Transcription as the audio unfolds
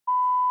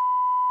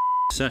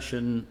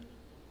Session.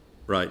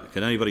 Right.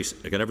 Can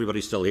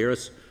everybody still hear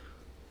us?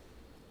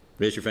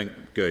 Raise your finger.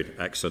 Good.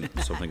 Excellent.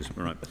 Something's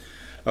right.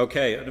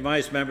 Okay.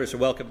 Advised members are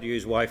welcome to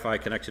use Wi-Fi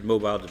connected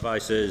mobile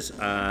devices,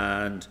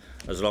 and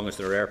as long as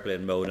they're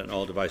airplane mode and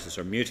all devices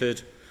are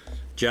muted.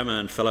 Gemma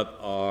and Philip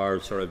are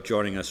sort of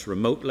joining us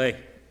remotely.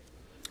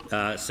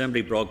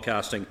 Assembly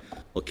broadcasting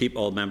will keep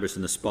all members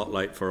in the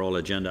spotlight for all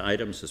agenda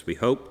items, as we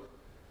hope.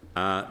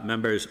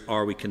 Members,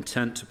 are we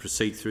content to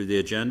proceed through the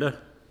agenda?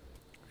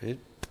 Right.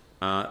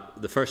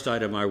 The first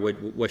item I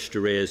would wish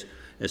to raise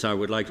is I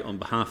would like, on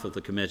behalf of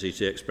the committee,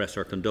 to express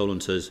our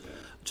condolences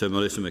to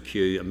Melissa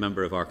McHugh, a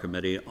member of our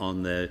committee,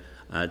 on the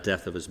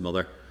death of his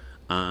mother.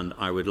 And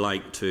I would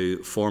like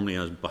to formally,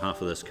 on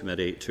behalf of this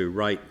committee, to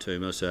write to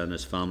Melissa and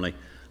his family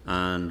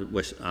and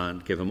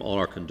give him all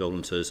our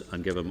condolences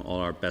and give him all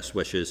our best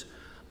wishes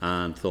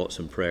and thoughts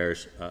and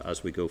prayers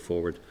as we go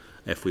forward,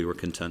 if we were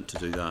content to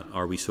do that.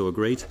 Are we so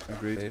agreed?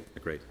 Agreed.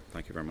 Agreed.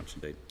 Thank you very much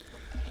indeed.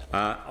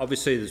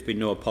 Obviously, there's been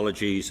no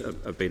apologies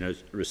have been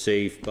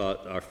received,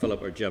 but our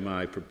Philip or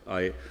Gemma,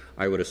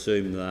 I would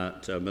assume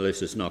that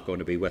Melissa is not going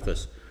to be with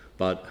us.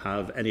 But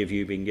have any of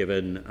you been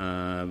given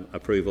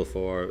approval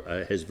for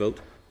his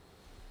vote?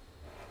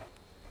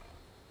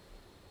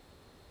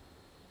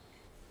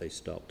 They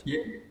stopped.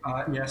 Yeah,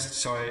 yes,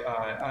 sorry.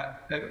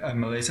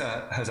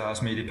 Melissa has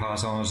asked me to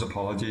pass on his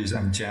apologies,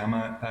 and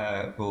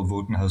Gemma will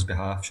vote on his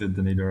behalf should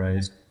the need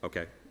arise.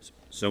 Okay,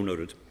 so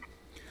noted.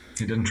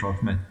 He didn't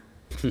trust me.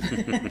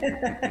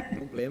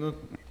 Don't blame him.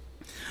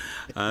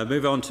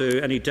 Move on to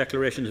any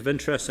declarations of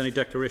interest. Any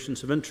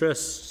declarations of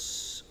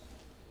interests?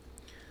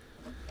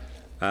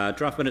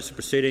 Draft minutes of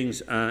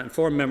proceedings.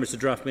 Inform members of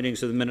draft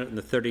meetings of the minute on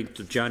the 13th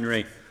of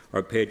January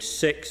are page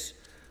 6.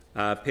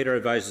 Peter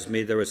advises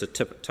me there was a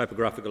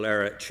typographical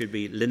error. It should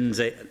be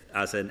Lindsay,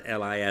 as in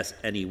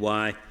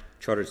L-I-S-N-E-Y,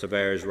 Chartered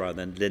Surveyors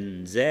rather than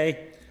Lindsay.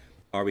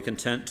 Are we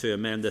content to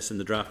amend this in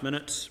the draft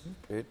minutes?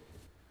 Great.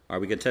 Are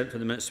we content for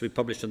the minutes to be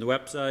published on the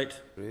website?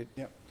 Great.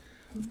 Yep.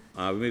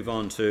 We move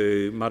on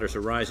to matters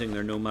arising.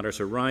 There are no matters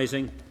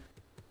arising.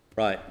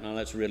 Right, now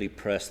let's really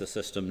press the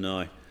system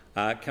now.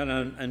 Can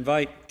I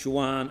invite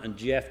Joanne and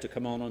Jeff to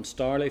come on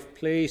Starleaf,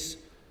 please?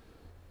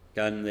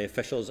 Can the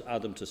officials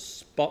add them to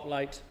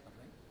Spotlight?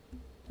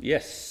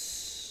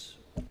 Yes.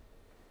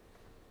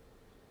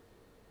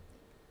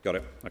 Got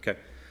it. Okay.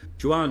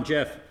 Joanne,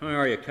 Jeff, how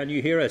are you? Can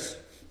you hear us?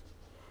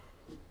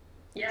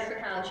 Yes, we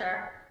can,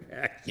 Chair.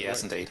 Excellent.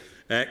 Yes, indeed.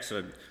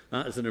 Excellent.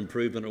 That is an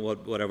improvement on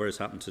whatever has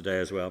happened today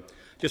as well.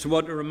 Just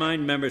want to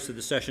remind members that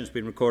the session has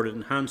been recorded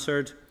in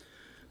Hansard.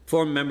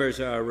 Inform members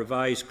a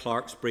revised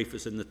clerk's brief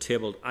is in the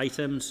tabled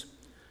items.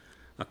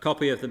 A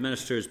copy of the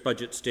Minister's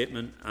budget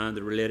statement and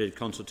the related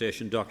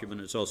consultation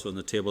document is also in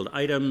the tabled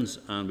items,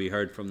 and we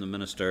heard from the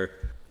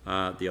Minister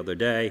the other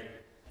day.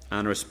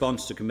 And a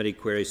response to committee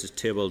queries is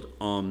tabled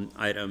on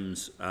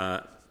items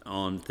on,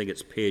 I think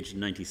it's page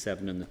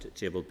 97 in the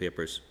tabled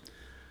papers.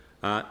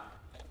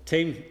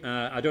 Team,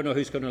 I don't know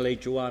who's going to lead,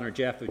 Joanne or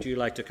Jeff. Would you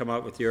like to come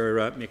out with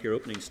your make your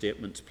opening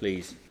statements,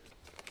 please?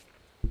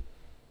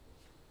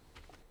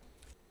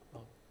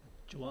 Oh,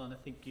 Joanne, I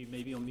think you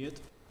may be on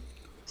mute.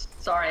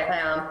 Sorry, I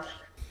am.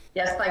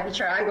 Yes, thank you,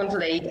 Chair. I'm going to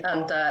lead,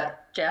 and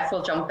Jeff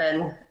will jump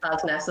in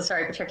as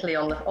necessary, particularly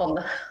on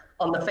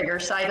the figure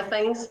side of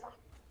things.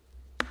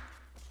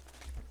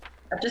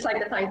 I'd just like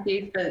to thank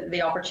you for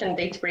the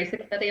opportunity to brief the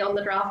committee on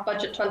the draft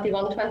budget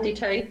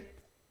 21-22.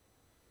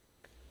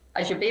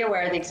 As you'll be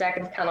aware, the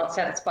Executive cannot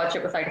set its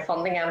budget without a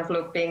funding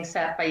envelope being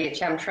set by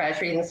HM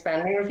Treasury in the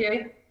spending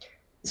review.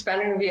 The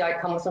spending review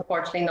outcome was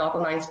unfortunately not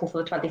announced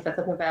until the 25th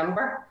of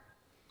November,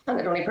 and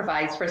it only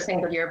provides for a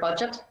single-year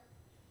budget.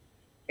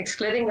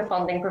 Excluding the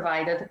funding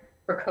provided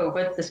for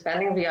COVID, the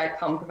spending review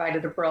outcome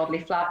provided a broadly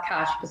flat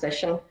cash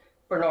position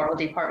for normal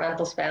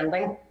departmental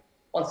spending,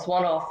 once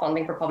one-off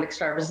funding for public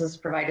services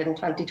provided in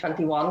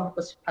 2021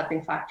 had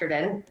been factored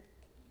in.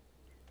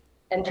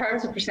 In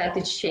terms of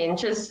percentage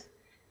changes,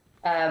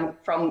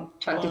 from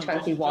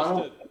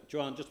 2021.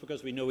 Joanne, just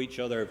because we know each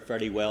other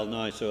fairly well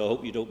now, so I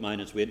hope you don't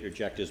mind as we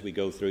interject as we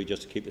go through,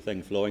 just to keep the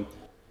thing flowing.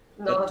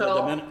 Not at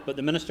all. But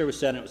the Minister was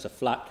saying it was a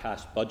flat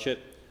cash budget,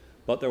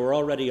 but there were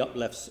already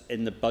uplifts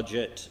in the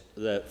budget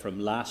from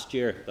last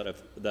year that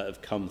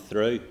have come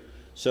through.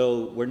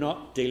 So we're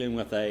not dealing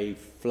with a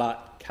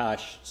flat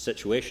cash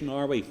situation,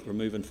 are we? We're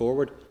moving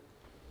forward.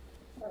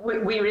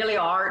 We really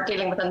are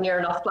dealing with a near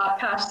enough flat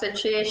cash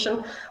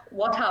situation.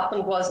 What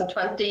happened was in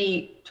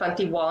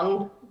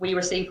 2021, we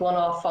received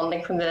one-off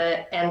funding from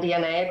the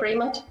NDNA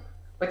agreement,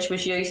 which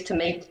was used to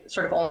meet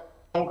sort of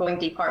ongoing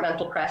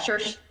departmental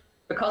pressures.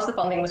 Because the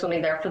funding was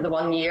only there for the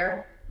 1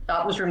 year,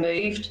 that was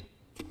removed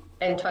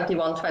in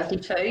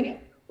 21-22,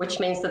 which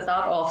means that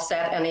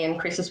offset any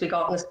increases we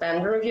got in the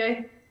spending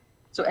review.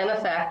 So in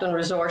effect, on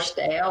Resource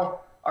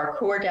DEL, our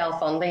core DEL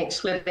funding,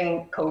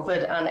 excluding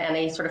COVID and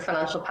any sort of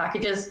financial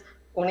packages,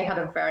 only had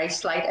a very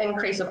slight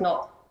increase of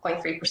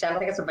 0.3%. I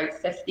think it's about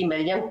 50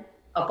 million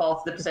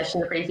above the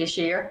position the previous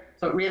year.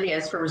 So it really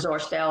is for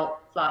Resource DEL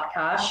flat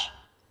cash.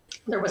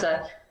 There was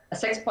a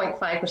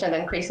 6.5%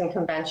 increase in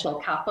conventional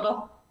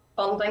capital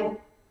funding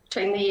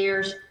between the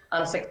years,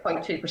 and a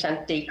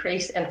 6.2%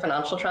 decrease in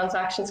financial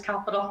transactions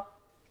capital.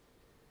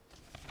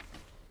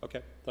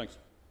 Okay, thanks.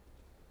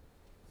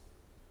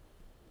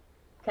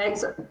 Okay,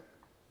 so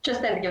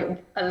just then to give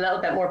a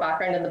little bit more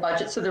background in the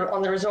budget. So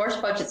on the resource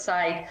budget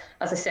side,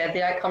 as I said,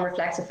 the outcome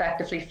reflects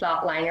effectively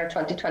flatlining our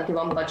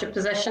 2021 budget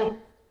position.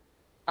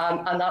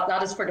 And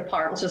that is for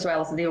departments as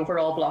well as the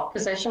overall block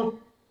position.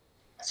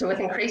 So with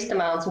increased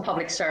demands in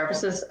public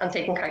services and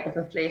taking account of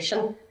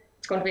inflation,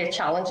 it's going to be a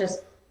challenge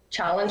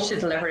to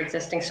deliver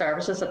existing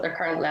services at their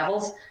current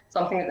levels,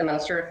 something that the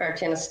Minister referred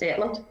to in his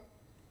statement.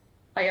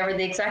 However,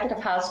 the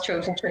Executive has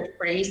chosen to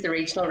freeze the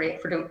regional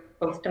rate for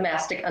both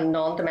domestic and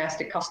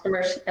non-domestic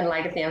customers in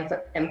light of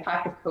the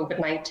impact of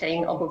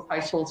COVID-19 on both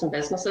households and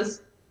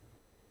businesses.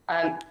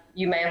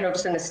 You may have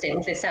noticed in the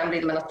statement, the Assembly,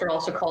 the Minister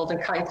also called on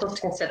councils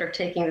to consider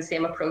taking the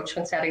same approach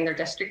when setting their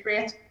district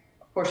rate.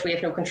 Of course, we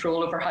have no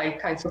control over how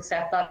councils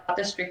set that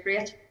district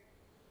rate.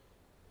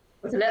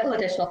 With the little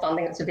additional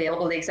funding that's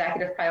available, the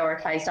Executive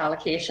prioritised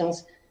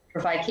allocations to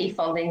provide key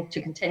funding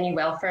to continue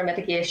welfare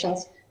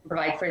mitigations,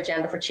 provide for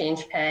agenda for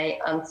change pay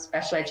and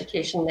special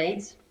education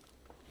needs.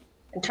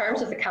 In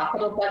terms of the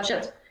capital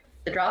budget,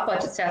 the draft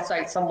budget sets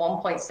out some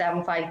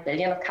 1.75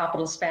 billion of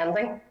capital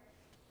spending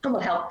and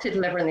will help to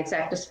deliver in the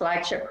Executive's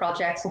flagship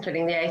projects,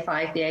 including the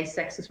A5, the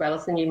A6, as well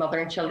as the new Mother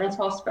and Children's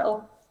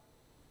Hospital.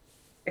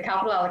 The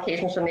capital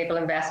allocations will enable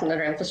investment in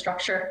our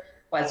infrastructure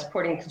while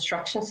supporting the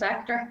construction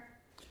sector.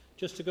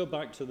 Just to go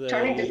back to the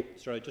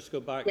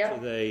Yep. to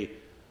the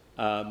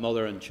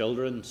Mother and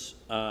Children's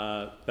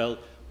bill.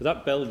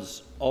 That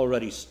bill's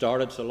already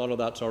started, so a lot of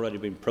that's already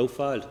been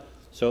profiled.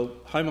 So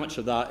how much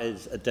of that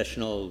is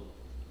additional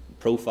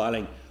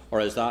profiling, or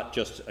is that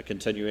just a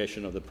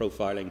continuation of the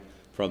profiling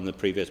from the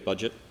previous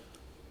budget?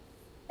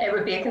 It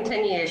would be a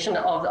continuation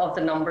of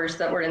the numbers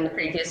that were in the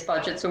previous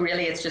budget. So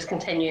really it's just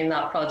continuing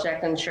that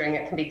project and ensuring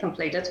it can be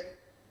completed.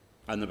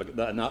 And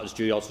that is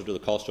due also to the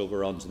cost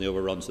overruns and the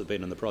overruns that have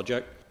been in the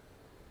project?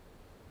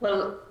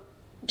 Well,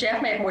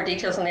 Jeff may have more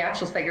details on the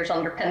actual figures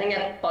underpinning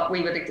it, but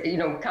we would,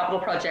 capital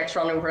projects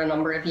run over a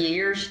number of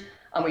years,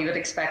 and we would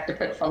expect to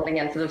put funding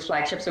in for those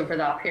flagships over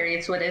that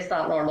period. So it is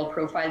that normal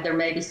profile. There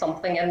may be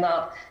something in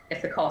that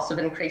if the costs have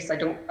increased. I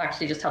don't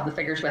actually just have the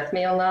figures with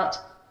me on that.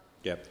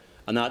 Yeah,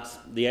 and that's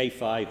the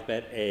A5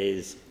 bit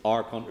is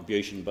our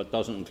contribution, but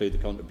doesn't include the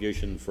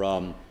contribution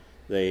from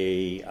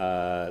the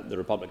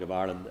Republic of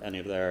Ireland, any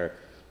of their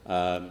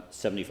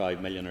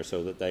 75 million or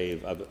so that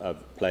they've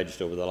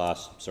pledged over the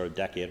last sort of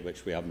decade,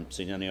 which we haven't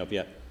seen any of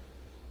yet.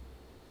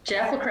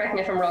 Jeff will correct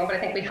me if I'm wrong, but I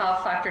think we have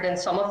factored in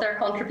some of their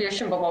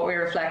contribution, but what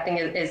we're reflecting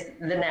is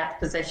the net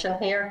position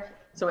here.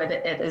 So it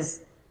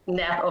is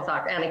net of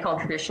that, any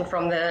contribution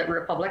from the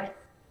Republic.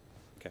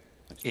 Okay.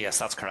 Thanks. Yes,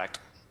 that's correct.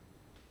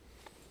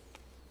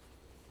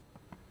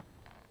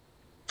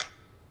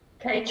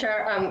 Okay,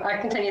 Chair, I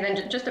continue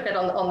then just a bit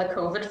on the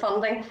COVID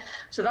funding.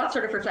 So that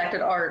sort of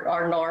reflected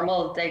our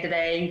normal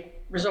day-to-day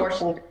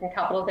resource and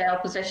capital bill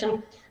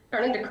position.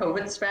 Turning to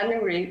COVID,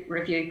 spending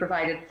review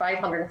provided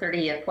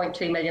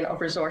 538.2 million of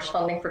resource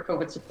funding for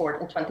COVID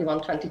support in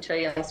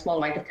 21-22 and a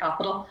small amount of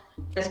capital.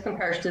 This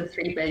compares to the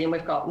 3 billion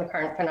we've got in the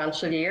current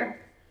financial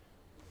year.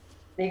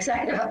 The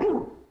Executive,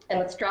 in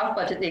its draft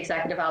budget, the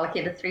Executive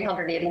allocated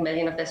 380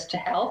 million of this to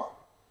health,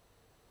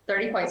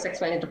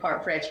 30.6 million to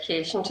Department for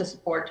Education to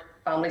support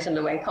families in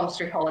low incomes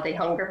through holiday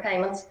hunger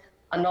payments,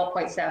 and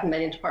 0.7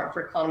 million to Department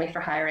for Economy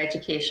for higher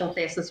education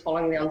places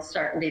following the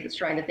uncertainty that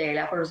surrounded the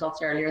A-level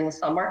results earlier in the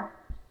summer.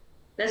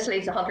 This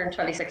leaves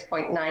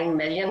 126.9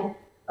 million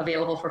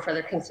available for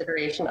further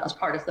consideration as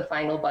part of the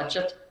final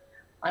budget.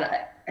 And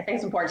I think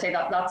it's important to say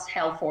that that's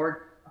held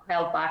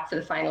back for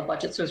the final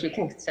budget, so as we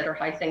can consider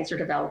how things are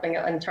developing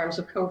in terms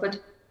of COVID.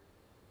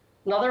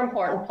 Another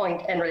important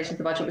point in relation to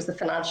the budget was the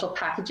financial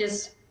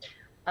packages,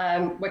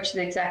 which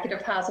the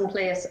Executive has in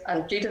place.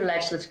 And due to the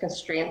legislative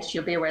constraints,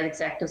 you'll be aware the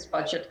Executive's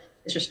budget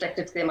is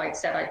restricted to the amount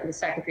set out in the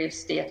Secretary of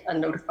State and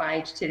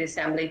notified to the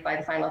Assembly by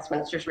the Finance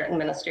Minister's written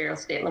ministerial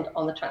statement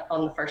on the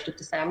 1st of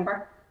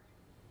December.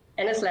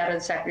 In his letter, the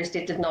Secretary of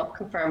State did not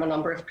confirm a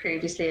number of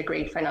previously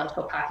agreed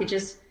financial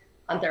packages,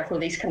 and therefore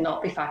these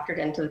cannot be factored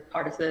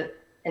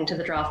into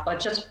the draft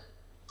budget.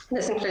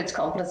 This includes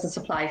confidence and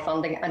supply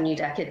funding and new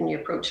decade and new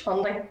approach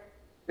funding.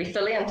 We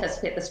fully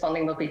anticipate this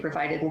funding will be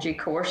provided in due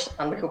course,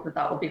 and we hope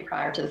that will be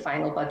prior to the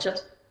final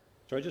budget.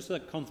 Sorry, just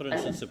that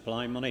confidence and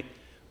supply money.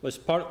 Was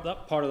part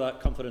of that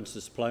confidence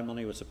and supply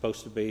money was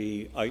supposed to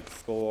be out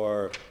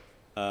for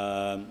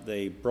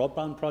the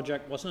broadband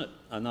project, wasn't it?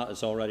 And that has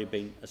that already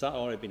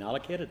been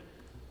allocated?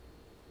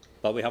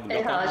 But we haven't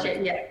got that. It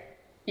has, yeah.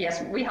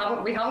 Yes, we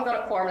haven't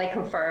got it formally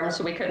confirmed,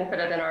 so we couldn't put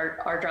it in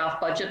our draft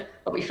budget.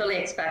 But we fully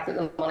expect that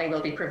the money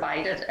will be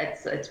provided.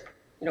 It's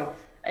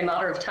a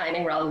matter of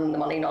timing rather than the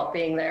money not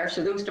being there.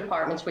 So those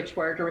departments which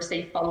were to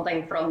receive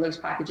funding from those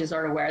packages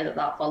are aware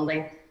that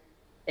funding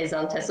is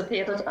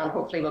anticipated and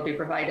hopefully will be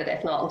provided,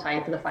 if not in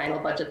time for the final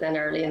budget, then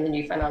early in the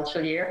new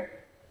financial year.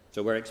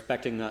 So we're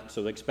expecting that.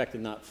 So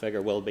expecting that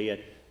figure will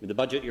be the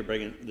budget you're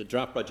bringing, the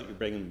draft budget you're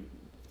bringing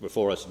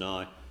before us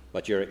now.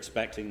 But you're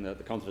expecting that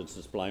the confidence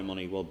and supply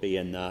money will be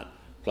in that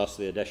plus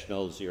the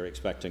additionals you're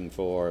expecting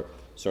for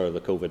sort of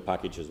the COVID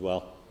package as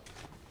well?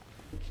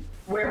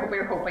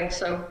 We're hoping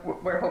so.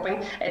 We're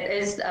hoping. It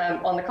is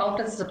on the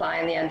confidence supply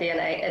and the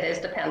NDNA. It is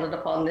dependent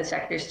upon the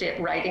Secretary of State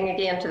writing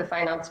again to the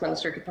Finance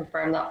Minister to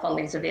confirm that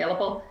funding is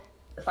available.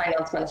 The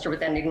Finance Minister would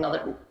then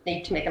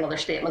need to make another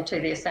statement to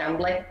the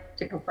Assembly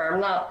to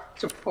confirm that.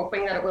 So we're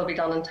hoping that it will be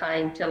done in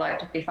time to allow it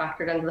to be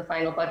factored into the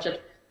final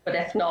budget. But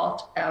if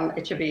not,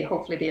 it should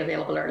hopefully be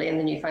available early in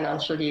the new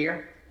financial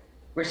year.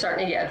 We're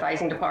certainly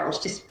advising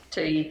departments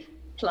to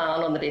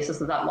plan on the basis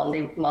that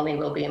money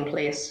will be in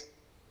place.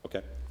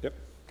 Okay. Yep.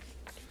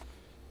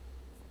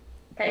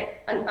 Okay,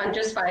 and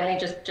just finally,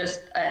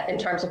 just in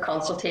terms of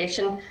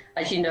consultation,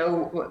 as you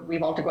know, we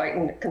want to go out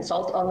and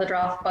consult on the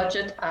draft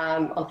budget.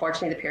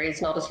 Unfortunately, the period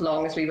is not as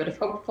long as we would have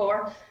hoped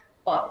for,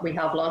 but we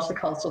have launched the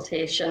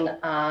consultation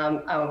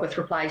with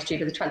replies due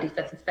to the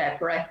 25th of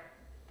February.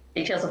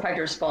 Details of how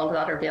to respond to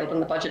that are available in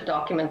the budget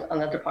document on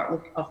the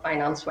Department of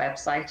Finance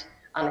website.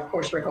 And of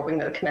course, we're hoping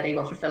that the committee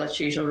will fulfil its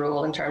usual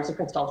role in terms of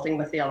consulting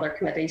with the other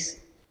committees.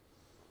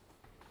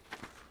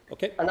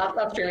 Okay. And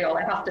that's really all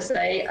I have to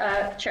say,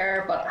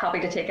 Chair, but happy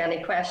to take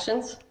any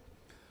questions.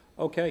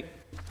 Okay.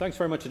 Thanks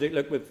very much indeed.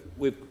 Look,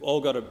 we've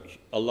all got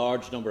a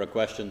large number of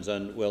questions,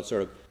 and we'll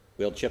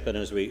chip in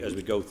as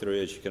we go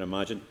through, as you can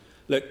imagine.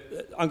 Look,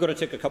 I'm going to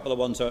take a couple of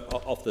ones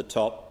off the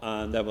top,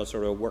 and then we'll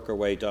sort of work our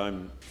way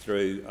down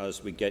through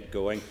as we get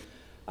going.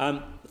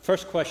 The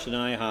first question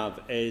I have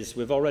is,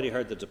 we've already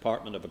heard the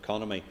Department of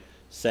Economy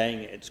saying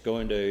it's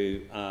going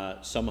to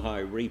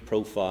somehow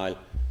reprofile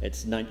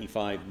its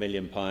 £95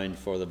 million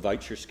for the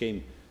voucher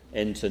scheme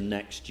into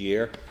next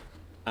year.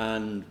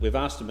 And we've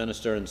asked the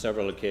Minister on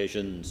several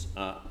occasions,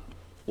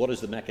 what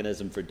is the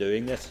mechanism for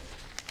doing this?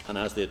 And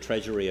has the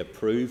Treasury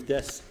approved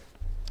this?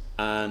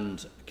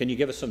 And can you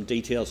give us some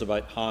details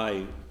about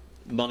how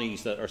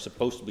monies that are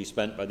supposed to be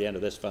spent by the end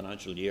of this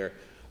financial year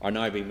are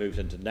now being moved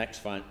into next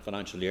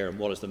financial year, and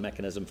what is the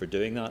mechanism for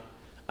doing that?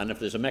 And if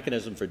there's a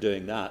mechanism for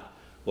doing that,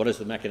 what is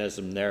the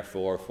mechanism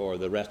therefore for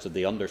the rest of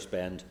the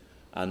underspend?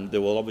 And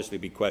there will obviously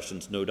be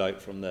questions, no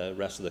doubt, from the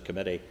rest of the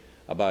committee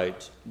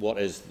about what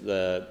is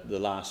the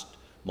last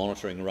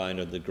monitoring round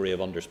of the degree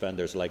of underspend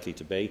there's likely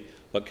to be.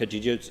 But could you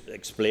just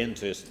explain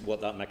to us what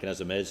that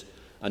mechanism is?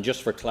 And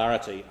just for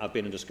clarity, I've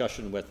been in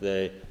discussion with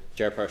the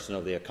chairperson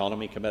of the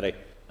Economy Committee,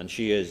 and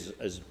she is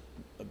as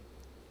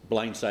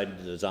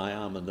blindsided as I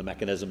am on the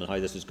mechanism and how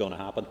this is going to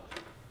happen.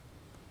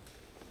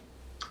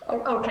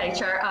 Okay,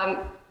 Chair.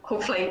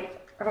 Hopefully,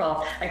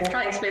 well, I can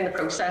try and explain the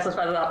process as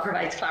whether that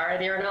provides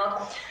clarity or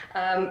not.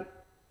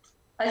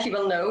 As you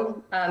will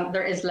know,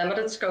 there is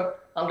limited scope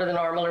under the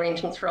normal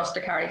arrangements for us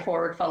to carry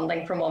forward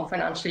funding from one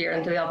financial year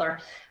into the other.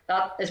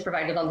 That is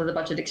provided under the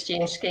Budget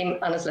Exchange Scheme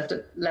and is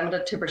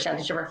limited to a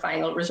percentage of our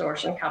final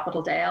resource and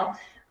capital DEL.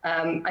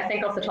 I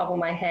think off the top of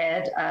my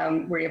head,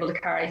 we're able to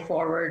carry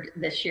forward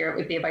this year, it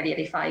would be about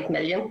 85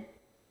 million.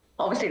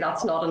 Obviously,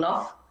 that's not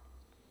enough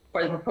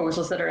for the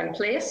proposals that are in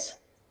place.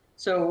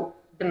 So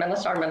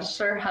our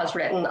Minister has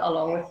written,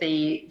 along with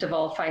the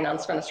devolved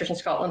finance ministers in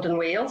Scotland and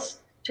Wales,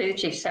 to the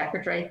Chief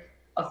Secretary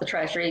of the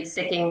Treasury,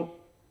 seeking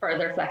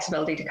further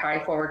flexibility to carry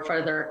forward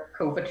further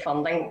COVID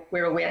funding.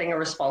 We're awaiting a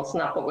response on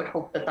that, but would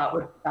hope that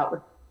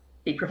would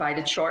be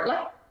provided shortly.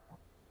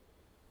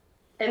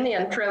 In the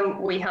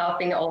interim, we have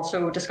been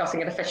also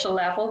discussing at official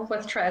level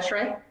with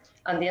Treasury,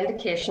 and the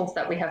indications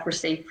that we have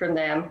received from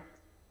them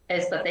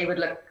is that they would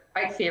look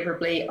quite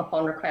favourably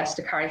upon requests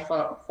to carry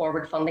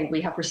forward funding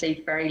we have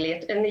received very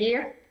late in the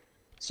year.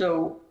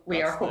 So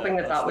we are hoping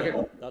that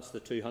would... That's the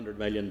 200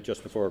 million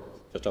just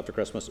after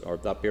Christmas, or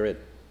that period?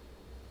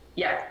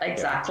 Yeah,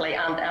 exactly.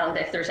 Yeah. And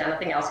if there's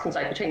anything else comes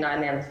out between now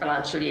and the end of the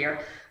financial year.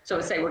 So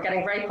I say we're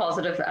getting very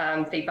positive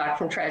feedback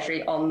from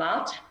Treasury on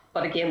that.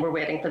 But again, we're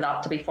waiting for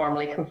that to be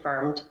formally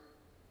confirmed.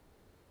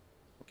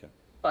 Okay.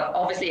 But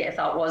obviously, if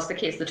that was the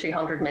case, the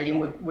 200 million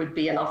would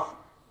be enough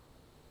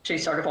to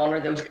sort of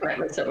honour those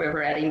commitments that we've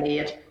already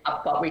made.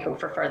 But we hope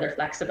for further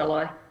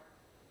flexibility.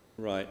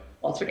 Right.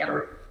 Once we get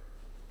a...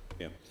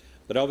 Yeah.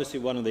 But obviously,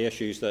 one of the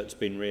issues that's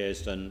been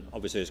raised, and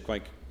obviously is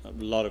quite a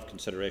lot of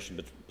consideration,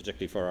 but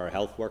particularly for our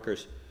health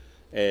workers,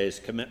 is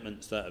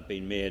commitments that have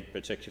been made,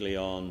 particularly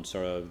on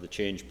sort of the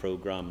change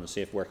programme and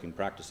safe working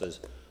practices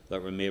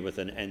that were made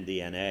within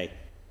NDNA.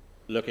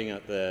 Looking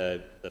at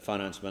the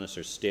Finance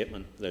Minister's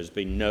statement, there's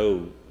been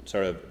no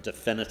sort of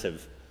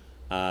definitive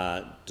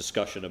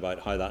discussion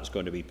about how that's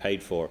going to be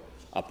paid for,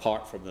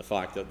 apart from the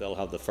fact that they'll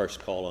have the first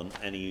call on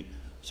any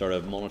sort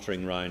of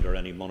monitoring round or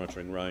any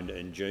monitoring round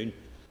in June.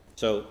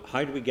 So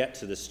how do we get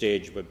to the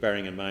stage, but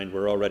bearing in mind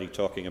we're already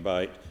talking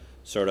about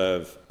sort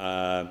of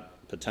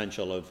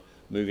potential of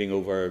moving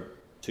over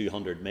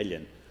 200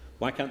 million?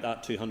 Why can't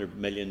that 200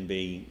 million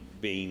be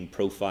being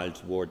profiled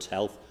towards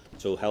health,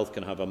 so health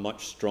can have a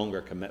much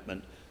stronger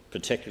commitment,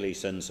 particularly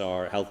since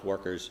our health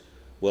workers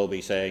will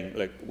be saying,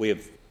 look, we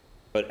have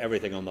put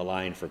everything on the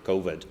line for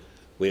COVID.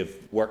 We have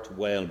worked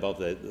well above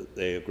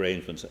the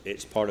arrangements.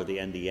 It's part of the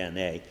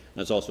NDNA, and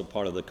it's also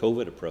part of the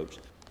COVID approach.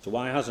 So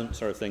why hasn't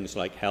sort of things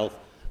like health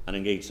and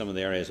indeed some of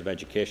the areas of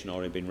education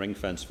already been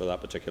ring-fenced for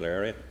that particular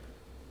area?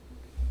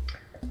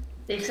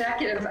 The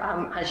executive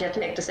has yet to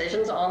make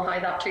decisions on how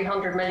that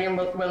 200 million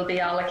will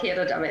be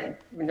allocated. I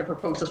mean, the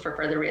proposals for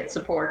further rate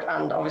support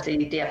and obviously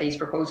DFE's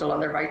proposal on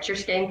their voucher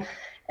scheme.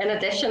 In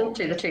addition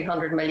to the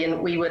 200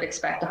 million, we would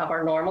expect to have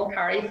our normal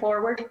carry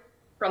forward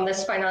from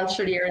this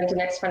financial year into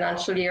next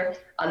financial year,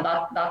 and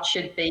that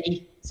should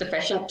be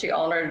sufficient to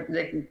honour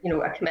the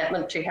a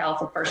commitment to health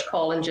and first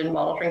call engine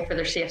monitoring for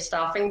their safe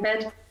staffing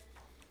bid.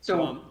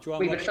 So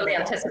we would fully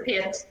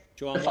anticipate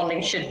the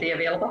funding should be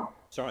available.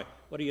 Sorry,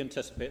 what are you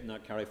anticipating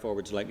that carry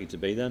forward is likely to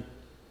be then?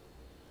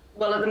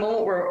 Well, at the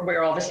moment,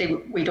 we're obviously,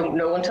 we don't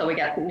know until we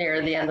get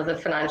near the end of the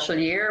financial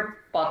year.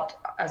 But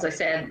as I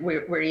said,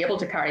 we're able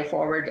to carry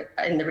forward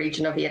in the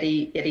region of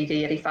 80 to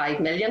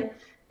 85 million.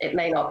 It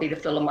may not be the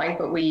full amount,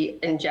 but we,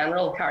 in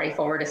general, carry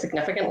forward a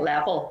significant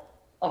level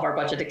of our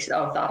budget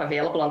of that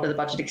available under the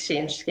budget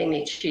exchange scheme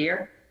each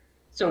year.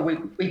 So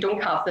we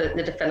don't have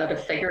the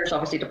definitive figures.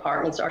 Obviously,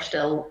 departments are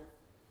still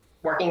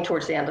working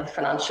towards the end of the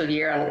financial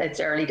year, and it's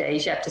early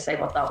days yet to say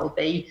what that will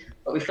be,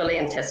 but we fully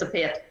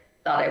anticipate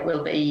that it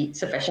will be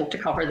sufficient to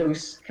cover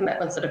those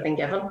commitments that have been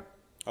given.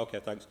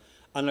 Okay, thanks.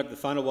 And look, the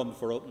final one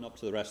before opening up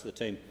to the rest of the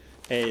team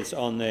is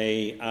on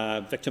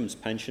the victims'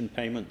 pension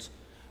payments.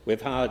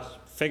 We've had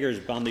figures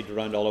bandied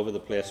around all over the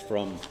place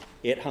from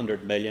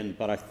 800 million,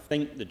 but I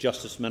think the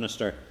Justice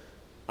Minister,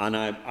 and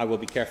I will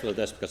be careful of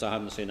this because I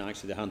haven't seen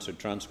actually the Hansard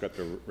transcript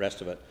or the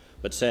rest of it,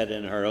 but said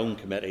in her own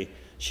committee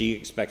she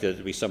expected it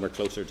to be somewhere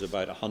closer to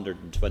about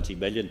 120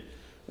 million.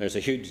 There's a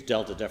huge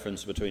delta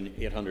difference between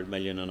 800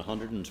 million and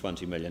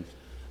 120 million.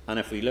 And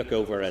if we look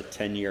over a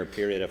 10-year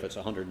period, if it's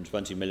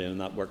 120 million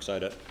and that works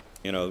out at,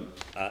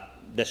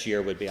 this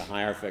year would be a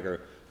higher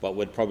figure, but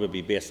would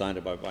probably be baselined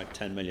about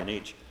 10 million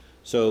each.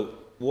 So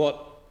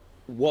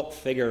what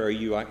figure are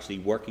you actually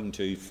working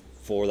to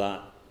for that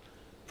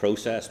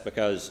process?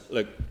 Because,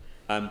 look,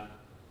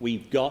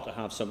 we've got to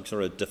have some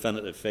sort of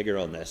definitive figure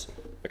on this,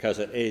 because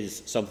it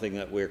is something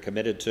that we're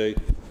committed to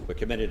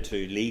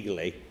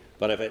legally,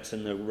 but if it's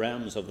in the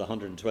realms of the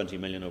 120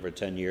 million over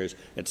 10 years,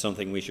 it's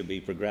something we should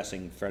be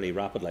progressing fairly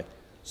rapidly.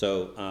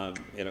 So,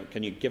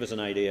 can you give us an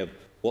idea of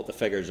what the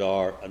figures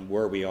are and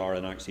where we are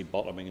in actually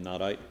bottoming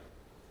that out?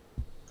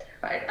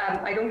 Right.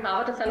 I don't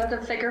have a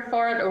definitive figure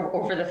for it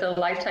over the full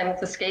lifetime of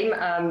the scheme.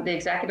 The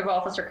Executive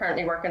Office are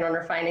currently working on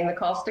refining the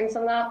costings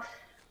on that.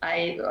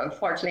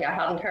 Unfortunately, I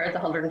hadn't heard the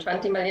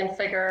 120 million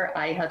figure.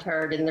 I had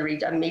heard in the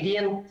region, a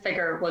median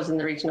figure was in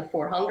the region of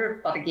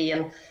 400, but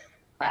again,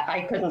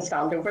 I couldn't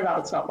stand over that.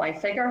 It's not my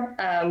figure.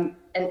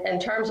 In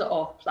terms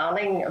of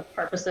planning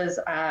purposes,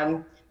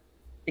 the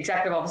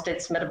Executive Office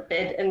did submit a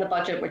bid in the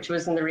budget, which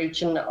was in the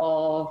region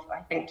of,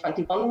 I think,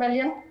 21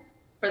 million.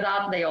 For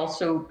that, they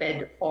also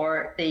bid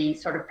for the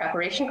sort of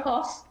preparation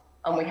costs,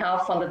 and we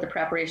have funded the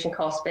preparation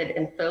cost bid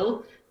in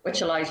full,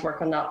 which allows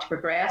work on that to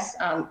progress,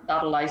 and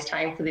that allows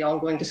time for the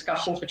ongoing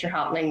discussions which are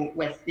happening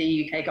with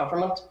the UK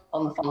government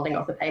on the funding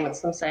of the payments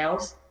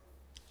themselves.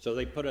 So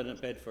they put in a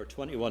bid for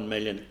 21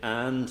 million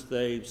and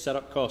the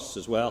set-up costs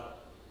as well?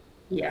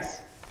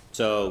 Yes.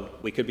 So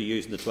we could be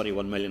using the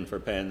 21 million for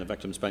paying the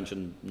victims'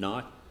 pension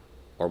now,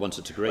 or once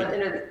it's agreed?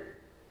 Well,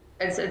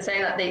 it's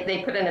saying that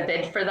they put in a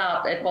bid for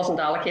that. It wasn't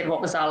allocated.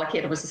 What was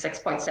allocated was the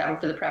 6.7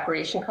 for the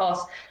preparation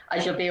costs.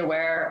 As you'll be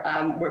aware,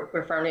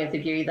 we're firmly of the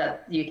view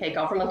that the UK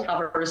government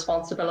have a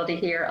responsibility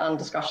here, and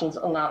discussions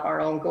on that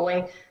are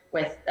ongoing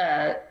with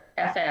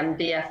FM,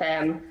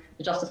 DFM,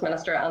 the Justice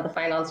Minister and the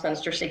Finance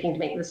Minister seeking to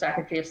meet with the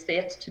Secretary of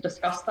State to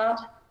discuss that.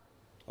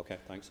 Okay,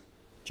 thanks.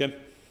 Jim?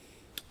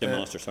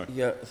 Minister, sorry.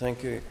 Yeah,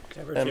 thank you.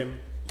 Jim.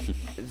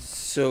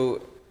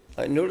 So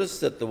I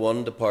noticed that the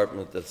one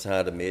department that's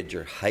had a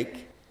major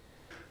hike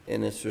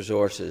in its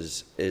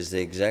resources is the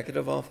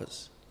Executive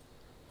Office.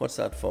 What's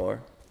that for?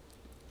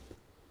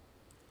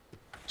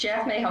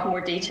 Jeff may have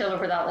more detail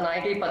over that than I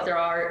do, but there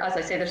are, as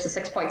I say, there's the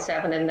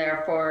 6.7 in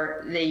there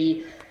for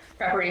the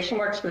preparation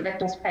works for the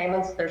victims'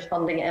 payments. There's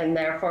funding in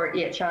there for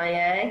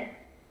HIA.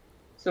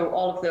 So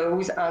all of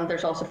those, and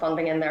there's also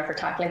funding in there for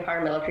tackling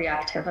paramilitary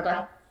activity.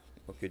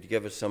 Well, could you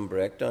give us some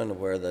breakdown of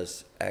where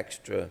this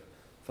extra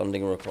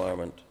funding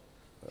requirement,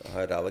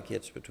 how it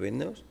allocates between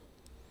those?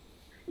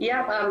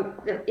 Yeah,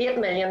 8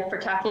 million for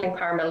tackling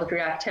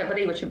paramilitary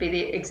activity, which would be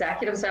the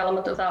executive's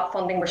element of that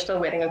funding. We're still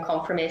waiting on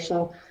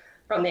confirmation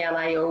from the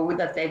NIO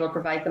that they will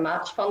provide the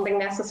match funding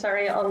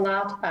necessary on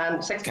that. And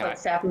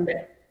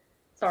 6.7.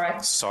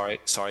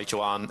 Sorry,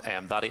 Joanne.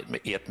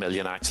 That 8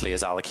 million actually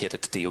is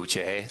allocated to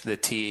DOJ. The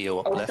TEO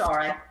uplift.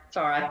 Oh,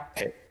 sorry.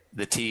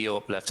 The TEO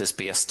uplift is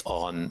based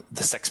on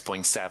the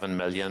 6.7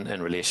 million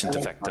in relation to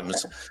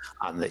victims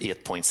and the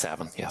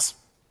 8.7. Yes.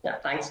 Yeah,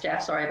 thanks,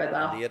 Jeff. Sorry about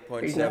that. And the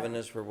 8.7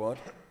 is for what?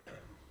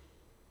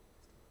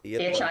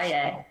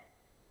 HIA.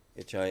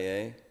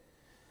 HIA.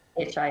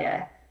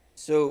 HIA.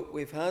 So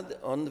we've had,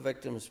 on the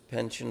victims'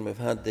 pension, we've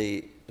had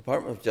the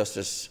Department of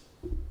Justice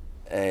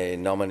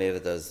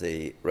nominated as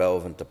the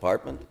relevant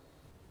department.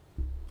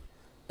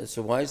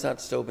 So why has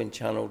that still been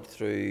channelled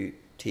through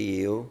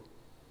TEO?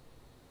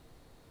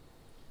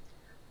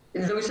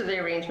 Those are the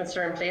arrangements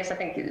that are in place. I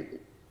think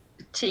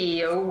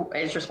TEO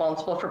is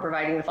responsible for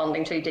providing the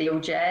funding to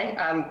DOJ.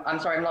 I'm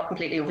sorry, I'm not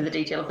completely over the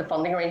detail of the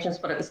funding arrangements,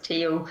 but it was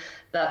TEO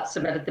that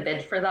submitted the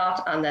bid for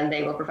that, and then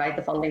they will provide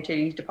the funding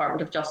to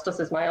Department of Justice,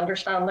 is my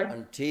understanding.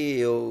 And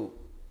TEO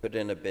put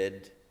in a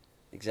bid,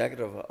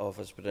 Executive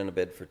Office put in a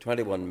bid for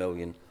 21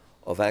 million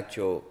of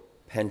actual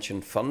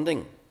pension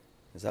funding.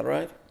 Is that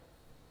right?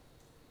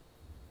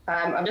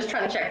 I'm just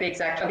trying to check the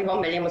exact.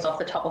 21 million was off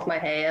the top of my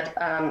head.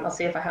 I'll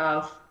see if I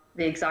have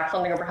the exact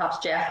funding, or perhaps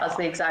Jeff has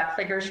the exact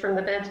figures from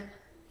the bid.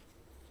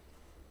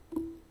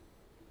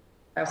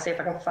 I'll see if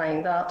I can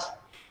find that.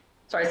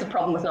 Sorry, it's the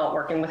problem with not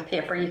working with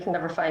paper. You can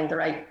never find the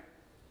right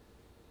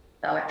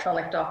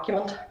electronic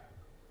document.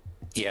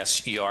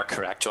 Yes, you are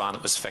correct, Joanne.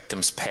 It was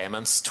victims'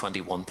 payments,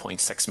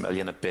 21.6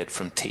 million, a bid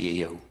from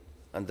TEO.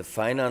 And the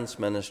Finance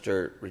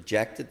Minister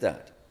rejected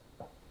that.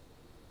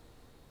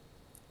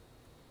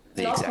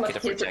 The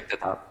executive rejected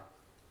that.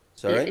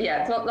 Sorry?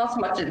 Yeah, it's not so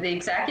much the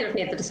executive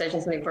made the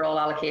decisions on the overall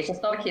allocation.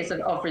 It's not a case of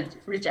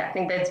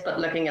rejecting bids, but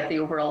looking at the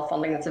overall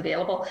funding that's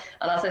available.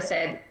 And as I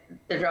said,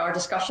 there are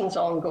discussions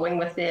ongoing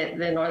with the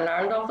Northern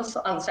Ireland Office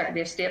and the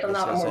Secretary of State on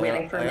that, and we're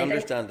waiting for a meeting. I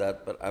understand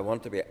that, but I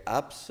want to be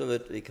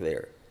absolutely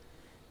clear.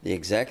 The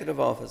Executive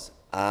Office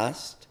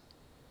asked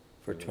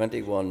for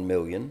 21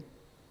 million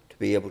to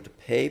be able to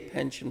pay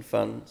pension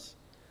funds,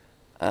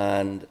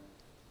 and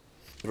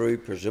through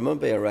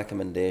presumably a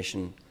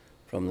recommendation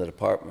from the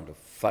Department of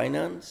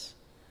Finance,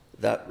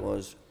 that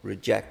was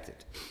rejected.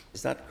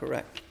 Is that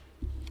correct?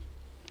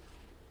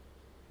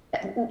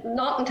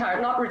 Not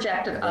entirely, not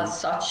rejected as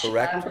such.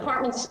 Correct.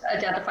 Departments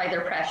identify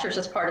their pressures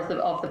as part of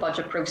the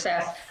budget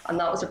process, and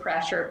that was a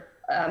pressure.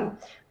 It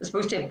was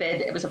supposed to have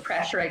bid. It was a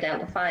pressure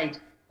identified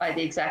by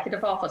the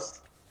Executive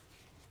Office,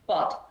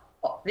 but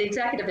the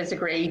Executive has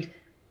agreed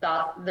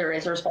that there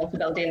is a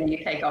responsibility in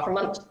the UK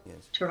government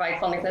to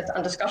provide funding for this,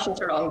 and discussions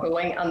are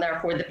ongoing, and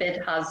therefore the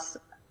bid has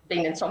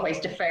been in some ways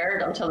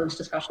deferred until those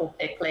discussions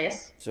take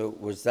place. So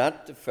was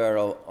that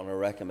deferral on a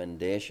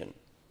recommendation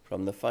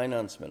from the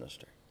Finance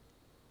Minister?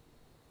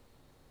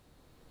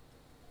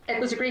 It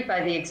was agreed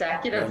by the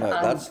Executive. No,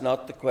 that's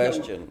not the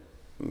question,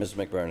 Ms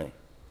McBurney.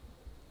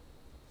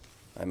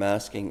 I'm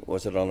asking,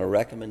 was it on a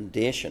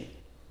recommendation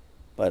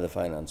by the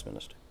Finance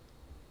Minister?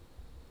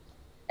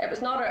 It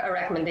was not a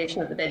recommendation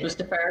that the bid was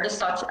deferred as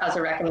such, as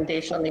a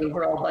recommendation on the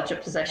overall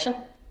budget position.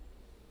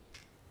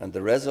 And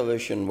the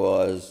resolution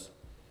was,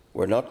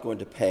 we're not going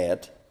to pay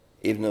it,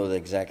 even though the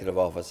Executive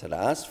Office had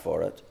asked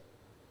for it,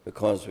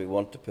 because we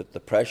want to put the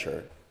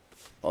pressure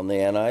on the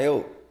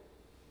NIO.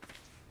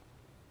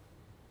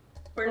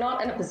 We're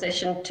not in a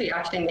position to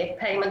actually make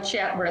payments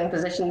yet. We're in a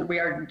position we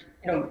are,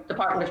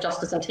 Department of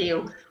Justice and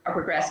TEO are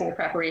progressing the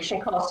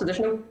preparation costs, so there's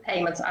no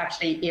payments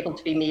actually able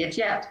to be made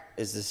yet.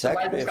 Is the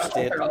Secretary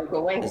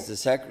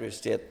of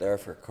State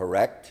therefore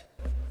correct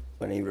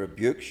when he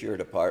rebukes your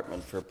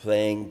department for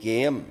playing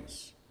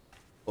games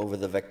over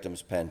the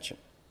victim's pension?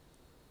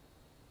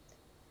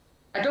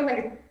 I don't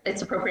think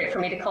it's appropriate for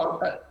me to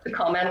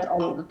comment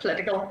on the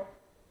political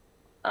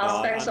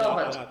aspects of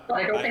it, but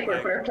I don't think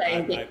we're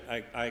playing games.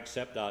 I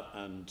accept that,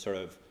 and sort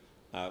of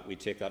we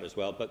take that as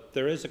well. But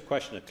there is a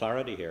question of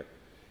clarity here,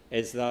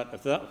 is that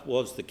if that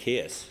was the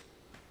case,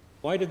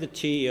 why did the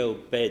TEO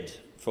bid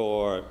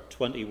for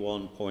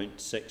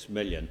 21.6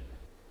 million,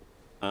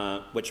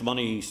 which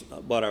monies,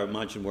 what I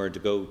imagine were to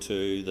go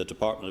to the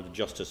Department of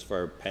Justice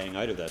for paying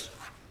out of this?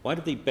 Why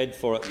did they bid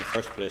for it in the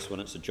first place when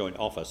it's a joint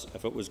office,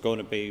 if it was going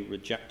to be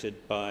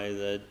rejected by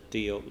the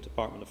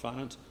Department of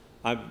Finance?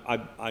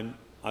 I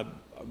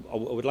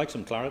would like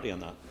some clarity on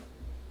that.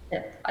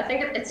 Yeah, I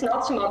think it's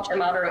not so much a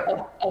matter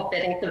of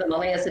bidding for the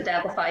money as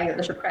identifying that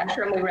there's a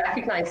pressure, and we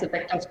recognise that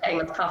victims'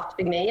 payments have to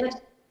be made.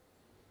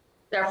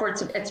 Therefore,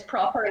 it's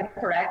proper and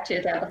correct to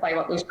identify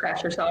what those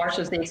pressures are,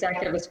 so the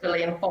Executive is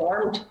fully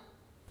informed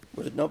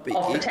would it not be of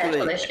equally,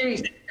 potential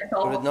issues.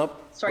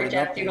 Sorry,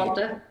 Jeff, do you want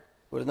to?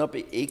 Would it not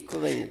be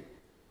equally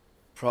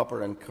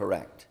proper and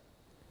correct,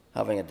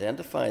 having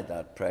identified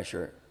that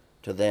pressure,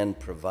 to then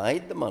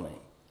provide the money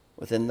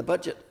within the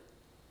budget,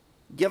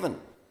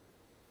 given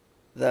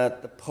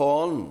that the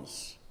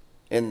pawns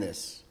in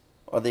this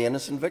are the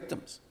innocent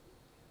victims?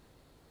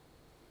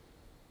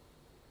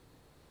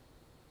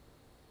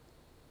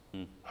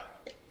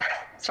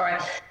 Sorry,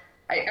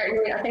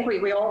 I think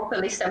we all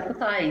fully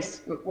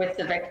sympathise with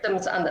the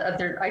victims, and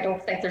I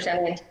don't think there's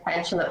any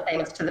intention that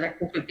payments to the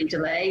victims would be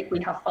delayed.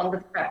 We have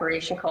funded the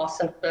preparation costs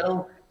in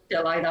full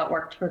to allow that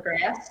work to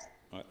progress.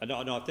 I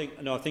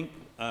think,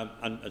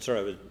 and sorry,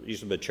 I was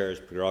using the chair's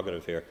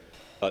prerogative here,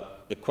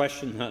 but the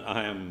question that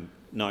I am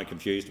now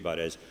confused about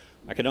is,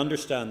 I can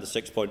understand the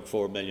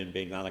 6.4 million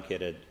being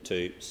allocated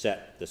to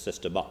set the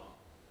system up,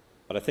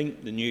 but I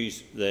think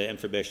the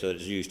information that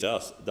is used to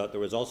us, that there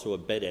was also a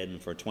bid in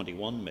for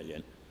 21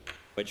 million,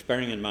 which,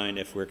 bearing in mind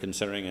if we're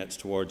considering it's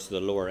towards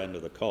the lower end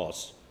of the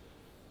costs,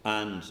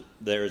 and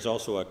there is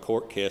also a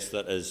court case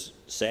that is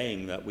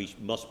saying that we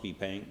must be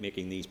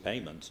making these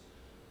payments,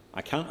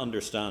 I can't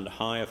understand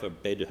how, if a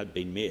bid had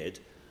been made,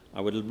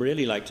 I would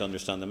really like to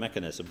understand the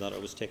mechanism that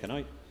it was taken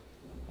out.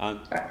 And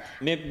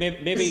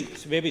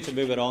maybe to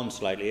move it on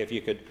slightly, if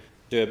you could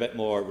do a bit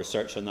more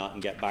research on that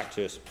and get back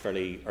to us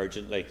fairly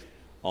urgently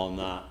on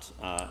that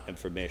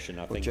information.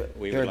 I think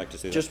we would like to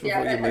see that. Just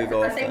before you move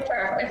off. I think,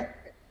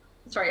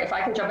 sorry, if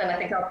I can jump in, I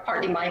think that's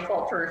partly my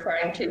fault for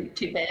referring to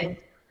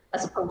bids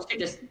as opposed to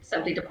just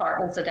simply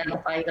departments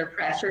identifying their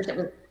pressures.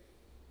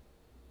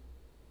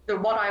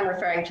 What I'm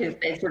referring to is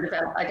bids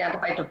were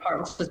identified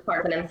departments as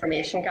part of an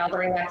information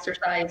gathering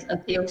exercise,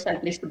 and PO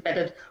simply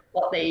submitted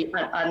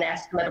an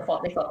estimate of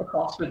what they thought the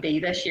cost would be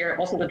this year. It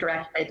wasn't a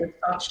direct bid as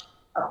such.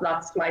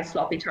 That's my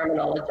sloppy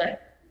terminology.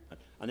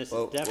 And this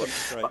is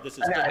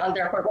definitely and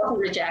therefore it wasn't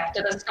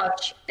rejected as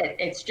such.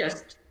 It's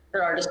just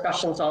there are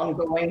discussions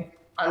ongoing,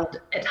 and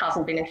it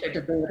hasn't been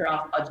included in the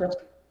draft budget.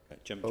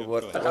 Jim,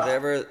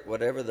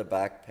 whatever the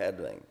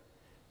backpedaling,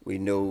 we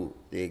know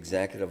the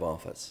Executive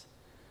Office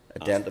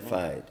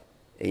identified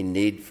a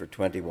need for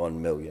 21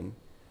 million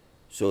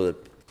so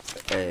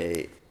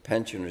that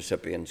pension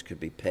recipients could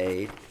be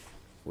paid.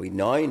 We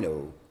now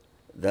know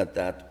that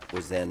that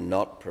was then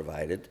not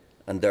provided,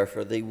 and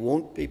therefore they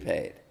won't be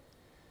paid.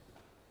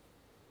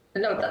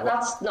 No,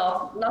 that's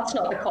not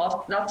the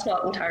cost. That's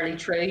not entirely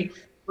true.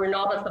 We're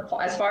not at the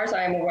point, as far as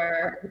I'm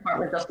aware, the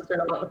Department of Justice are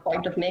not at the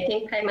point of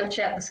making payments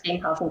yet. The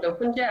scheme hasn't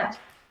opened yet.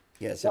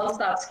 Yes. Once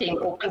that scheme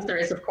opens, there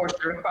is, of course,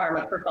 the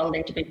requirement for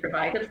funding to be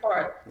provided for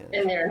it. Yes.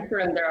 In the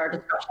interim, there are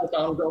discussions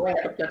ongoing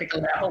at a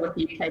political level with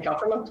the UK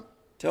government.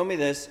 Tell me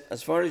this,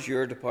 as far as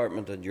your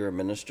department and your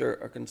minister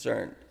are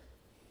concerned,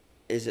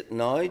 is it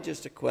now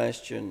just a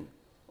question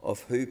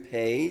of who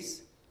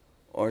pays,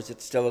 or is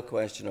it still a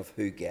question of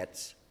who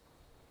gets?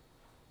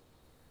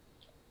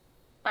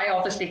 I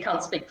obviously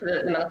can't speak for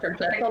the Minister of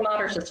Political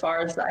Matters. As far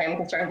as I am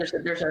concerned,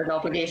 there's an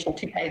obligation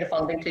to pay the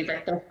funding to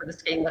victims for the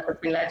scheme that has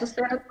been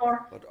legislated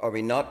for. But are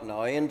we not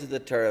now into the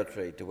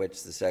territory to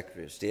which the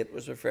Secretary of State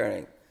was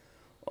referring,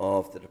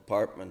 of the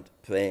department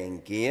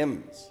playing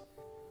games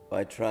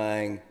by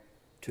trying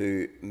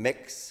to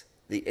mix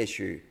the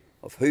issue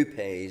of who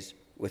pays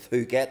with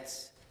who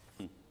gets?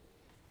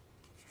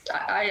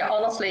 I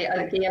honestly,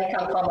 again,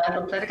 can't comment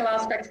on political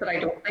aspects, but I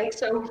don't think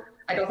so.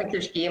 I don't think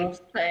there's games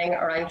playing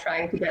around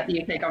trying to get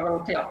the UK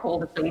government to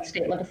uphold its own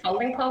statement of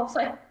funding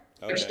policy,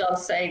 which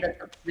does say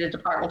that the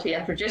department who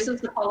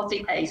introduces the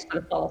policy pays for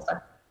the policy.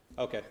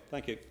 Okay,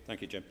 thank you,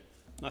 Jim.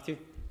 Matthew.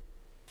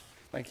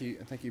 Thank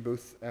you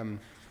both.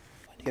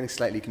 Getting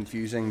slightly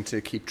confusing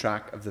to keep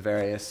track of the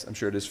various. I'm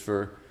sure it is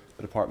for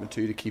the department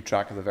too, to keep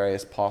track of the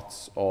various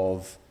pots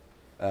of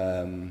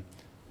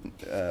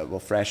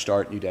Fresh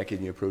Start, New Decade,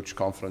 New Approach,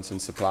 Confidence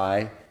and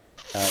Supply.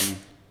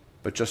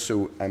 But just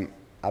so I'm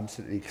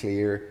absolutely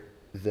clear,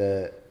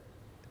 the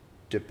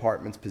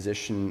department's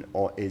position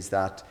is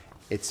that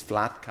it's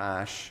flat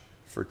cash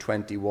for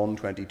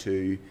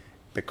 21-22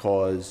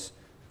 because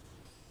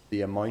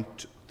the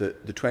amount, the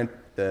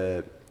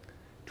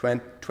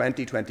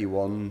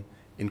 2021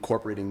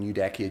 incorporating New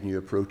Decade, New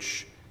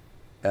Approach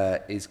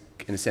is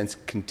in a sense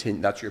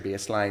that's your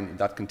baseline,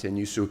 that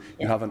continues, so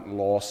you haven't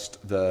lost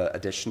the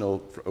additional.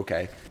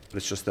 Okay, but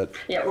it's just that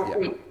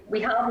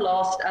we have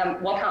lost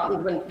what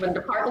happened when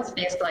departments'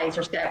 baselines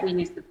are set. We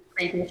use the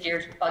previous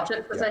year's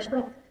budget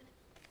position.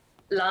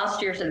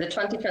 Last year, so the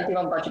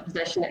 2021 budget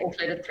position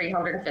included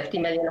 350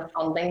 million of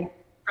funding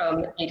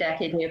from New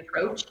Decade, New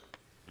Approach.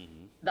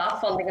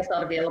 That funding is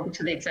not available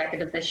to the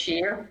executive this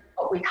year,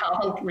 but we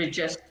haven't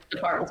reduced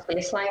departments'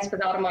 baselines for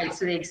that amount.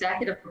 So the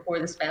executive, before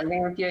the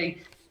spending review,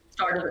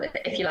 started,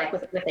 if you like,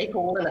 with a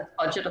hole in its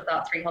budget of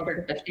that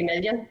 350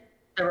 million.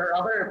 There were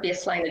other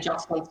baseline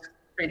adjustments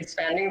through the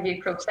spending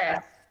review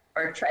process,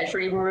 where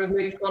Treasury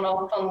removed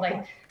one-off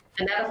funding.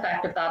 The net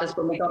effect of that is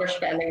when we got our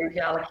spending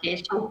review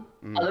allocation,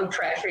 although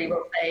Treasury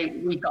will say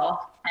we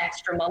got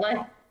extra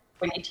money,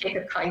 when you take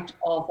account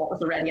of what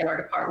was already in our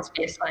department's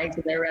baselines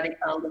and they're already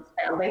planned in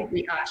spending,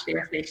 we actually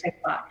are facing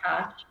that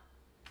cash.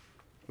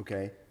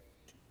 Okay.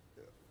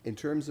 In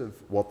terms of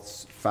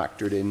what's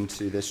factored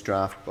into this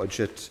draft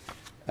budget,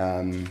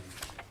 in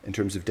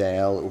terms of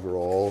DEL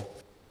overall,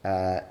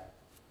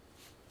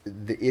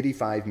 the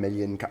 85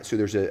 million, so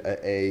there's in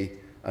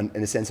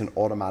a sense an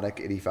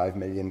automatic 85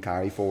 million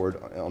carry forward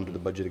under the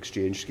budget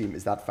exchange scheme.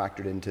 Is that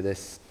factored into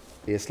this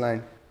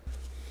baseline?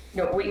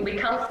 No, we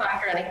can't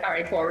factor any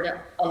carry forward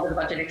under the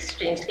budget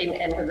exchange scheme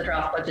into the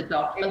draft budget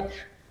document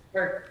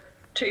for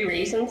two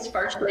reasons.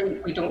 Firstly,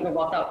 we don't know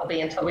what that will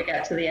be until we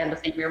get to the end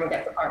of the year. We'll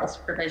get the department's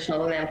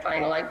provisional and then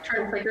final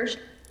outturn figures.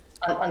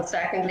 And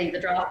secondly, the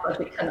draft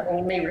budget can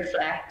only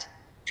reflect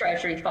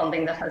Treasury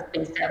funding that has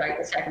been set out in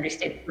the Secretary of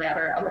State's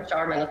letter, and which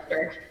our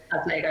Minister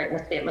has laid out in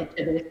a statement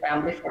to the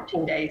Assembly at least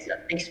 14 days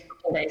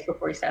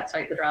before he sets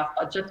out the draft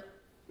budget.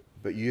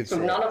 But so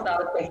none of that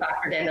has been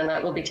factored in, and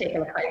that will be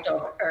taken account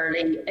of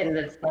early in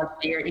the financial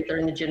year, either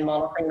in the June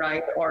monitoring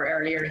round or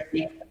earlier if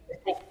needs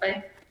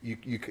be.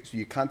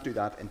 You can't do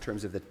that in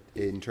terms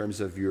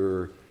of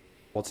your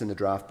what's in the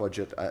draft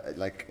budget,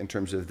 like in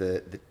terms of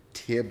the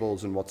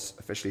tables and what's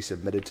officially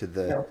submitted to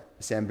the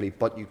Assembly.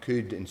 But you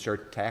could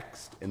insert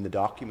text in the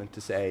document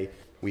to say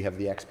we have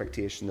the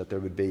expectation that there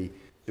would be.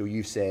 So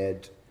you've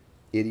said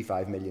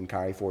 85 million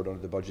carry forward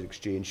under the budget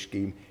exchange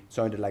scheme. It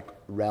sounded like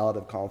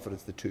relative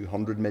confidence the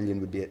 200 million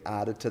would be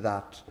added to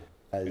that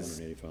as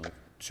 285.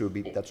 So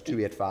that's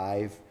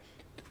 285.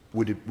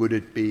 Would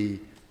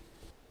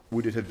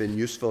it have been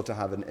useful to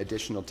have an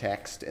additional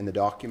text in the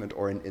document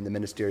or in the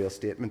ministerial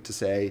statement to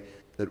say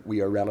that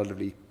we are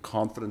relatively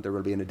confident there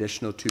will be an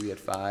additional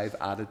 285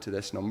 added to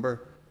this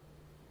number?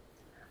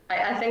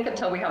 I think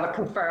until we have it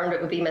confirmed,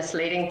 it would be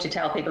misleading to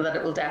tell people that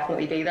it will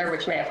definitely be there,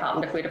 which may have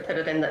happened if we'd have put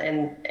it in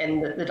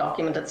the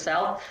document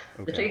itself.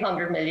 Okay. The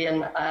 200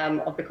 million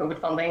of the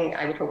COVID funding,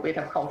 I would hope we'd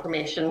have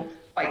confirmation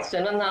quite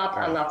soon on that,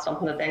 and that's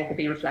something that then could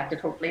be reflected,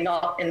 hopefully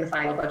not in the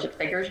final budget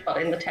figures,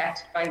 but in the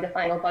text behind the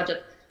final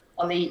budget.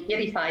 On the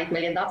 85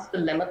 million, that's the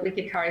limit we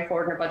could carry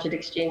forward in our budget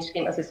exchange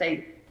scheme. As I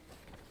say,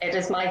 it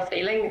is my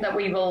feeling that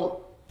we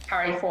will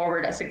carry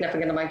forward a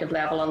significant amount of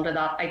level under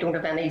that. I don't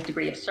have any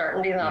degree of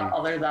certainty in that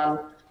other than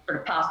sort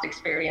of past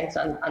experience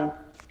and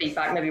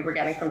feedback maybe we're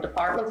getting from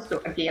departments.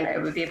 So again,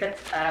 it would be a bit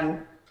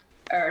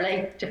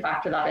early to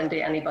factor that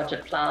into any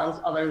budget plans,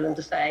 other than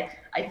to say,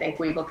 I think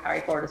we will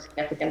carry forward a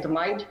significant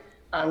amount.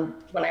 And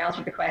when I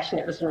answered the question,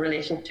 it was in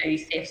relation to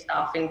safe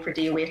staffing for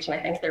DOH, and I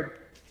think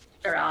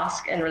their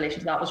ask in relation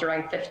to that was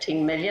around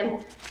 15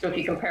 million. So if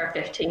you compare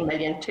 15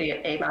 million to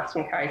a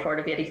maximum carry forward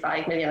of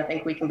 85 million, I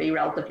think we can be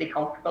relatively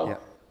comfortable. Yeah.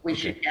 We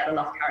should get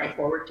enough carry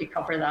forward to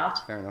cover that.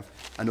 Fair enough.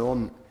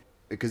 And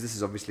because this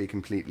is obviously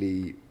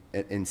completely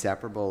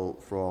inseparable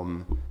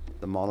from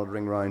the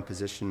monitoring round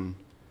position,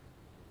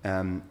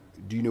 do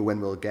you know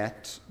when we'll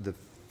get the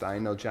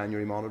final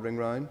January monitoring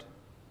round?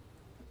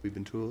 We've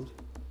been told.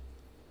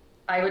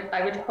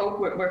 I would hope,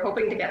 we're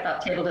hoping to get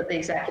that tabled at the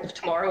executive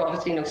tomorrow.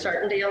 Obviously no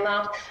certainty on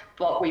that,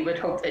 but we would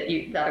hope that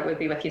it would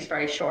be with you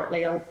very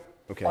shortly on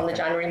the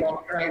January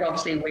monitoring round.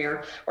 Obviously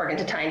we're working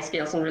to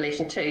timescales in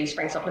relation to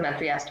spring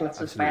supplementary estimates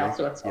as well,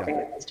 so it's something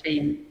that needs to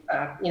be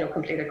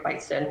completed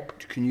quite soon.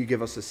 Can you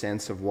give us a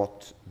sense of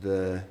what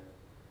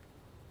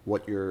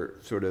your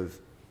sort of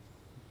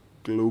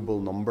global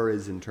number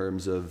is in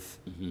terms of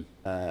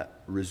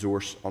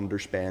resource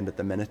underspend at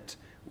the minute?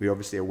 We're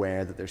obviously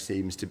aware that there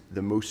seems to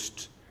the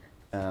most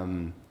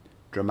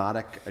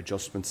dramatic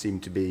adjustments seem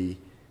to be,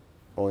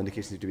 all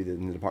indications seem to be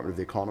in the Department of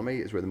the Economy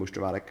is where the most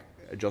dramatic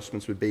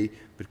adjustments would be.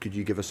 But could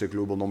you give us a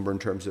global number in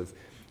terms of,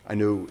 I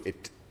know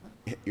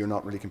you're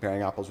not really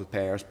comparing apples with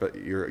pears, but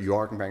you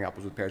are comparing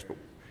apples with pears, but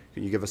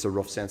can you give us a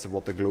rough sense of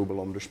what the global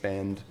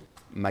underspend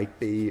might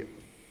be?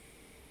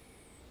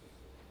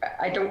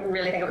 I don't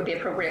really think it would be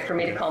appropriate for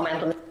me to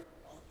comment on the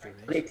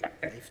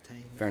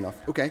Fair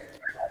enough. Okay.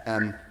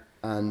 And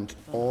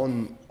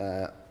on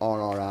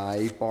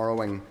RRI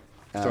borrowing.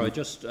 Sorry,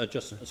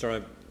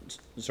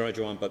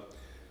 Joanne, but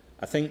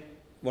I think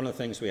one of the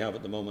things we have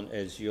at the moment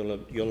is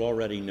you'll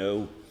already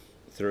know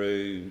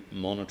through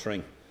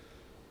monitoring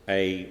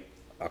a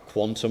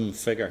quantum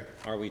figure.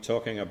 Are we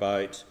talking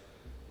about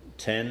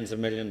tens of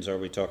millions? Or are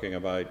we talking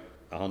about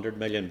 100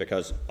 million?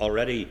 Because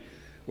already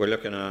we're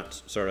looking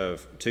at sort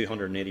of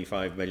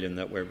 285 million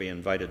that we're being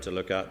invited to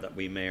look at that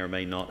we may or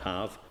may not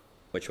have,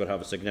 which would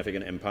have a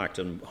significant impact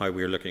on how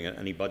we're looking at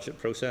any budget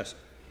process.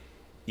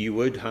 You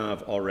would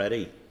have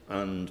already,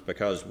 and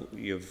because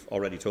you've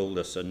already told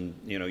us, and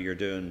you're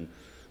doing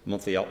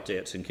monthly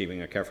updates and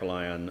keeping a careful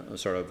eye on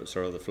sort of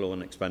the flow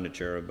and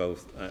expenditure of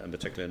both, and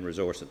particularly in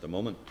resource at the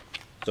moment.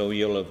 So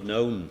you'll have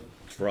known,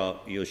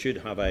 you should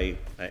have a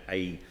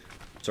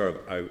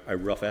sort of a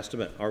rough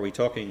estimate. Are we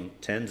talking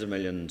tens of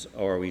millions,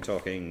 or are we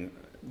talking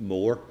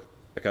more?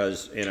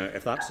 Because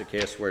if that's the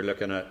case, we're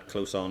looking at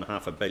close on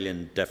 £500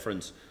 million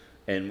difference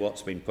in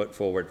what's been put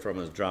forward from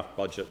a draft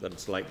budget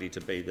that's likely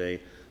to be the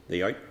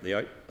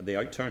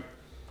outturn.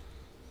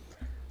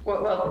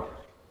 Well,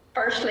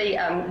 firstly,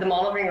 the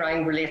monitoring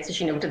round relates,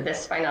 as you know, to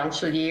this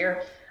financial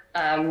year.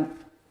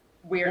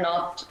 We're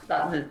not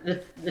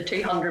the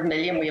 200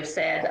 million we have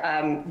said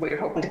we're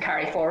hoping to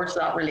carry forward, so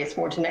that relates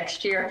more to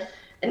next year.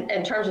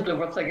 In terms of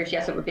global figures,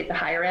 yes, it would be at the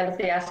higher end of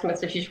the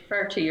estimates. If you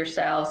refer to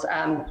yourselves,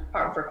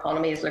 Department for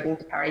Economy is looking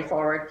to carry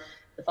forward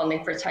the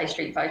funding for its High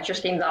Street voucher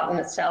scheme. That in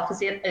itself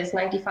is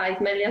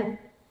 95 million.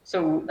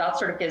 So that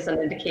sort of gives an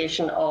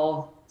indication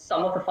of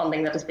some of the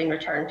funding that has been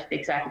returned to the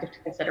Executive to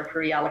consider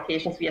for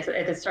reallocation. So yes,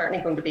 it is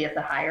certainly going to be at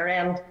the higher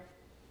end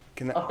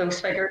of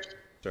those figures.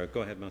 Sorry,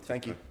 go ahead, Matt.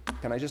 Thank you.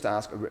 Can I just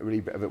ask a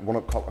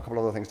couple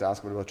of other things to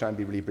ask, but I'll try and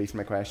be really brief in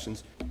my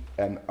questions.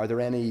 Are there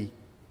any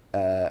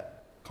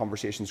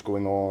conversations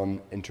going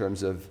on in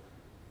terms of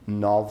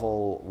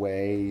novel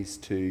ways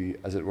to,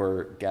 as it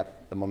were,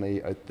 get the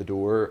money out the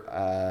door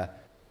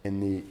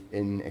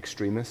in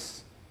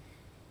extremis?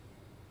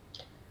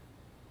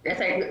 I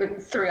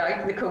think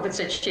throughout the COVID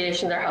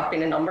situation, there have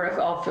been a number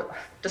of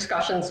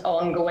discussions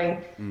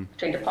ongoing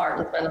between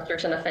department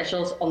ministers and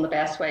officials on the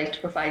best way to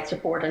provide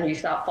support and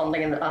use that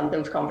funding, and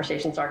those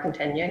conversations are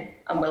continuing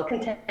and will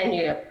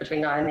continue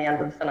between now and the end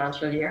of the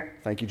financial year.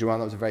 Thank you, Joanne.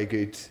 That was a very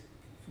good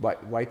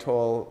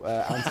Whitehall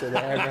answer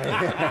there.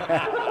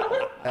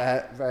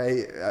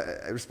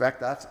 I respect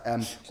that.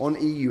 On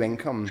EU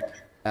income,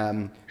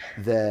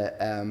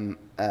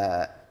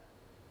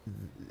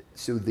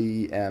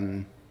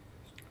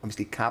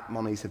 obviously CAP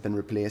monies have been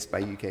replaced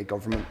by UK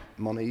government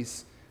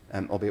monies,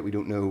 albeit we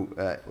don't know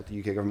what the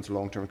UK government's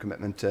long-term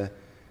commitment to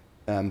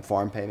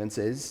farm payments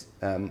is.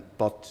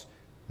 But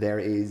there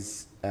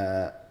is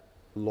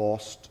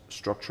lost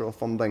structural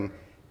funding.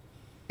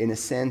 In a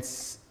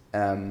sense,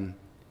 in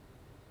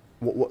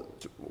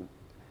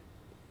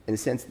a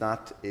sense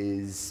that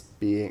is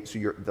being, so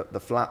the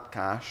flat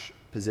cash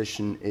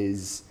position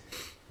is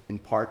in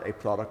part a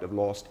product of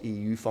lost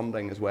EU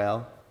funding as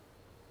well.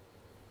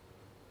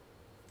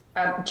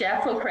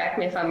 Jeff will correct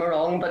me if I'm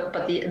wrong,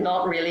 but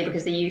not really,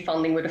 because the EU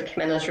funding would have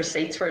come in as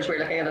receipts, whereas we're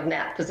looking at a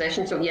net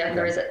position. So yeah,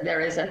 there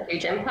is a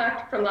huge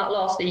impact from that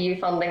lost EU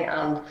funding,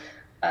 and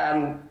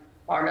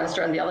our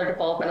minister and the other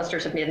devolved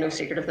ministers have made no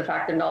secret of the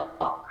fact they're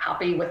not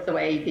happy with the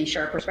way the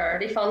Shared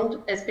Prosperity Fund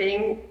is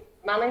being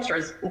managed, or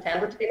is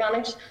intended to be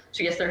managed.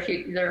 So yes, there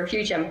are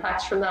huge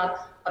impacts from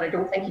that, but I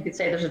don't think you could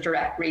say there's a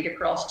direct read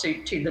across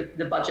to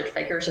the budget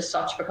figures as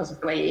such, because of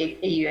the way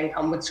EU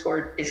income would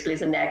score basically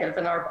as a negative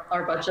in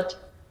our budget.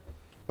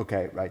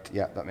 Okay, right,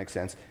 yeah, that makes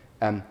sense.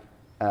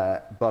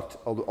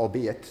 But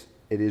albeit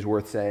it is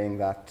worth saying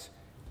that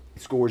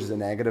it scores as a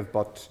negative,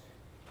 but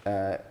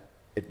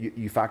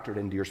you factor it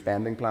into your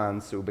spending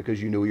plans. So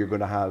because you know you're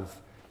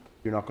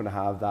not going to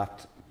have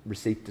that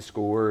receipt to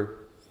score,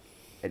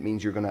 it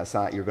means you're going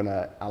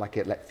to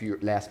allocate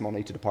less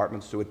money to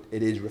departments. So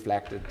it is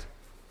reflected.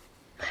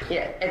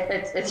 Yeah,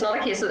 it's not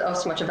a case of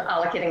so much of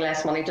allocating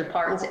less money to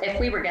departments. If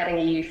we were getting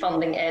EU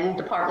funding in,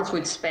 departments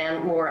would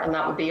spend more, and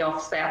that would be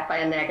offset by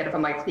a negative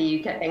amount of the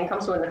EU income.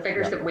 So in the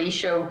figures that we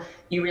show,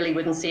 you really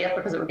wouldn't see it,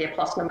 because it would be a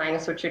plus and a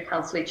minus, which would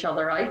cancel each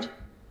other out.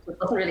 So it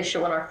doesn't really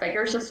show in our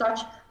figures as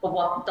such. But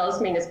what it does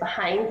mean is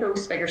behind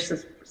those figures,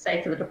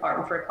 say for the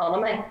Department for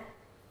Economy,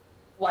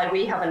 while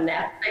we have a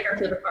net figure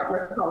for the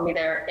Department of Economy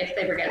there, if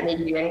they were getting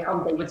EU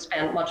income, they would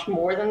spend much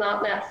more than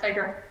that net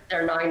figure.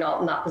 They're now not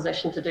in that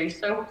position to do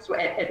so. So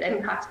it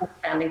impacts the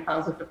spending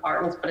plans of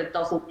departments, but it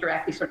doesn't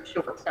directly sort of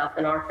show itself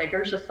in our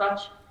figures as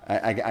such.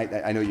 I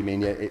know what you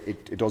mean. Yeah,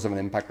 it does have an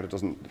impact, but it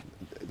doesn't.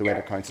 The way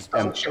it counts is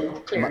doesn't show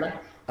clearly.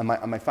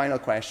 My final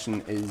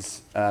question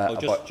is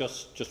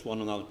just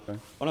one another. Okay.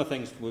 One of the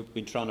things we've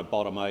been trying to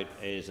bottom out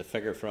is a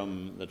figure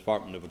from the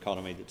Department of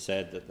Economy that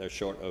said that they're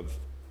short of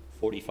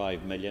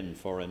 45 million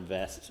for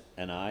Invest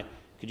NI.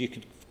 Could you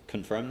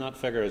confirm that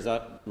figure? Is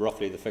that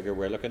roughly the figure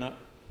we're looking at?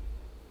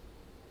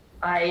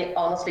 I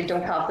honestly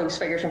don't have those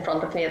figures in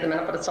front of me at the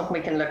minute, but it's something we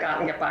can look at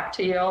and get back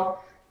to you on.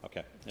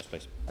 Okay, yes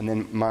please. And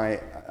then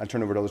I'll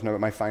turn over to others now,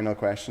 but my final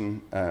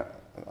question,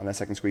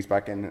 unless I can squeeze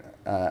back in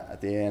at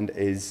the end,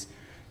 is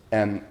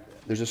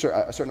there's a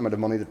certain amount of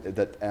money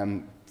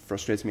that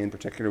frustrates me in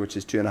particular, which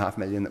is 2.5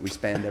 million that we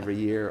spend every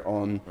year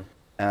on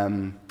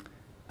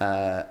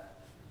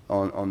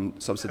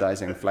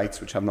subsidising flights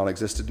which have not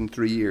existed in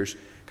 3 years.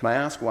 Can I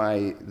ask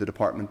why the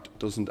department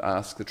doesn't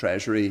ask the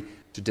Treasury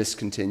to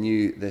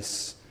discontinue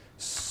this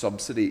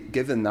subsidy,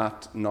 given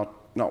that,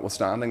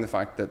 notwithstanding the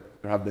fact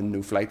that there have been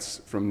no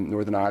flights from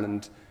Northern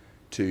Ireland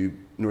to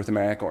North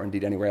America or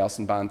indeed anywhere else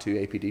in Band 2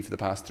 APD for the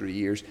past 3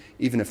 years?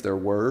 Even if there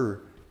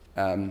were,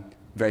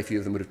 very few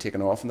of them would have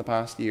taken off in the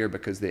past year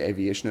because the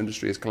aviation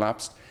industry has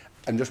collapsed.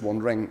 I'm just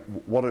wondering,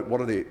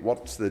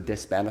 what's the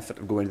disbenefit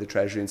of going to the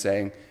Treasury and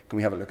saying, can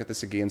we have a look at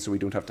this again so we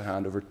don't have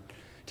to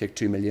take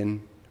 2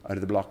 million out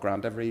of the block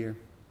grant every year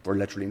for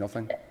literally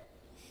nothing?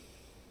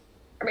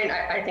 I mean,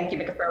 I think you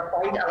make a fair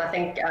point, and I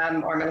think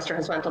our Minister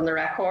has went on the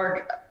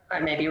record,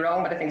 I may be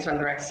wrong, but I think he's on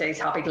the record to say he's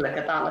happy to look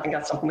at that, and I think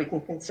that's something we can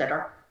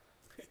consider.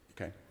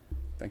 Okay,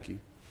 thank you.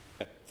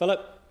 Okay.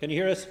 Philip, can you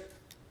hear us?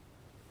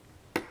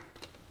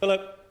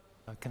 Philip?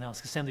 Can I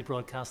ask Assembly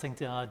Broadcasting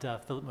to add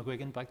Philip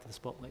McGuigan back to the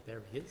spotlight?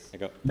 There he is.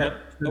 There you go.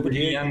 Over to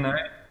you. Am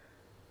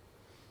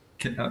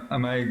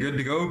I good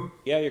to go?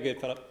 Yeah, you're good,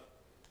 Philip.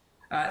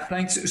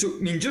 Thanks. So, I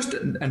mean, just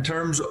in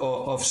terms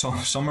of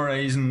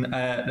summarising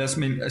this, I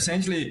mean,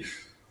 essentially,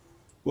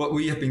 what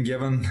we have been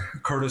given,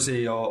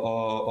 courtesy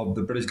of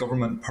the British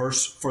government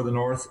purse for the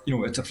North,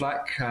 it's a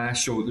flat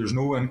cash, so there's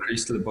no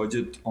increase to the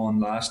budget on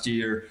last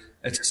year.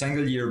 It's a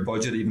single year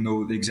budget, even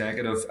though the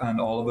executive and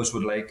all of us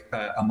would like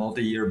a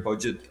multi-year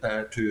budget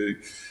to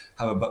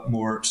have a bit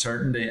more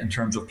certainty in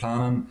terms of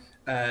planning.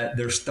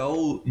 There's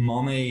still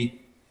money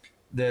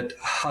that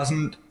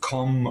hasn't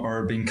come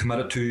or been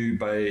committed to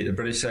by the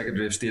British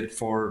Secretary of State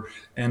for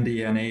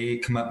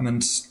NDNA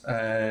commitments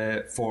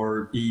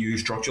for EU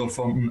structural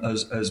funding,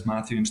 as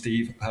Matthew and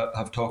Steve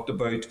have talked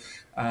about,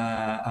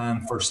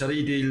 and for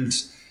city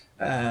deals.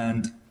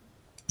 And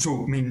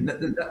so, I mean,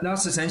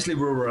 that's essentially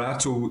where we're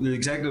at. So the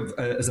executive,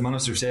 as the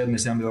Minister said in the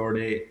Assembly the other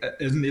day,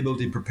 isn't able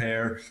to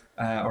prepare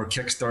or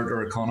kickstart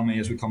our economy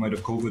as we come out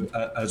of COVID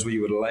as we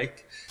would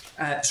like.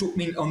 So, I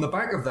mean, on the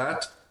back of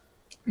that,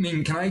 I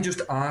mean, can I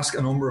just ask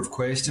a number of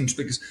questions?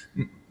 Because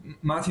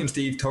Matthew and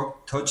Steve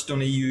touched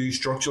on EU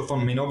structural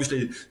fund. I mean,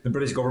 obviously, the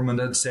British government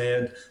had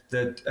said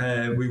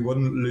that we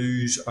wouldn't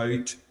lose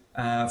out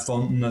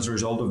funding as a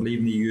result of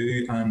leaving the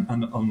EU,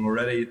 and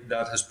already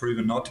that has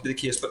proven not to be the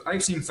case. But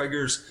I've seen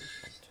figures.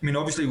 I mean,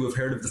 obviously, we've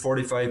heard of the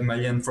 45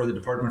 million for the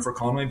Department for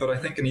Economy, but I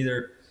think in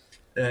either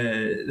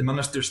the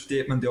Minister's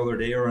statement the other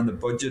day around the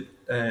budget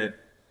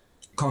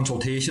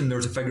consultation, there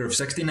was a figure of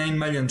 69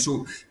 million.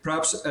 So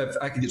perhaps if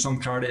I could get some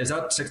clarity, is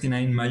that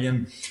 69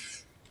 million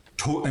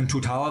in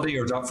totality,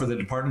 or is that for the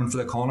Department for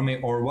the Economy,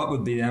 or what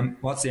would be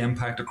what's the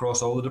impact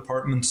across all the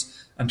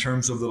departments in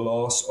terms of the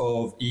loss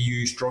of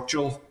EU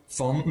structural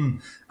funding?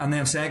 And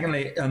then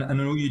secondly, and I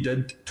know you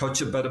did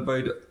touch a bit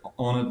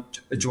on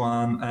it,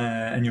 Joanne,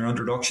 in your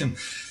introduction,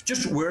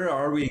 just where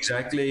are we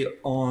exactly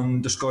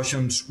on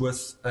discussions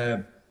with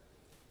the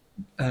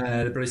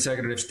British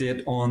Secretary of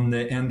State on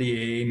the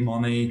NDA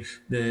money,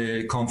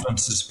 the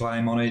confidence to supply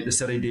money, the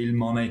city deal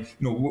money?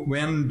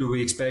 When do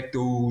we expect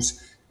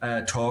those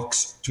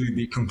talks to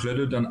be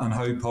concluded, and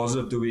how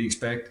positive do we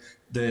expect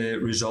the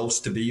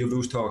results to be of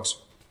those talks?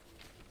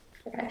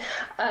 Okay.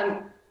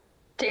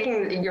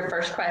 Taking your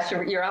first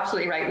question, you're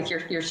absolutely right with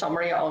your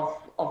summary of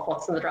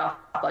what's in the draft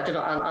budget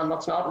and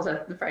what's not. It was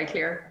a very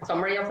clear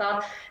summary of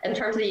that. In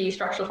terms of the EU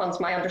structural funds,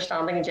 my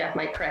understanding, and Jeff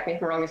might correct me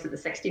if I'm wrong, is that the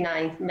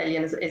 69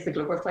 million is the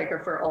global figure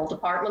for all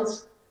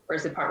departments,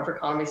 whereas the Department for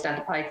Economy has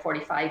identified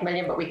 45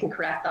 million, but we can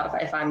correct that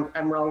if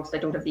I'm wrong, because I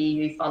don't have the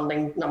EU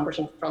funding numbers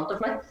in front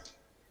of me.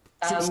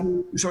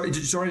 Sorry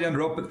to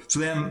interrupt, but so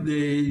then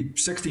the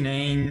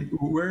 69,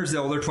 where's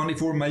the other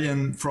 24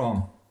 million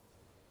from?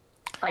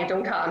 I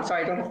don't have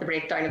the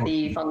breakdown of the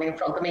EU funding in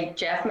front of me.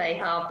 Jeff may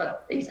have,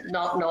 but he's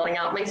not nodding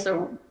at me.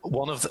 So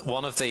one of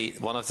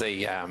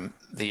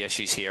the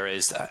issues here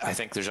is I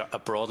think there's a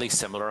broadly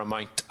similar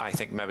amount. I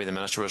think maybe the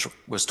Minister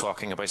was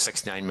talking about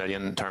 69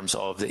 million in terms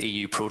of the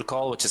EU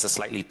protocol, which is a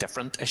slightly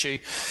different issue,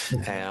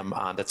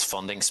 and it's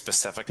funding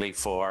specifically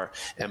for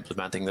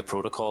implementing the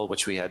protocol,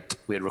 which we had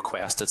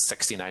requested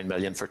 69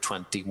 million for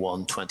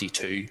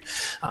 21-22,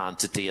 and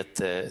to date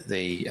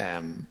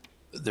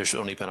there's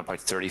only been about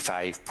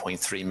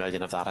 35.3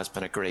 million of that has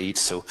been agreed,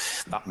 so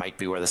that might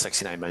be where the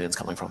 69 million is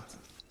coming from.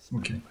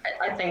 Okay.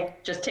 I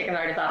think just taking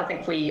out of that, I think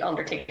if we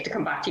undertake to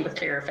come back to you with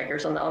clearer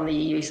figures on the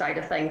EU side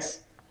of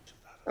things,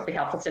 it'll be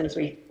helpful, since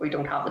we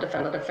don't have the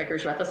definitive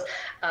figures with us.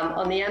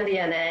 On the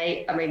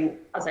NDNA, I mean,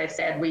 as I've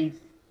said,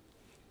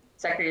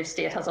 Secretary of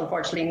State has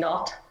unfortunately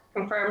not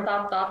confirmed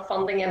that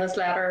funding in his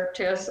letter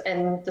to us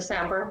in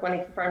December when he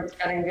confirmed it's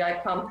getting the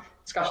outcome.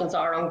 Discussions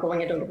are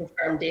ongoing. I don't have a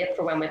firm date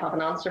for when we'll have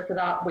an answer for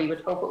that. We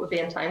would hope it would be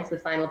in time for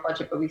the final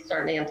budget, but we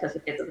certainly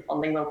anticipate that the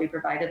funding will be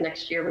provided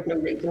next year, with no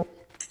reason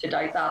to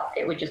doubt that.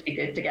 It would just be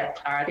good to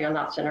get clarity on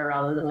that sooner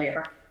rather than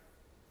later.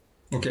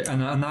 Okay,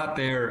 and that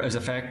there is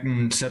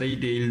affecting city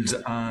deals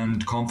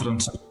and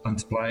confidence and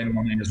supply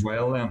money as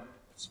well then?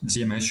 It's the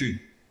same issue?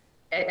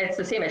 It's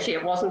the same issue.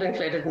 It wasn't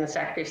included in the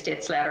Secretary of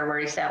State's letter where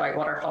he set out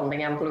what our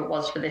funding envelope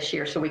was for this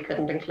year, so we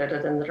couldn't include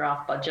it in the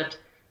draft budget.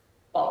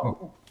 But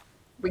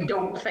we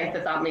don't think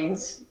that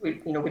means, we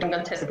don't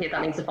anticipate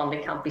that means the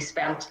funding can't be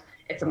spent.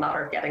 It's a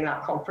matter of getting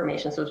that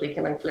confirmation so that we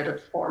can include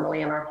it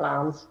formally in our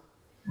plans.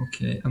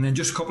 Okay, and then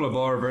just a couple of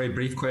other very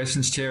brief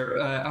questions,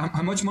 Chair.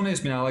 How much money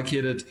has been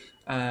allocated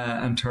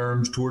in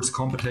terms towards the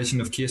competition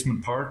of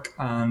Casement Park,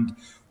 and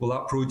will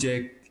that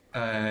project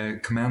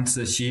commence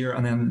this year?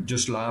 And then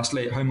just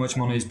lastly, how much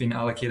money has been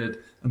allocated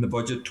in the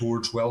budget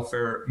towards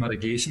welfare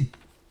mitigation?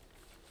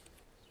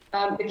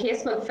 The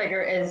Casement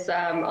figure is,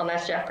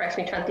 unless Jeff corrects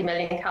me, 20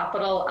 million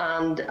capital,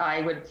 and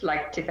I would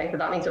like to think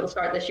that means it will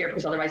start this year,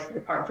 because otherwise the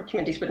Department for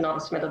Communities would not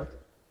have submitted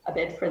a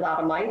bid for that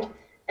amount.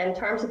 In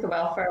terms of the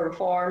welfare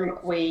reform,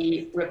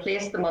 we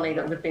replaced the money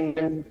that would have been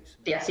in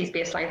DSC's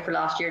baseline for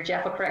last year.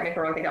 Jeff will correct me if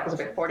I'm wrong, I think that was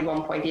about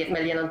 41.8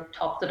 million, and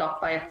topped it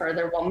up by a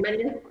further 1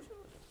 million.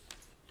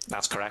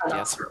 That's correct,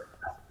 yes.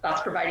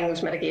 That's providing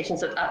those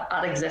mitigations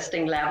at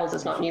existing levels.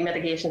 It's not new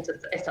mitigations,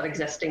 it's at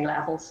existing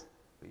levels.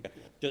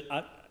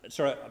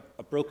 Sorry,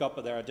 I broke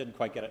up there. I didn't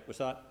quite get it. Was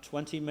that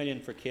 20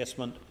 million for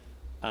casement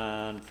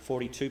and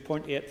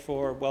 42.8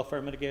 for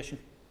welfare mitigation?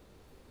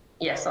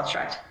 Yes, that's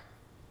right.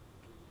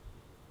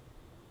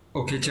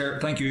 Okay, Chair.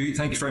 Thank you.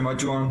 Thank you very much,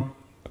 Joanne.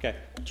 Okay,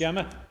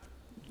 Gemma.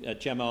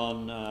 Gemma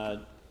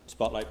on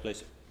Spotlight,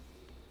 please.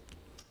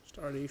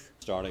 Starleaf.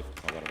 Starleaf,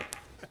 or whatever.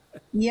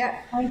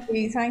 Yeah, thank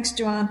you. Thanks,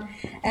 Joanne.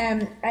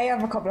 I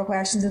have a couple of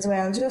questions as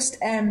well. Just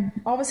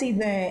obviously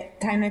the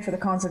timeline for the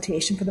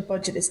consultation for the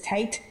budget is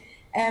tight.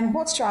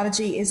 What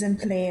strategy is in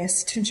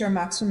place to ensure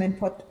maximum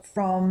input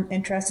from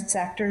interested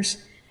sectors?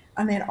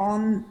 And then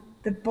on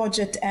the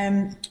budget,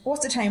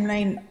 what's the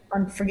timeline,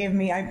 and forgive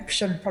me, I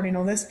should probably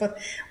know this, but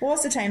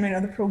what's the timeline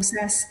of the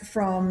process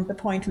from the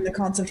point when the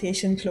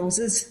consultation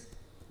closes?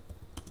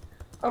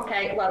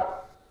 Okay,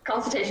 well,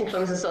 consultation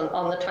closes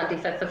on the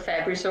 25th of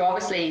February, so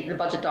obviously the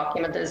budget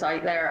document is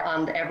out there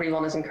and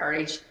everyone is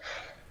encouraged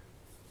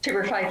to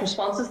provide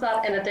responses to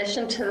that. In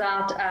addition to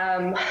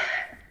that,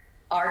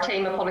 our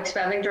team of Public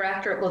Spending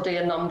Directorate will do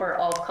a number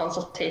of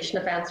consultation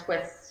events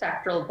with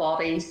sectoral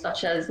bodies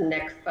such as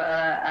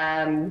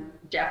NICFA.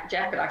 Jeff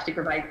could actually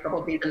provide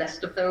probably the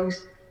list of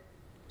those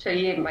to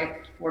you.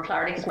 Might more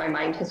clarity because my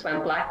mind has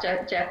went black.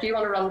 Jeff, do you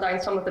want to run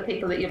down some of the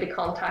people that you'll be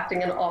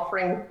contacting and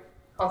offering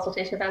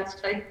consultation events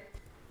to?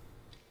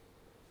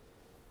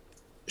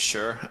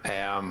 Sure.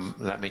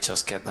 Let me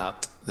just get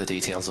the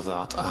details of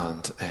that,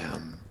 and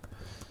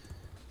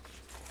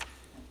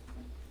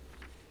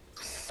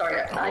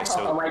Sorry, I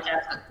talk on my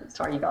jet.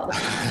 Sorry, you got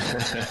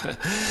it.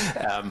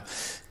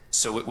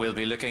 So we'll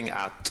be looking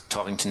at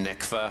talking to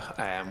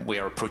NICFA. We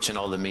are approaching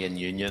all the main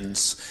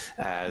unions,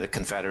 the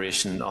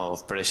Confederation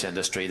of British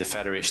Industry, the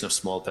Federation of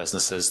Small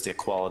Businesses, the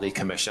Equality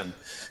Commission,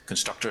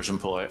 Construction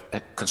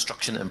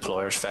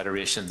Employers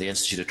Federation, the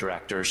Institute of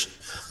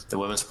Directors, the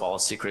Women's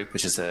Policy Group,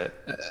 which is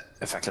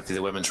effectively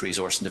the Women's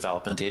Resource and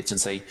Development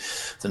Agency,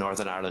 the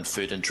Northern Ireland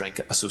Food and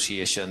Drink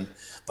Association,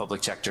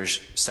 Public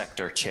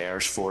Sector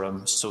Chairs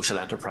Forum, Social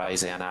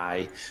Enterprise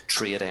NI,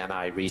 Trade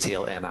NI,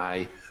 Retail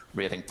NI,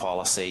 Rating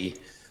Policy,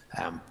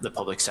 the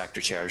Public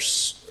Sector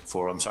Chairs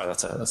Forum, sorry,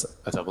 that's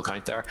a double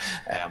count there,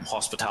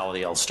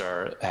 Hospitality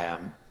Ulster,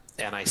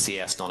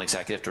 NICS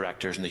Non-Executive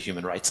Directors and the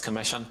Human Rights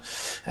Commission.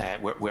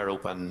 We're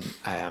open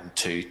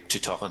to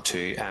talking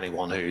to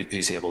anyone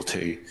who's able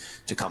to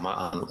come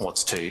and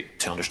wants to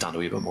understand a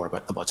wee bit more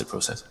about the budget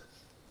process.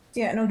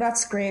 Yeah, no,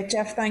 that's great,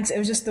 Jeff, thanks. It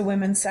was just the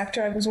women's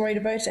sector I was worried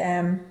about.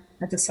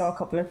 I just saw a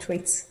couple of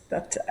tweets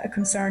that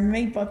concerned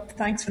me, but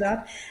thanks for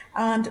that.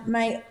 And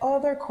my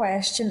other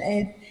question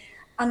is,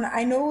 and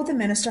I know the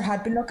Minister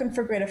had been looking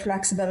for greater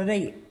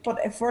flexibility, but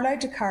if we're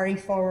allowed to carry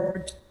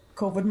forward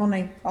COVID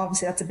money,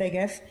 obviously that's a big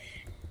if,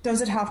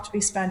 does it have to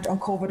be spent on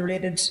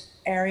COVID-related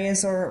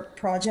areas or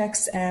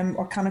projects,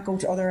 or can it go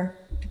to other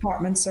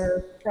departments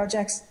or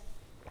projects?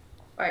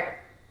 Right.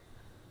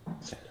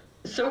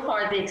 So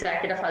far, the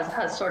Executive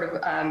has sort of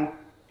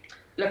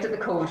looked at the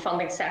COVID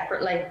funding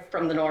separately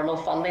from the normal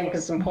funding,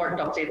 because it's important,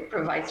 obviously, to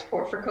provide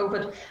support for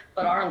COVID.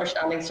 But our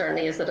understanding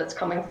certainly is that it's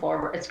coming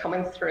forward, it's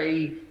coming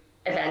through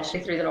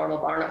eventually through the normal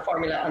Barnett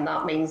formula, and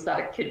that means that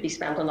it could be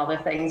spent on other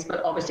things.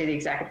 But obviously, the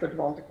Executive would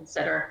want to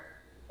consider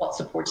what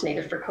support's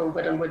needed for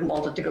COVID and wouldn't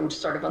want it to go to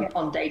sort of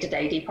on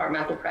day-to-day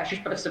departmental pressures.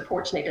 But if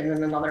support's needed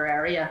in another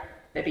area,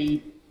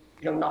 maybe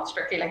not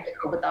strictly linked to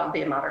COVID, that would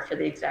be a matter for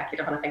the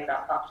Executive, and I think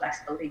that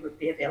flexibility would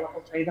be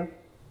available to them.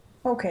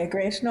 Okay,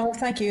 great. No,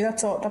 thank you.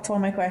 That's all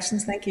my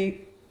questions. Thank you.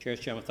 Cheers,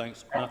 Chairman.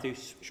 Thanks. Matthew,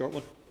 short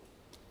one.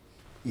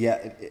 Yeah,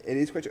 it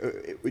is quite.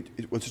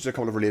 It was just a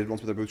couple of related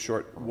ones, but they're both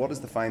short. What is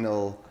the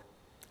final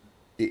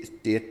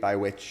date by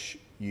which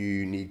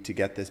you need to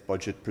get this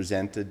budget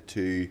presented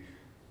to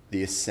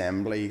the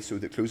Assembly? So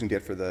the closing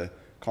date for the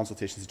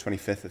consultations is the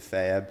 25th of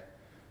Feb.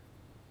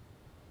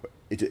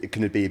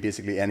 Can it be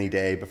basically any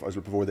day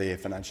before the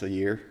financial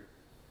year?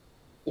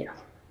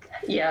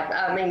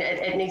 Yeah, I mean,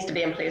 it needs to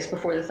be in place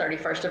before the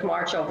 31st of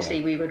March.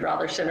 Obviously, we would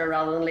rather sooner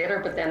rather than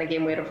later, but then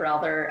again, we'd have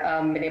rather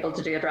been able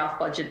to do a draft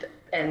budget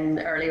in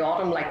early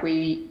autumn like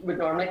we would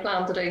normally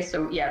plan to do.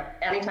 So yeah,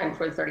 anytime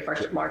before the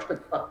 31st of March,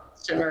 but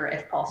sooner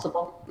if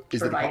possible, to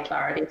provide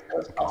clarity as soon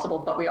as possible.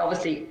 But we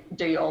obviously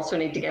do also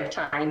need to give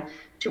time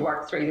to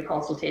work through the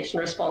consultation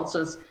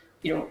responses.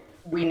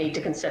 We need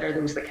to consider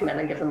those that come in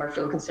and give them our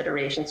full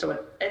consideration, so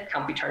it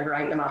can't be turned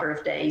around in a matter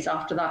of days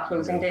after that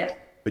closing date.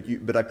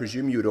 But I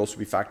presume you would also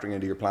be factoring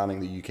into your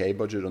planning the UK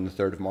budget on the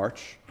 3rd of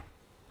March?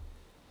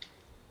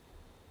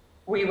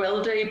 We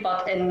will do,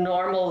 but in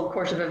normal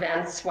course of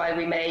events, while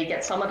we may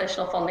get some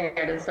additional funding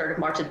out of the 3rd of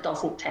March, it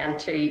doesn't tend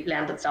to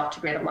lend itself to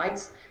great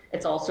amounts.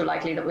 It's also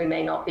likely that we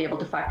may not be able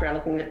to factor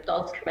anything that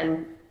does come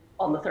in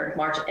on the 3rd of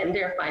March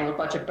into our final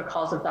budget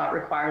because of that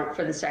requirement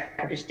for the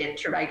Secretary of State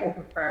to write and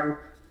confirm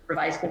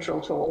revised control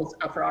tools,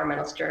 and for our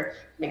Minister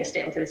to make a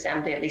statement to the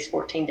Assembly at least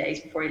 14 days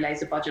before he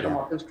lays a budget on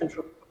what those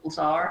control tools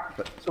are.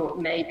 So it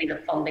may be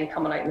that funding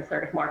coming out in the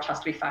 3rd of March has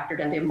to be factored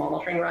into a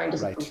monitoring round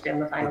as opposed to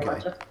in the final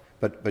budget.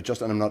 But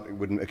just, and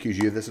wouldn't accuse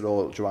you of this at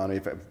all, Joanna,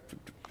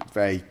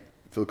 very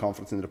full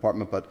confidence in the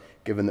department, but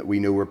given that we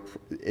know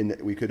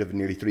we could have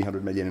nearly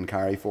 300 million in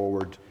carry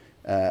forward,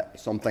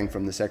 something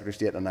from the Secretary of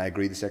State, and I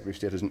agree the Secretary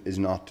of State is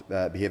not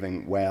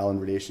behaving well in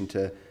relation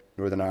to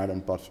Northern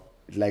Ireland, but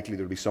likely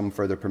there will be some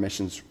further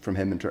permissions from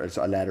him in terms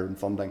of a letter and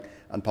funding,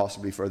 and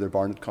possibly further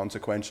Barnett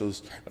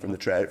consequentials from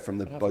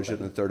the budget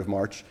on the 3rd of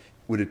March.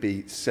 Would it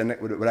be cynic?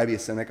 Would I be a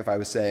cynic if I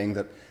was saying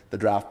that the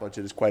draft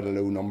budget is quite a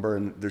low number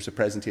and there's a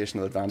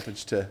presentational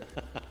advantage to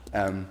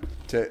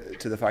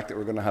the fact that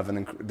we're going to have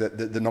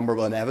the number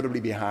will inevitably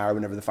be higher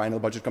whenever the final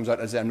budget comes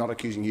out? As I'm not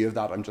accusing you of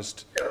that. I'm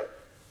just.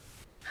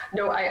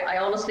 No, I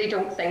honestly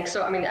don't think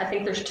so. I mean, I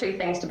think there's two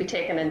things to be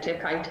taken into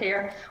account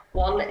here.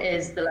 One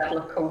is the level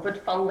of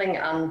COVID funding,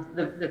 and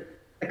the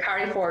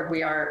carry forward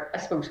we are, I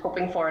suppose,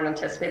 hoping for and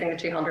anticipating the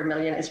 200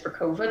 million is for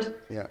COVID.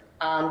 Yeah.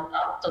 And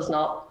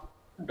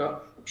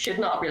that should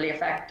not really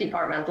affect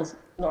departmental's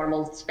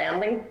normal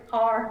spending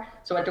power.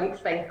 So I don't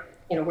think,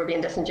 we're being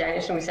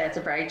disingenuous when we say it's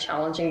a very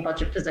challenging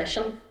budget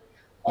position.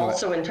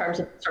 Also, in terms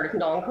of sort of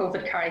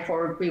non-COVID carry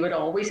forward, we would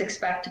always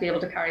expect to be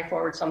able to carry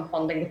forward some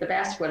funding with the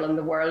best will in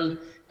the world.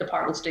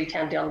 Departments do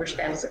tend to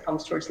underspend as it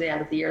comes towards the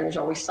end of the year, and there's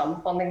always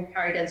some funding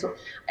carried in. So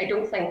I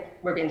don't think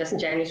we're being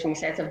disingenuous when we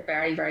say it's a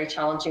very, very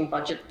challenging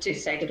budget to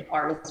say to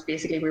departments,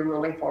 basically, we're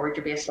rolling forward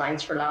your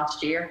baselines for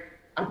last year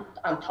and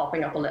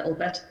topping up a little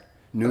bit.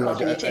 No, because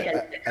when you take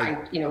into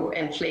account,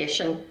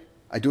 inflation.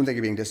 I don't think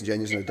you're being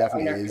disingenuous, and it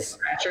definitely is.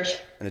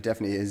 And it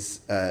definitely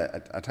is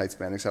a tight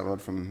spending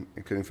settlement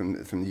including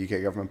from the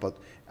UK government. But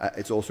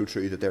it's also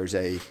true that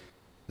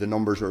the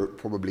numbers are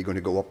probably going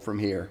to go up from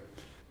here.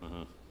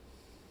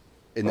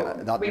 In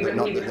that, we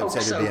would hope say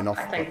so. there'd be enough.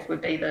 I think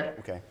would be the.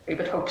 Okay. We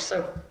would hope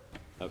so.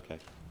 Okay.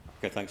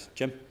 Okay. Thanks,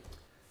 Jim.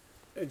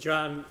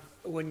 John,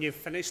 when you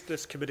finished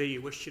this committee,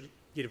 you wish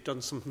you'd have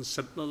done something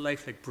simple in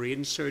life like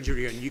brain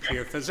surgery or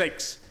nuclear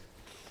physics.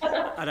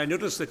 And I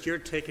noticed that you're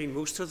taking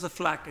most of the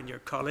flak, and your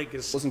colleague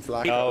is Wasn't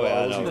flak keeping, at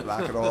all. Wasn't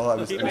flak at all. I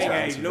was keeping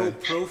a low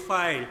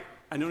profile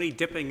and only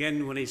dipping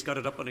in when he's got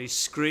it up on his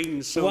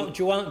screen. So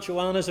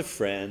Joanna's a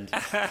friend.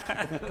 I'm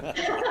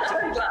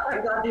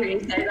glad to hear you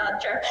say that,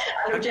 Chair.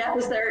 I know Jeff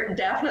is there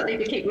definitely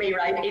to keep me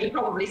right. He'll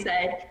probably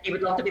say he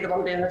would love to be the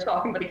one doing the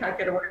talking, but he can't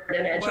get a word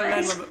in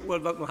edgeways. Well,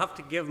 we'll have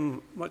to give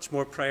him much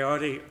more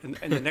priority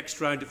in the next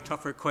round of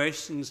tougher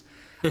questions.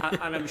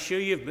 And I'm sure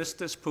you've missed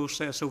this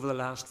process over the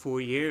last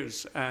 4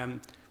 years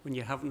when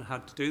you haven't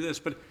had to do this.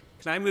 But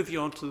can I move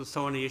you on to the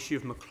thorny issue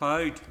of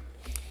McLeod?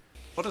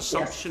 What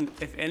assumption,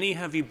 yes, if any,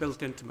 have you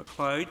built into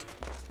McLeod,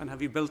 and have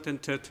you built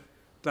into it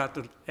that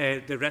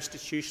the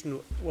restitution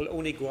will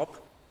only go up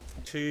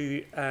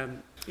to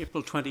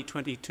April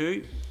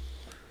 2022?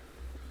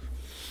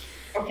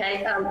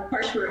 Okay,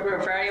 first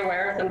we're very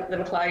aware of the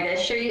McLeod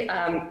issue.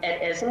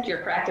 It isn't,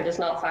 you're correct, it is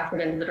not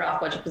factored into the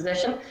draft budget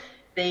position.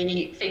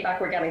 The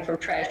feedback we're getting from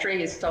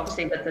Treasury is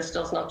obviously that this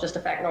does not just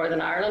affect Northern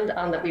Ireland,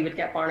 and that we would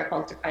get Barnett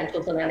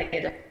consequentials and any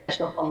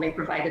additional funding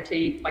provided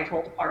to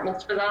Whitehall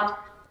departments for that.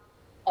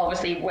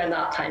 Obviously, when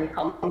that time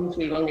comes,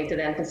 we will need to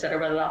then consider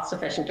whether that's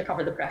sufficient to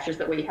cover the pressures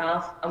that we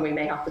have, and we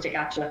may have to take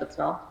action if it's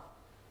not.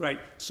 Right.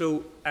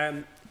 So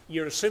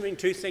you're assuming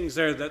two things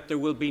there: that there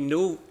will be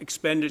no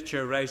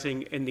expenditure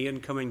rising in the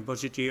incoming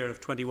budget year of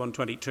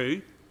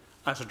 21-22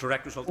 as a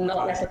direct result of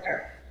not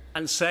necessarily.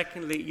 And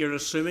secondly, you're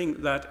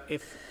assuming that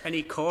if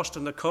any cost,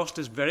 and the cost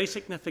is very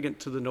significant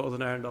to the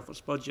Northern Ireland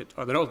Office budget,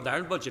 or the Northern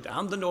Ireland budget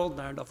and the Northern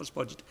Ireland Office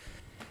budget,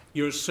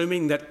 you're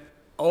assuming that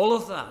all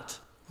of that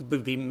will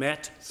be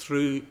met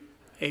through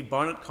a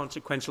Barnett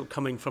consequential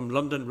coming from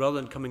London rather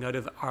than coming out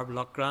of our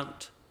block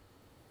grant.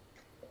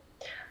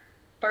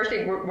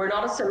 Firstly, we're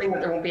not assuming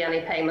that there won't be any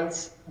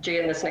payments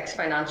during this next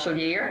financial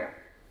year.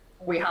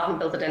 We haven't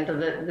built it into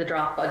the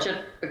draft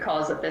budget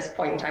because at this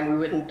point in time we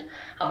wouldn't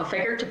have a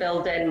figure to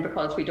build in,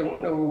 because we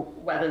don't know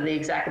whether the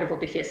executive will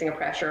be facing a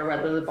pressure or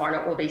whether the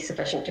Barnett will be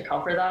sufficient to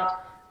cover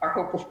that. Our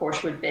hope, of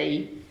course, would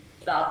be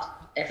that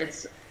if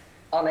it's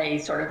on a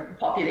sort of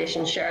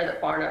population share,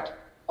 that Barnett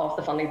of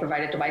the funding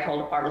provided to Whitehall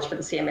departments for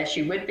the same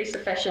issue would be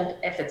sufficient.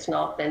 If it's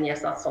not, then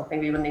yes, that's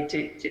something we will need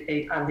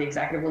to and the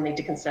executive will need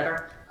to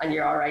consider. And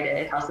you're all right,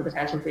 it has the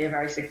potential to be a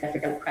very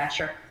significant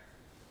pressure.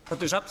 But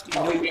there's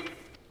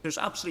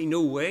absolutely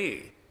no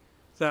way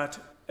that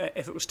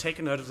if it was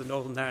taken out of the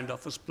Northern Ireland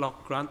Office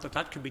block grant,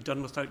 that could be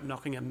done without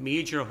knocking a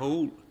major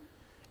hole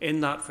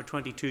in that for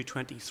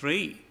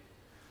 22-23.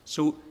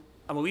 So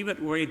I'm a wee bit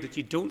worried that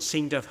you don't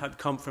seem to have had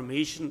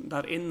confirmation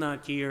that in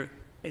that year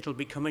it'll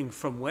be coming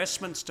from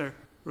Westminster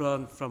rather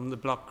than from the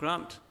block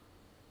grant.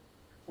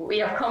 We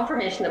have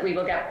confirmation that we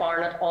will get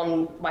Barnett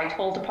on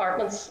Whitehall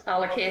departments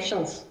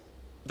allocations.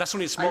 That's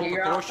only a small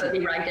proportion. You're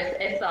absolutely right.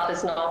 If that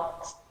is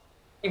not,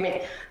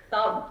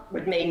 that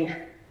would mean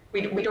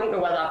we don't know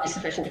whether that is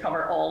sufficient to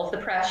cover all of the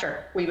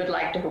pressure. We would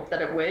like to hope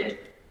that it would,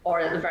 or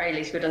at the very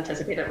least we'd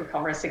anticipate it would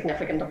cover a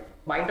significant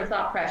amount of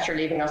that pressure,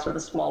 leaving us with a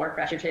smaller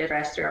pressure to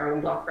address through our own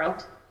block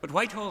grant. But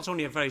Whitehall is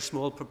only a very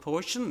small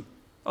proportion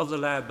of the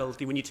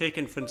liability. When you take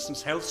in, for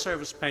instance, health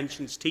service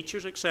pensions,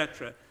 teachers,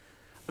 etc.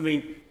 I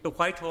mean, the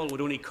Whitehall would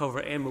only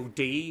cover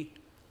MOD,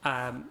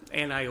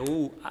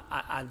 NIO,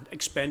 and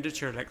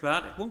expenditure like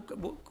that. It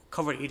won't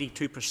cover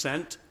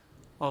 82%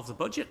 of the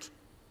budget.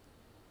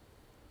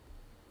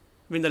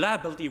 I mean, the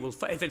liability will,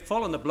 if it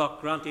falls on the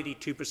block grant,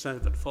 82%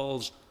 of it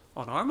falls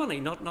on our money,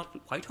 not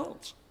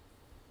Whitehall's.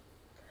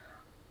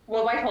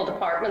 Well, Whitehall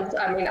departments,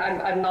 I mean,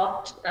 I'm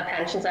not a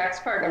pensions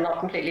expert, I'm not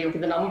completely over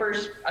the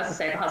numbers. As I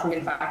say, it hasn't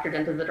been factored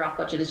into the draft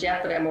budget as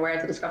yet, but I'm aware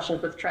of the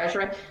discussions with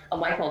Treasury,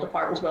 and Whitehall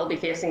departments will be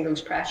facing those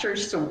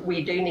pressures. So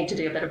we do need to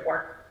do a bit of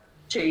work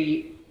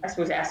to, I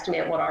suppose,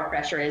 estimate what our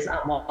pressure is and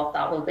what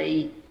that will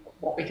be,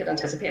 what we could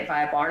anticipate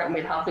via Barnett, and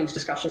we'll have those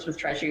discussions with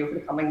Treasury over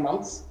the coming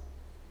months.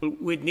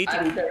 We'd need to.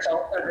 And there's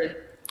also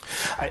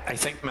I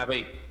think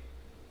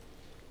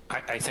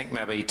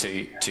maybe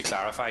to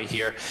clarify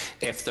here,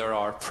 if there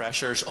are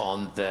pressures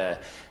on the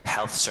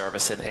health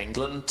service in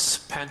England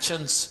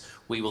pensions,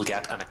 we will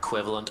get an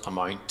equivalent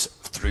amount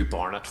through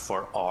Barnett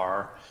for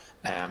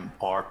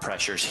our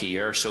pressures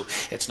here. So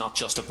it's not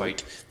just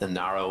about the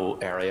narrow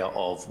area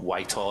of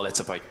Whitehall, it's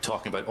about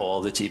talking about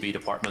all the GB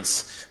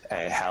departments,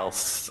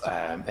 health,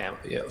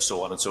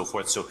 so on and so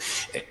forth. So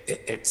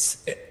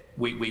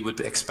we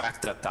would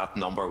expect that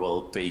number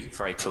will be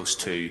very close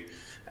to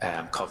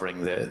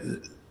covering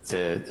the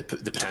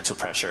potential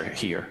pressure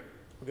here.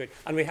 Okay,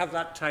 and we have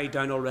that tied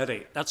down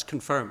already. That's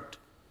confirmed.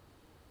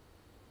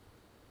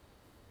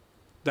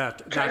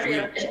 At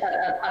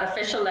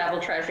official level,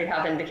 Treasury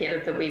have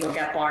indicated that we will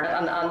get Barnett,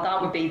 and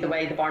that would be the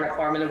way the Barnett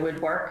formula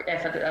would work.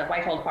 If a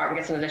Whitehall department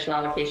gets an additional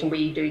allocation,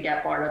 we do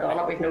get Barnett on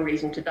it. We've no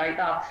reason to doubt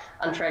that.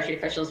 And Treasury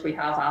officials, we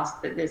have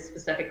asked this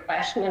specific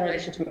question in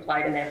relation to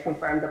McLeod, and they've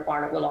confirmed that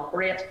Barnett will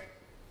operate.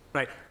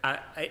 Right.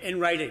 In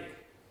writing,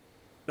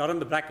 not on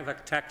the back of a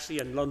taxi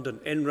in London,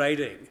 in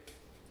writing,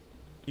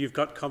 you've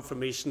got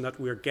confirmation that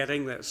we're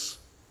getting this.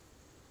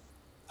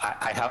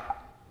 I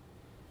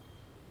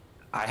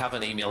have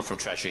an email from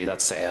Treasury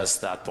that says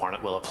that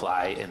Barnett will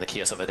apply in the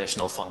case of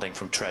additional funding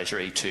from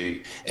Treasury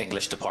to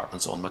English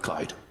departments on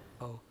MacLeod.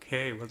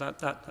 Okay, well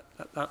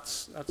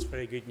that's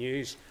very good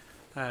news.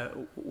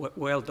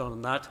 Well done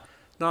on that.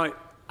 Now,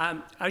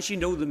 as you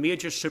know, the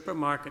major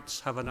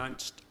supermarkets have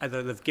announced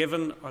either they've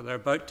given or they're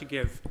about to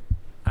give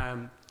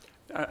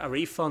a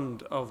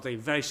refund of the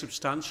very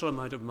substantial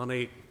amount of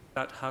money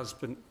that has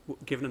been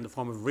given in the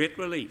form of rate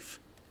relief.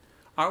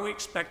 Are we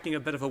expecting a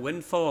bit of a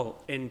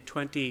windfall in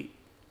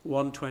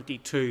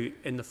 21-22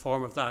 in the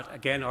form of that?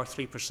 Again, our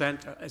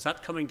 3%. Is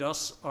that coming to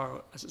us,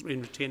 or has it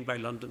been retained by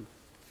London?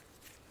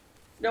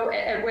 No,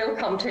 it will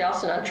come to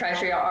us, and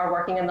Treasury are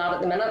working on that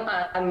at the minute.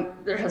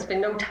 There has been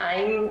no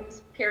time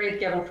period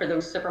given for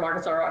those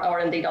supermarkets or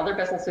indeed other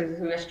businesses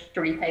who wish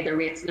to repay their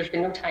rates. There's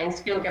been no time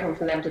scale given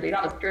for them to do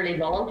that. It's purely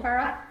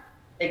voluntary.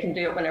 They can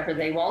do it whenever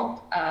they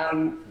want.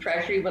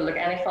 Treasury will look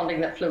at any funding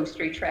that flows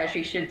through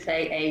Treasury. Should,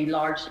 say, a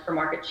large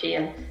supermarket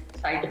chain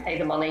decide to pay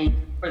the money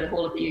for the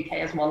whole of the UK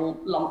as one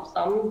lump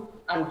sum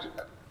and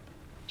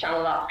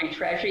channel that through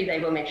Treasury, they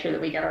will make sure that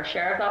we get our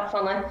share of that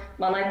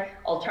money.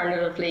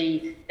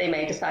 Alternatively, they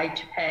may decide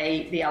to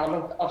pay the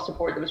element of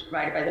support that was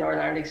provided by the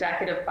Northern Ireland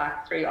Executive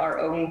back through our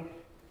own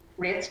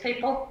rates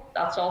people.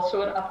 That's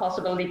also a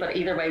possibility, but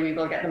either way we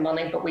will get the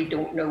money, but we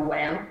don't know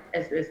when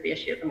is the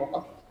issue at the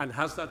moment. And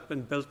has that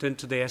been built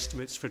into the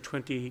estimates for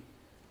 21-22,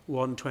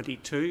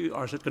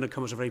 or is it going to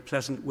come as a very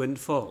pleasant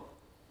windfall?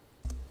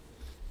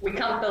 We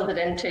can't build it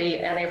into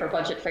any of our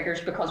budget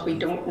figures because we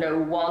don't know,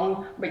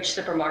 one, which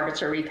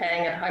supermarkets are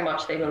repaying it, how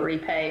much they will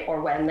repay,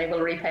 or when they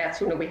will repay it.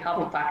 So no, we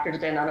haven't factored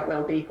it in, and it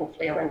will be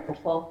hopefully a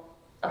windfall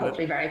and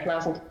hopefully very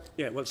pleasant.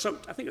 Yeah, well,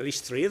 I think at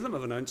least 3 of them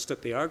have announced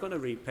that they are going to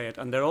repay it,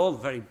 and they're all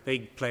very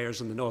big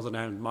players in the Northern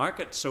Ireland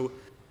market. So,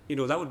 you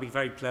know, that would be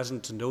very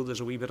pleasant to know there's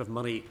a wee bit of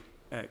money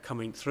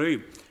coming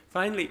through.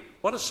 Finally,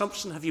 what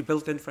assumption have you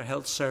built in for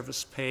health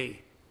service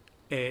pay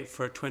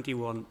for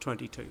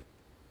 21-22?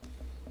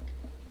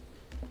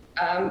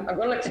 I'm going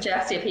to look to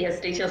Jeff, see if he has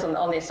details on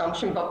the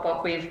assumption,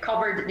 but we've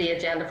covered the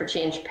agenda for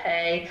change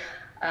pay.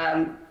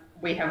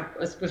 We have,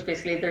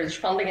 basically, there's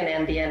funding in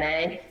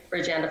NDNA for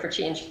agenda for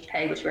change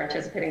pay, which we're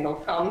anticipating will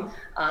come,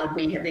 and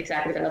we have the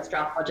executive in its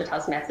draft budget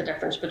has met the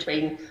difference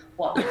between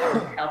what the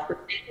Department of Health will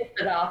pay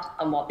for that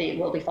and what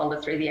will be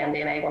funded through the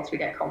NDNA once we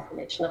get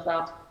confirmation of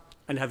that.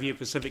 And have you a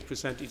specific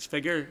percentage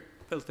figure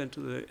built into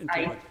the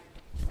I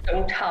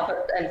don't have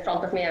it in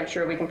front of me. I'm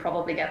sure we can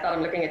probably get that.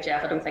 I'm looking at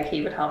Jeff. I don't think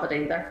he would have it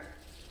either.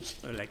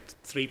 Like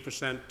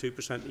 3%,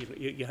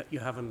 2%, you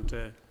haven't...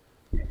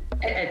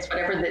 It's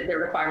whatever the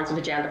requirements of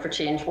agenda for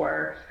change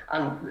were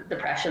and the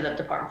pressure that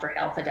Department for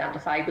Health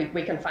identified.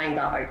 We can find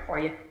that out for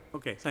you.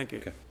 Okay, thank you.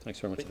 Okay, thanks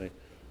very much indeed.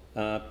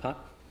 Pat?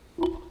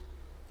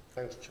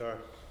 Thanks, Chair.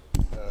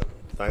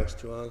 Thanks,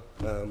 Joanne.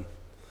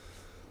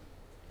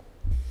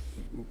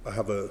 I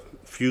have a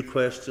few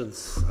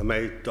questions. I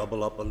may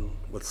double up on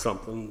with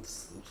something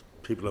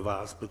people have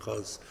asked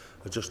because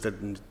I just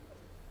didn't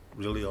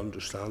really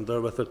understand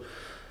there with it.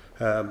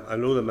 I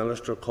know the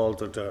Minister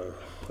called it,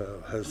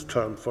 his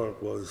term for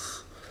it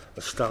was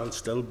a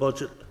standstill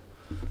budget.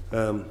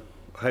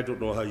 I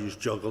don't know how you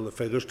juggle the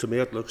figures. To me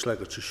it looks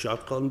like it's a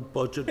shotgun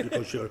budget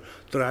because you're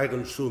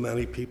dragging so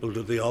many people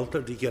to the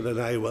altar to get an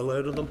I will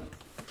out of them.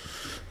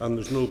 And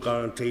there's no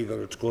guarantee that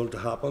it's going to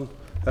happen.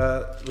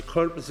 The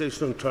current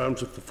position in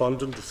terms of the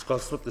funding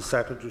discussed with the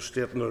Secretary of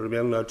State and the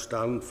remaining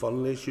outstanding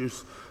funding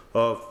issues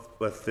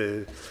with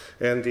the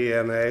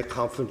NDNA,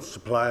 confidence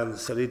supply and the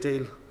city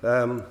deal.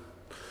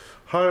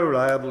 How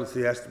reliable is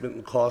the estimate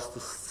and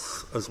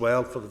costs as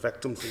well for the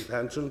victims and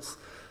pensions?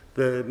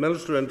 The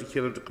Minister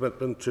indicated a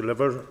commitment to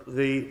deliver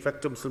the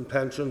victims and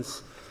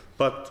pensions,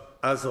 but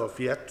as of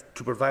yet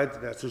to provide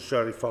the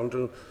necessary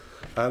funding,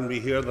 and we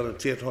hear that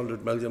it's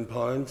 £800 million.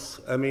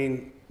 I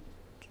mean,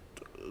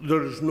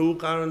 there is no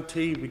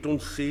guarantee, we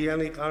don't see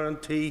any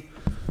guarantee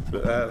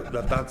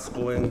that that's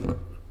going,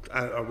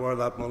 or where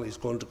that money is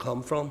going to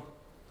come from.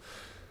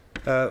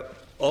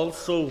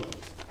 Also,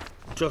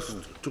 just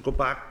to go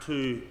back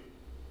to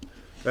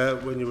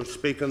when you were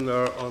speaking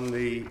there on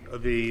the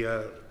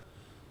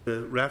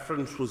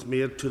reference was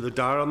made to the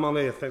DARA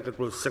money. I think it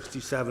was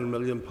 £67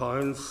 million for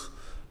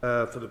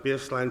the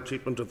baseline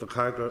treatment of the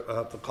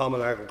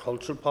Common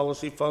Agricultural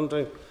Policy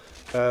funding.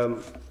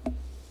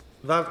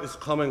 That is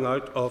coming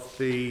out of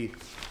the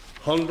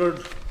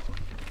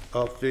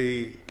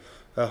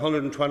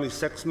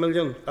 126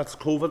 million. That's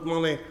COVID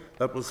money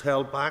that was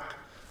held back.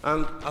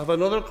 And I have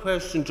another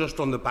question just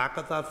on the back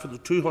of that for the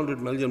 £200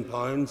 million,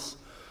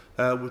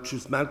 which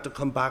is meant to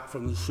come back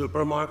from the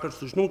supermarkets.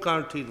 There's no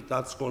guarantee that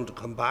that's going to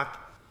come back.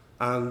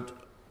 And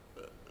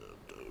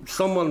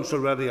someone's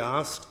already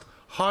asked,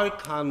 how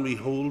can we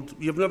hold?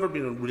 You've never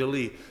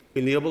really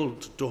been able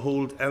to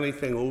hold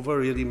anything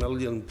over 80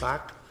 million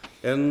back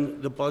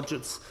in the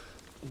budgets.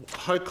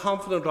 how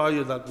confident are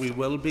you that we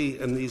will be,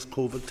 in these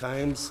COVID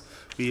times,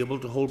 be able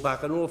to hold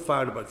back? I know I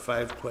fired about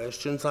 5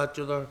 questions at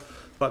you there,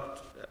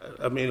 but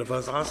I mean, if I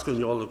was asking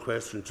you all the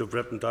questions you've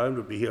written down,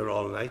 we'd be here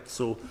all night.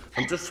 So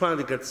I'm just trying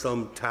to get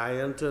some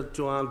tie into it.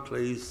 Joanne,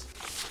 please.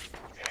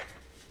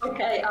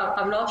 Okay,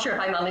 I'm not sure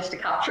how I managed to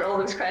capture all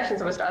those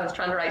questions. I was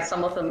trying to write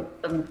some of them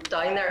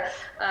down there.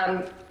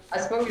 I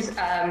suppose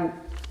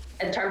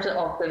in terms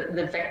of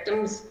the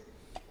victims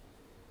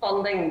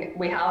funding,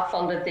 we have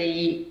funded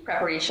the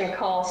preparation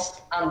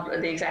cost,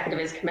 and the executive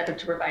is committed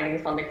to providing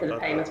the funding for the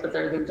payments, but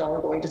there's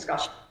ongoing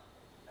discussion.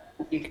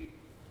 Yes,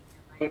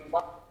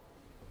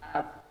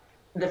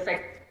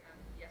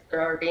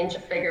 there are a range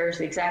of figures.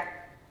 The executive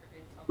is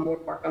doing some more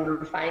work on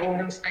refining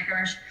those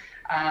figures.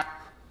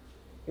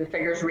 The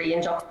figures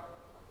range up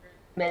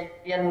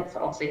million, so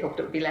obviously hoped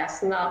it would be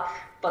less than that,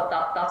 but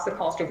that's the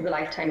cost over the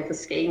lifetime of the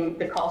scheme.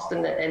 The cost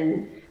in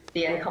the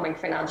incoming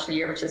financial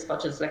year, which this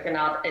budget is looking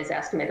at, is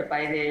estimated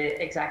by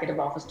the Executive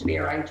Office to be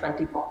around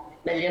 21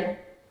 million.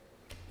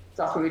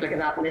 So that's what we're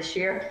looking at in this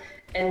year.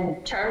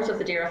 In terms of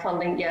the DAERA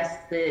funding, yes,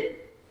 the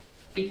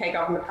UK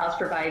government has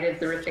provided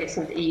the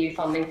replacement EU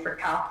funding for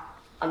CAP,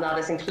 and that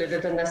is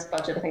included in this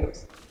budget. I think it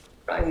was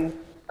around,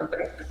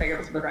 the figure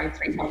was around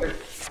 300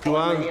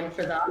 million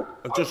for that.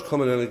 I'm just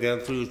coming in again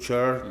through the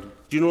chair.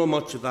 Do you know how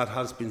much of that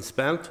has been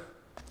spent?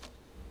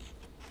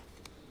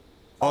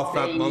 Of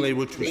that money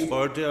which was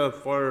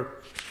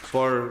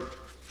for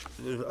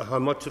how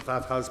much of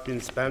that has been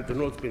spent? I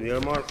know it's been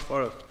earmarked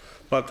for it,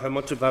 but how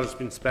much of that has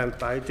been spent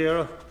by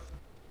DAERA?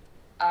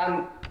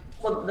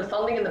 Well, the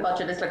funding in the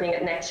budget is looking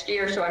at next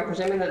year, so I'm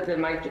presuming that the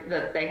amount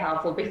that they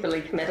have will be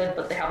fully committed,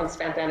 but they haven't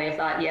spent any of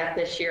that yet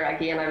this year.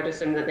 Again, I would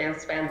assume that they'll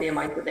spend the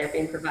amount that they've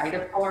been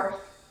provided for,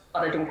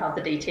 but I don't have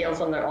the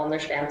details on their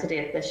spend to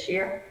date this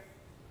year.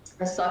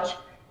 As such,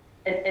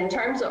 in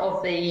terms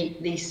of the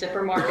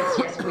supermarkets,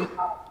 yes, we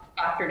have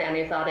factored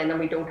any of that in, and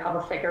we don't have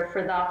a figure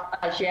for that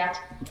as yet.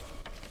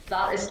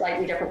 That is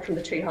slightly different from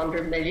the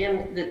 200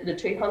 million. The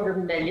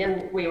 200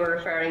 million we were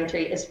referring to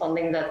is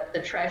funding that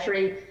the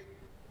Treasury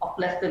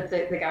uplifted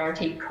the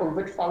guaranteed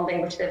COVID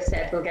funding, which they've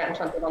said we'll get in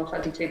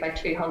 21-22 by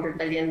 200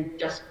 million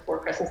just before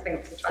Christmas. I think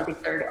it's the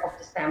 23rd of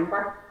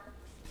December.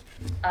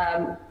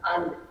 And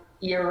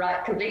you're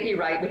right, completely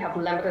right, we have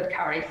limited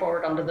carry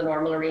forward under the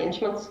normal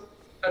arrangements,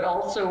 but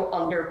also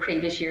under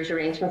previous year's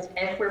arrangements,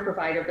 if we're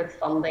provided with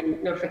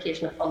funding,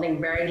 notification of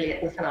funding very late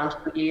in the financial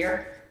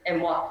year,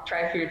 in what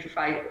Treasury would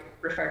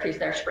refer to as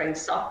their spring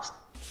sucks,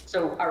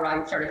 so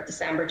around sort of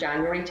December,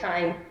 January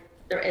time,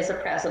 there is a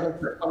precedent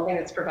that funding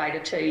that's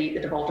provided to the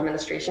devolved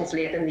administrations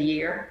late in the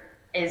year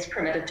is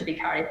permitted to be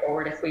carried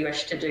forward if we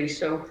wish to do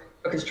so,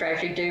 because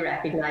Treasury do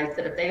recognise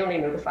that if they only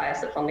notify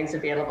us that funding is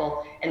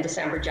available in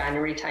December,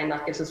 January time,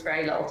 that gives us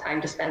very little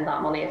time to spend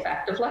that money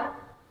effectively.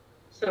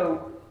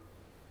 So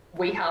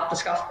we have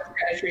discussed with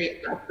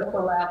Treasury at the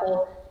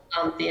level,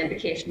 and the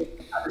indications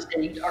we have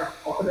received are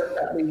positive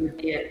that we would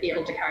be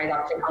able to carry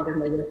that 200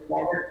 million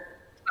forward.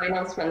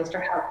 Finance Minister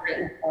has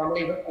written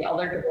formally with the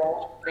other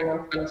devolved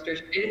Finance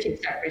Ministers to the Chief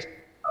Secretary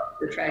of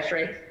the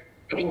Treasury,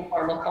 giving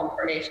formal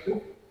confirmation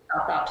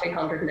that that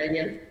 200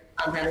 million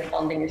and any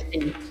funding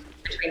received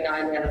between now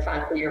and the end of the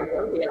financial year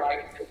will be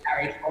allowed to be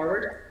carried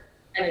forward.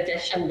 In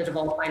addition, the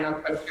devolved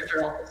Finance Ministers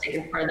are also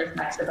seeking further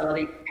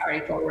flexibility to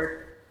carry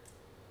forward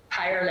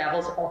higher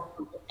levels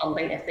of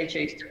funding if they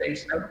choose to do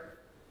so.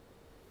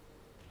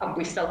 And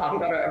we still haven't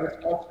got a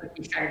response with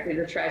the Secretary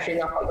of the Treasury,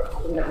 not we're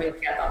hoping that we'll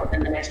get that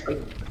within the next week.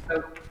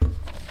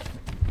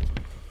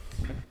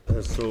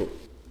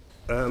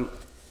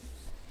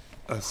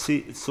 I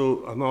see.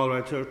 So I'm all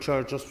right here,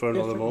 Chair, just for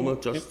another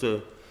moment.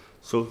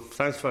 So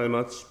thanks very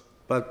much.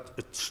 But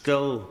it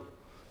still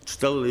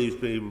leaves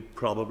me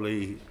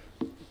probably.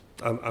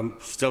 I'm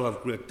still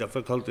have great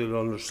difficulty in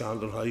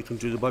understanding how you can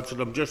do the budget.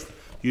 I'm just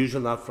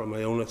using that from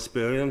my own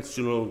experience,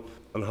 you know,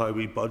 and how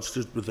we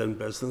budgeted within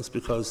business,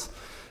 because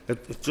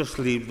it just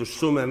leaves, there's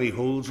so many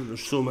holes and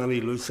there's so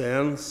many loose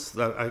ends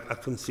that I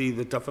can see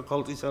the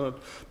difficulties in it.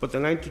 But the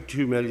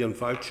 92 million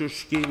voucher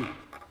scheme,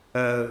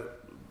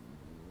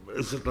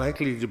 is it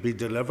likely to be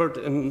delivered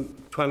in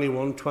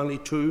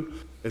 21-22?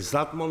 Is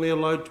that money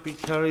allowed to be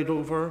carried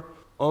over?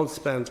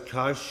 Unspent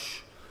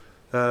cash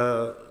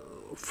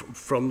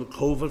from the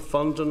COVID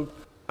funding?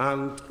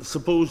 And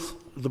suppose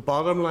the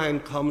bottom line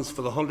comes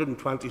for the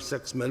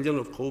 126 million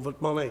of COVID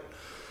money,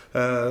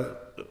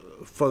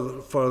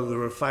 for the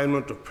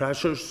refinement of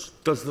pressures.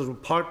 Does the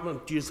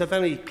department, do you have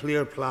any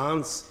clear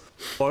plans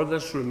for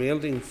this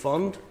remaining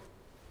fund?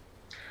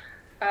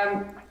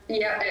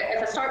 Yeah,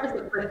 if I start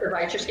with the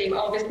voucher scheme,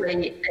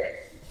 obviously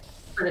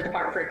for the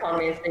Department for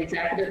Economy and the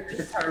Executive to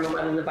determine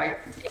whether the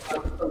voucher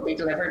scheme will be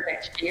delivered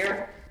next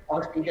year.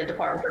 Obviously the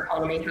Department for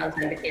Economy has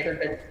indicated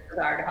its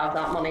desire to have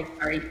that money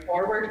carried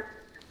forward.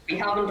 We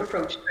haven't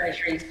approached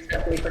Treasury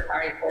specifically for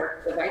carrying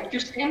forward the voucher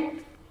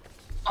scheme.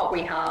 What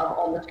we have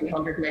on the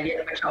 200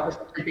 million, which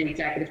obviously the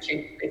Executive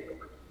chooses to be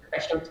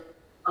sufficient,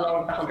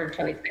 along with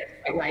the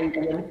 126.9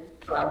 million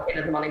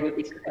allocated money would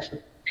be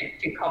sufficient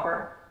to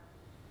cover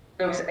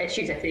those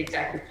issues if the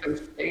Executive chose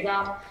to do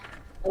that.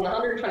 On the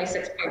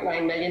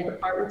 126.9 million,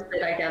 departments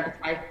did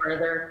identify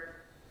further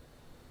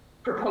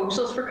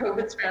proposals for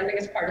COVID spending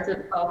as part of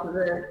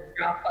the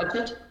draft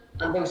budget,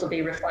 and those will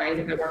be refined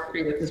if we work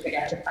through it as we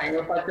get to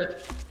final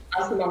budget.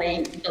 As the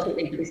money doesn't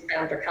need to be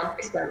spent or can't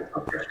be spent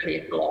until 1st of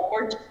April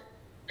onwards,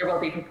 there will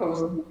be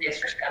proposals in place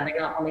for spending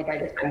that money by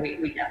the time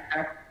we get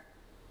there.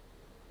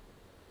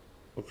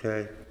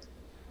 Okay.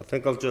 I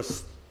think I'll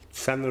just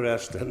send the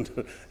rest in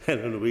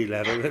a wee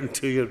letter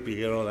into you. Be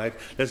here all right.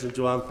 Listen,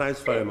 Joanne,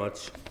 thanks very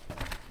much.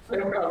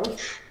 No problem.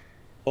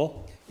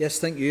 Oh. Yes,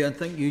 thank you, and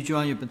thank you,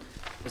 Joanne.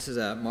 This is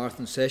a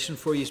marathon session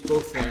for you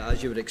both,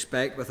 as you would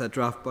expect with a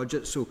draft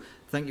budget. So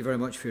thank you very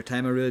much for your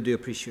time. I really do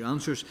appreciate your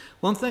answers.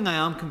 One thing I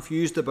am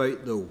confused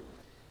about, though,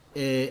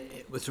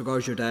 with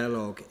regards to your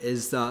dialogue,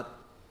 is that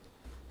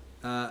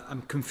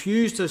I'm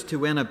confused as to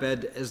when a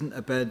bid isn't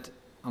a bid,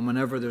 and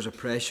whenever there's a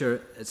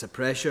pressure, it's a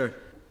pressure.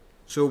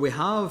 So we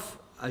have,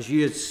 as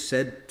you had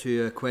said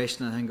to a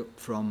question, I think,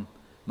 from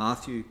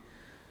Matthew,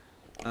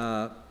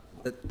 the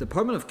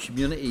Department of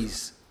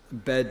Communities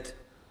bid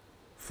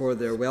for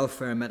their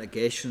welfare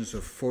mitigations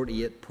of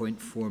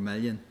 48.4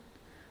 million.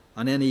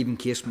 And then even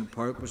Casement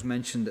Park was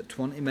mentioned at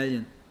 20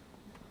 million.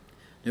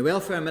 Now,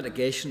 welfare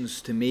mitigations,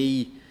 to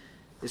me,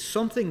 is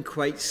something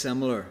quite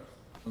similar,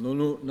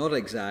 although not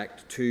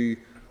exact, to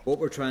what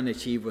we're trying to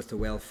achieve with the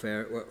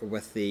welfare,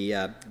 with the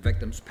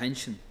victims'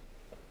 pension.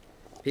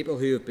 People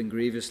who have been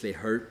grievously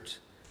hurt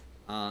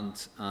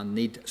and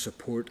need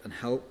support and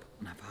help,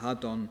 and have had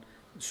done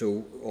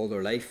so all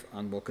their life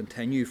and will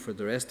continue for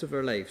the rest of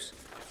their lives.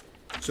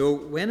 So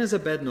when is a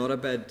bid not a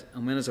bid,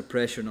 and when is a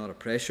pressure not a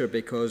pressure?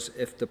 Because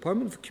if the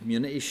Department of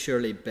Communities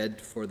surely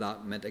bid for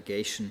that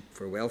mitigation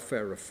for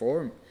welfare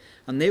reform,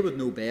 and they would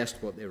know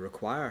best what they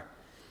require,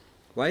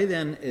 why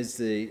then is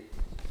the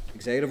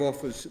Executive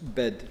Office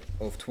bid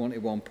of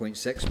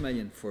 21.6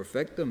 million for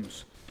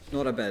victims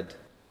not a bid?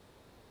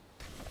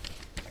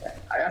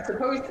 I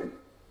suppose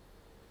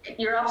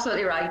you're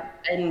absolutely right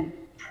in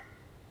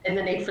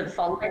the need for the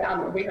funding,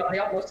 and we have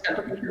the utmost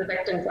sympathy for the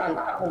victims, and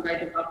have no doubt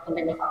that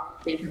funding will have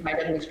to be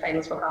provided and these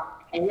payments will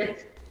have to be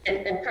paid.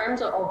 In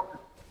terms of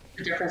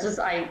the differences,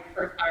 I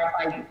sort of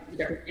clarified the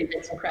difference between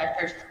bids and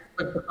pressures,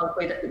 but because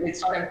we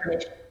sought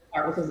information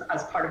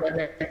as part of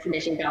an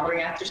information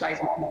gathering exercise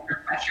on what the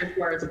pressures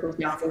were, as opposed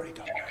to asking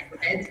the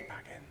bids.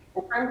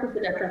 In terms of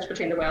the difference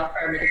between the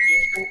welfare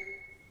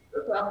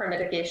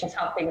mitigations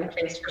have been in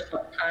place for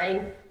some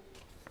time.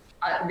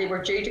 They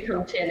were due to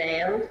come to an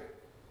end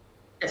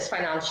this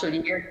financial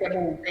year,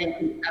 given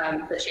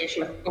the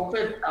situation with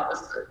COVID.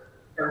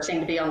 There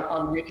seemed to be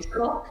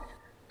unreasonable.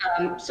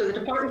 So the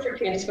Department for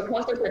Communities,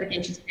 because those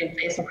mitigations have been in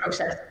place and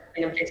process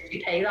being in place to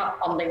pay that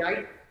funding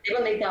out, they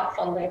will need that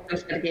funding if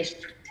those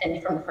mitigations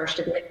continue from the 1st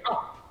of April.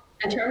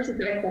 In terms of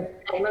the victim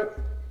payments,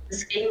 the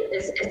scheme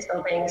is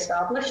still being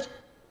established,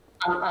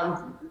 and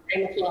the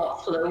payments will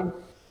not flow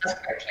as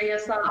quickly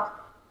as that.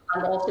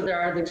 And also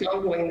there are those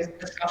ongoing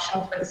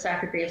discussions with the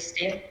Secretary of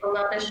State on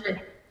that issue.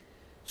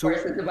 So,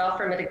 whereas the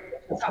welfare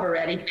mitigations have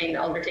already been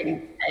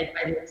undertaken by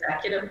the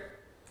Executive.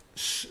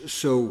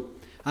 So,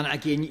 and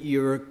again,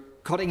 you're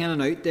cutting in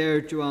and out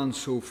there, Joanne,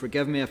 so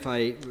forgive me if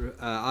I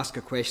ask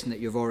a question that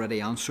you've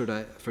already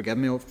answered. Forgive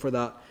me for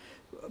that.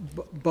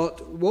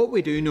 But what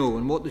we do know,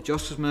 and what the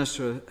Justice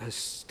Minister has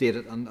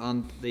stated,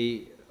 and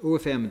the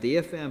OFM and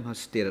DFM has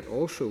stated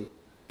also,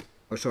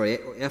 or sorry,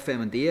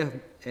 FM and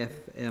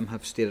DFM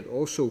have stated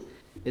also,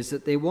 is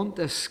that they want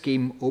this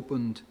scheme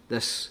opened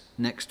this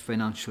next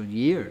financial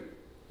year.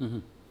 Mm-hmm.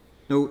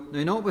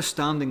 Now,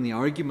 notwithstanding the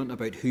argument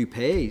about who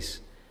pays,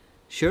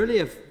 surely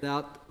if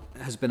that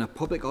has been a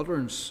public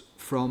utterance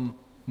from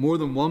more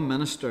than one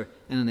minister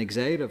in an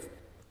executive,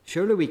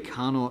 surely we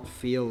cannot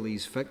fail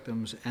these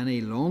victims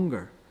any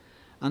longer.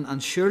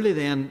 And surely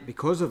then,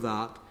 because of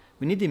that,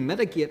 we need to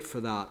mitigate for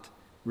that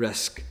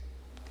risk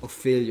of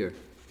failure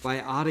by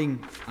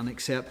adding and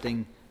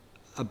accepting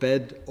a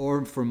bid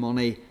or for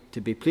money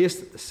to be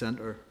placed at the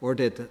centre or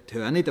to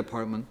any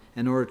department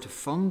in order to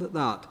fund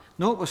that,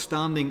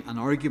 notwithstanding an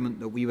argument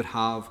that we would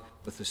have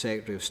with the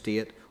Secretary of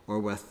State or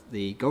with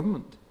the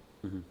government.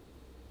 Mm-hmm.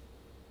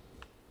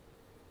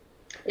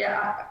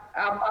 Yeah,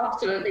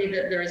 absolutely.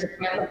 There is a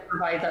commitment to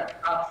provide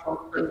that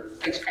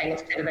those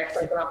payments to the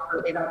victims, and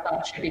absolutely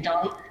that should be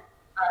done.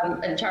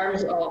 In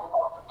terms of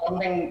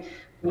funding,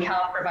 we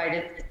have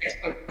provided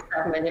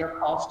 6.7 million of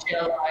cost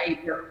to allow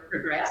your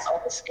progress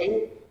on the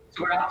scheme.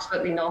 So we're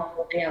absolutely not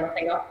holding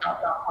anything up.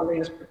 That funding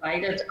is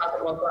provided as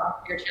it was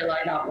last year to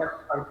allow that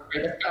work, or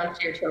this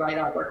financial year to allow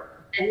that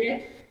work to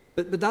continue.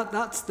 But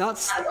that's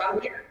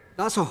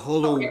a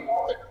hollow.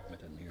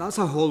 That's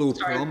a hollow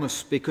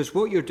promise, because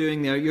what you're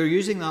doing there, you're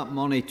using that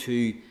money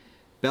to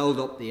build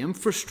up the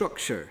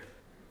infrastructure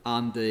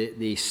and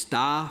the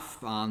staff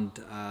and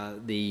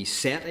the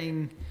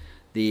setting,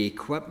 the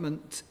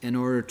equipment in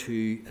order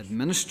to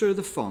administer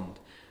the fund.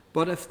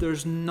 But if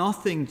there's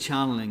nothing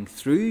channeling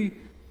through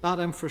that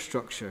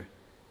infrastructure,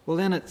 well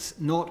then it's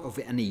not of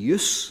any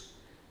use.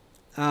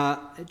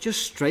 It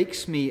just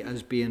strikes me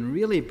as being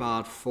really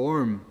bad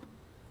form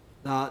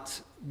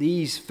that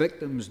these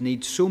victims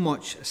need so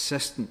much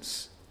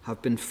assistance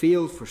have been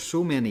failed for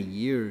so many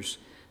years,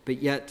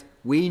 but yet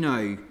we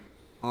now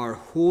are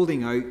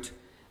holding out.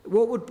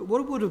 What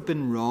would have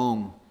been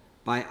wrong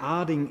by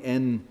adding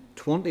in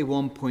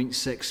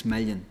 21.6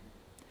 million,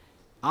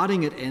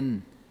 adding it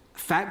in,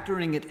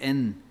 factoring it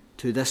in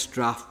to this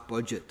draft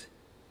budget,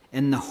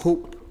 in the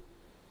hope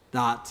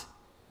that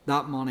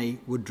that money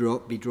would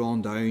be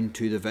drawn down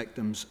to the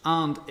victims,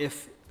 and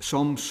if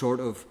some sort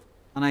of,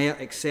 and I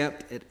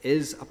accept it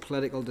is a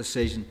political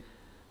decision,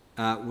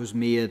 was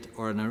made,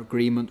 or an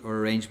agreement or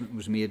arrangement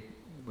was made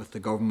with the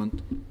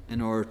government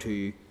in order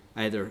to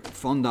either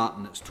fund that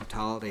in its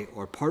totality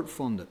or part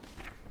fund it.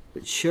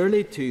 But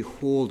surely to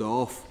hold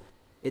off,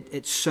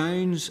 it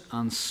sounds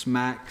and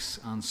smacks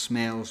and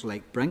smells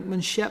like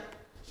brinkmanship,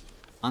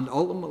 and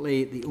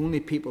ultimately the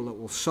only people that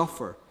will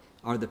suffer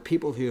are the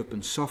people who have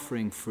been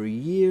suffering for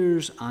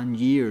years and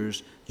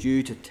years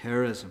due to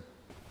terrorism.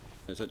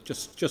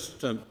 Just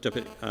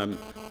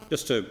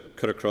to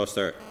cut across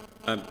there,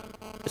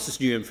 this is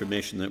new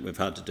information that we've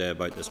had today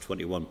about this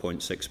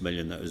 21.6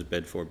 million that was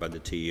bid for by the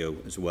TEO,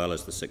 as well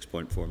as the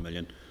 6.4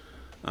 million.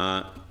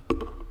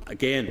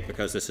 Again,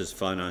 because this is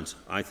finance,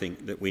 I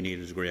think that we need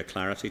a degree of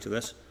clarity to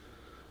this,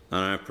 and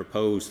I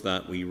propose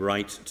that we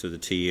write to the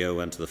TEO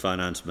and to the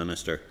Finance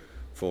Minister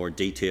for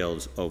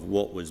details of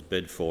what was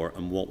bid for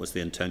and what was the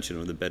intention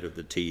of the bid of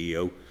the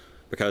TEO,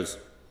 because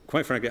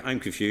quite frankly I'm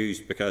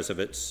confused, because if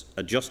it's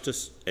a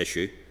justice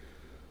issue,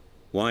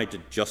 why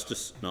did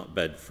Justice not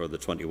bid for the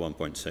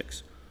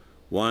 21.6?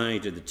 Why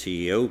did the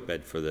TEO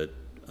bid for the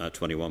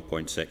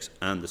 21.6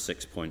 and the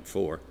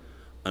 6.4,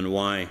 and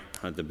why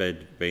had the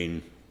bid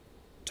been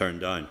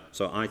turned down?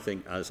 So I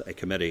think as a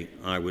committee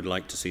I would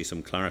like to see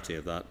some clarity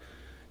of that,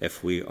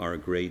 if we are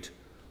agreed.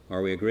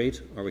 Are we agreed?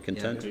 Are we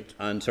content? Yeah,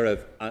 and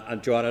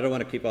Joanne, I don't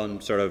want to keep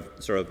on sort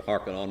of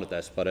harking on at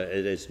this, but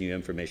it is new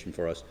information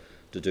for us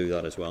to do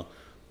that as well.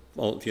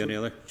 Paul, have you any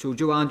other? So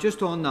Joanne,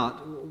 just on that,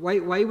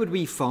 why would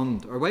we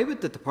fund, or why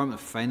would the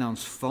Department of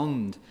Finance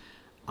fund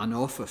an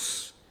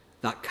office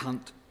that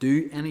can't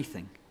do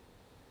anything?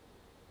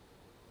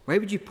 Why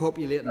would you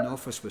populate an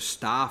office with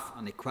staff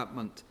and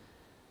equipment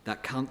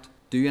that can't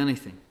do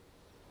anything?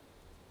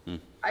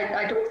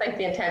 I don't think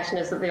the intention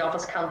is that the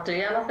office can't do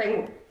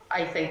anything.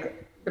 I think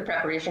the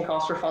preparation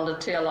costs were funded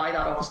to allow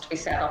that office to be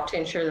set up to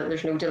ensure that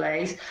there's no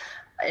delays.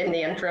 In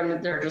the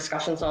interim, there are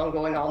discussions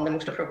ongoing on the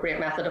most appropriate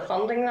method of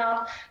funding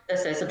that.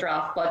 This is a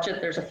draft budget.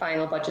 There's a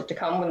final budget to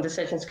come when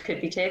decisions could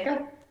be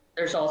taken.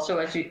 There's also,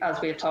 as we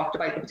have talked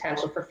about, the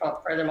potential for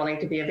further money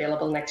to be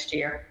available next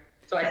year.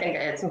 So I think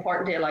it's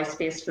important to allow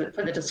space for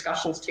the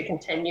discussions to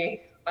continue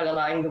while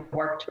allowing the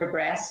work to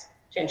progress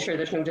to ensure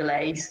there's no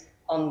delays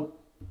on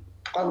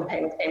the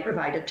payments being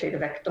provided to the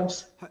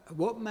victims.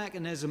 What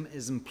mechanism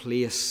is in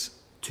place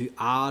to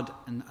add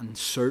and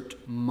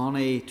insert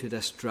money to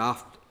this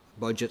draft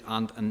budget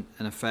and,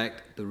 in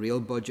effect, the real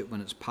budget when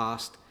it's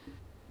passed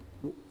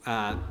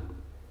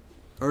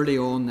early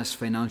on this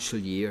financial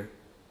year?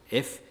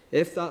 If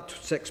that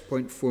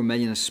 6.4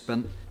 million is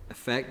spent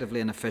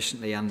effectively and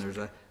efficiently, and there's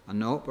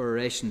an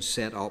operation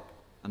set up,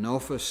 an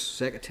office,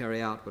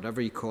 secretariat, whatever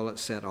you call it,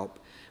 set up,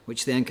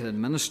 which then can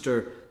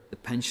administer the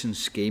pension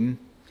scheme,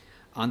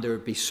 and there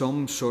would be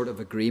some sort of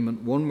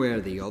agreement one way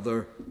or the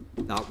other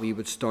that we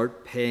would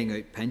start paying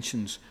out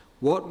pensions,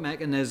 what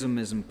mechanism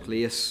is in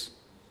place,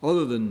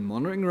 other than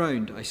monitoring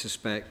round, I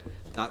suspect,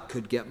 that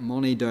could get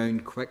money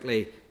down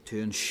quickly to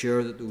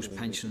ensure that those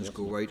pensions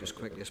go out as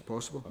quickly as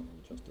possible?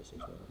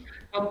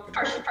 Well,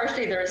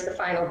 firstly, there is the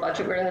final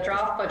budget. We're in the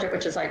draft budget,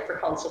 which is out for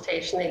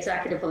consultation. The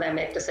executive will then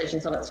make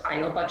decisions on its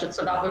final budget,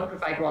 so that would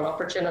provide one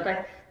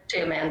opportunity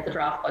to amend the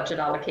draft budget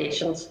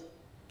allocations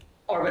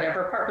or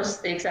whatever purpose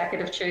the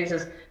executive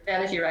chooses.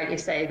 Then, as you rightly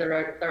say,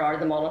 there are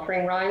the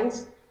monitoring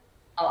rounds.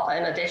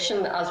 In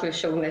addition, as we've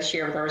shown this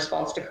year with our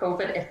response to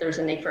COVID, if there's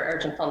a need for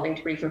urgent funding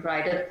to be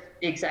provided,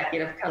 the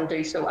executive can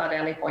do so at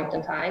any point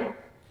in time.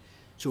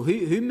 So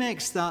who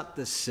makes that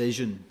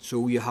decision?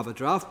 So you have a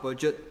draft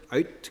budget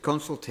out to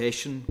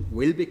consultation,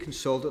 will be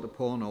consulted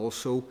upon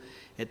also.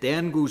 It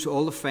then goes,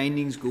 all the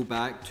findings go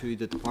back to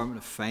the Department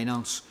of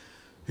Finance,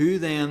 who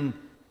then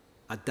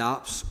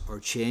adapts or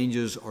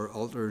changes or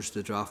alters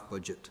the draft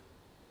budget.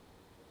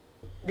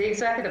 The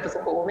executive as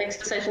a whole makes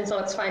decisions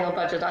on its final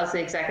budget, as the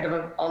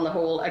executive on the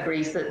whole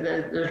agrees that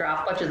the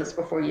draft budget that's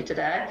before you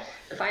today.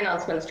 The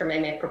Finance Minister may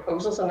make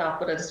proposals on that,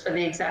 but it is for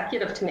the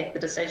executive to make the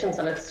decisions,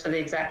 and it's for the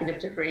executive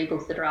to agree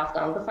both the draft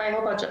and the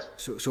final budget.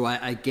 So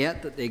I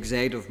get that the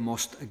executive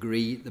must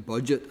agree the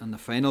budget and the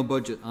final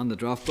budget and the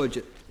draft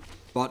budget,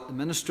 but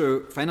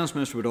the Finance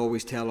Minister would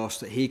always tell us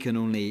that he can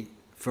only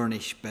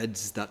furnish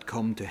bids that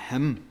come to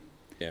him.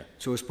 Yeah.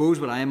 So I suppose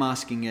what I'm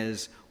asking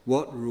is,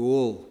 what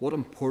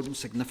important,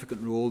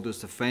 significant role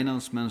does the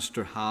Finance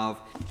Minister have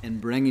in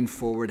bringing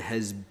forward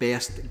his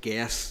best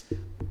guess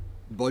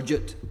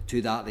budget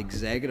to that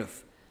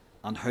executive,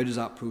 and how does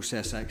that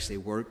process actually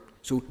work?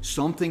 So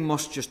something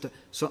must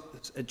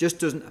it just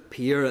doesn't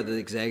appear at the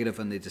executive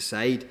and they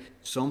decide.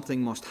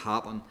 Something must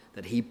happen,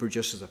 that he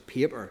produces a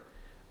paper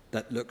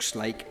that looks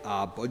like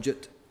a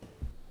budget,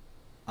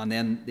 and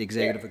then the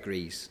executive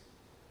agrees.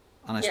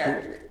 And I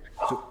yeah.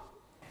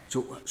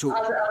 So as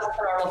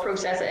per normal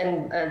process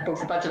in both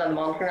the budget and the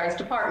monitoring rights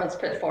departments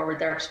put forward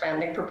their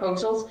spending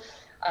proposals.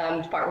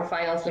 Department of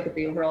Finance look at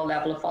the overall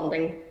level of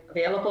funding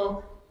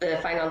available. The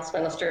Finance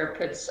Minister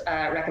puts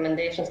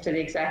recommendations to the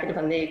Executive,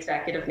 and the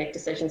Executive make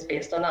decisions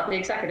based on that. The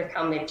Executive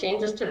can make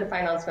changes to the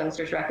Finance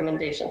Minister's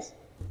recommendations.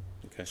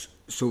 Okay.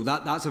 So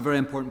that's a very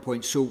important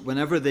point. So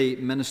whenever the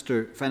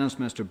Finance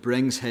Minister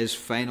brings his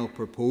final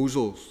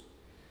proposals,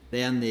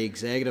 then the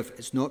Executive,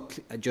 it's not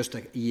just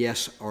a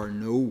yes or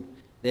no.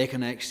 They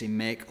can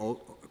actually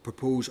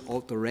propose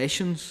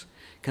alterations.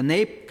 Can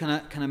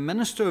a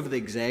Minister of the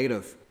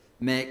Executive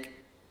make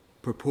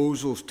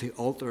proposals to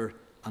alter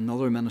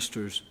another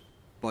minister's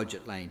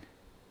budget line?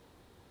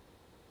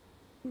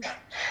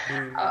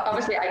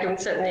 Obviously, I don't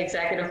sit in the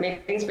executive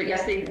meetings, but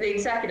yes, the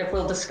executive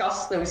will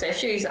discuss those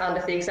issues, and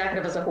if the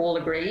executive as a whole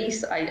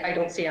agrees, I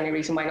don't see any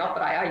reason why not,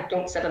 but I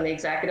don't sit in the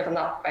executive, and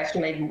that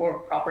question may more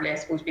properly, I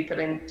suppose, be put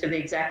into the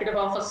executive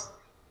office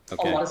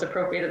on what is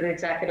appropriate at the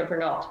executive or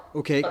not.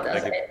 Okay. But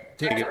as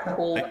a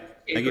whole,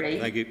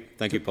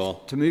 Thank you,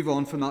 Paul. To move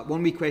on from that,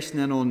 one wee question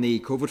then on the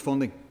COVID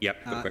funding.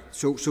 Yep.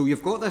 So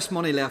you've got this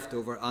money left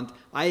over, and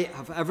I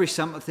have every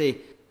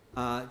sympathy,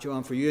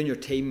 Joanne, for you and your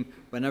team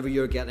whenever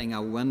you're getting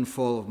a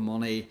windfall of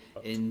money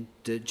in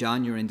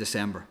January and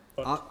December.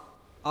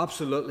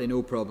 Absolutely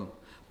no problem.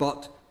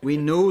 But we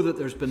know that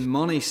there's been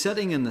money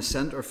sitting in the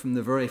centre from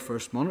the very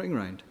first monitoring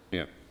round.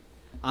 Yeah.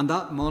 And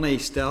that money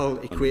still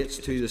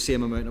equates to the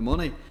same amount of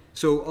money.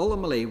 So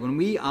ultimately, when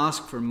we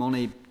ask for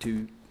money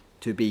to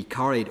be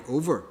carried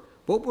over,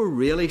 what we're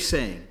really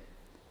saying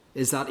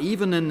is that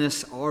even in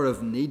this hour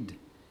of need,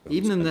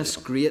 even in this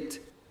great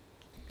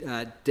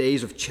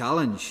days of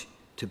challenge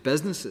to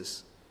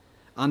businesses,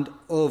 and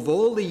of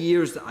all the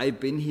years that I've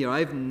been here,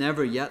 I've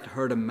never yet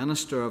heard a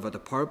minister of a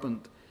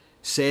department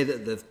say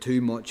that they've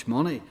too much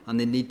money and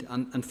they need,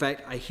 and in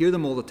fact I hear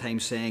them all the time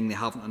saying they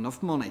haven't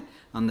enough money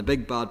and the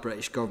big bad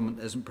British government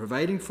isn't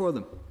providing for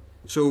them.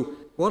 So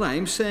what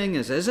I'm saying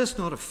is this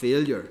not a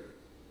failure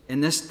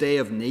in this day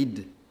of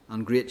need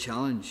and great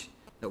challenge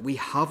that we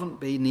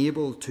haven't been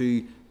able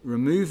to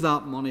remove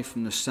that money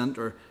from the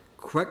centre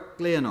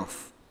quickly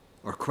enough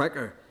or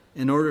quicker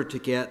in order to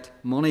get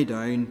money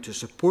down to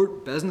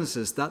support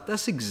businesses that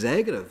this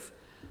executive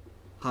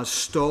has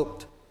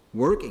stopped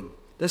working.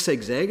 This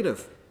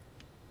executive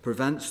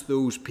prevents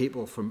those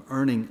people from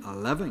earning a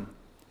living.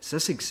 It's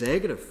this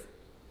executive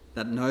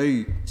that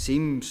now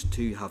seems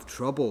to have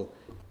trouble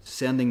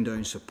sending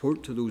down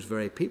support to those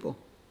very people.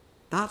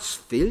 That's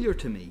failure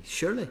to me,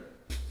 surely.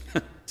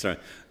 Sorry.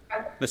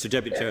 Mr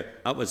Deputy Chair,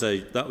 that was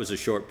a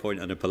short point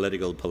and a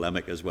political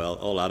polemic as well,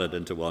 all added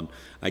into one.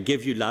 I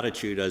give you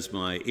latitude as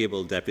my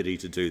able deputy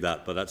to do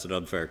that, but that's an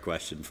unfair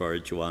question for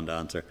Joanne to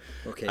answer.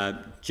 Okay.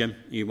 Jim,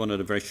 you wanted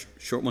a very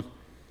short one?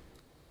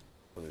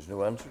 Well, there's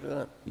no answer to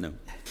that. No.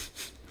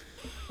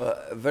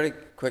 Very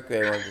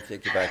quickly, I want to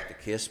take you back to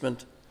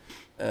casement.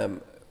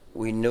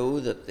 We know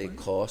that the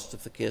cost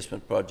of the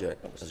casement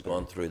project has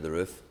gone through the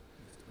roof,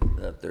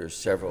 that there's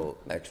several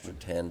extra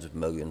tens of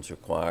millions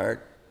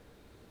required.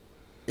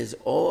 Is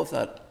all of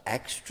that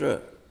extra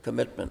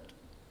commitment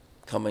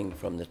coming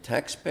from the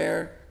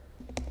taxpayer,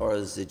 or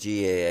is the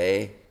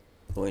GAA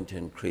going to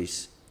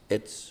increase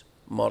its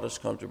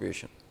modest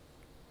contribution?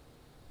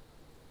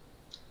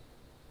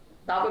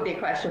 That would be a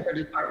question for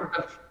the Department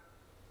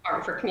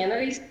for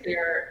Communities.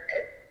 They're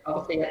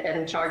obviously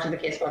in charge of the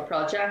casement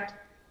project.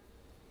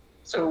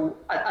 So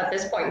at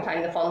this point in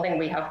time, the funding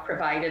we have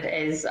provided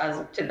is,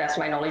 as to the best of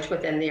my knowledge,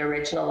 within the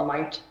original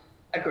amount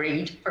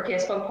agreed for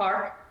Casement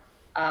Park.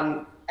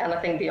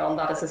 Anything beyond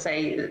that, as I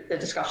say, the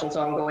discussions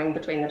ongoing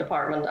between the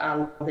department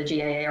and the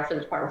GAA or for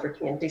the Department for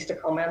Communities to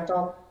comment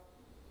on.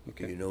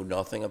 Okay. You know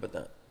nothing about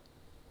that?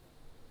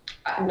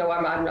 No,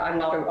 I'm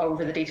not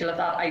over the detail of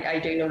that. I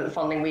do know that the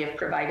funding we have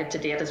provided to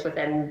date is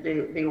within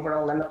the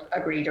overall limit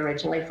agreed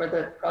originally for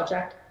the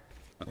project.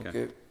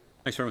 Okay.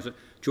 Thanks very much.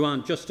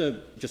 Joanne,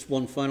 just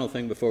one final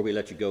thing before we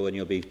let you go, and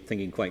you'll be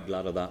thinking quite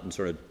glad of that and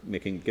sort of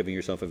giving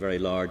yourself a very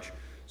large,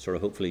 sort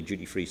of hopefully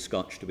duty-free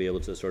scotch to be able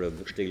to sort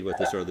of deal with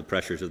the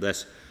pressures of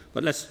this.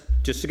 But let's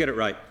just to get it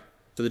right.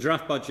 So the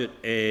draft budget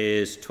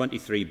is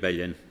 23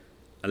 billion,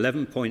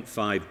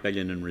 11.5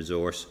 billion in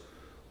resource,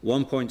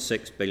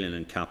 1.6 billion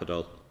in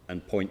capital,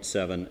 and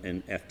 0.7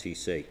 in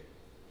FTC.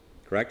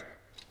 Correct?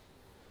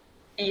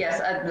 Yes,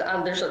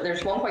 and there's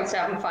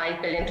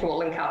 1.75 billion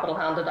total in capital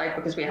handed out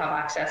because we have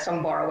access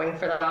on borrowing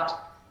for that.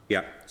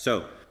 Yeah.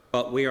 So,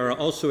 but we are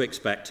also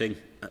expecting,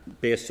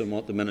 based on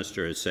what the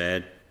Minister has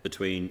said,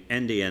 between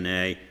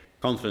NDNA,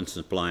 confidence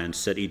and supply,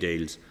 city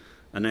deals,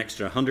 an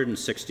extra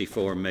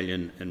 164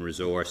 million in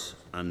resource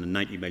and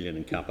 90 million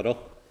in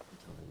capital.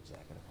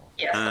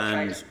 Yes,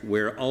 and that's right.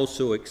 We're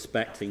also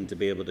expecting to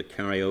be able to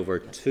carry over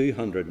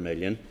 200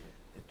 million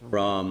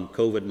from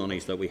COVID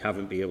monies that we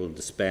haven't been able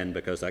to spend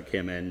because that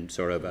came in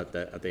sort of at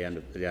the end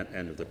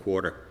of the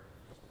quarter.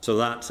 So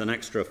that's an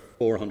extra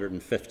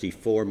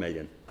 454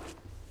 million.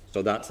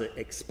 So that's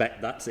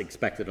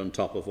expected on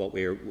top of what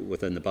we're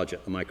within the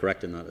budget. Am I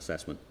correct in that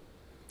assessment?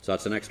 So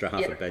that's an extra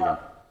half a billion.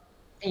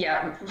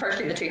 Yeah,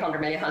 firstly, the 200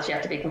 million has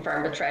yet to be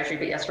confirmed with Treasury,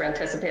 but yes, we're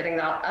anticipating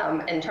that.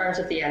 In terms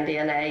of the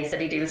NDNA,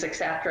 city deals,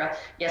 etc.,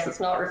 yes, it's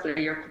not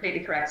reflected, you're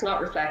completely correct, it's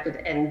not reflected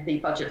in the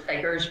budget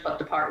figures, but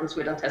departments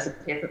would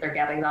anticipate that they're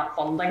getting that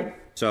funding.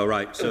 So,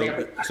 right, so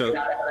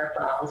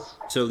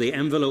the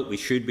envelope we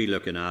should be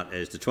looking at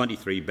is the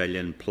 23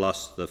 billion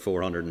plus the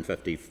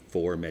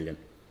 454 million.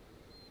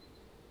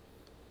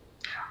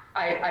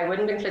 I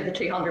wouldn't include the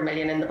 200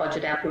 million in the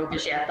budget envelope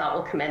as yet. That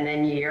will come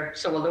in year.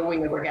 So although we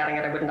knew we're getting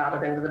it, I wouldn't add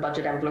it into the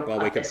budget envelope. Well,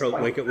 we could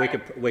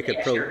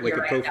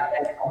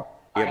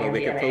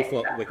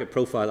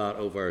profile that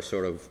over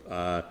sort of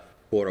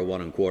quarter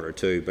one and quarter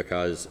two,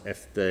 because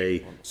if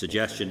the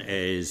suggestion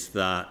is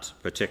that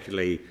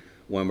particularly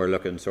when we're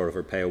looking sort of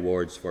for pay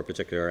awards for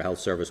particular health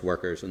service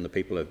workers and the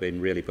people who have been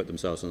really put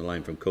themselves on the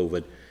line from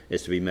COVID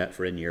is to be met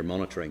for in-year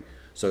monitoring.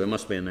 So there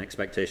must be an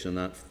expectation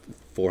that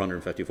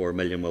 454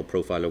 million will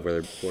profile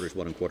over quarters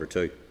one and quarter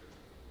two.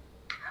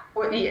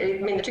 Well, I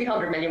mean, the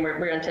 200 million,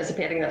 we're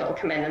anticipating that it will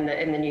come in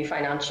the new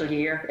financial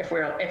year. If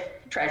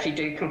Treasury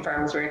do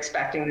confirm, as we're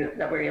expecting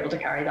that we're able to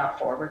carry that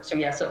forward. So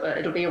yes,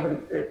 it'll be over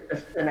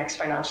the next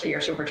financial year,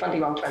 so over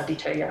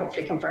 21-22, and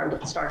hopefully confirmed at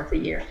the start of the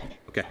year.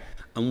 Okay.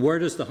 And where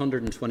does the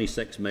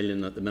 126 million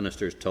that the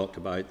Minister's talked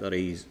about that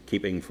he's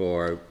keeping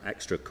for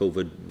extra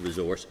COVID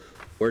resource,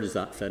 where does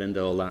that fit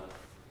into all that?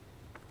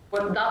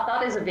 Well,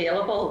 that is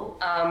available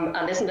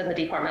and isn't in the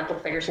departmental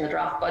figures in the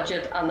draft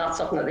budget, and that's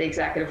something that the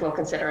Executive will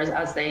consider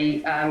as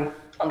they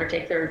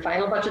undertake their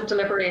final budget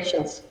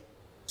deliberations.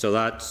 So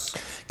that's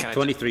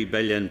 23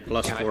 billion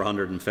plus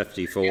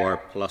 454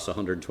 plus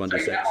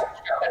 126. Sorry,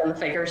 in the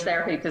figures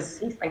there,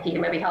 because I think he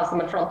maybe has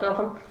them in front of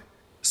him.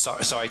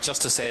 Sorry,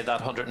 just to say that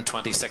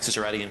 126 is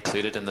already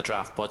included in the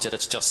draft budget.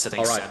 It's just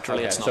sitting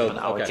centrally. It's not been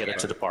allocated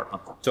to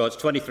department. So it's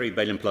 23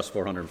 billion plus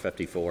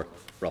 454,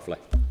 roughly.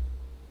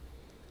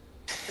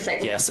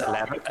 Yes,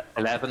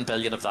 11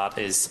 billion of that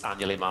is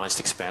annually managed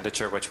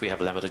expenditure, which we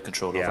have limited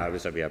control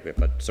over.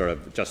 But sort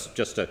of just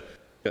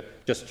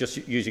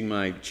using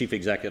my chief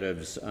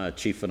executive's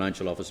chief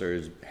financial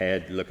officer's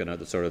head, looking at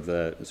the sort of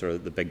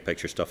the big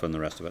picture stuff and the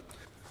rest of it.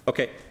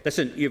 Okay,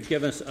 listen, you've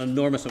given us an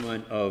enormous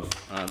amount of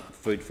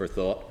food for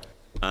thought,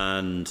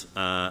 and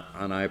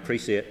I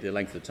appreciate the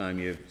length of time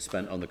you've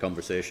spent on the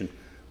conversation.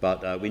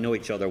 But we know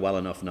each other well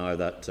enough now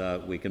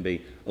that we can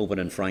be open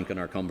and frank in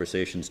our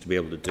conversations to be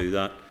able to do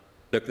that.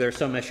 Look, there are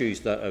some issues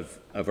that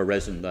have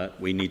arisen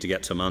that we need to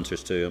get some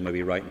answers to, and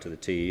maybe writing to the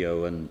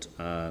TEO and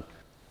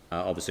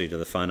obviously to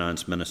the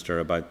Finance Minister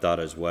about that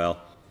as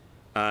well.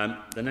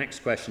 The next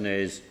question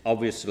is,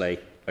 obviously,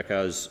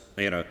 because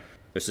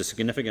there's a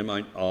significant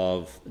amount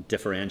of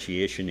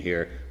differentiation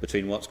here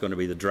between what's going to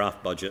be the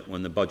draft budget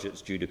when the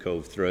budget's due to go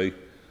through,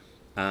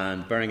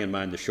 and bearing in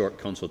mind the short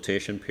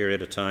consultation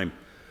period of time,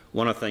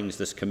 one of the things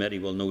this committee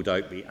will no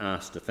doubt be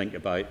asked to think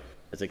about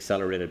is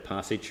accelerated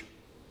passage.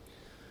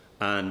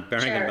 And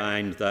bearing in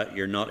mind that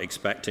you're not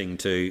expecting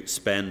to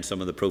spend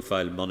some of the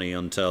profiled money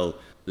until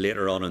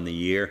later on in the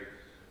year,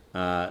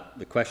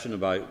 the question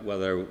about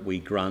whether we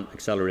grant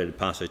accelerated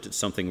passage is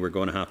something we're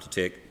going to have to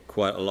take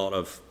quite a lot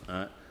of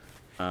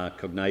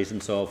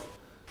cognizance of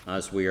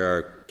as we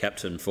are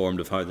kept informed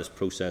of how this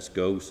process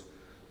goes,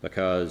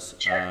 because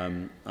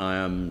I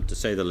am, to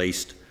say the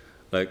least,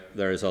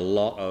 there is a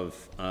lot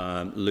of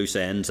loose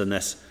ends in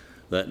this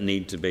that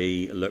need to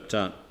be looked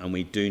at, and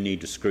we do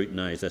need to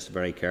scrutinise this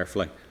very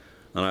carefully.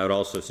 And I would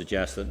also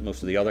suggest that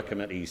most of the other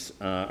committees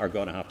are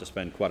going to have to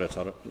spend quite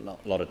a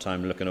lot of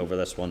time looking over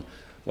this one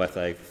with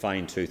a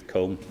fine-tooth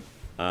comb,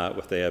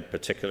 with the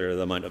particular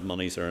amount of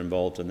monies that are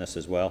involved in this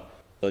as well.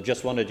 So I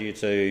just wanted you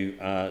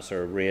to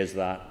sort of raise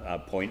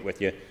that point with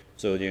you,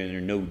 so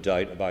there's no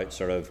doubt about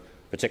sort of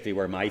particularly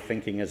where my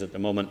thinking is at the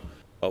moment.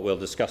 But we'll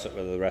discuss it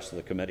with the rest of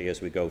the committee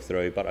as we go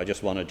through. But I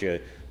just wanted you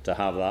to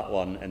have that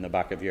one in the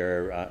back of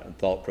your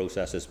thought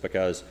processes,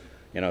 because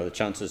the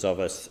chances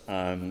of us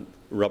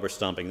rubber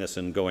stamping this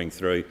and going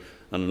through,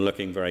 and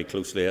looking very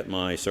closely at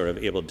my sort of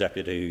able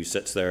deputy who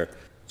sits there,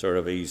 sort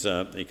of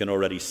you can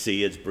already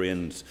see his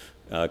brains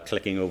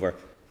clicking over.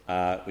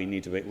 We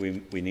need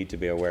to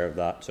be aware of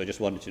that. So I just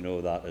wanted to know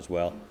that as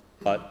well.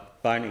 But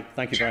finally,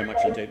 thank you very much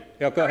indeed.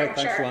 Yeah, go ahead.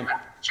 Thanks, Joanne.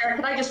 Chair,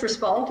 can I just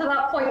respond to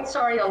that point?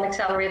 Sorry, on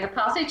accelerated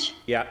passage.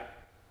 Yeah.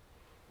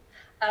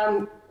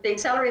 The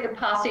accelerated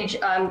passage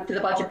to the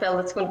budget bill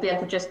that's going to be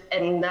introduced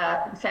in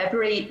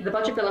February, the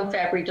budget bill in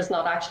February does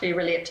not actually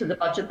relate to the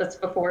budget that's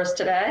before us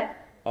today.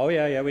 Oh,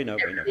 yeah, we know.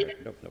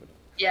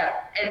 Yeah,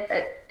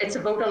 it's a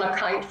vote on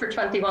account for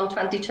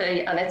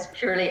 21-22, and it's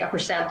purely a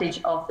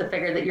percentage of the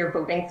figure that you're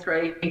voting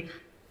through. The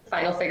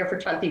final figure for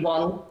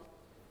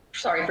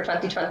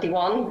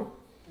 2021.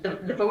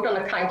 The vote on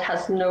account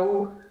has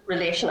no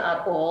relation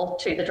at all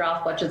to the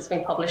draft budget that's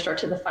being published or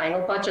to the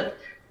final budget.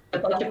 The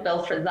budget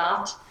bill for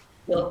that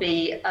will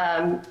be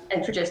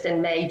introduced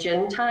in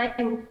May-June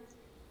time.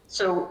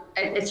 So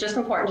it's just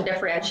important to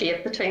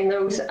differentiate between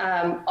those.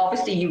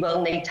 Obviously, you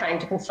will need time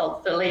to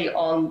consult fully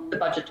on the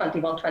budget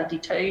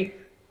 21-22,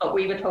 But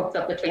we would hope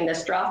that between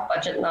this draft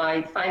budget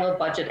now, final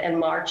budget in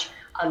March,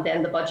 and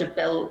then the budget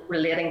bill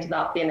relating to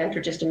that being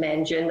introduced in May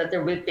and June, that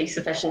there would be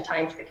sufficient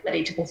time for the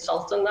committee to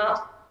consult on that.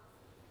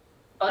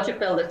 Budget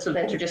bill that's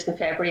introduced in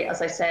February,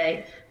 as I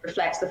say,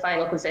 reflects the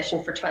final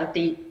position for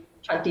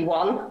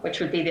 2021, which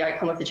would be the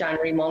outcome of the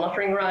January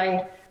monitoring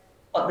round.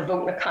 But the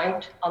vote and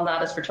account on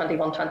that is for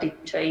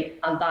 21-22,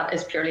 and that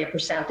is purely a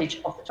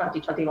percentage of the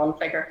 2021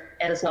 figure.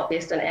 It is not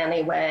based in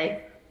any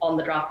way on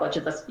the draft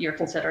budget that you're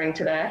considering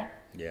today.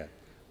 Yeah,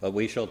 but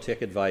we shall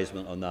take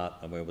advisement on that,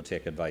 and we will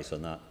take advice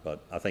on that.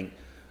 But I think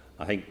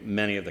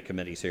many of the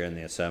committees here in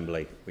the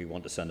Assembly, we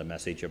want to send a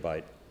message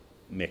about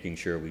making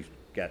sure we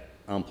get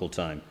ample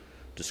time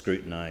to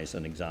scrutinise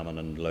and examine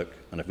and look.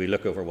 And if we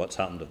look over what's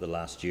happened over the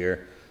last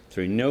year,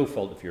 through no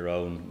fault of your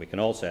own, we can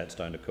all say it's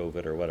down to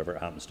COVID or whatever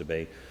it happens to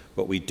be,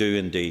 but we do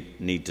indeed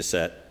need to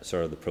set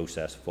sort of the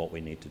process of what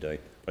we need to do.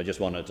 But I just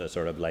wanted to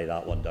sort of lay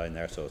that one down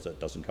there so it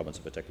doesn't come as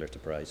a particular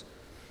surprise.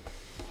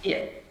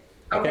 Yeah.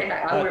 Okay,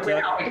 we're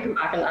happy to come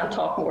back and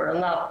talk more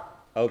on that.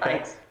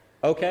 Okay. Thanks.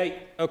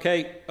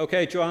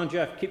 Okay, Joanne,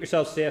 Jeff, keep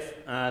yourself safe,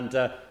 and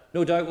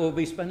no doubt we'll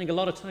be spending a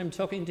lot of time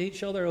talking to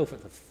each other over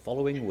the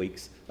following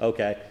weeks.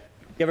 Okay.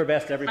 Give our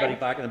best to everybody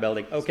back in the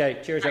building. Okay,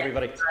 cheers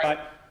everybody. Bye.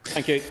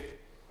 Thank you.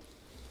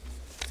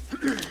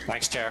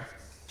 Thanks, Chair.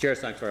 Cheers,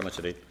 thanks very much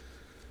indeed.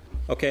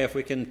 Okay, if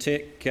we can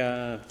take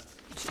Joanne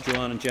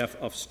and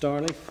Jeff off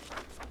Starleaf.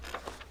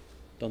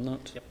 Done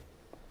that? Yep.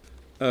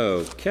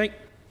 Okay.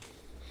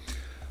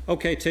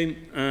 Okay,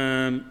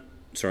 team.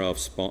 Sorry, off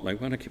Spotlight.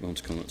 Why do I keep on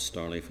calling it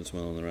Starleaf as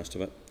well and the rest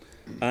of it?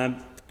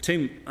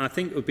 Team, I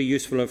think it would be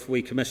useful if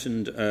we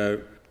commissioned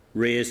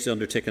Raise to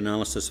undertake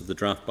analysis of the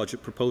draft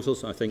budget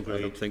proposals. I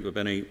don't think we've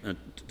any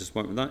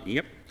disappointment with that.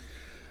 Yep.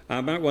 I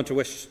might want to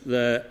wish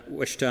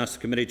to ask the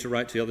committee to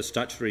write to the other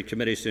statutory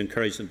committees to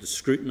encourage them to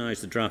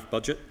scrutinise the draft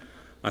budget.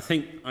 I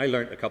think I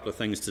learnt a couple of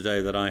things today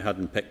that I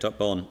hadn't picked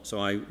up on, so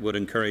I would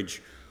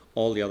encourage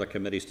all the other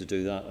committees to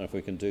do that. And if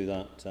we can do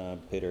that,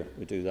 Peter,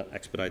 we do that,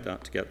 expedite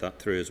that to get that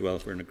through as well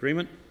if we're in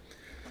agreement.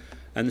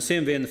 And the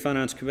same vein, the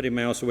Finance Committee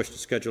may also wish to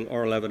schedule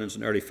oral evidence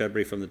in early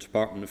February from the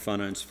Department of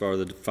Finance for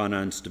the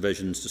Finance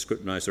divisions to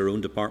scrutinise their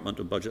own department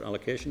of budget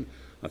allocation.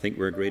 I think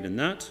we're agreed in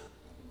that.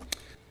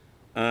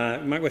 We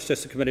might wish to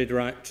ask the committee to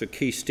write to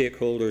key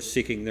stakeholders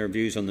seeking their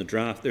views on the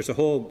draft. There's a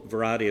whole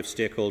variety of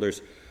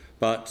stakeholders,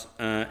 but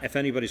if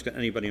anybody's got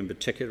anybody in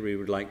particular we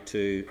would like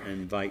to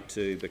invite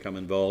to become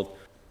involved,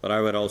 but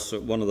I would also,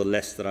 one of the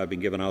lists that I've been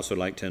given, I also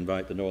like to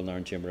invite the Northern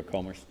Ireland Chamber of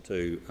Commerce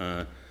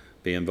to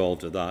be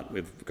involved with that.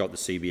 We've got the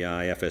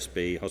CBI,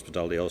 FSB,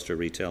 Hospitality Ulster,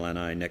 Retail,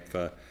 NI,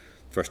 NICFA,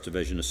 First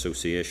Division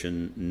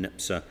Association,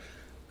 NIPSA.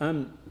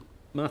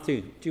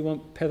 Matthew, do you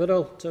want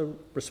Pivotal to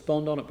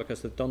respond on it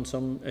because they've done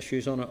some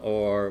issues on it,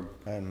 or?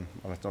 I'm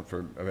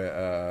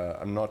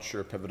not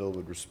sure Pivotal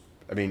would.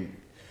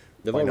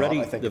 They've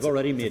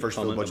already made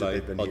comment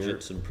about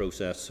budgets and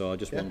process, so I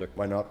just wonder.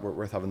 Why not? We're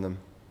worth having them.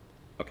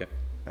 Okay.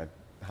 I'm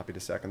happy to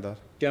second that.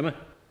 Gemma?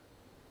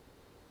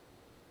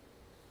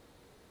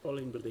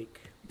 Pauline Balik.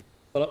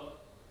 Hello?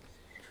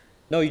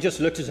 No, you just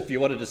looked as if you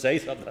wanted to say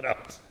something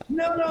else.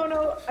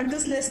 No. I'm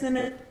just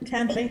listening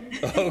intently.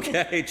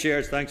 Okay,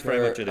 cheers. Thanks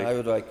very much indeed. I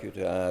would like you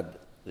to add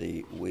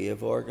the way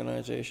of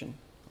organisation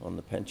on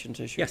the pensions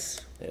issue.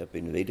 Yes. They have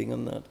been leading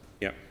on that.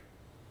 Yeah.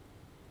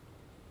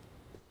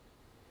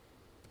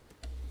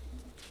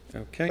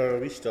 Okay. Are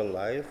we still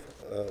live?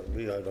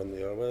 We out on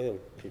the airway and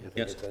people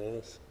think yes. it's on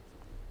us.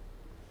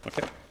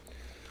 Okay.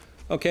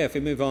 Okay, if we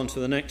move on to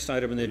the next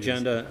item on the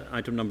agenda,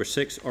 item number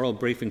 6, oral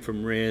briefing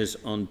from Raise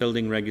on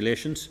building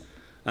regulations.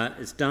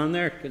 Is Dan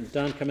there? Can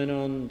Dan come in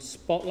on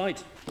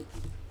Spotlight?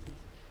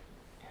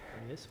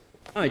 Yes.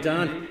 Hi,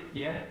 Dan.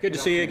 Yeah. Good to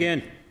see you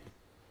again.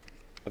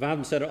 If I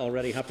haven't said it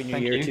already, Happy New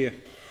Year to you.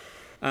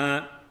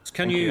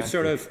 Can you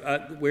sort of,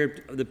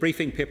 we're the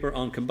briefing paper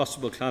on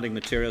combustible cladding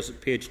materials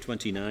at page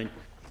 29.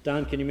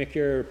 Dan, can you make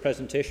your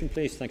presentation,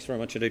 please? Thanks very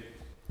much indeed.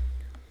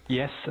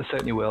 Yes, I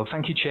certainly will.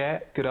 Thank you,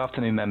 Chair. Good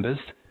afternoon, members.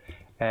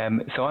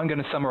 So I'm going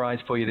to summarise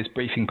for you this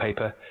briefing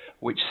paper,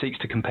 which seeks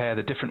to compare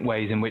the different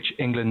ways in which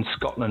England,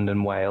 Scotland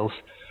and Wales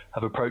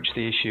have approached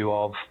the issue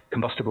of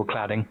combustible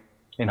cladding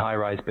in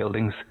high-rise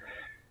buildings.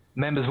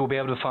 Members will be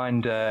able to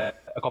find a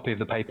copy of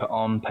the paper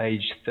on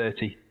page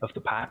 30 of the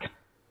pack.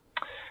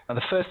 Now,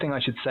 the first thing I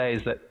should say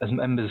is that, as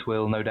members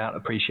will no doubt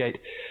appreciate,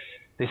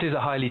 this is a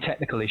highly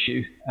technical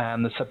issue,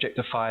 and the subject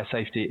of fire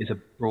safety is a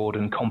broad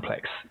and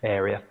complex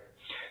area.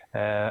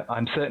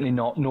 I'm certainly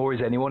not, nor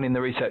is anyone in the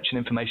Research and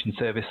Information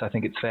Service, I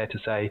think it's fair to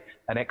say,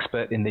 an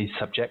expert in these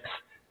subjects.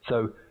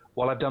 So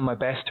while I've done my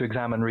best to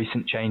examine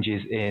recent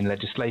changes in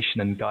legislation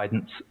and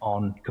guidance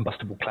on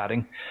combustible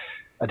cladding,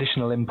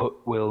 additional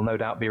input will no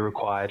doubt be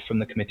required from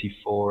the committee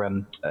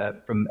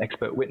from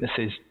expert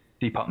witnesses,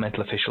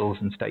 departmental officials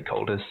and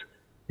stakeholders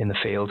in the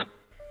field.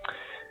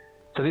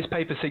 So this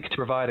paper seeks to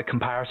provide a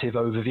comparative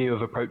overview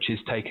of approaches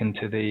taken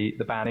to the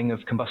banning of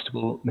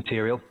combustible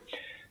material.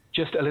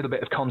 Just a little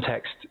bit of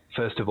context,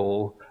 first of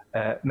all.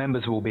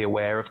 Members will be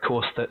aware, of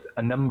course, that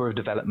a number of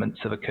developments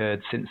have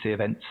occurred since the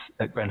events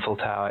at Grenfell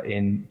Tower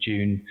in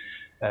June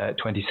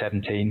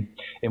 2017,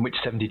 in which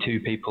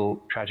 72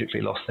 people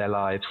tragically lost their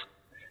lives.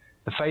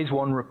 The Phase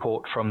 1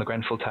 report from the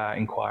Grenfell Tower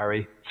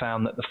inquiry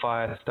found that the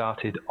fire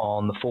started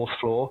on the 4th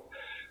floor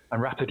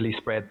and rapidly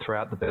spread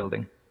throughout the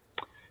building.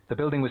 The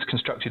building was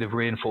constructed of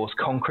reinforced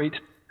concrete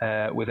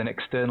with an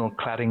external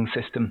cladding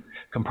system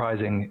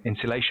comprising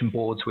insulation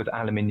boards with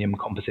aluminium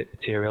composite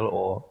material,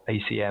 or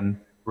ACM,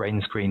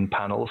 rain screen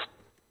panels.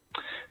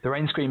 The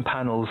rain screen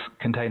panels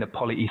contain a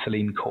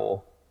polyethylene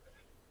core,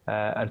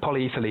 and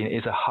polyethylene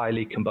is a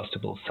highly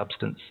combustible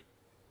substance.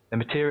 The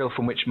material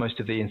from which most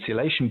of the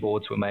insulation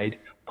boards were made,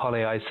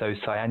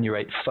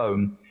 polyisocyanurate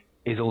foam,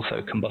 is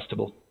also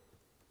combustible.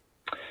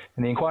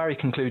 And the inquiry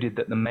concluded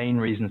that the main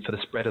reason for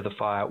the spread of the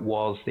fire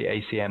was the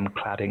ACM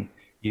cladding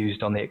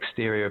used on the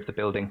exterior of the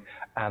building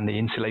and the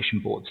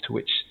insulation boards to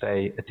which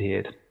they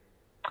adhered.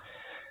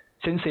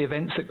 Since the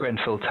events at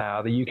Grenfell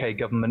Tower, the UK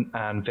government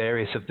and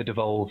various of the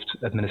devolved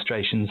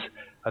administrations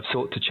have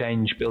sought to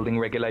change building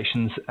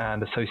regulations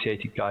and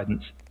associated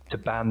guidance to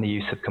ban the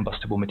use of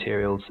combustible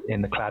materials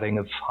in the cladding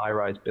of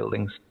high-rise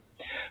buildings.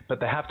 But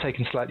they have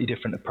taken slightly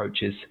different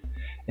approaches.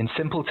 In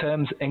simple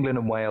terms, England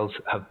and Wales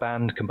have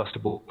banned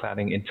combustible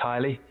cladding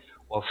entirely,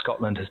 while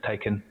Scotland has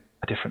taken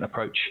a different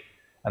approach.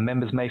 And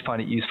members may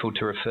find it useful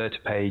to refer to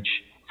page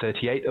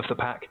 38 of the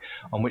pack,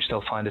 on which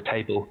they'll find a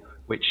table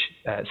which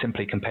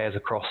simply compares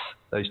across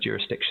those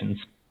jurisdictions.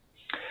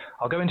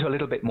 I'll go into a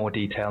little bit more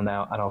detail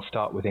now, and I'll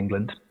start with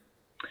England.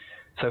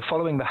 So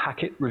following the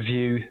Hackett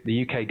Review,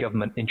 the UK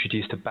government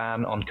introduced a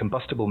ban on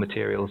combustible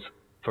materials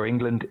for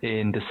England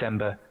in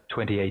December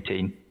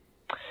 2018.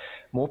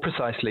 More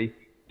precisely,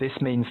 this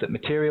means that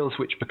materials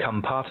which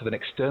become part of an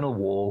external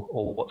wall,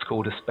 or what's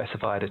called a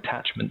specified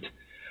attachment,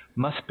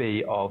 must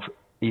be of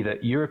either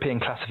European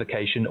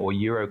classification, or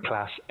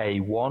Euroclass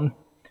A1,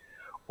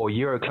 or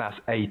Euroclass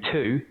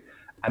A2,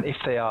 and if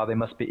they are, they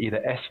must be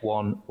either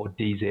S1 or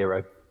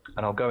D0.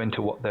 And I'll go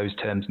into what those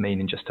terms mean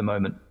in just a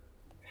moment.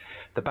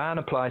 The ban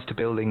applies to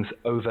buildings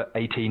over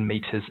 18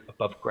 metres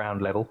above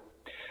ground level,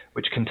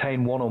 which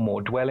contain one or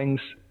more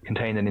dwellings,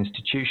 contain an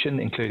institution,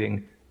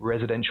 including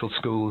residential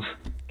schools,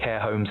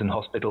 care homes and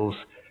hospitals,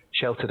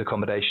 sheltered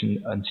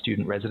accommodation and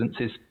student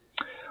residences,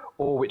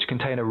 or which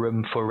contain a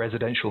room for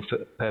residential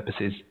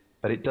purposes,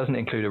 but it doesn't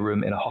include a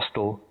room in a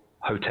hostel,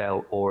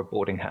 hotel, or a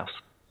boarding house.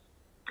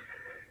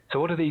 So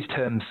what do these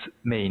terms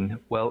mean?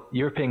 Well,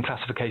 European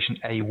classification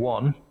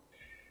A1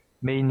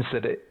 means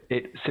that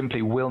it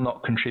simply will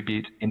not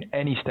contribute in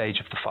any stage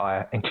of the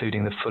fire,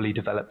 including the fully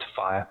developed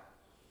fire.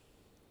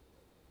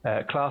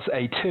 Class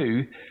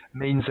A2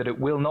 means that it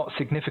will not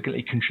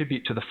significantly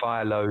contribute to the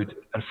fire load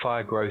and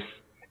fire growth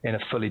in a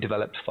fully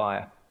developed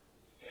fire.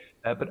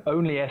 But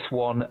only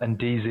S1 and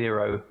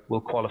D0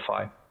 will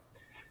qualify.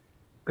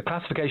 The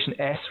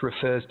classification S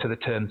refers to the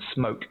term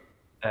smoke.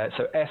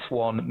 So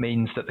S1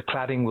 means that the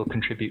cladding will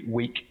contribute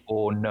weak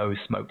or no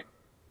smoke.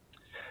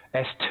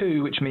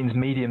 S2, which means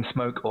medium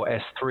smoke, or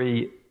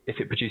S3,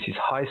 if it produces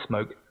high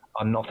smoke,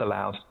 are not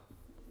allowed.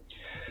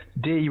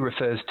 D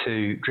refers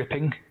to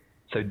dripping.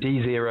 So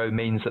D0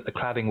 means that the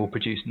cladding will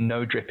produce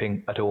no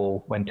dripping at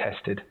all when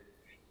tested.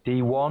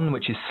 D1,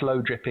 which is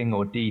slow dripping,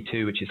 or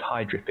D2, which is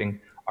high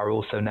dripping, are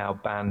also now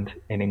banned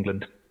in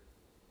England.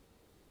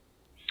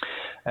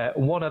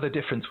 One other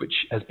difference which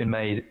has been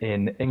made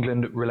in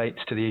England relates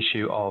to the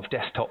issue of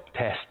desktop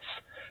tests,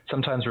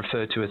 sometimes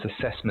referred to as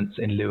assessments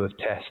in lieu of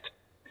test.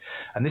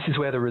 And this is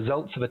where the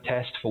results of a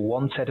test for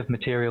one set of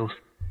materials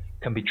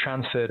can be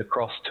transferred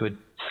across to a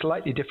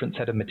slightly different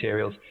set of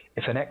materials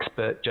if an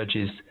expert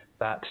judges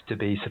that to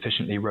be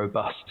sufficiently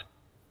robust.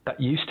 That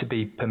used to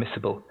be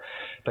permissible,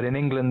 but in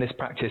England this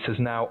practice has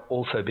now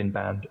also been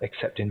banned,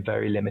 except in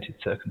very limited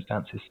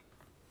circumstances.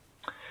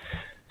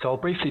 So I'll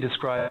briefly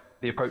describe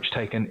the approach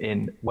taken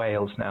in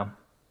Wales now.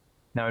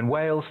 Now in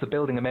Wales, the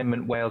Building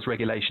Amendment Wales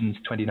Regulations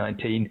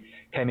 2019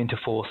 came into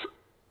force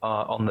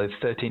on the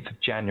 13th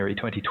of January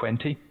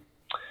 2020.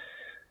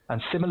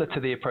 And similar to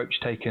the approach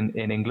taken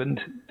in England,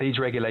 these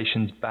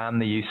regulations ban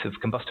the use of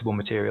combustible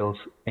materials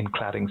in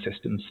cladding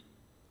systems.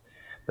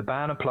 The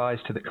ban applies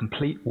to the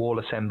complete wall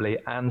assembly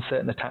and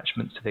certain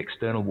attachments to the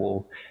external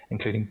wall,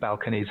 including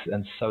balconies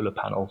and solar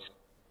panels.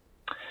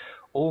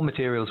 All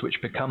materials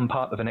which become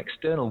part of an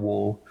external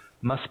wall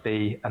must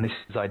be, and this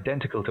is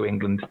identical to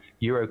England,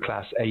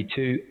 Euroclass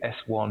A2,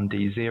 S1,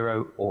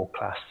 D0, or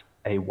Class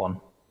A1.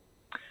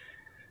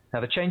 Now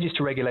the changes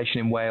to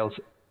regulation in Wales,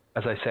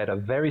 as I said, are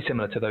very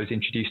similar to those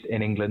introduced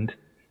in England.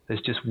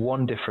 There's just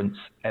one difference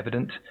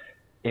evident.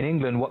 In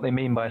England, what they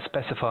mean by a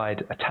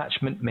specified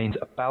attachment means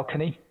a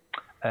balcony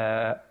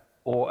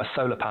or a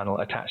solar panel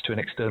attached to an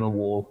external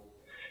wall.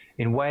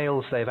 In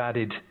Wales, they've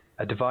added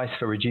a device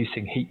for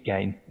reducing heat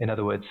gain. In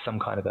other words, some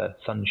kind of a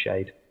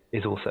sunshade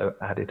is also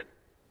added.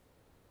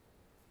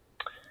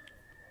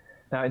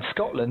 Now in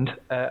Scotland,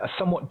 a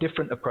somewhat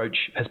different approach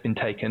has been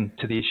taken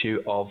to the issue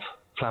of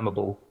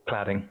flammable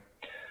cladding.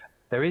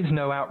 There is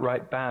no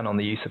outright ban on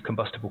the use of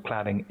combustible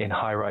cladding in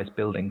high-rise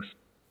buildings.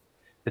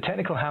 The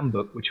technical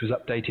handbook, which was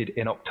updated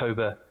in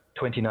October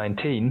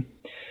 2019,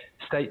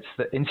 states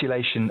that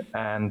insulation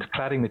and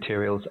cladding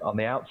materials on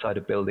the outside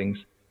of buildings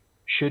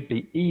should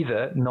be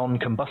either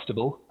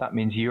non-combustible, that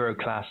means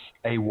Euroclass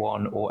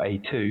A1 or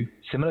A2,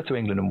 similar to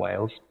England and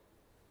Wales,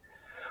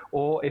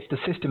 or if the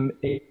system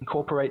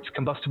incorporates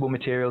combustible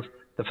materials,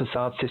 the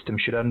facade system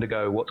should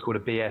undergo what's called a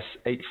BS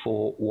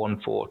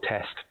 8414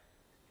 test.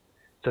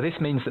 So this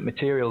means that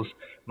materials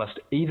must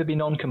either be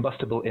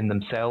non-combustible in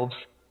themselves,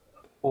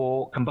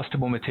 or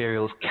combustible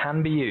materials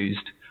can be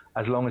used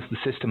as long as the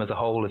system as a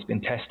whole has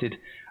been tested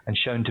and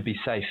shown to be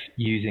safe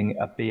using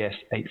a BS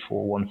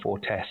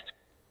 8414 test.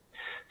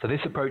 So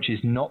this approach is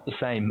not the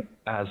same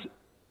as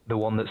the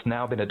one that's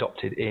now been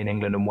adopted in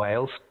England and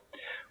Wales,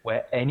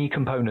 where any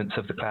components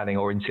of the cladding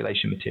or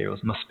insulation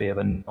materials must be of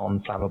a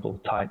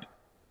non-flammable type.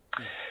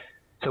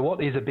 So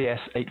what is a BS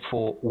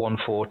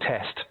 8414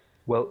 test?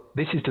 Well,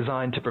 this is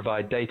designed to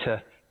provide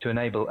data to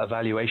enable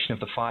evaluation of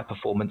the fire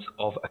performance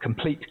of a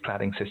complete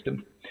cladding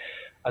system,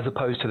 as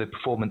opposed to the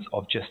performance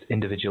of just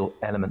individual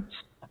elements.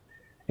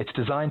 It's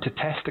designed to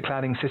test a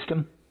cladding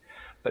system,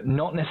 but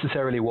not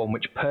necessarily one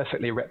which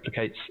perfectly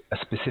replicates a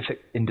specific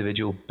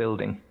individual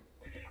building.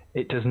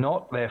 It does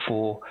not,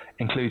 therefore,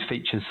 include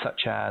features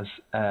such as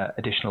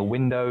additional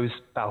windows,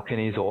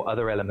 balconies, or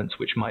other elements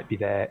which might be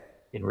there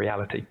in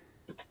reality.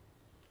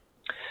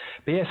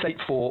 BS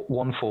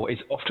 8414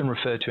 is often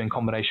referred to in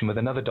combination with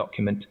another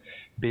document,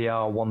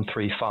 BR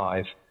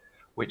 135,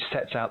 which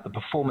sets out the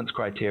performance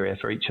criteria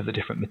for each of the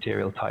different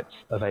material types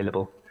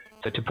available.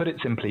 So to put it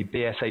simply,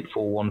 BS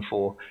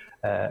 8414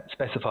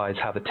 specifies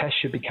how the test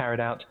should be carried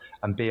out,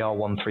 and BR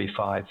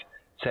 135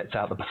 sets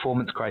out the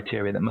performance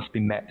criteria that must be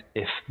met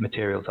if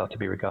materials are to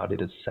be regarded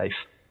as safe.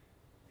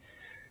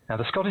 Now,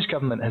 the Scottish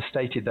Government has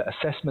stated that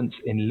assessments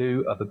in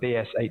lieu of a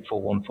BS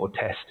 8414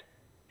 test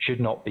should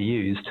not be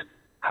used.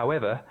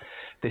 However,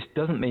 this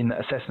doesn't mean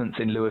that assessments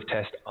in lieu of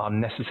test are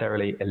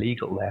necessarily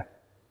illegal there.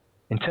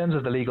 In terms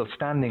of the legal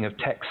standing of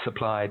text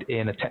supplied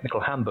in a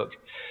technical handbook,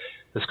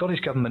 the Scottish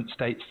Government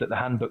states that the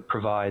handbook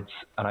provides,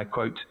 and I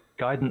quote,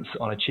 guidance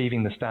on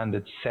achieving the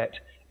standards set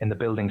in the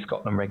Building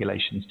Scotland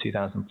Regulations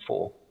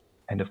 2004,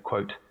 end of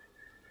quote.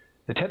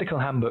 The technical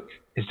handbook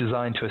is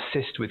designed to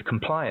assist with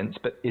compliance,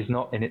 but is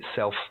not in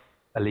itself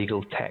a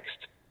legal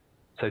text.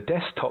 So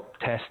desktop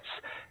tests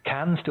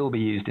can still be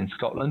used in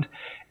Scotland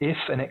if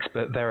an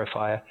expert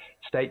verifier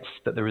states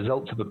that the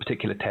results of a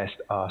particular test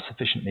are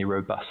sufficiently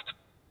robust.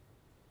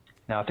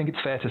 Now, I think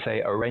it's fair to say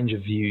a range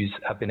of views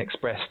have been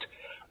expressed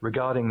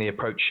regarding the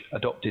approach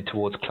adopted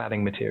towards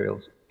cladding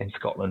materials in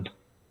Scotland.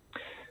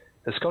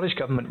 The Scottish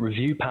Government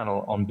Review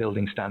Panel on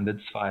Building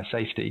Standards Fire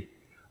Safety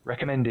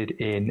recommended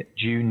in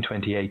June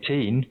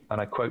 2018,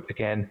 and I quote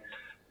again,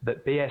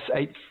 that BS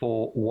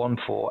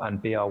 8414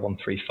 and BR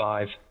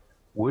 135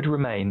 would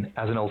remain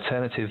as an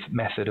alternative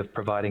method of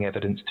providing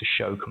evidence to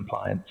show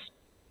compliance.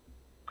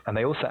 And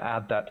they also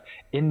add that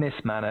in this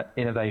manner,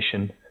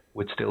 innovation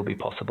would still be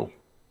possible.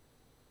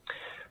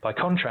 By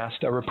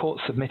contrast, a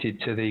report submitted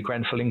to the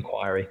Grenfell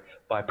Inquiry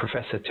by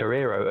Professor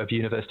Terrero of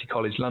University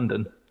College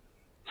London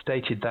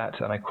stated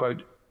that, and I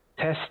quote,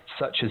 tests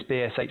such as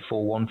BS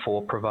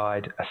 8414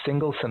 provide a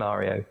single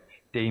scenario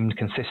deemed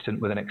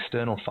consistent with an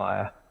external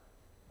fire,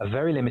 a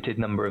very limited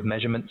number of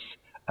measurements,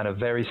 and a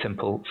very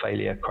simple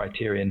failure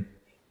criterion.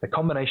 The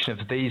combination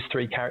of these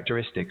three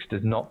characteristics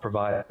does not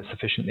provide a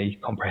sufficiently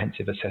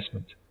comprehensive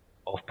assessment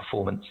of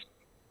performance,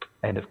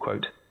 end of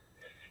quote.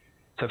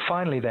 So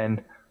finally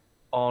then,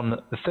 on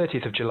the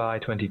 30th of July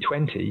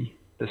 2020,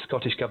 the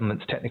Scottish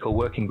Government's Technical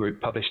Working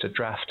Group published a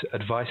draft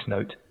advice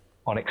note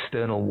on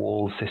external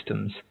wall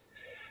systems.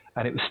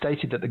 And it was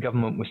stated that the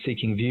government was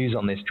seeking views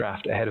on this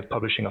draft ahead of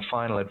publishing a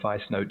final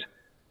advice note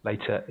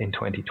later in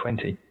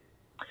 2020.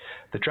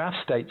 The draft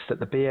states that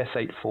the BS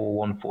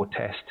 8414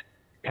 test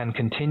can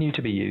continue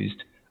to be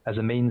used as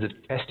a means of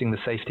testing the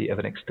safety of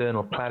an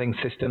external cladding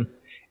system,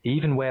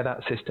 even where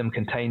that system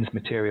contains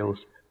materials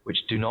which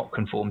do not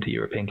conform to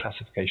European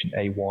classification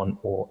A1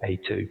 or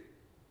A2.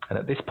 And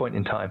at this point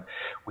in time,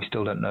 we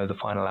still don't know the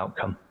final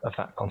outcome of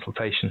that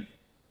consultation.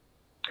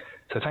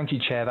 So thank you,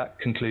 Chair. That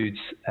concludes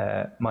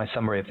my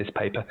summary of this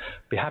paper.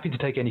 Be happy to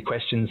take any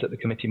questions that the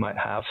committee might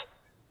have,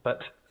 but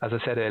as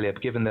I said earlier,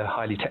 given the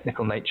highly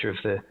technical nature of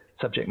the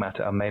subject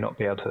matter, I may not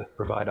be able to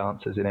provide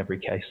answers in every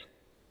case.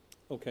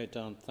 Okay,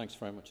 Dan, thanks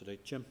very much indeed.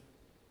 Jim?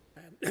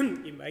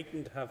 You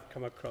mightn't have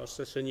come across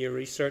this in your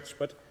research,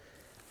 but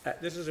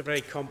this is a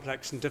very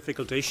complex and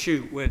difficult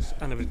issue,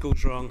 and if it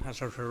goes wrong, has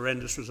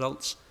horrendous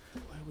results.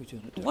 Why are we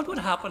doing it? What would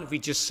happen if we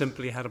just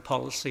simply had a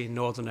policy in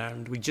Northern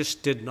Ireland? We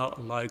just did not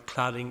allow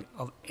cladding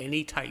of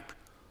any type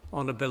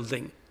on a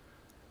building.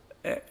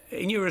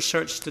 In your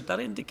research, did that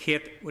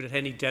indicate would it have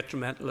any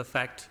detrimental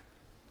effect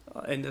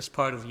in this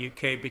part of the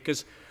UK?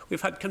 Because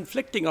we've had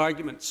conflicting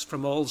arguments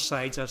from all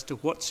sides as to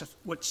what's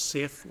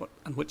safe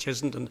and which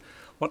isn't, and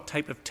what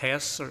type of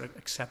tests are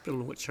acceptable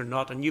and which are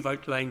not. And you've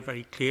outlined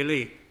very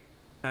clearly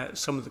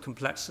some of the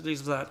complexities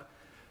of that.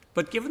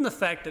 But given the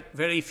fact that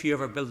very few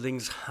of our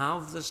buildings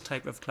have this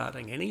type of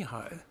cladding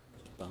anyhow,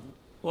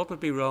 what would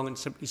be wrong in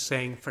simply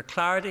saying, for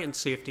clarity and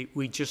safety,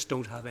 we just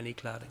don't have any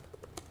cladding?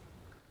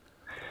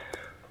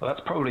 Well,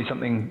 that's probably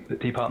something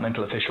that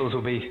departmental officials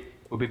will be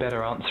be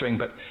better answering.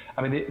 But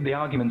I mean, the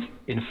arguments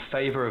in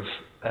favour of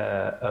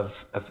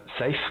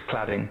safe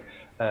cladding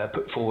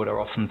put forward are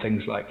often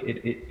things like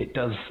it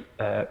does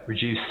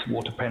reduce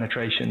water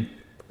penetration.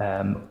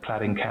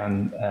 Cladding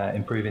can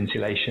improve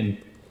insulation.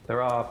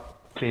 There are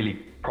clearly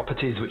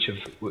properties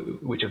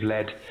which have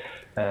led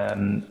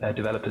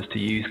developers to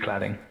use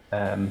cladding,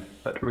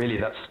 but really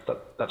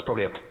that's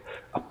probably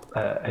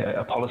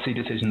a policy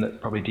decision that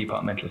probably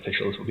departmental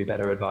officials will be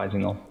better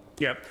advising on.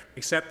 Yeah,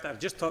 except I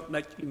just thought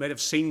that you might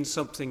have seen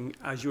something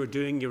as you were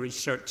doing your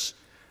research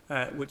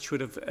which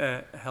would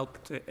have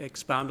helped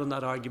expand on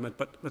that argument,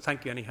 but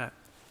thank you anyhow.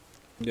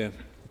 Yeah.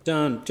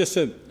 Dan, just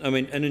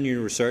in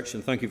your research,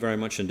 and thank you very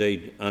much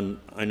indeed, and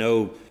I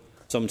know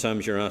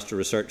sometimes you're asked to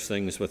research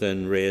things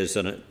within RAISE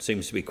and it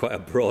seems to be quite a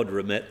broad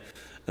remit,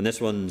 and this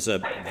one's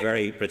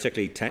very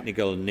particularly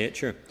technical in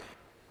nature.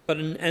 But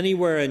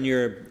anywhere in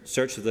your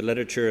search of the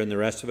literature and the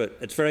rest of it,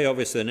 it's very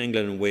obvious that in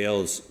England and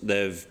Wales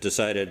they've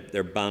decided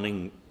they're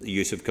banning the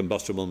use of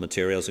combustible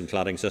materials in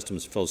cladding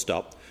systems, full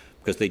stop,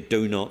 because they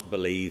do not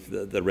believe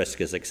that the risk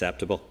is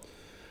acceptable.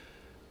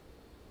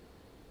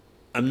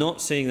 I'm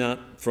not seeing that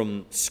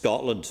from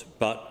Scotland,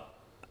 but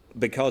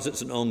because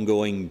it's an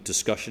ongoing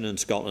discussion in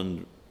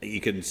Scotland,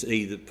 you can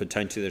see that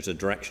potentially there's a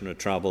direction of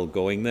travel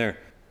going there.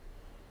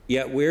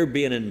 Yet we're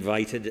being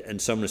invited in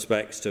some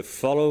respects to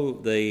follow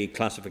the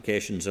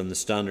classifications and the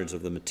standards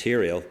of the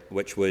material,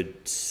 which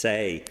would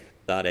say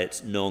that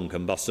it's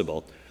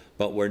non-combustible,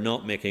 but we're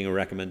not making a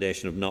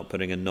recommendation of not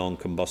putting in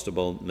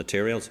non-combustible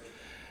materials.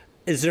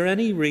 Is there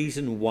any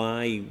reason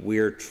why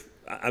we're,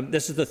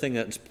 this is the thing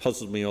that's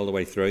puzzled me all the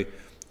way through,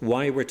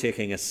 why we're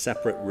taking a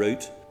separate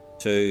route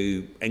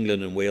to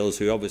England and Wales,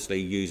 who obviously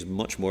use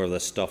much more of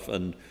this stuff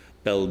and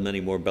build many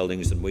more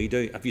buildings than we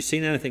do? Have you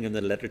seen anything in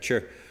the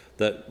literature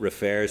that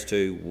refers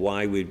to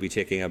why we'd be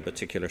taking a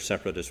particular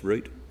separatist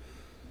route?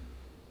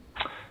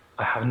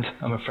 I haven't,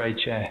 I'm afraid,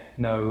 Chair.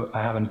 No,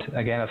 I haven't.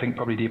 Again, I think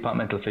probably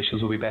departmental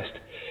officials will be best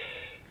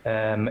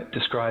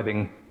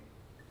describing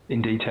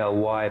in detail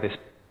why this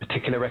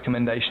particular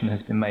recommendation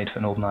has been made for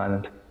Northern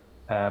Ireland.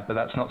 But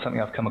that's not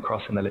something I've come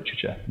across in the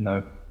literature,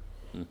 no.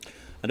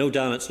 I know,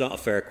 Dan, it's not a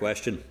fair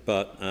question,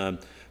 but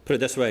put it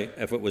this way,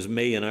 if it was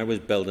me and I was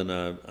building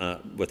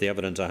with the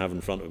evidence I have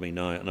in front of me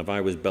now, and if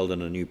I was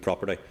building a new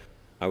property,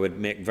 I would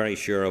make very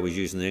sure I was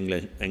using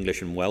the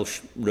English and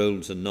Welsh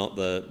rules and not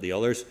the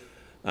others.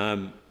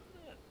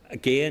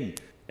 Again,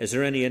 is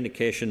there any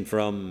indication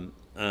from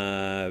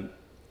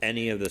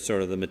any of the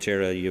sort of the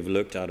material you've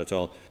looked at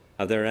all?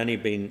 Have there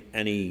been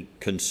any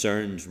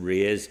concerns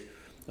raised,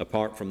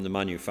 apart from the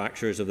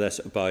manufacturers of this,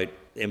 about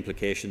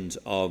implications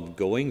of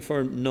going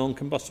for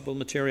non-combustible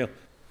material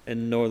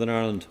in Northern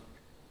Ireland?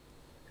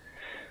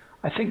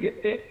 I think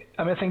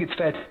it's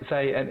fair to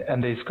say,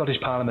 and the Scottish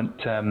Parliament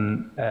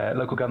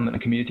Local Government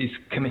and Communities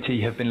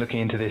Committee have been looking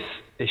into this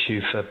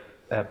issue for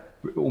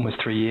almost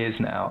 3 years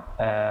now,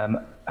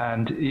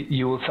 and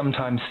you will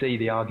sometimes see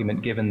the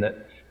argument given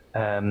that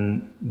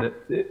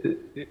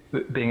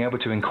being able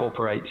to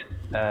incorporate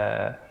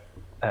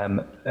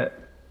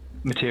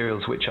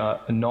materials which are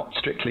not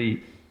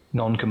strictly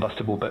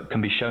non-combustible but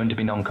can be shown to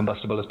be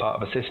non-combustible as part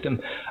of a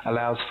system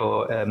allows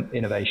for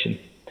innovation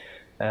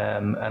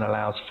and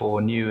allows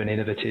for new and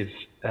innovative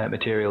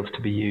materials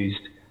to be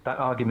used. That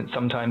argument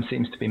sometimes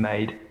seems to be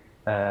made,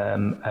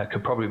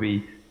 could probably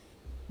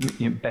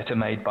be better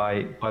made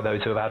by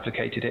those who have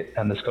advocated it,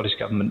 and the Scottish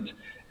Government,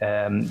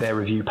 their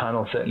review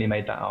panel certainly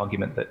made that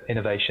argument that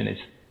innovation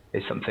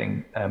is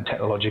something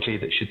technologically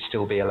that should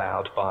still be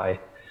allowed by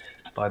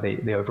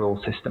the overall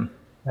system.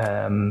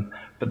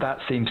 But that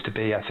seems to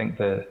be, I think,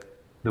 the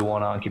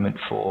one argument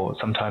for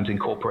sometimes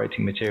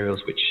incorporating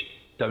materials which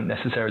don't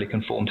necessarily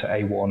conform to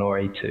A1 or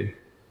A2.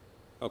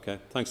 Okay,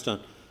 thanks, Dan.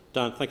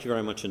 Dan, thank you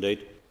very much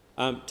indeed.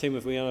 Team,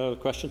 have we had other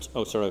questions?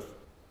 Oh, sorry.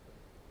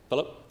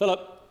 Philip? I was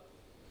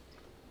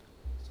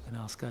going to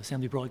ask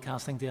Assembly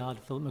Broadcasting to add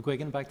Philip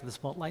McGuigan back to the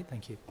spotlight.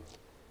 Thank you.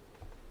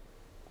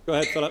 Go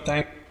ahead, Philip.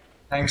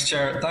 Thanks,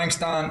 Chair. Thanks,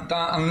 Dan.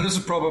 Dan, and this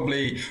is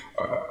probably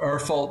our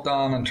fault,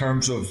 Dan, in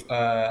terms of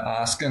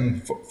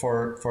asking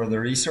for the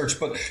research.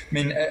 But I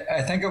mean,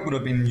 I think it would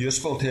have been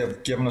useful to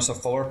have given us a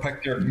fuller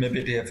picture,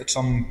 maybe to have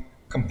some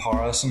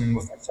comparison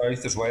with the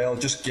South as well,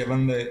 just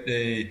given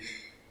the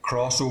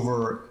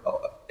crossover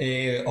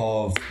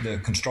of the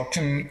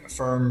construction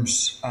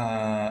firms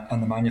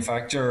and the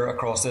manufacturer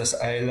across this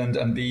island,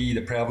 and B,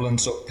 the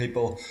prevalence of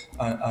people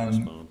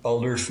and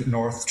builders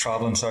north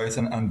travelling south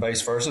and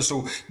vice versa.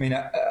 So, I mean,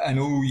 I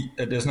know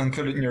it isn't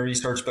included in your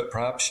research, but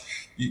perhaps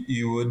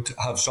you would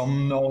have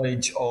some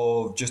knowledge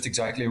of just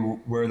exactly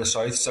where the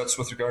South sits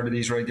with regard to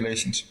these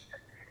regulations.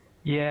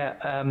 Yeah,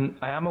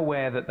 I am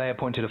aware that they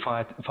appointed a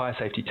fire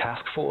safety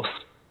task force,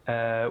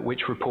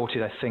 which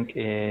reported, I think,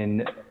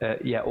 in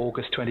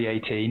August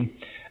 2018.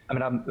 I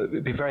mean,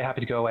 I'd be very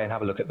happy to go away and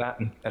have a look at that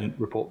and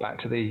report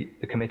back to the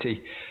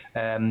committee.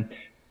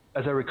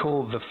 As I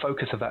recall, the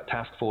focus of that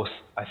task force,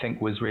 I think,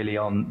 was really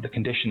on the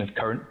condition of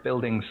current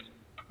buildings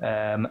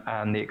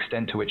and the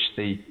extent to which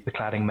the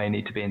cladding may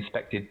need to be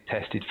inspected,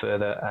 tested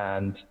further,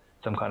 and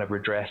some kind of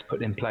redress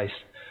put in place.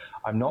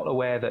 I'm not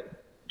aware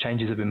that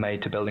changes have been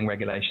made to building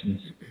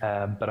regulations,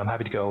 but I'm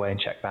happy to go away and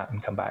check that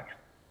and come back.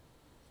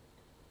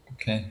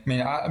 Okay.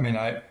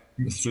 I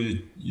through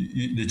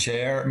the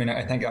chair,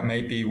 I think that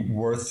might be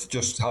worth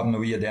just having a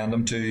wee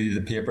addendum to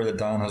the paper that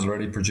Dan has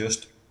already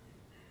produced.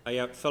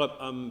 Yeah, Philip,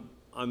 I'm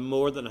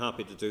more than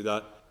happy to do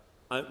that.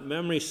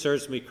 Memory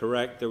serves me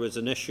correct, there was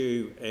an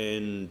issue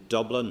in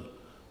Dublin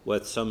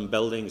with some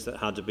buildings that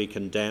had to be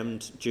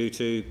condemned due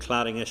to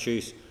cladding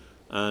issues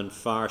and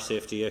fire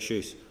safety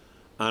issues.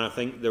 And I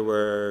think there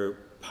were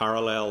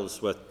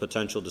parallels with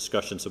potential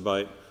discussions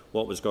about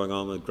what was going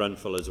on with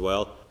Grenfell as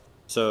well.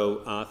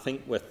 So I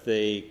think with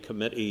the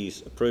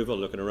committee's approval,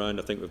 looking around,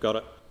 I think we've got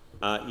it.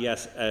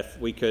 Yes, if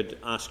we could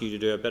ask you to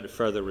do a bit of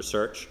further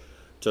research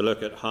to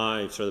look at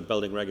how sort of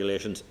building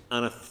regulations.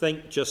 And I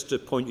think, just to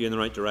point you in the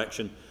right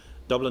direction,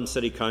 Dublin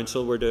City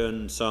Council were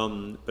doing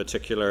some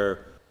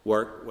particular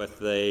work with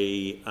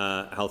the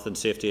health and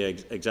safety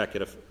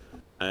executive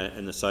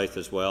in the south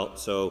as well.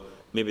 So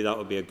maybe that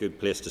would be a good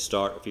place to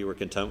start if you were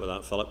content with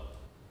that, Philip.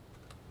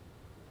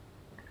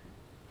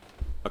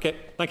 Okay,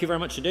 thank you very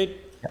much indeed.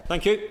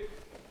 Thank you.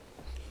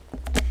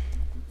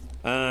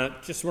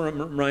 Just want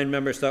to remind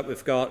members that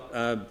we've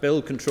got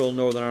Bill Control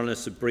Northern Ireland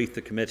to brief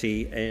the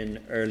committee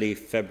in early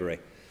February.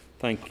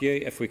 Thank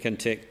you. If we can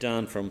take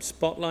Dan from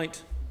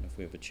Spotlight, if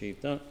we've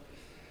achieved that.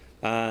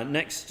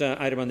 Next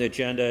item on the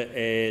agenda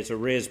is a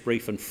raised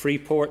brief on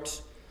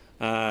Freeport.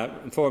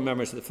 Inform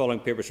members that the following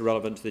papers are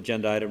relevant to the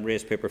agenda item: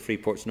 raised paper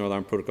Freeport's Northern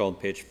Ireland Protocol on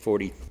page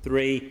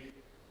 43.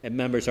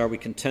 Members, are we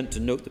content to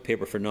note the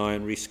paper for now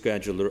and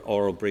reschedule the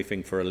oral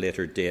briefing for a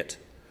later date?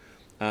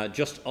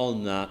 Just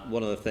on that,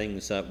 one of the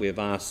things that we have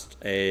asked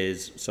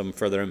is some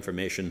further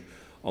information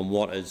on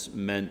what is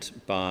meant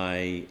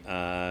by,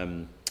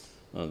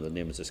 the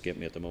name has escaped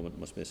me at the moment,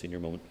 must be a senior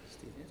moment,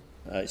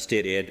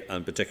 state aid, and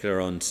in particular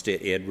on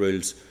state aid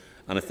rules,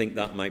 and I think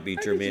that might be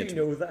germane. How did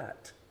you know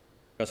that?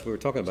 Because we were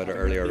talking about it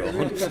earlier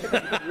on.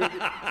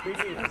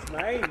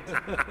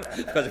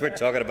 Because we were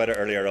talking about it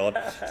earlier on.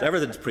 So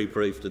everything's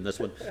pre-proofed in this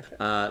one.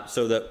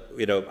 So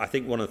that, I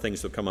think one of the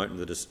things that will come out in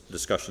the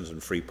discussions in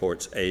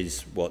Freeports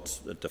is what's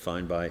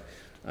defined by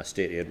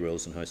state aid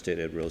rules and how state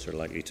aid rules are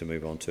likely to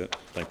move on to it.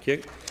 Thank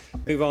you.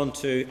 Move on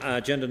to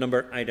agenda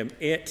number item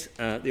 8,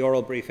 the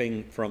oral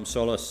briefing from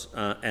Solace,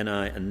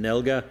 NI and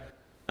NILGA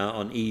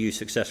on EU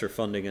Successor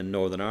Funding in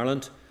Northern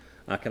Ireland.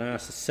 Can I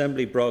ask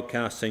Assembly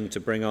Broadcasting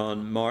to bring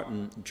on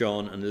Martin,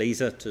 John and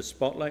Lisa to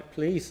Spotlight,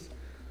 please?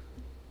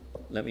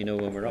 Let me know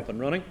when we're up and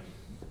running.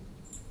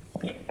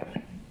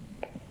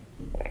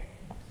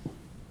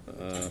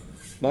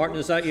 Martin,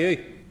 is that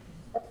you?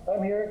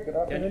 I'm here. Good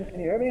afternoon. Can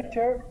you hear me,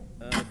 Chair?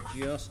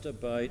 Just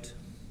about.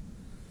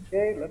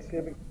 Okay, let's see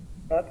if we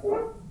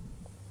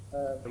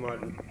can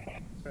Martin.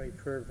 Very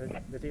poor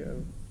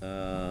video.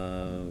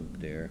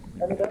 Dear.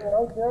 Anything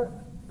else here?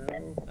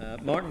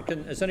 Martin,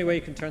 is there any way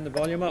you can turn the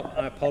volume up?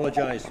 I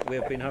apologise. We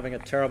have been having a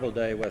terrible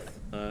day with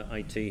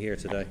IT here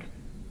today.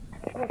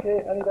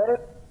 Okay, any better?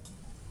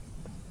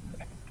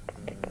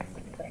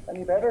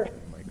 Any better?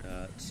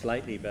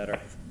 Slightly better.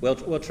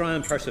 We'll try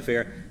and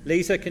persevere.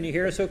 Lisa, can you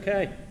hear us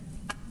okay?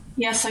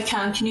 Yes, I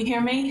can. Can you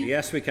hear me?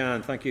 Yes, we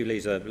can. Thank you,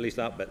 Lisa. At least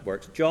that bit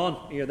works. John,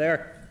 are you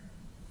there?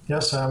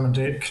 Yes, I am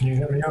indeed. Can you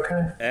hear me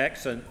okay?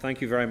 Excellent.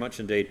 Thank you very much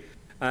indeed.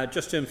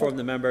 Just to inform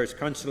the members,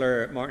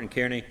 Councillor Martin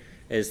Kearney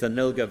is the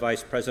NILGA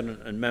Vice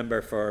President and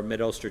Member for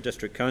Mid-Ulster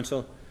District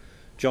Council.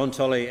 John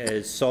Tully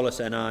is Solace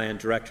NI and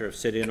Director of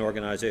City and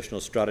Organisational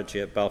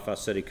Strategy at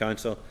Belfast City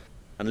Council.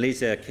 And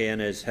Lisa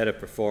Kane is Head of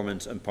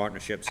Performance and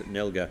Partnerships at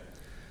NILGA.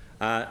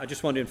 I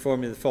just want to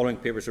inform you the following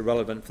papers are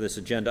relevant for this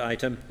agenda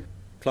item.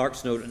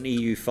 Clerk's note on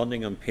EU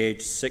funding on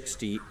page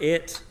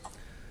 68.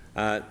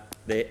 The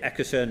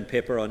ECOSEN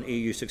paper on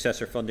EU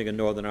Successor Funding in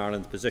Northern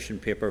Ireland, the position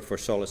paper for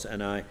Solace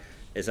NI,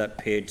 is at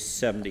page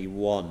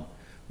 71.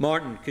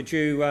 Martin, could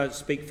you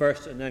speak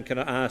first, and then can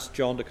I ask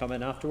John to come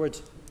in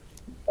afterwards?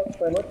 Thanks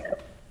very much,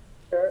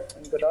 Chair,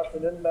 and good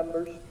afternoon,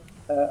 members.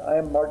 I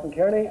am Martin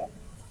Kearney,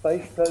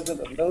 Vice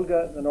President of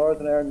NILGA, the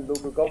Northern Ireland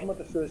Local Government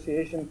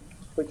Association,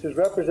 which is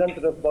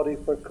representative body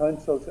for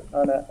councils,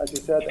 and as you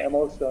said, I'm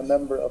also a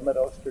member of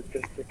Mid-Ulster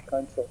District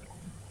Council.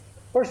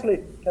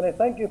 Firstly, can I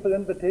thank you for the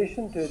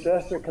invitation to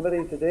address your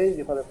committee today.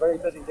 You've had a very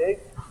busy day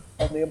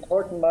on the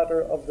important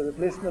matter of the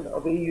replacement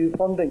of EU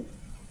funding.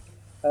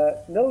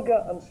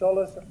 NILGA and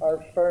Solace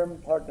are firm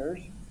partners,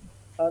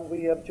 and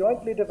we have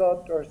jointly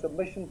developed our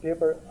submission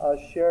paper as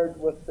shared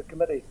with the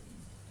committee.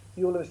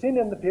 You will have seen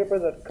in the paper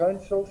that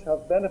councils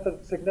have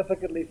benefited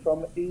significantly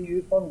from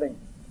EU funding.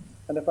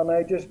 And if I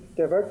may just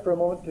divert for a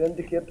moment to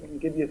indicate and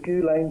give you a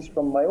few lines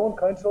from my own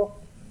council.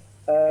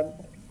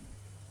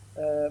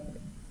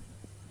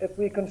 If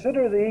we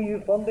consider the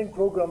EU funding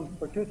programme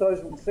for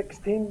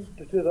 2016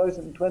 to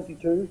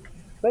 2022,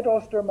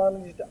 Mid-Ulster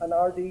managed an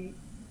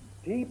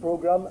RDT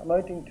programme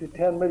amounting to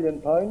 £10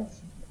 million,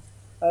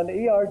 an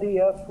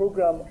ERDF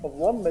programme of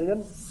 £1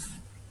 million,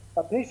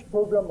 a PEACE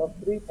programme of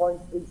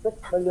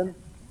 £3.36 million,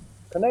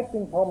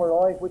 Connecting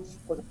Pomeroy, which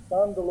was a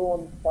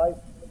standalone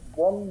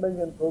 £5.1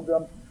 million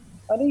programme,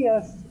 an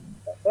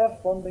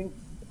ESF funding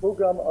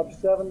programme of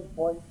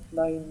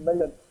 7.9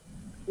 million.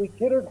 We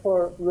catered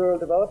for rural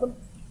development,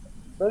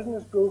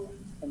 business growth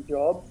and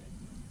jobs,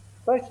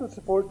 special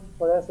support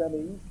for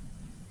SMEs,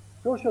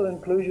 social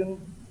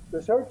inclusion,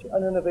 research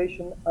and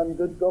innovation and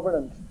good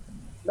governance.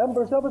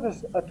 Members, that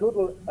was a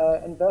total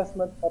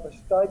investment of a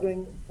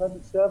staggering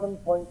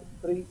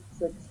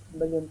 £27.36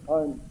 million.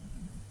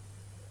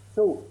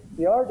 So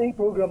the RD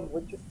programme,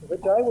 which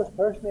I was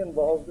personally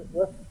involved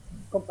with,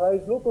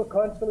 comprised local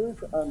councillors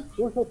and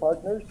social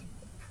partners,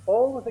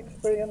 all with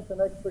experience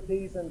and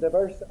expertise in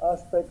diverse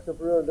aspects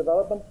of rural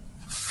development,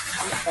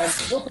 and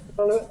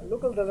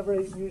local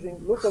delivery using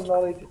local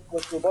knowledge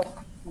with robust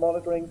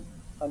monitoring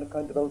and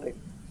accountability.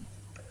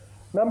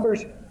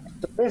 Members,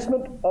 the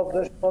placement of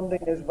this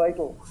funding is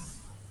vital,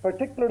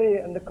 particularly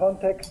in the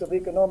context of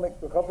economic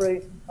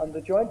recovery, and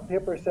the joint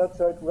paper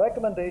sets out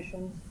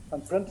recommendations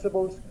and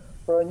principles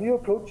for a new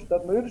approach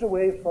that moves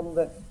away from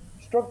the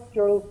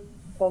structural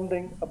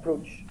funding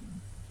approach.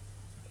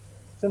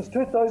 Since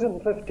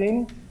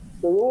 2015,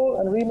 the role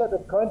and remit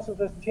of councils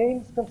has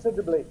changed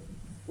considerably.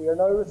 We are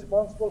now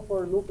responsible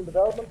for local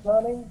development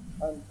planning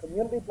and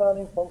community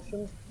planning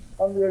functions,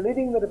 and we are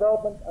leading the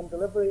development and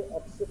delivery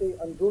of city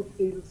and growth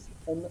deals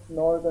in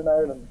Northern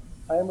Ireland.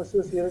 I am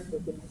associated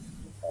with the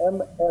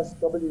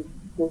MSW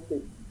growth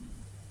deal.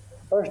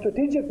 Our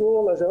strategic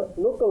role as a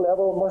local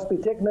level must be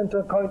taken into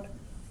account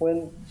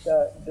when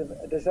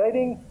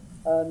deciding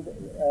on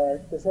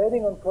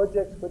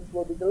projects which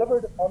will be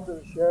delivered under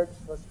the shared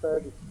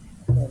prosperity.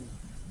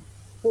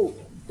 So,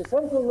 the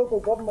Central Local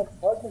Government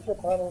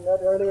Partnership Panel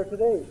met earlier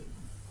today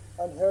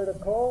and heard a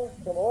call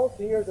from all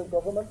tiers of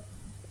government,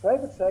 the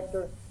private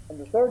sector and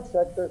the third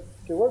sector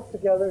to work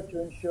together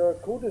to ensure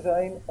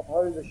co-design of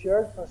how the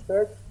shared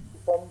prosperity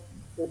fund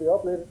will be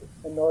operated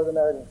in Northern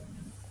Ireland.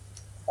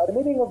 At a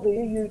meeting of the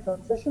EU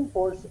Transition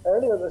Force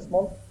earlier this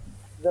month,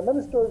 the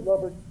Minister,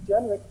 Robert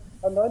Jenrick,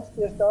 announced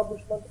the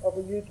establishment of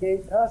a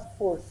UK task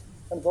force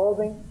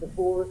involving the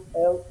 4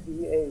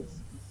 LDAs.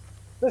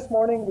 This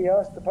morning we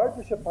asked the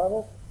Partnership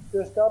Panel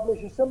to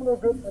establish a similar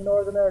group in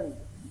Northern Ireland.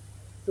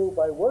 So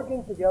by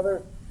working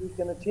together we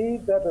can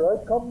achieve better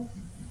outcomes,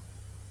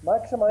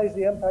 maximise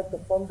the impact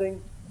of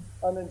funding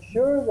and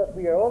ensure that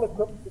we are all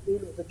equipped to deal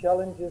with the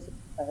challenges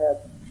ahead.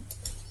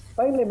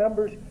 Finally,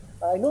 members,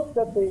 I note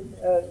that the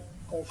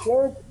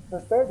Shared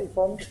Prosperity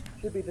Fund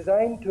should be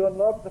designed to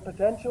unlock the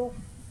potential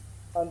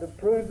and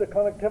improve the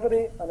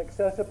connectivity and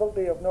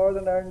accessibility of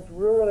Northern Ireland's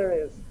rural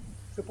areas,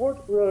 support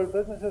rural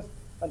businesses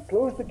and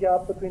close the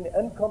gap between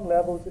income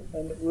levels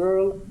in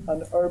rural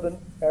and urban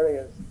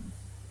areas.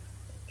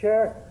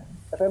 Chair,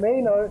 if I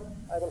may now,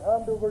 I will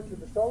hand over to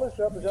the Solace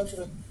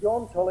representative,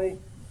 John Tully,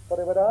 but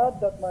I would add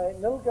that my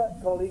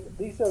NILGA colleague,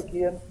 Lisa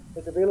O'Kane,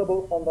 is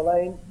available on the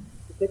line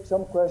to take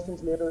some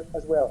questions later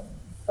as well.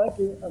 Thank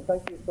you, and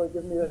thank you for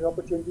giving me this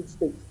opportunity to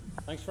speak.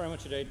 Thanks very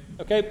much indeed.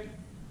 Okay,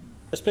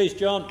 yes please,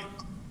 John.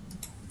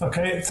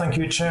 Okay, thank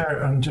you,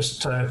 Chair. And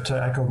just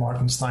to echo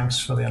Martin's thanks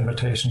for the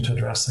invitation to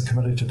address the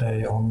committee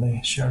today on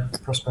the Shared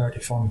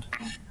Prosperity Fund.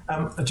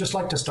 I'd just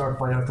like to start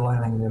by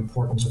outlining the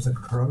importance of the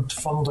current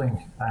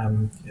funding.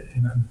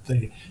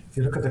 If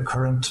you look at the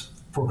current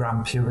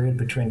programme period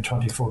between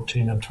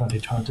 2014 and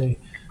 2020,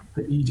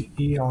 the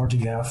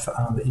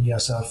ERDF and the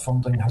ESF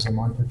funding has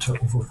amounted to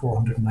over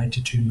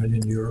 €492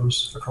 million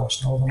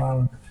across Northern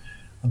Ireland.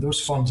 And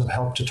those funds have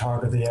helped to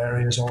target the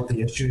areas or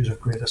the issues of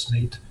greatest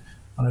need.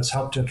 And it's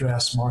helped to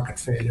address market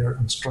failure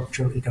and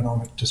structural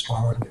economic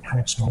disparity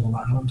across Northern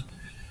Ireland.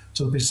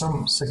 So there'll be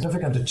some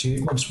significant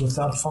achievements with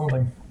that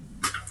funding,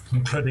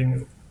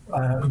 including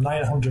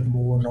 900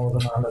 more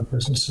Northern Ireland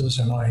businesses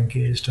are now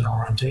engaged in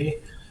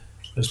R&D.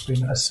 There's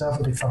been a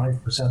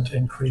 75%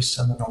 increase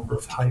in the number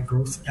of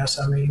high-growth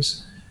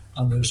SMEs,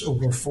 and there's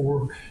over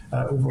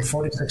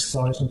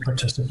 46,000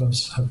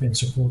 participants have been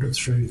supported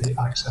through the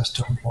Access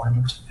to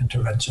Employment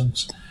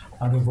interventions,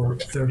 and over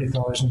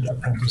 30,000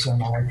 apprentice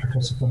MI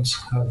participants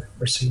have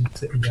received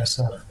the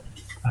ESF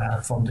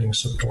funding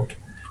support.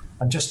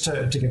 And just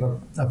to give a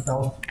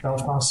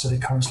Belfast City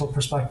Council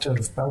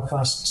perspective,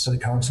 Belfast City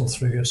Council,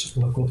 through its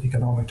local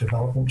economic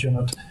development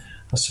unit,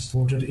 has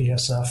supported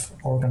ESF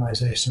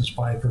organisations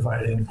by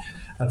providing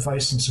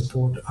advice and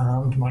support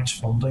and match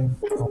funding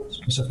for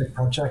specific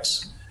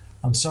projects.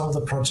 And some of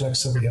the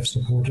projects that we have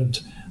supported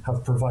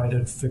have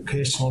provided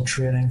vocational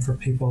training for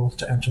people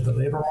to enter the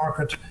labour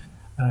market.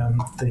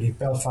 The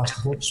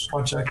Belfast Works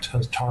project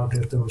has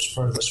targeted those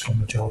furthest from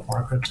the job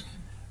market.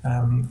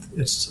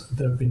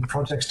 There have been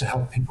projects to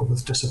help people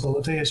with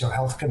disabilities or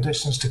health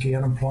conditions to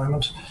gain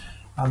employment,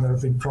 and there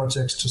have been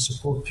projects to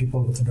support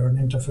people with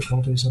learning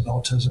difficulties and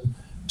autism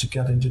to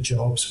get into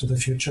jobs for the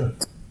future.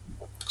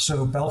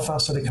 So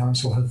Belfast City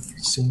Council have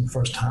seen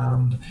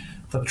firsthand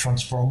the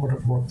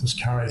transformative work that's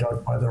carried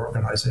out by the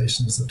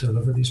organisations that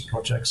deliver these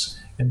projects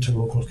into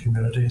local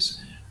communities,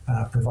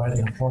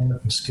 providing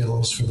employment and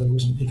skills for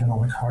those in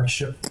economic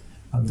hardship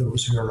and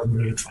those who are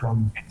removed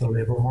from the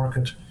labour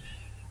market.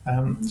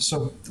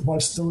 So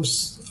whilst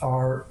those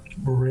were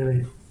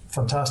really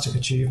fantastic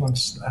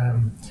achievements,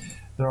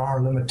 there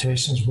are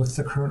limitations with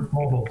the current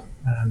model,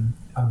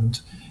 and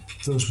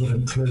those would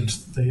include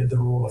the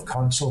role of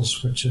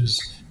councils, which is,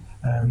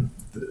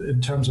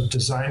 in terms of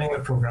designing the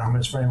programme,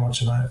 it's very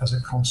much as a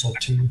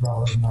consultee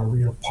rather than a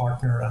real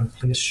partner and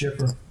place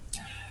shaper.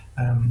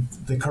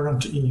 The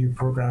current EU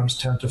programmes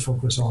tend to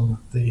focus on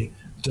the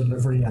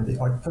delivery and the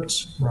outputs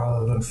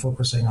rather than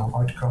focusing on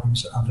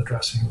outcomes and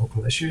addressing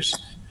local issues.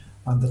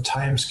 And the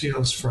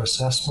timescales for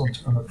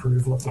assessment and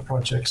approval of the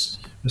projects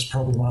is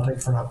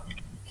problematic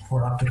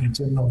for applicants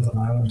in Northern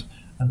Ireland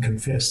and can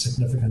face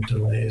significant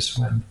delays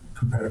when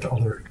compared to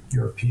other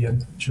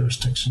European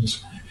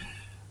jurisdictions.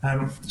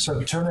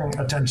 So turning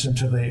attention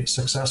to the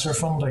successor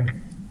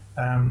funding,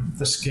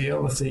 the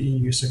scale of the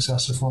EU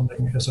Successor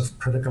Funding is of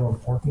critical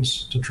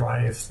importance to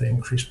drive the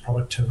increased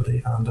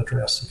productivity and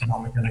address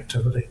economic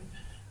inactivity.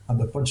 And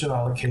the budget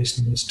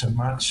allocation needs to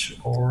match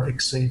or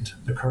exceed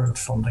the current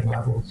funding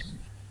levels.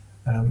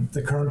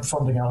 The current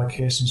funding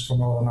allocations for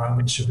Northern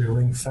Ireland should be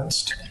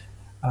ring-fenced,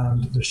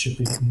 and there should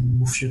be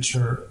no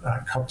future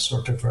cuts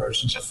or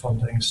diversions of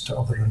fundings to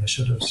other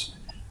initiatives.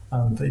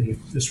 And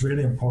it's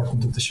really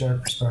important that the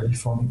Shared Prosperity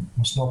Fund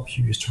must not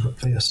be used to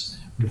replace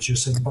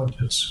reducing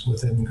budgets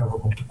within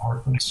government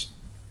departments.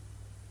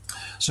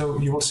 So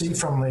you will see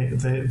from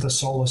the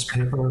Solace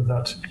paper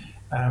that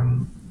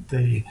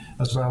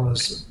as well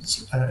as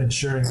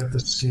ensuring that the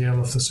scale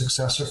of the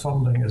successor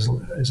funding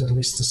is at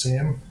least the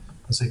same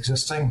as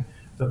existing,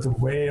 that the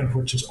way in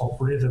which it's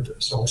operated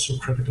is also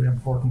critically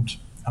important.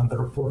 And the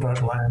report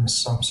outlines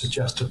some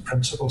suggested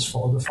principles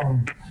for the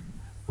fund,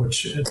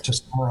 which, to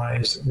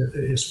summarise,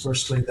 is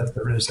firstly that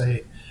there is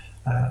a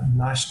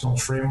national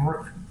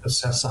framework that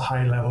sets a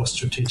high-level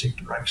strategic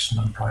direction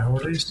and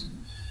priorities.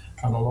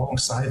 And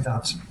alongside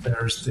that,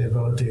 there's the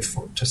ability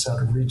to set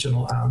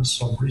regional and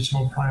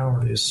sub-regional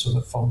priorities so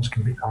that funds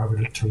can be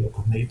targeted to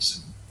local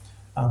needs.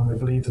 And we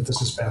believe that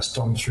this is best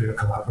done through a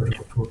collaborative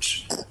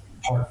approach.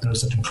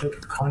 Partners that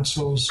include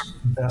councils,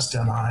 Invest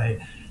NI,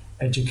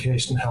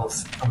 education,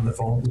 health, and the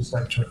voluntary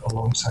sector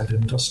alongside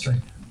industry.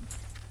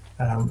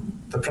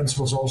 The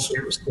principles also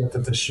state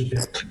that there should be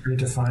clearly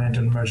defined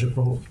and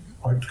measurable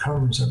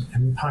outcomes and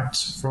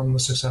impacts from the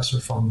successor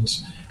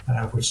funds,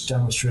 which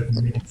demonstrate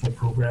meaningful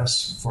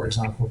progress, for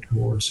example,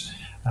 towards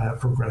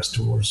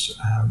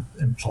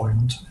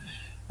employment.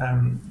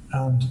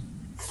 And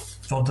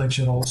funding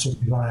should also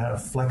be via a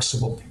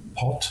flexible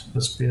pot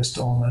that's based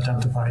on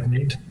identified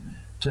need,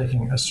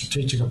 taking a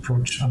strategic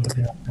approach and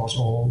looking across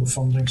all the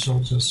funding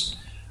sources.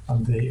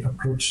 And the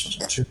approach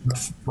to the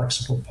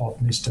flexible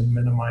pot needs to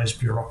minimise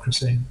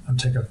bureaucracy and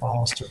take a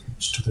balanced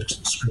approach to the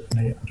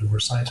scrutiny and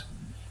oversight.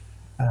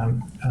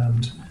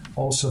 And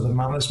also the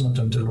management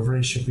and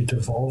delivery should be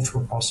devolved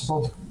where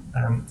possible.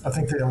 I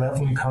think the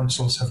 11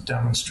 councils have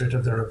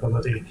demonstrated their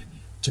ability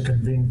to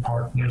convene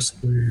partners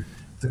through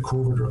the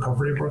COVID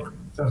recovery work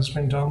that has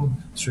been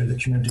done, through the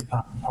community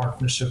planning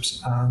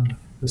partnerships and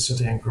the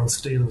city and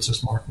growth deals,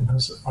 as Martin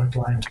has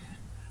outlined,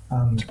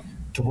 and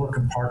to work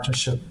in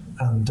partnership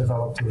and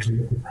develop those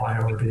local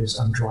priorities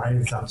and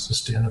drive that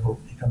sustainable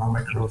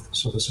economic growth.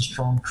 So there's a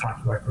strong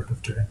track record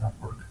of doing that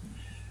work.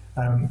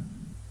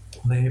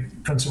 The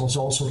principles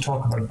also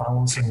talk about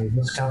balancing the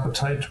risk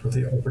appetite with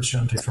the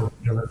opportunity for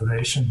real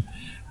innovation,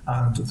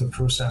 and the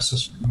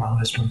processes for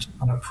management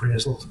and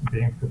appraisal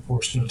being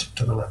proportionate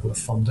to the level of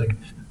funding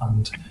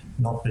and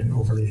not being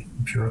overly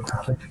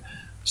bureaucratic.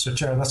 So,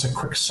 Chair, that's a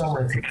quick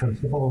summary of the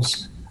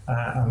principles,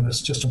 and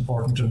it's just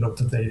important to note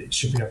that they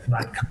should be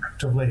applied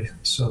collectively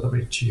so that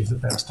we achieve the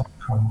best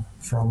outcome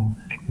from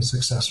the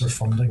successor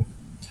funding.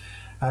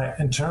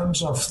 In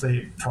terms of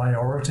the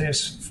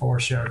priorities for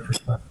Shared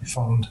Prosperity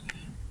Fund,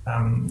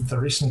 the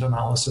recent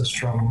analysis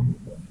from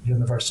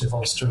University of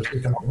Ulster's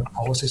Economic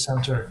Policy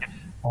Centre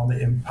on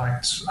the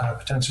impacts,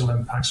 potential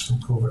impacts from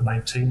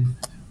COVID-19,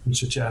 which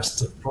suggests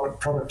that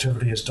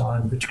productivity is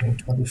down between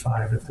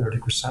 25 to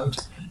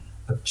 30%,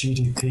 that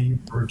GDP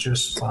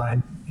reduced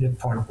by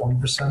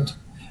 8.1%,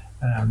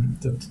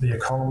 that the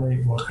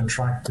economy will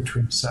contract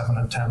between 7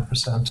 and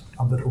 10%,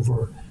 and that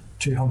over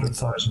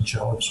 200,000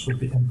 jobs will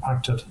be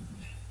impacted.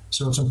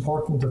 So it's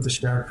important that the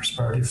Shared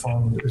Prosperity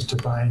Fund is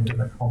designed in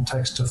the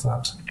context of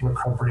that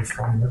recovery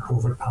from the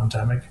COVID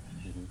pandemic,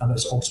 and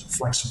is also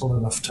flexible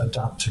enough to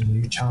adapt to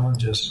new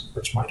challenges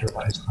which might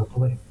arise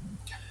locally.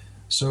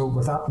 So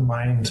with that in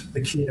mind,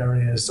 the key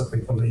areas that we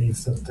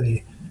believe that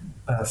the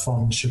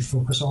fund should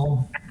focus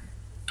on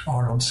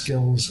are on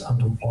skills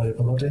and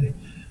employability,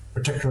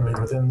 particularly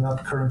within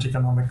that current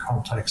economic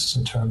context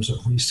in terms of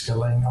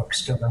reskilling,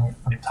 upskilling,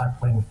 and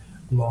tackling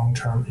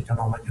long-term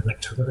economic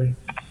inactivity.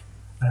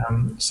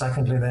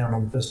 Secondly, then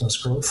on business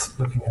growth,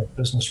 looking at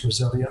business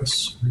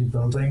resilience,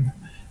 rebuilding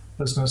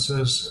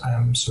businesses,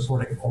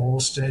 supporting all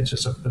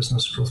stages of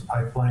business growth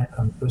pipeline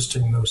and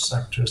boosting those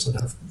sectors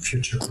that have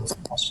future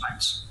growth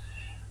prospects.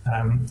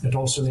 It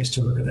also needs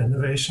to look at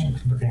innovation,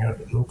 looking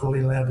at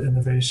locally led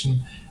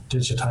innovation,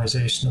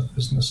 digitisation of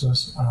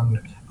businesses and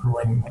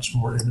growing much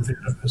more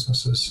innovative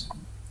businesses.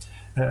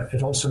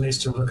 It also needs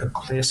to look at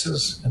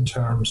places in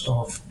terms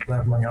of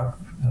levelling up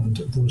and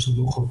those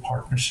local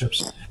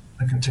partnerships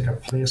that can take a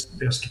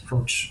place-based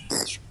approach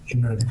through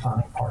community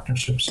planning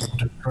partnerships in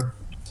particular.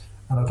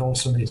 And it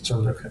also needs to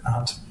look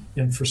at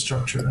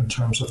infrastructure in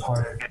terms of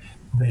how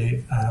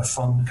the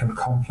fund can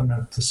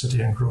complement the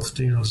city and growth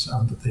deals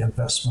and the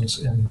investments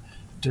in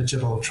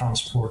digital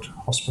transport,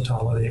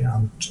 hospitality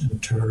and in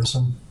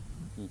tourism.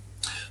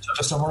 So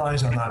to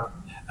summarise on that,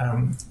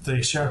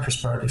 the Shared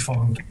Prosperity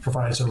Fund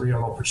provides a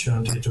real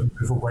opportunity to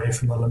move away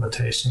from the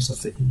limitations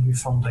of the EU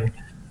funding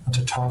and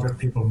to target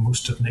people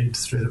most in need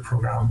through the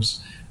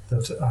programmes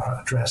that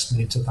address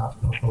needs at that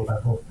local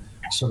level.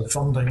 So the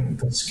funding,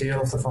 the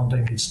scale of the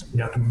funding needs to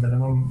be at a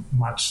minimum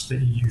match the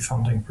EU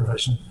funding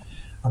provision,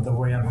 and the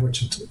way in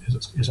which it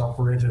is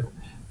operated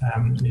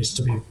needs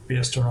to be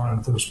based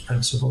around those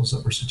principles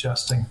that we're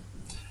suggesting.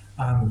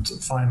 And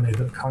finally,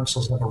 that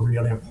councils have a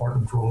really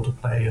important role to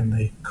play in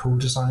the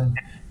co-design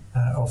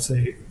of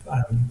the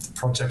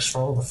projects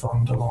for the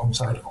fund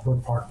alongside other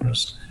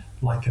partners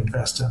like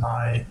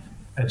InvestNI,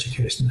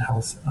 Education,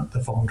 Health, the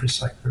voluntary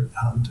sector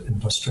and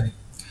industry.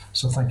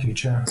 So thank you,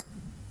 Chair.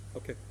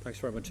 Okay, thanks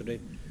very much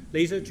indeed.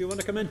 Lisa, do you want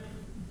to come in?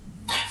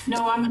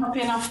 No, I'm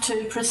happy enough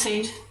to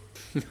proceed.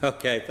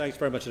 Okay, thanks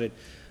very much indeed.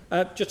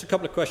 Just a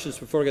couple of questions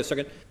before we get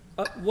started.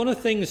 One of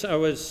the things I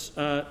was,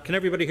 can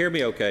everybody hear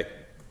me okay?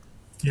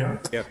 Yeah.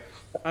 Yeah.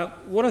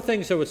 One of the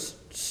things I was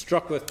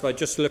struck with by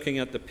just looking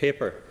at the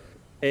paper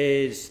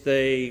is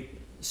the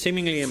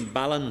seemingly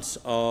imbalance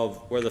of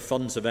where the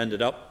funds have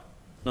ended up.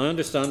 Now,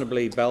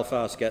 understandably,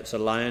 Belfast gets a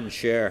lion's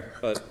share,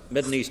 but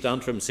Mid and East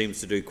Antrim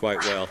seems to do quite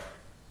well.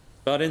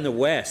 But in the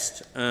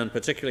West, and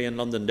particularly in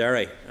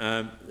Londonderry,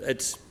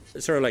 it's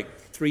sort of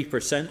like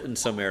 3% in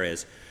some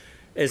areas.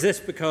 Is this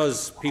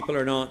because people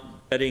are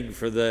not bidding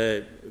for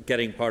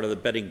getting part of the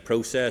bidding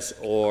process,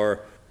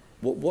 or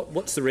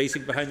what's the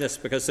reason behind this?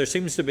 Because there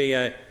seems to be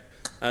a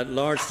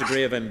large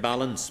degree of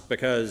imbalance,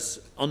 because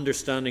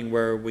understanding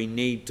where we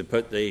need to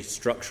put the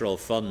structural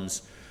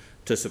funds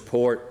to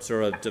support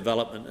sort of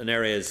development in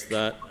areas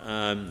that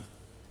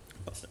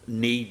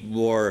need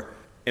more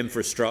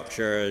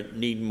infrastructure,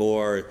 need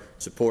more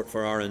support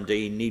for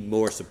R&D, need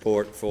more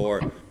support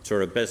for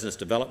sort of business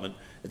development,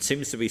 it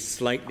seems to be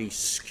slightly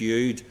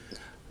skewed.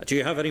 Do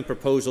you have any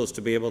proposals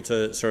to be able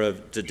to sort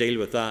of to deal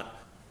with that?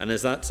 And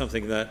is that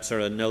something that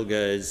sort of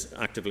NILGA is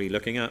actively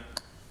looking at?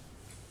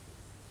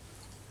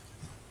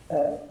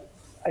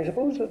 I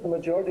suppose that the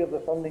majority of the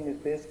funding is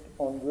based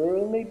on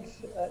rural needs,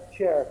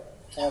 Chair,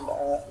 and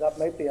that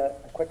might be a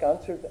quick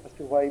answer as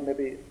to why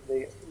maybe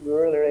the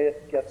rural area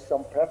gets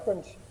some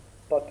preference.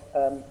 But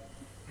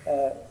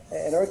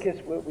in our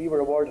case, we were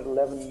awarded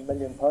 £11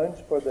 million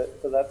for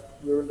that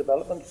rural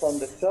development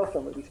fund itself,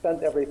 and we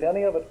spent every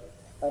penny of it,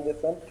 and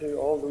it went to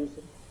all those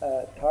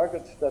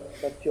targets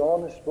that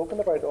John has spoken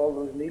about, all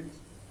those needs,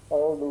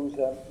 all those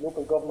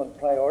local government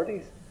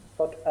priorities.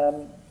 But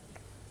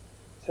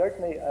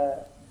certainly,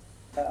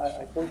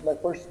 I suppose my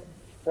first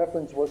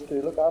preference was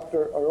to look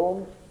after our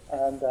own,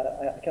 and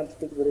I can't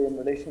speak really in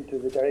relation to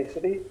the Derry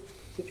City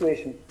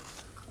situation.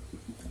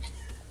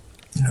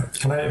 Yeah,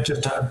 can I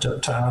just add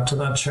to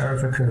that, Chair,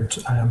 if I could?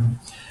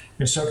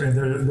 Certainly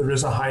there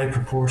is a high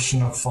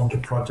proportion of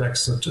funded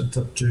projects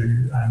that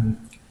do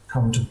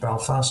come to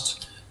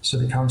Belfast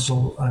City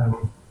Council,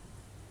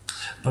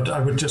 but I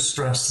would just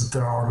stress that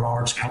there are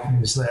large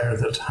companies there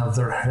that have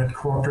their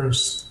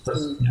headquarters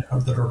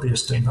that are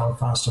based in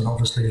Belfast, and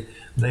obviously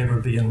they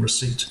will be in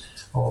receipt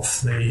of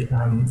the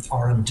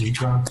R&D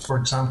grant, for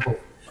example.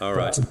 All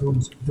right.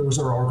 Those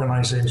are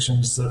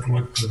organisations that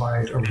would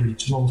provide a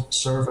regional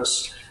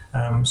service.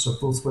 So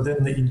both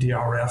within the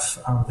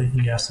EDRF and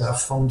the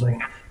ESF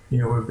funding,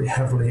 would be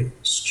heavily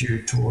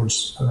skewed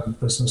towards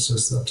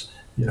businesses that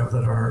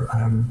that are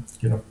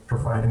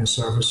providing a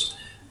service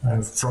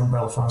from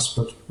Belfast,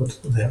 but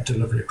they have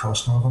delivery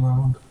across Northern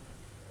Ireland.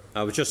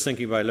 I was just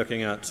thinking, by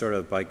looking at sort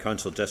of by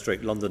council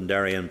district,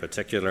 Londonderry in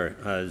particular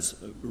has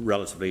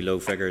relatively low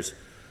figures,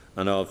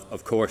 and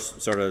of course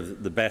sort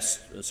of the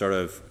best sort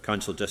of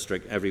council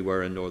district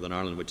everywhere in Northern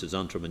Ireland, which is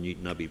Antrim and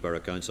Newton Abbey Borough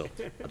Council.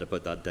 Had to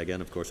put that dig in,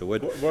 of course I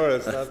would. Where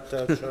is that?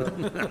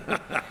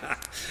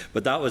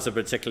 But that was a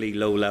particularly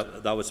low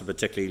level. That was a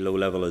particularly low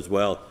level as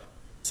well.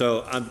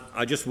 So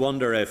I just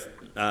wonder if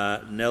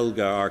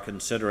NILGA are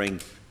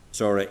considering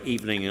sort of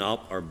evening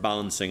up or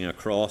balancing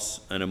across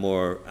in a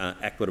more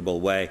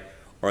equitable way,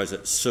 or is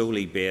it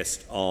solely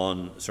based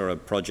on sort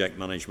of project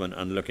management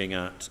and looking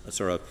at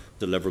sort of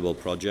deliverable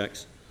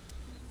projects?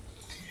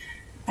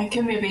 I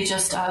can maybe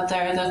just add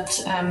there that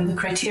the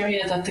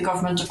criteria that the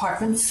government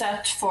departments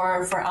set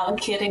for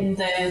allocating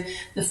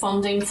the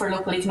funding for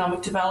local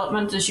economic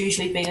development is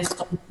usually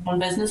based on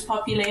business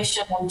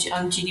population and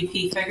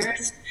GDP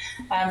figures.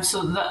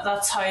 So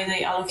that's how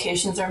the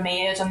allocations are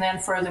made. And then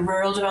for the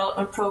rural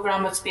development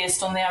programme, it's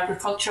based on the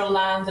agricultural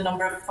land, the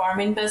number of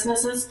farming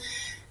businesses.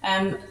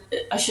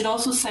 I should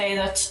also say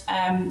that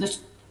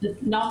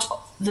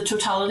not the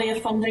totality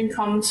of funding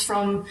comes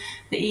from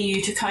the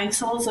EU to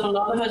councils, that a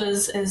lot of it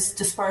is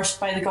dispersed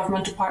by the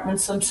government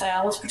departments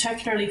themselves,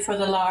 particularly for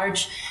the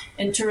large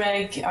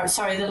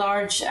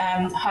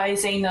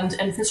housing and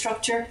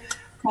infrastructure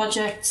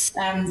projects,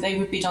 they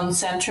would be done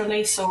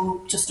centrally,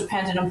 so just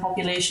depending on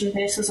population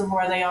basis of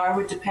where they are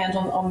would depend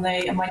on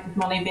the amount of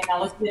money being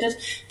allocated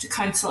to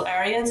council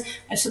areas.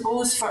 I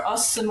suppose for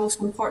us the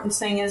most important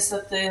thing is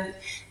that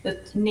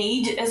that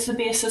need is the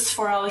basis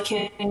for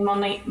allocating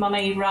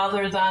money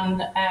rather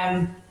than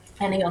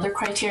any other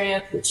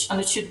criteria, and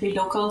it should be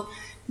local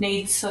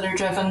needs that are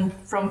driven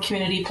from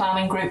community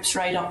planning groups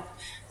right up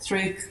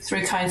through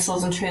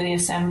councils and through the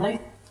Assembly.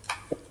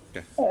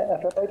 If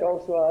I might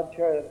also add,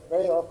 Chair, that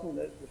very often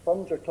the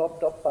funds are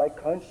topped up by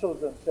councils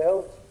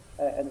themselves.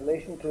 In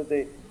relation to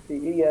the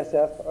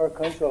ESF, our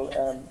council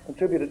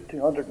contributed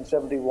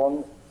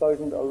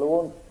 271,000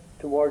 alone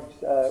towards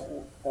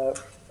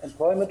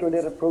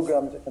employment-related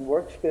programmes in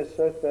Workspace,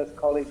 Southwest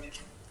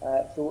College.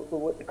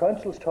 So the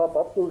councils top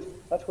up those.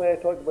 That's why I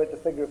talked about the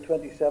figure of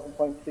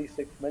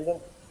 27.36 million,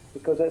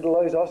 because it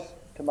allows us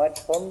to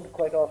match fund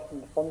quite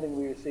often the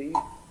funding we receive,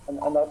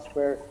 and that's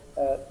where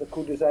the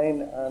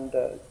co-design and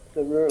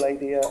the rural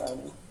idea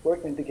and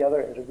working together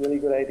is a really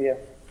good idea.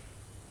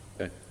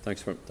 Okay,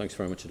 thanks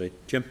very much indeed.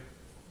 Jim?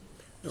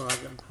 No,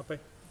 I'm happy.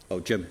 Oh,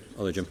 Jim.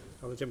 Other Jim.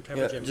 Jim.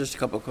 Just a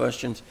couple of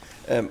questions.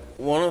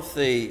 One of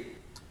the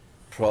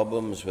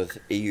problems with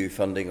EU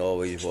funding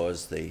always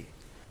was the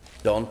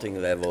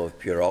daunting level of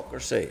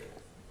bureaucracy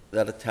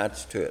that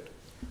attached to it.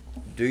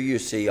 Do you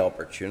see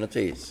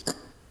opportunities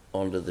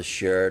under the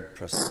Shared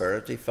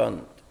Prosperity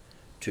Fund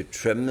to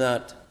trim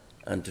that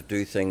and to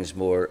do things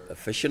more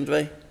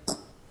efficiently?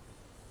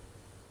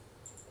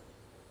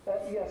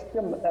 Yes,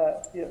 Jim,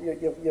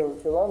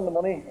 you're on the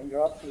money, and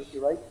you're absolutely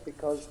right,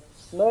 because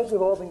now that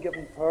we've all been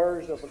given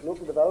powers of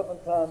local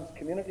development plans,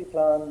 community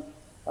plans,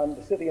 and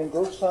the city and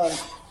growth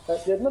plans,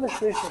 the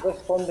administration of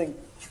this funding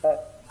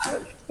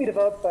should be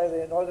developed by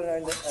the Northern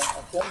Ireland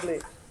Assembly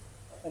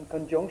in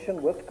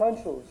conjunction with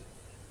councils.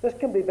 This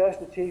can be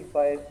best achieved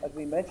by, as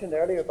we mentioned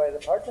earlier, by the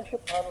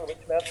partnership panel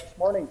which met this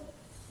morning,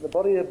 the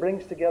body that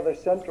brings together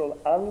central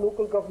and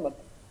local government.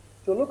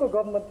 So local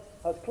government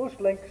has close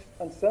links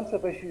and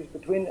sensitive issues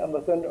between and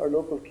within our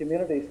local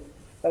communities.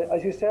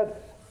 As you said,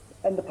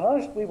 in the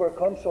past we were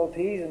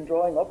consultees in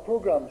drawing up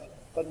programmes,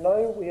 but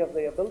now we have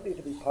the ability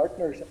to be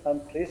partners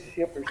and place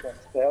shapers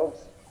themselves.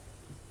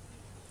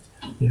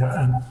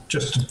 Yeah, and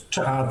just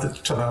to add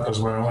to that as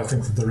well, I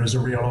think that there is a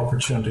real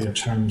opportunity in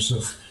terms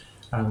of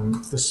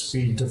the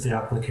speed of the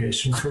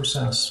application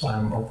process,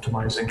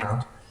 optimising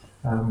that.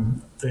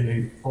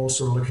 They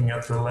also looking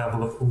at the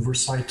level of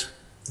oversight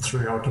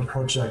throughout the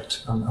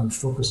project and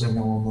focusing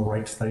on the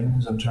right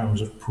things in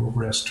terms of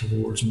progress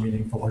towards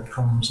meaningful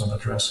outcomes and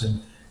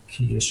addressing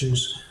key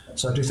issues.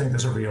 So I do think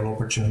there's a real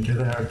opportunity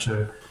there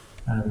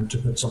to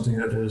put something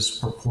that is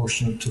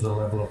proportionate to the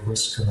level of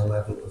risk and the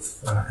level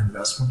of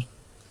investment.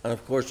 And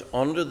of course,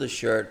 under the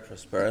Shared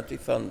Prosperity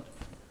Fund,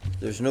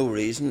 there's no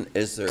reason,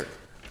 is there,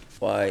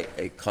 why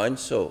a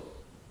council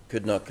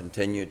could not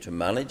continue to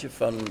manage a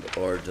fund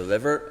or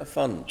deliver a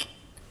fund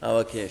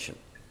allocation?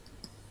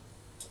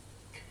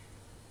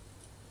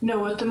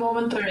 No, at the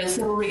moment there is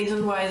no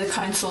reason why the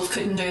councils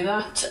couldn't do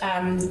that.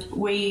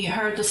 We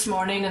heard this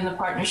morning in the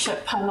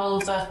partnership panel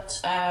that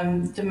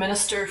the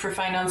Minister for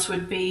Finance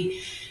would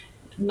be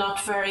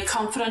not very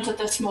confident at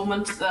this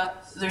moment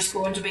that there's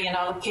going to be an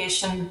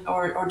allocation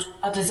or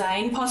a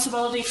design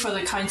possibility for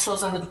the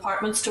councils and the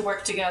departments to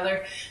work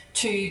together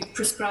to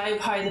prescribe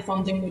how the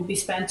funding would be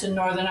spent in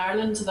Northern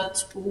Ireland.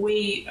 That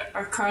we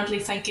are currently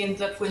thinking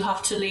that we'll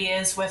have to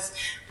liaise with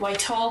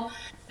Whitehall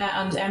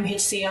and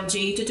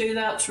MHCLG to do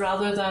that,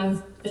 rather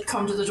than it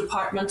come to the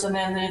department and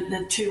then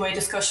the two-way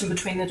discussion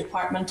between the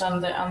department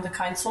and the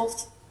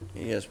councils.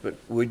 Yes, but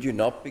would you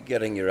not be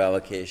getting your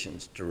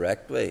allocations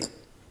directly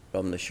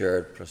from the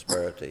Shared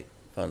Prosperity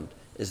Fund?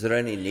 Is there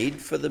any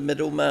need for the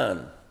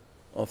middleman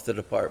of the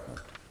department?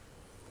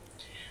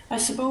 I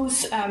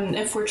suppose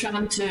if we're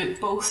trying to,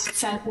 both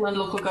central and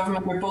local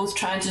government, we're both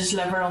trying to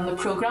deliver on the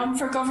programme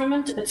for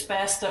government, it's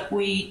best that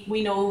we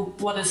know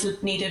what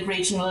is needed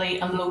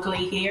regionally and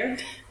locally here,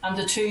 and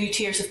the two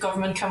tiers of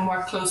government can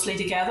work closely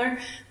together.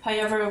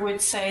 However, I would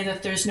say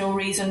that there's no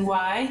reason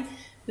why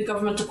the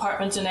government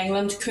department in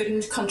England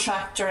couldn't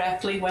contract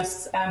directly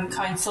with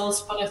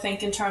councils, but I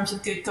think in terms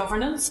of good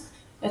governance,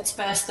 it's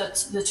best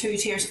that the two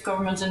tiers of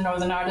government in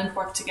Northern Ireland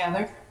work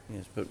together.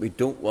 Yes, but we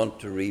don't want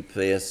to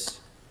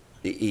replace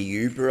the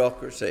EU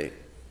bureaucracy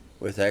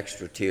with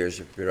extra tiers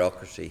of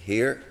bureaucracy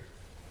here,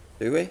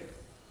 do we?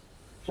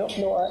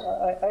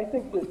 No, I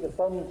think that the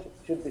funds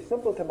should be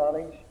simple to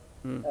manage,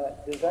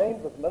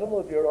 designed with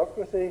minimal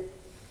bureaucracy,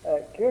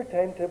 clear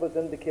timetables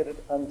indicated,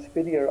 and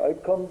speedier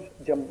outcomes.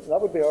 Jim, that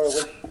would be our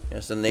wish.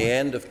 Yes, and the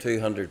end of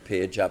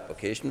 200-page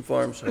application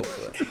forms,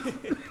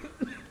 hopefully.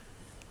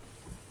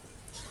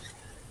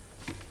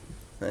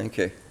 Thank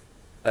you.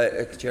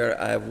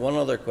 Chair, I have one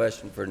other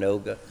question for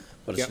Nilga,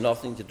 but it's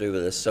nothing to do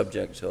with this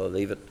subject, so I'll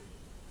leave it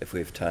if we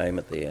have time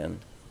at the end.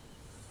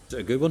 Is it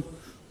a good one?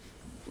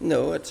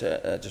 No, it's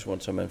I just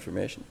want some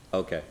information.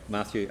 Okay,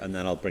 Matthew, and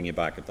then I'll bring you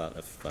back at that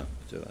as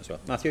well.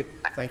 Matthew?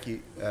 Thank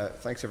you.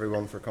 Thanks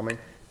everyone for coming.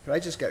 Could I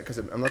just get, because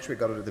I'm not sure we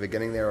got it at the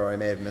beginning there, or I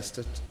may have missed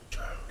it,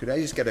 could I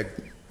just get a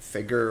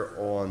figure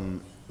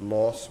on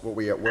loss, where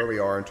we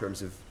are in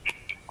terms of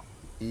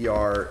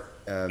ER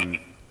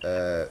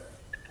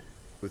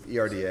with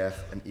ERDF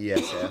and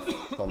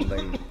ESF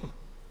funding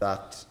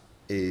that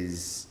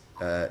is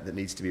that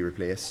needs to be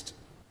replaced?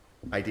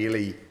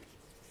 Ideally,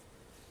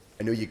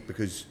 I know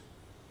because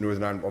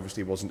Northern Ireland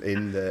obviously wasn't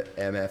in the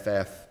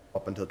MFF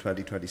up until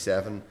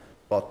 2027,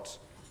 but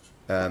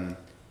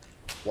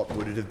what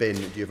would it have been?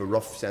 Do you have a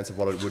rough sense of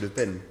what it would have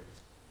been?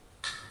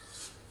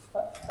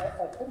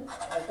 I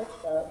think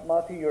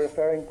Matthew, you're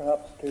referring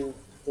perhaps to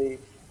the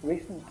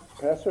recent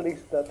press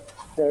release that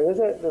there is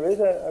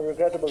a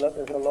regrettable that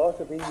there's a loss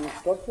of EU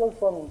structural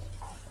funds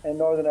in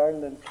Northern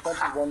Ireland in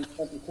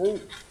 21-22.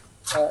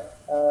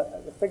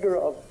 The figure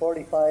of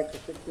 45 to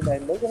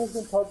 69 million has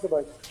been talked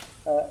about.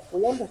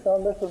 We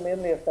understand this will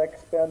mainly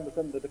affect spend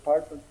within the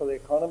Department for the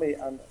Economy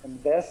and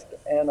Invest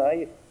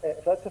NI,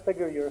 if that's the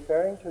figure you're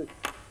referring to.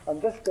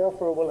 And this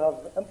therefore will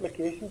have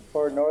implications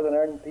for Northern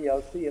Ireland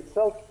PLC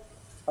itself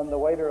and the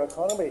wider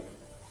economy.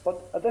 But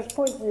at this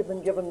point we have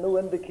been given no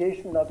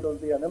indication that there will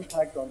be an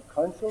impact on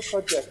council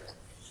projects.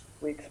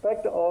 We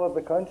expect that all of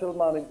the council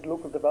managed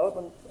local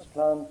development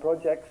plan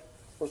projects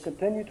will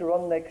continue to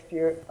run next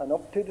year and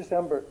up to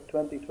December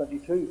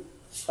 2022,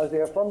 as they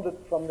are funded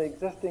from the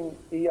existing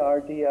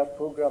ERDF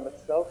programme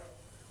itself.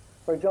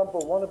 For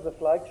example, one of the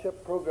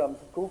flagship programmes,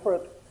 Go For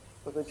It,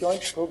 with a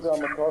joint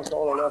programme across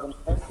all 11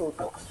 councils,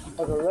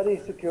 has already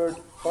secured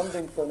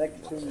funding for the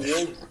next 2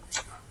 years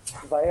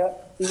via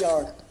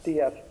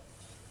ERDF.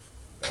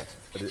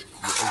 Did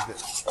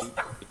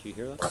you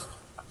hear that?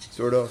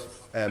 Sort of.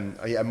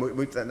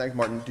 Thanks,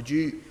 Martin. Did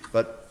you?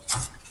 But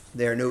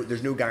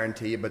there's no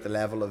guarantee about the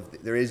level of.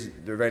 There's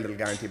very little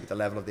guarantee about the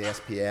level of the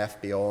SPF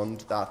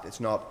beyond that. It's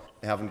not.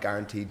 They haven't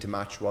guaranteed to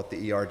match what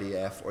the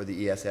ERDF or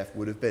the ESF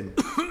would have been.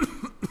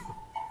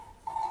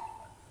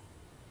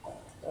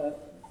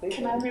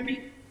 Can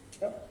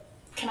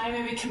I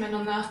maybe come in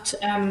on that?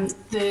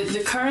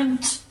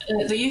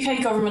 The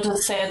UK government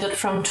has said that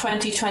from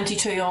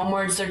 2022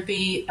 onwards there'd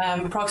be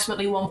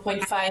approximately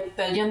 1.5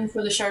 billion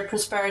for the Shared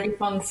Prosperity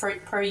Fund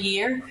per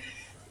year.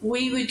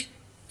 We would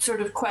sort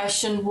of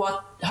question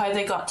how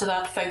they got to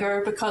that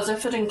figure, because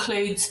if it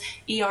includes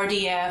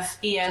ERDF,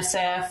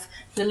 ESF,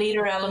 the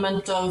leader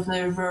element of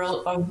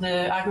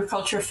the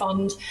Agriculture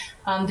Fund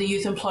and the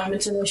Youth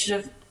Employment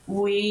Initiative,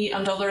 we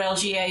and other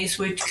LGAs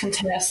would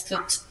contest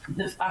that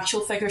the actual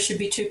figure should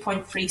be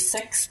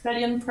 2.36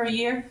 billion per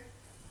year.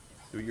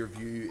 So your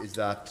view is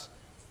that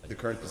the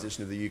current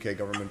position of the UK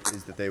government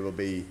is that they will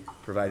be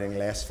providing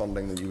less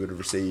funding than you would have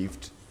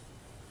received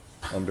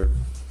under.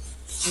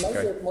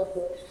 There might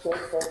be a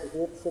shortfall of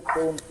 860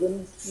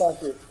 million,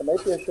 Matthew. There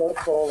might be a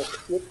shortfall of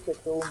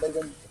 860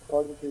 million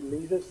according to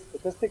Lisa's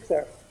statistics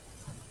there.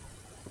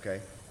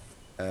 Okay.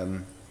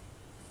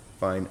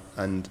 Fine.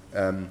 And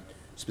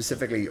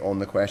specifically on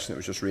the question that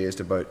was just raised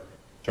about.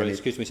 Sorry,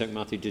 excuse me a second,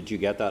 Matthew. Did you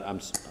get that?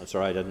 I'm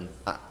sorry, I didn't.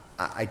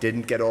 I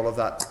didn't get all of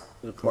that,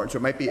 Martin. So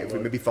it might be if we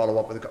maybe follow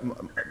up with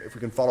if we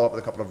can follow up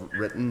with a couple of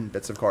written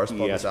bits of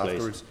correspondence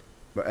afterwards.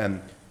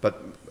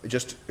 But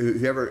just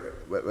whoever,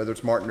 whether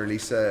it's Martin or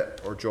Lisa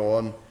or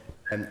John,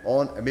 and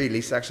maybe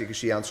Lisa actually, because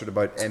she answered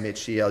about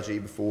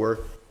MHCLG before.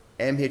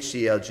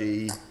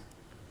 MHCLG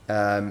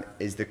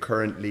is the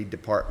current lead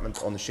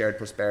department on the Shared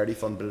Prosperity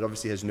Fund, but it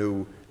obviously has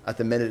no. At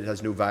the minute, it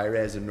has no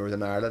VIRES in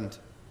Northern Ireland.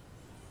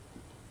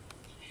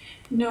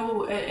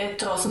 No, it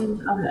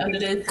doesn't, and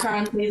it is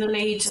currently the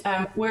lead.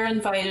 We're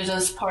invited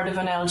as part of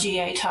an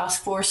LGA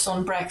task force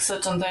on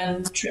Brexit and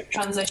then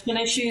transition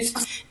issues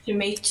to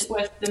meet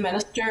with the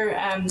Minister.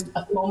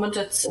 At the moment,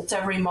 it's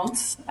every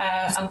month,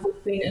 and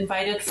we've been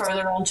invited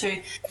further on to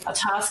a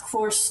task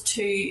force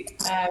to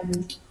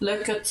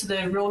look at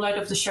the rollout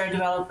of the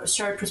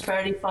Shared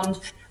Prosperity Fund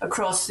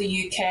across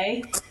the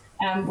UK.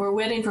 We're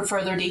waiting for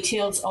further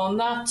details on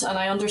that, and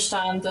I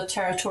understand that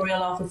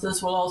territorial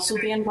offices will also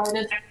be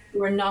invited.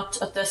 We're not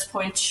at this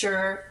point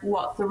sure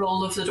what the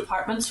role of the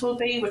departments will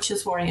be, which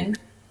is worrying.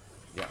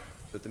 Yeah,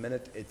 so at the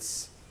minute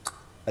it's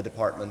a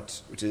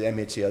department, which is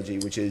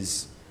MHCLG, which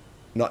is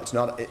not.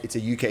 It's a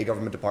UK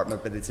government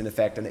department, but it's in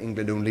effect an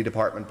England-only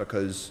department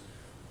because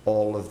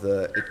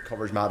it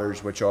covers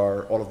matters which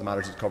are all of the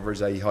matters it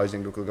covers, i.e.,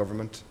 housing, local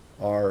government,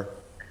 are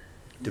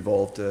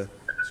devolved to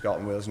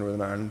Scotland, Wales,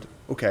 Northern Ireland.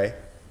 Okay.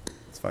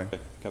 That's fine.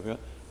 Okay.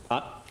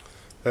 Pat?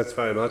 Thanks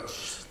very much.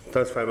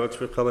 Thanks very much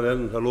for coming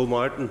in. Hello,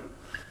 Martin.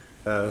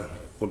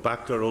 Went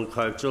back to our old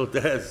council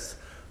days.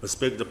 I was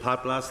speaking to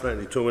Pat last night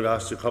and he told me to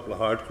ask you a couple of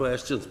hard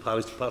questions.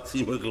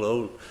 Patsy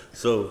McGlone,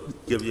 so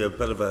give you a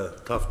bit of a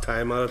tough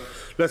time on it.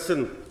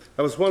 Listen,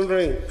 I was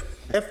wondering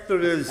if there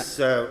is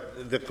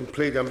the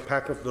complete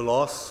impact of the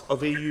loss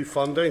of EU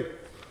funding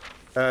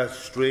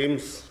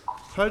streams,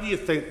 how do you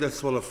think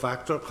this will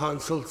affect our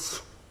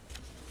councils?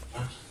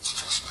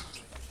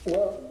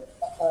 Well,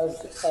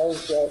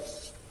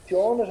 as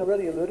John has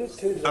already alluded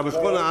to. I was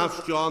going to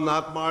ask John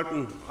that,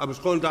 Martin. I was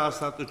going to ask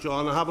that to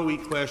John. I have a wee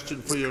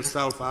question for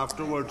yourself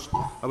afterwards.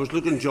 I was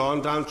looking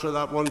John to answer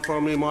that one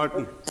for me,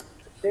 Martin.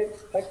 Okay,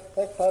 thanks,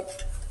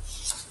 Pat.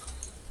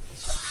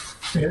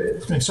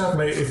 And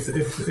certainly,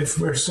 if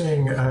we're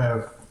seeing,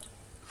 I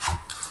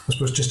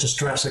suppose, just to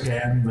stress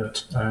again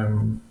that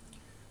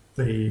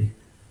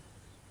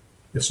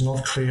it's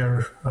not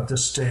clear at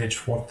this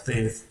stage what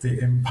the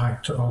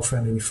impact of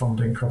any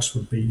funding cuts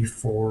would be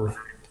for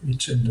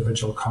each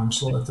individual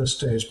council at this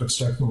stage, but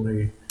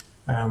certainly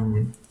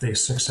the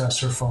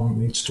successor fund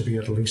needs to be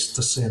at least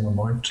the same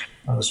amount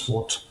as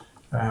what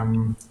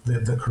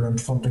the current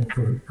funding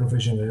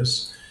provision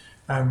is.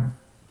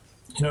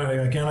 You know,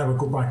 again, I would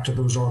go back to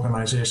those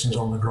organisations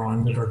on the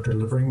ground that are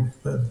delivering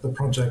the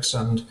projects,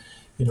 and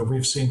you know,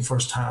 we've seen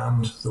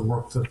firsthand the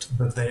work that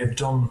they've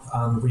done,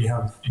 and we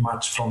have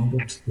match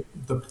funded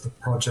the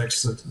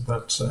projects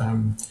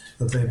that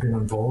they've been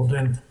involved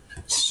in.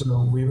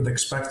 So we would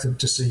expect it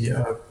to see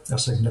a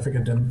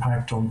significant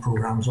impact on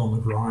programmes on the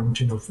ground,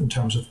 you know, in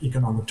terms of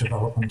economic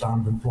development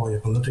and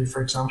employability,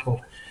 for example,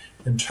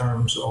 in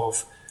terms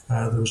of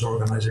those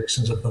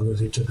organisations'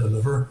 ability to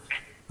deliver.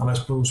 And I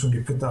suppose when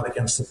you put that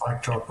against the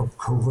backdrop of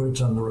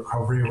COVID and the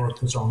recovery work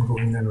that's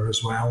ongoing there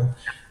as well,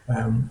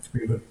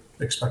 we would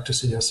expect to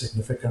see a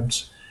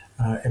significant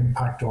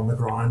impact on the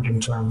ground in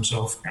terms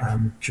of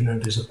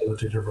communities'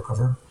 ability to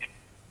recover.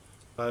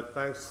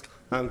 Thanks.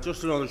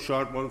 Just another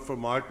short one for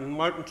Martin.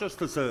 Martin,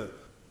 just as a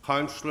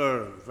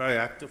councillor, very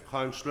active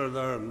councillor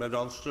there in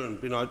Mid-Ulster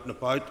and been out and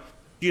about,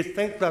 do you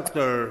think that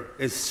there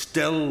is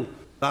still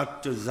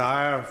that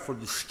desire for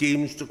the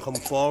schemes to come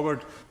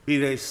forward, be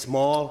they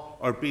small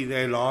or be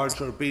they large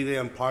or be they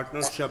in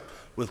partnership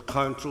with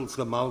councils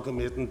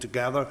amalgamating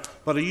together?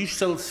 But are you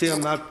still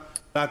seeing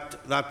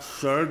that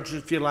surge,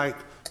 if you like,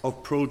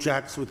 of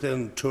projects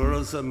within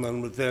tourism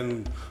and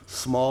within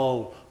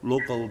small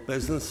local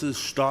businesses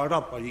start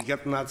up? Are you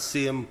getting that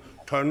same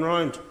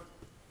turnaround?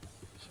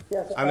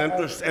 Yes,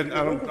 and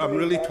I'm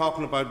really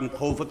talking about in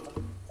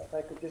COVID. If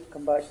I could just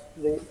come back,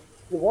 the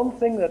one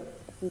thing that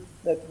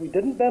we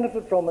didn't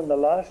benefit from in the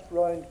last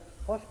round,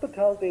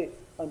 hospitality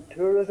and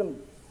tourism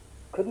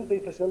couldn't be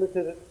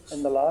facilitated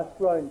in the last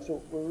round.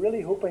 So we're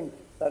really hoping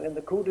that in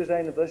the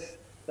co-design of this,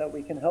 that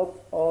we can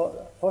help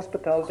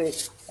hospitality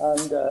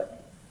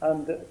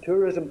and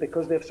tourism,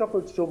 because they've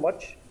suffered so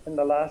much in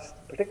the last,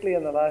 particularly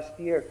in the last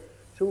year.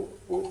 So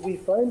we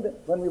found that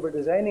when we were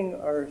designing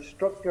our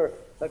structure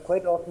that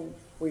quite often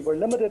we were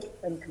limited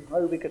into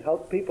how we could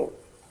help people.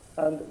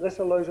 And this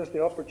allows us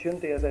the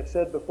opportunity, as I've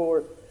said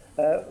before.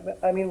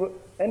 I mean,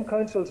 in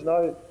councils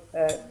now,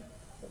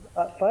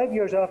 5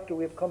 years after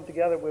we've come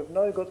together, we've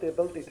now got the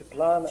ability to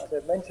plan, as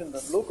I've mentioned,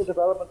 on local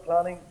development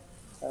planning,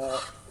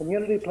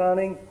 community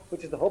planning,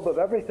 which is the hub of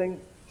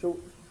everything. So,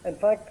 in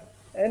fact,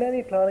 in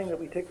any planning that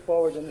we take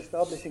forward in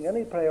establishing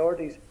any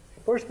priorities,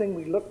 the first thing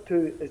we look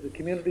to is the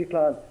community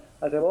plan.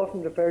 As I've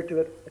often referred to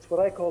it, it's what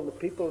I call the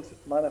People's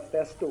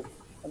Manifesto,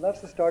 and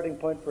that's the starting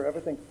point for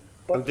everything.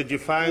 But and did you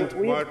find,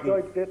 we Martin,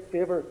 enjoyed great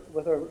favour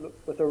with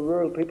our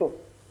rural people.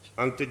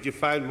 And did you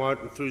find,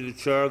 Martin, through the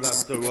chair,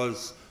 that there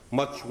was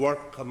much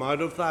work come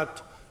out of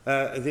that,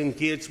 the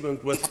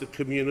engagement with the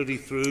community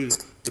through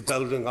the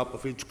building up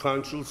of each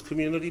council's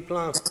community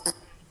plan?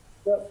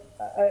 Well,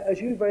 as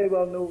you very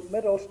well know,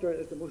 Mid-Ulster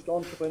is the most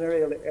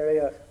entrepreneurial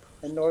area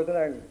in Northern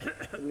Ireland.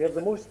 We have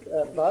the most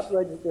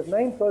we have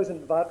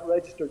 9,000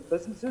 VAT-registered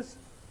businesses.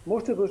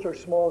 Most of those are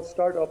small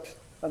start-ups,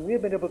 and we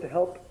have been able to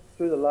help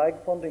through the LAG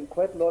funding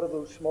quite a lot of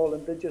those small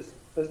indigenous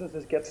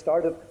businesses get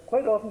started,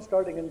 quite often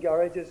starting in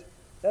garages,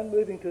 then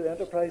moving to the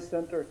enterprise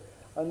centre,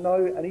 and now,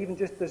 and even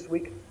just this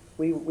week,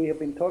 we have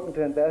been talking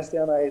to Invest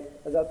NI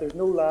that there's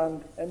no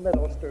land in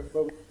Mid-Ulster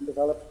where we can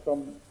develop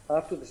from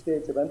after the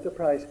stage of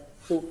enterprise.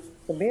 So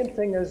the main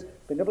thing is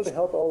being able to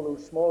help all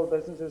those small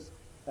businesses,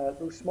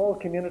 those small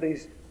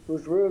communities,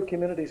 those rural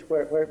communities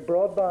where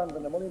broadband,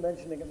 and I'm only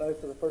mentioning it now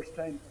for the first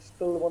time, is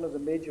still one of the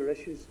major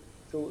issues.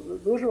 So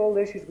those are all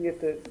the issues we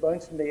have to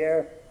bounce in the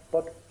air.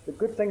 But the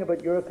good thing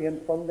about European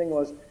funding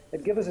was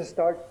it gave us a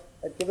start,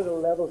 it gave us a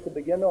level to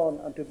begin on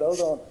and to build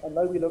on, and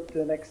now we look to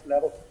the next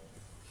level.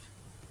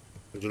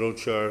 You know,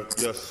 Chair,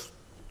 just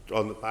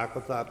on the back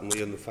of that, and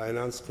we in the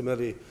Finance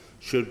Committee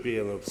should be,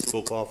 and I've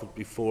spoke of it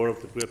before,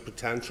 of the great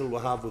potential we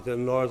have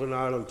within Northern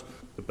Ireland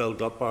to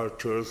build up our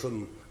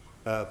tourism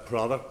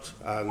product.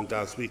 And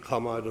as we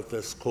come out of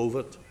this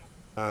COVID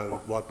and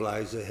what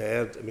lies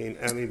ahead, I mean,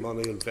 any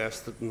money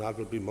invested in that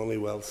will be money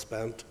well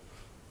spent.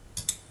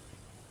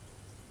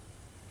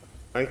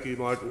 Thank you,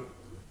 Martin.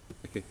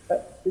 Thank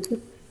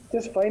you.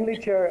 Just finally,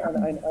 Chair,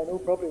 and I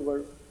know probably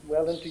we're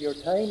well into your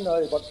time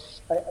now, but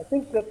I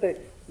think that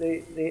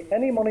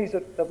any monies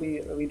that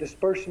we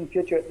disperse in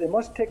future, they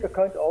must take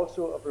account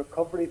also of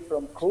recovery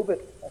from COVID.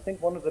 I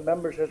think one of the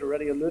members has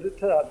already alluded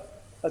to that,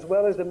 as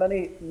well as the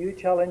many new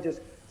challenges.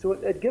 So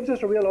it gives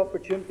us a real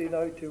opportunity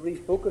now to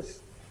refocus.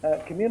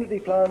 Community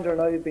plans are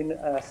now being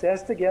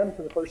assessed again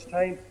for the first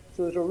time,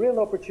 so there's a real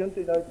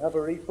opportunity now to have a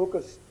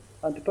refocus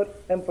and to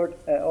input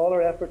all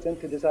our efforts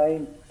into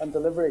design and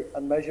delivery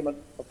and measurement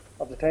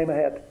of the time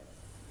ahead.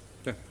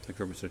 Yeah, thank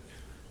you very much.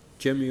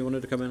 Jim, you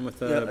wanted to come in with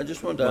yeah, I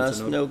just want to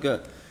ask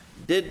NOGA,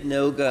 did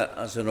NOGA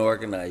as an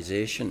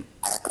organisation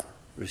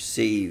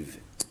receive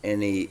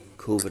any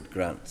COVID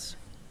grants?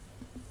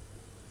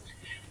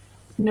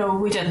 No,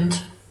 we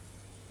didn't.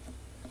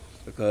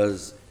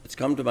 Because it's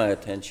come to my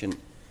attention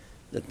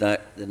that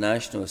the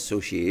National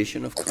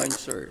Association of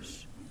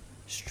Councillors,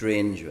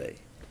 strangely,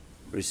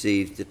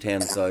 received the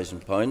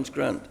 £10,000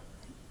 grant.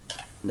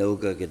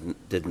 NOGA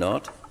did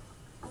not.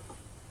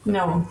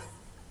 No.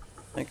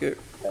 Thank you.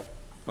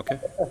 Okay.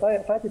 If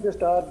I could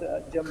just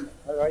add, Jim,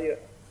 how are you?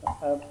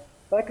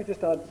 If I could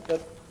just add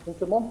that since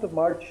the month of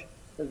March,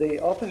 the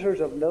officers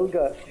of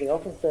NILGA, the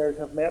office bearers,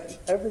 have met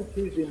every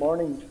Tuesday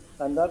morning,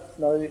 and that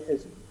now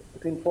is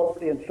between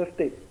 40 and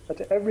 50.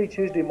 That's every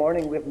Tuesday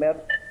morning we've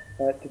met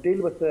to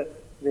deal with the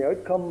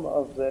outcome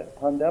of the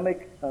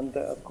pandemic, and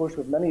of course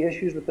with many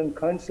issues within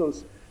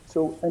councils.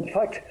 So in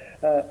fact,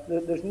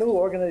 there's no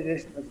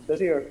organisation that's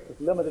busier with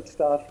limited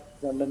staff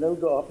than the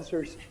NILGA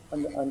officers,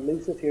 and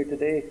Lisa's here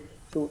today.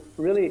 So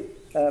really,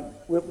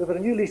 we've had a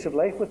new lease of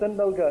life within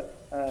NILGA.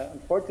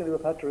 Unfortunately,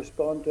 we've had to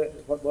respond to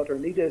what our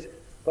need is,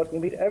 but we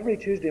meet every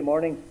Tuesday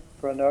morning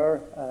for an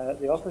hour,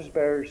 the office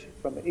bearers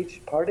from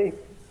each party,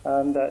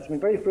 and it's been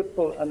very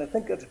fruitful, and I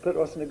think it's put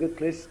us in a good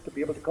place to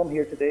be able to come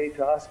here today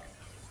to ask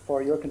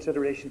for your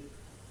consideration.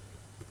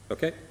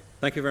 Okay,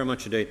 thank you very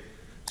much indeed.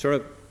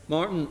 Sir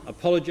Martin,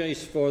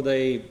 apologise for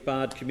the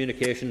bad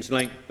communications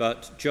link,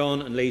 but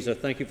John and Lisa,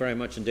 thank you very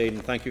much indeed,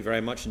 and thank you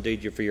very much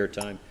indeed for your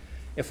time.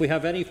 If we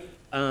have any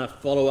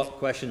follow-up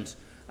questions,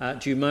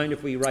 do you mind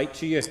if we write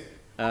to you?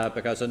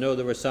 Because I know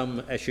there were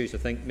some issues I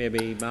think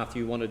maybe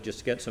Matthew wanted just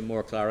to get some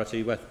more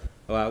clarity with.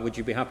 Would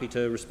you be happy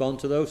to respond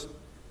to those?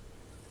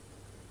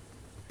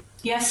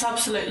 Yes,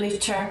 absolutely,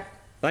 Chair.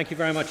 Thank you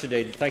very much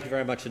indeed. Thank you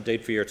very much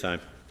indeed for your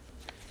time.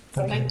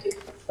 Thank you.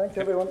 Thanks,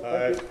 everyone.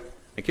 Thank you.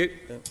 Thank you.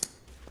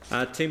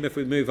 Team, if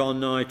we move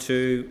on now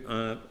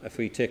to, if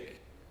we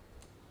take...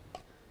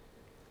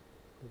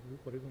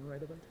 What do you want to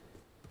write about?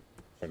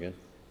 Again?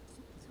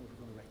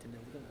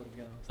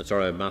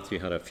 Sorry, Matthew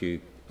had a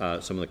few,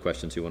 some of the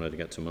questions he wanted to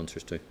get some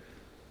answers to.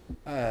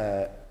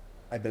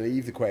 I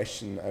believe the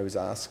question I was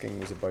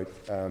asking was about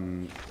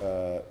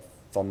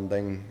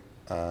funding,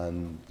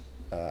 and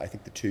I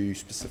think the two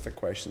specific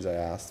questions I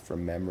asked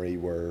from memory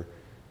were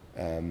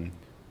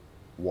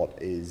what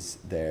is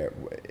their,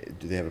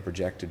 do they have a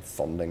projected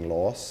funding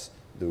loss?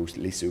 Though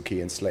Lisa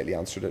O'Keefe slightly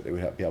answered it, it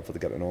would be helpful to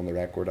get an on the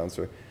record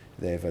answer. Do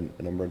they have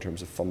a number in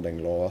terms of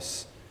funding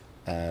loss?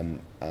 And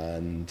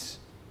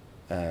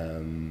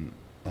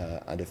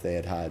if they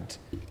had,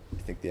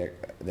 I think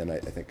I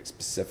think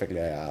specifically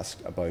I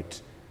asked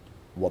about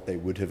what they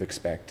would have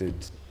expected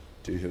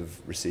to have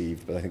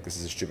received, but I think this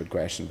is a stupid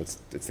question, but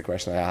it's the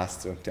question I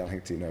asked, so I'm telling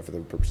it to you now for the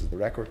purposes of the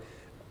record,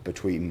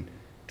 between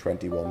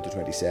 21 to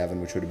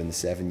 27, which would have been the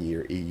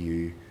 7-year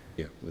EU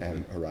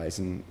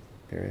horizon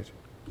period.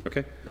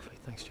 Okay. Lovely.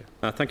 Thanks, Chair.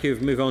 Thank you.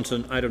 We'll move on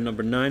to item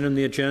number 9 on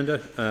the agenda.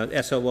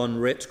 SL1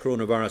 rates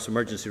Coronavirus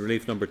Emergency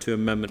Relief number 2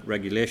 Amendment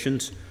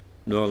Regulations,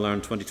 Northern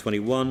Ireland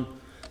 2021.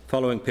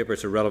 Following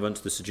papers are relevant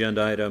to this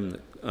agenda item.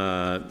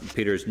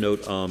 Peter's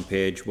note on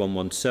page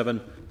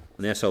 117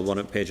 and the SL1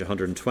 at page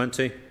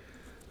 120.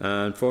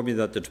 Inform you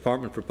that the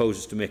Department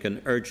proposes to make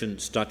an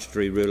urgent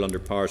statutory rule under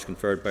powers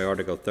conferred by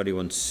Article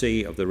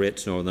 31C of the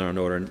Rates Northern Ireland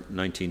Order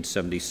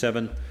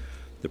 1977.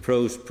 The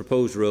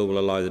proposed rule will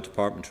allow the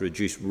Department to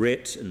reduce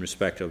rates in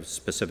respect of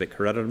specific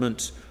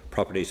hereditaments,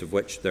 properties of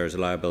which there is a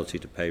liability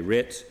to pay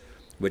rates,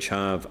 which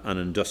have an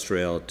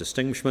industrial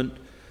distinguishment.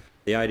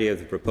 The idea of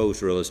the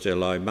proposed rule is to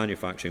allow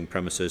manufacturing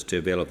premises to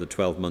avail of the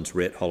 12 months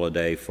rate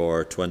holiday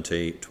for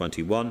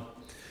 2021.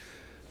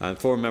 I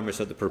inform members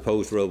that the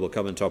proposed rule will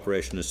come into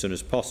operation as soon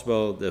as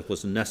possible. This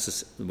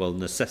will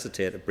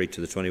necessitate a breach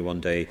of the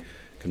 21-day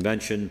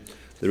convention.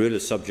 The rule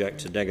is subject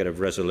to negative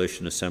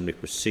resolution assembly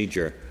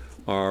procedure.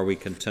 Are we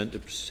content to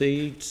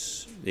proceed?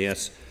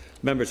 Yes.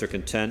 Members are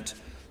content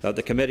that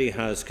the committee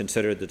has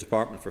considered the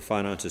Department for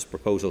Finance's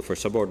proposal for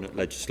subordinate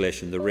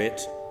legislation, the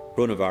Rates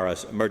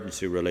Coronavirus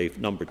Emergency Relief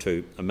number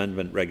 2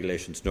 Amendment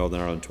Regulations Northern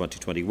Ireland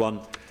 2021,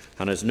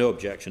 and has no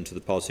objection to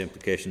the policy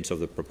implications of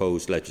the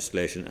proposed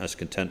legislation as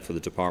content for the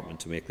Department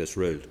to make this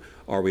rule.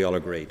 Are we all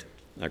agreed?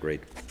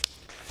 Agreed.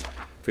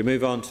 If we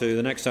move on to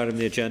the next item on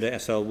the agenda,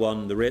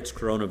 SL1, the Rates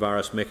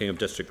Coronavirus Making of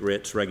District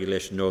Rates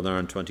Regulation Northern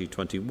Ireland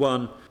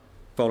 2021.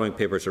 Following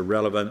papers are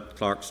relevant.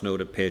 Clerk's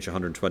note at page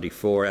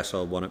 124,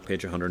 SL1 at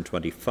page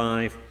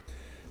 125.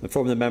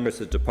 Inform the members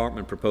that the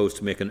Department proposed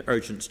to make an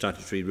urgent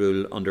statutory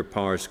rule under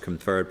powers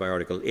conferred by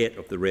Article 8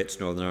 of the Rates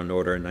Northern Ireland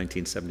Order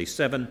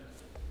 1977.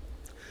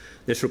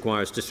 This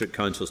requires district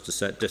councils to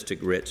set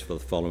district rates for the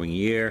following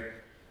year.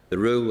 The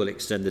rule will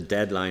extend the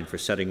deadline for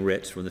setting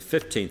rates from the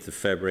 15th of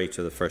February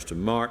to the 1st of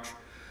March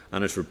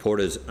and is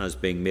reported as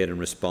being made in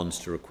response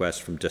to requests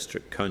from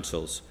district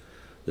councils.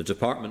 The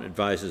Department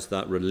advises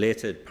that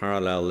related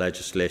parallel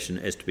legislation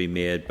is to be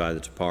made by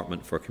the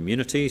Department for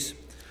Communities.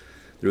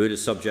 The rule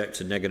is subject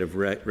to negative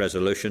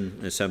resolution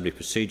in assembly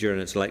procedure and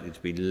it's likely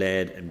to be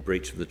led in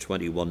breach of the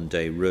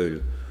 21-day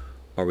rule.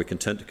 Are we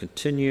content to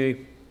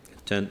continue?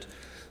 Content.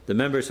 The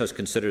members has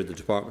considered the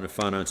Department of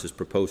Finance's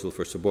proposal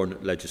for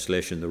subordinate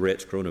legislation, the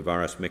Rates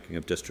Coronavirus Making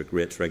of District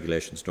Rates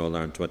Regulations Northern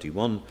Ireland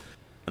 21,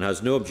 and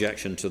has no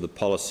objection to the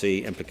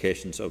policy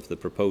implications of the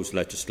proposed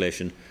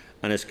legislation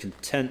and is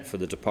content for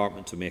the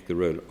Department to make the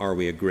rule. Are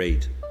we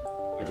agreed?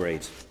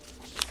 Agreed.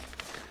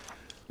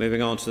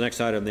 Moving on to the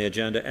next item on the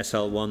agenda,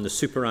 SL1, the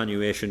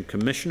Superannuation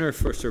Commissioner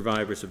for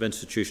Survivors of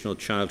Institutional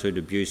Childhood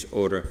Abuse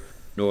Order,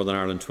 Northern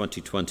Ireland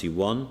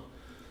 2021.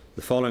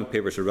 The following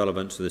papers are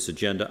relevant to this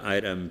agenda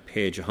item,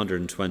 page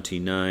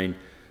 129,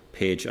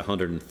 page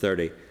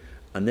 130.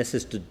 And this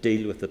is to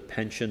deal with the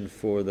pension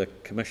for the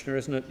Commissioner,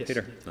 isn't it, yes,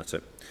 Peter? That's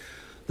it.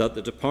 That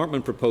the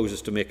Department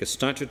proposes to make a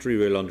statutory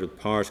rule under the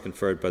powers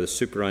conferred by the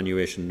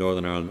Superannuation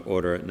Northern Ireland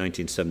Order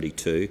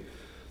 1972.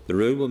 The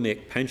rule will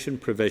make pension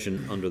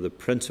provision under the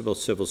Principal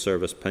Civil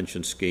Service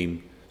Pension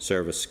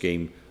Service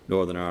Scheme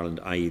Northern Ireland,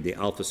 i.e. the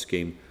Alpha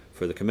Scheme,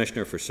 for the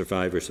Commissioner for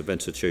Survivors of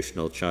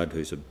Institutional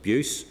Childhood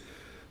Abuse.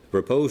 The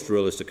proposed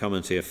rule is to come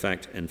into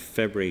effect in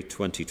February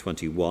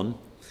 2021,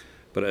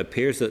 but it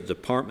appears that the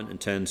Department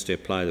intends to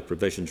apply the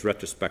provisions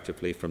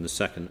retrospectively from the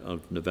 2nd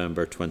of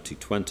November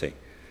 2020.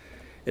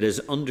 It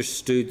is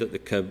understood that the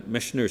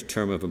Commissioner's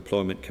term of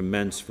employment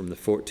commenced from the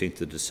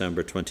 14th of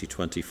December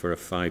 2020 for a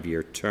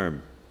 5-year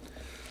term.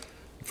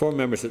 Inform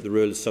members that the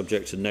rule is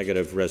subject to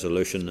negative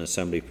resolution and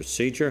assembly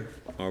procedure.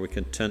 Are we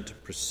content to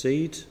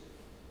proceed?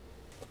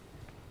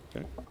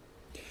 Okay.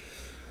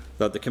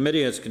 That the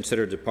committee has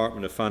considered the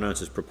Department of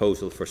Finance's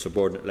proposal for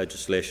subordinate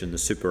legislation, the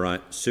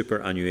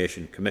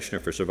Superannuation Commissioner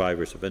for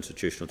Survivors of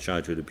Institutional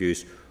Childhood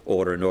Abuse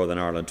Order Northern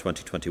Ireland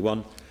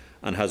 2021,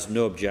 and has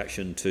no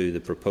objection to the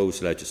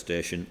proposed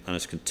legislation and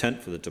is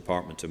content for the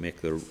Department to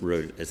make the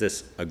rule. Is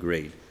this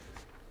agreed?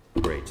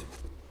 Agreed.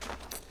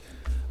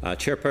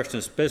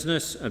 Chairperson's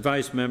business.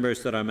 Advise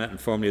members that I met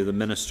informally with the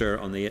Minister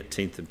on the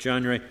 18th of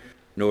January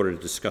in order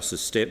to discuss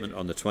his statement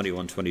on the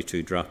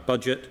 21-22 draft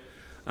budget,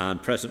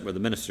 and present were the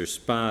Minister's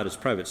SPAD, his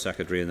private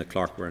secretary and the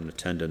clerk were in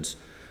attendance.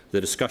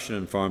 The discussion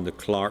informed the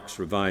clerk's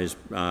revised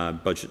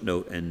budget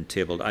note in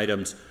tabled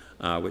items,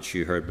 which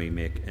you heard me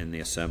make in the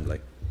Assembly.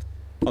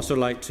 Also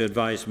like to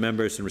advise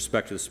members in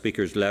respect to the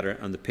Speaker's letter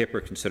and the paper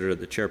considered at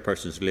the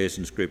Chairperson's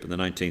Liaisons Group on the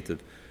 19th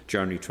of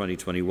January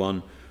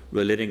 2021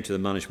 relating to the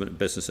management of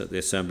business at the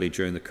Assembly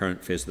during the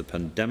current phase of the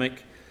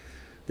pandemic.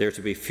 There are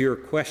to be fewer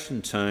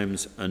question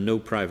times and no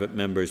private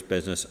members'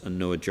 business and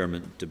no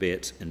adjournment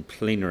debates in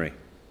plenary.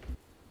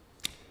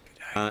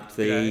 Could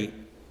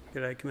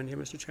I come in here,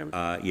 Mr.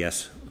 Chairman?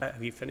 Yes.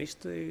 Have you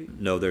finished the...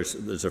 No, there's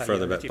a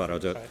further bit, but I'll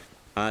do it.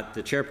 At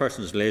the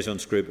Chairperson's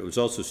Liaisons Group, it was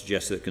also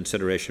suggested that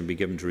consideration be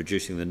given to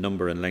reducing the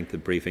number and length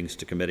of briefings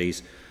to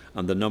committees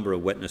and the number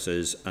of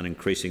witnesses and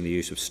increasing the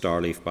use of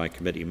Starleaf by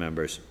committee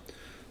members.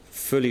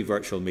 Fully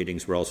virtual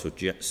meetings were also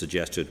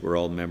suggested where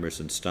all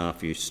members and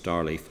staff use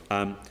Starleaf.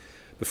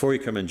 Before you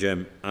come in,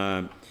 Jim,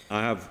 I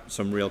have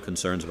some real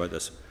concerns about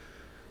this.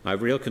 I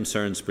have real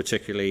concerns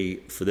particularly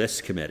for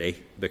this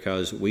committee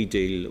because we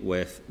deal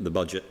with the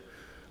budget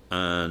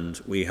and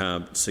we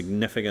have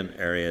significant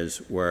areas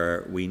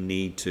where we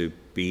need to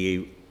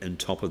be on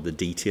top of the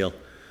detail.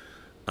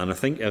 And I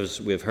think,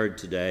 as we've heard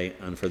today,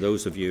 and for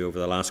those of you over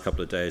the last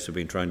couple of days who have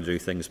been trying to do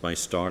things by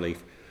Starleaf,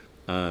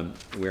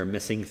 we're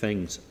missing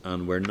things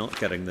and we're not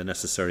getting the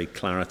necessary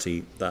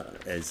clarity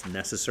that is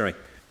necessary.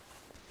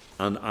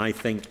 And I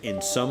think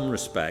in some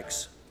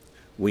respects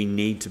we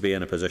need to be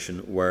in a position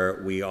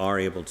where we are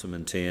able to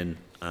maintain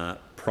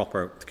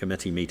proper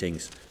committee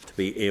meetings to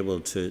be able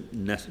to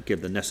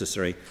give the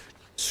necessary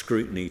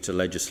scrutiny to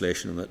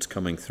legislation that's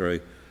coming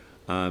through.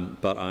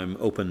 But I'm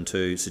open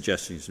to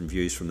suggestions and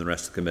views from the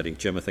rest of the committee.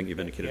 Jim, I think you've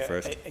indicated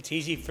first. It's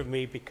easy for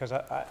me because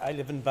I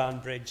live in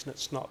Banbridge and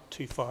it's not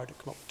too far to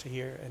come up to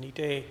here any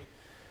day.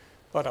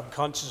 But I'm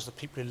conscious of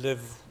people who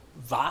live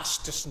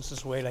vast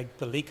distances away, like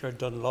Balleek or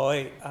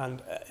Dunloy,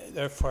 and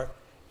therefore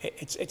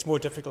it's more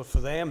difficult for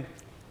them.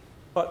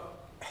 But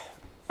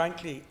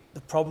frankly,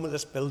 the problem with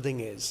this building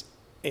is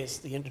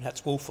the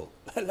internet's woeful.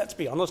 Let's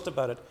be honest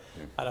about it.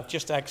 Yeah. And I've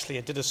just actually,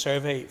 I did a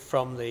survey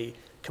from the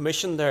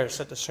Commission there,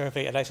 said the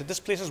survey, and I said, this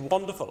place is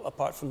wonderful,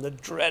 apart from the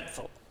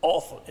dreadful,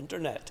 awful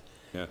internet.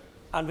 Yeah.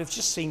 And we've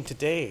just seen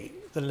today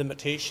the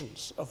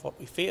limitations of what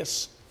we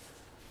face.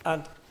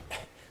 And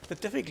the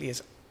difficulty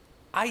is,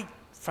 I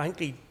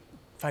frankly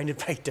find it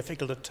very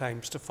difficult at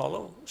times to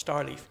follow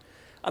Starleaf.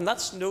 And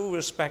that's no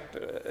respect,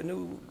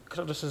 no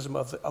criticism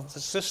of the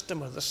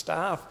system or the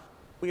staff.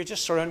 We are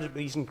just surrounded by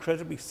these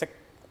incredibly thick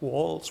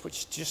walls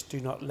which just do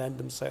not lend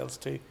themselves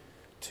to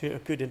a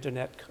good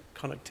internet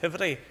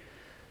connectivity.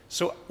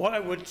 So what I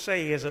would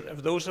say is that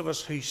if those of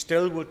us who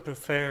still would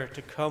prefer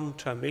to come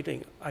to a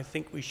meeting, I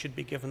think we should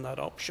be given that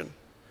option,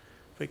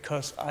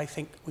 because I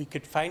think we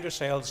could find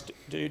ourselves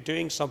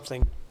doing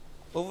something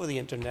over the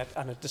internet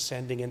and it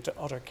descending into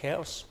utter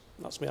chaos.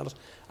 Let's be honest.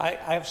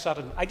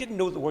 I didn't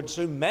know the word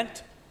Zoom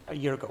meant a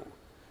year ago,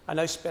 and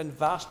I spend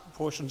vast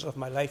proportions of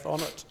my life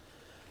on it.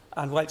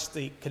 And whilst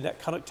the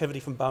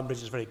connectivity from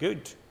Banbridge is very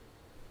good,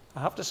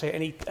 I have to say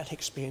any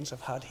experience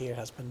I've had here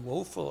has been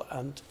woeful.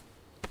 And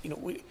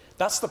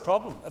that's the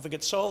problem. If we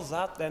could solve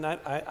that, then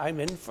I'm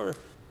in for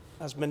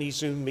as many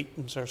Zoom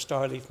meetings or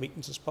Starleaf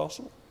meetings as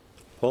possible.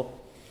 Paul?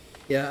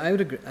 Yeah, I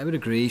would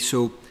agree.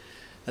 So,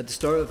 at the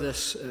start of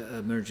this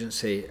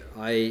emergency,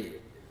 I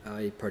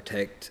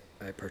partake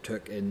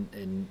partook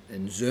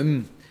in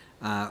Zoom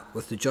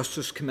with the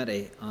Justice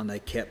Committee, and I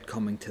kept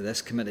coming to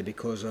this committee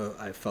because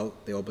I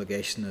felt the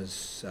obligation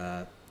as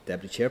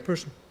Deputy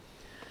Chairperson.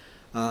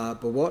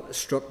 But what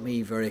struck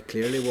me very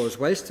clearly was,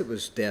 whilst it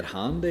was dead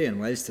handy and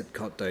whilst it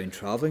cut down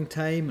travelling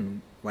time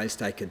and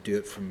whilst I could do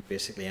it from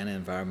basically any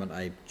environment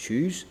I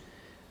choose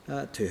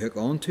to hook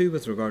onto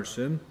with regards to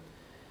Zoom,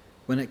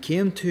 when it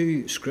came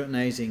to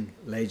scrutinising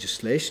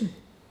legislation,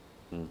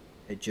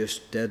 it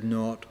just did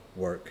not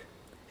work.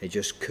 It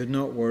just could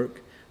not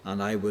work,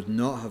 and I would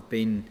not have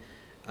been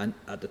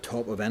at the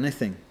top of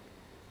anything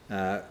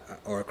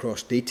or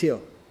across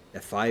detail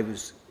if I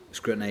was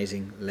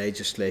scrutinising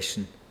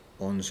legislation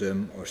on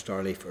Zoom or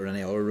Starleaf or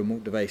any other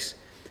remote device.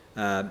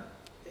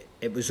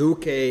 It was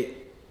okay.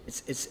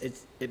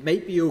 It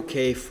might be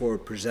okay for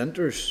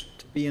presenters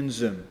to be in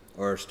Zoom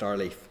or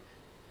Starleaf,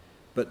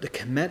 but the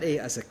committee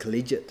as a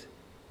collegiate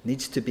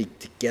needs to be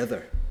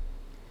together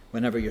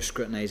whenever you're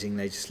scrutinising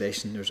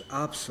legislation. There's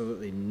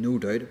absolutely no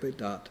doubt about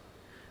that.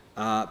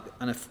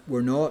 And if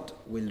we're not,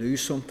 we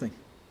lose something.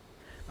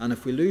 And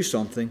if we lose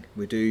something,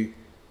 we do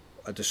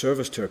a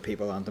disservice to our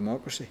people and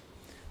democracy.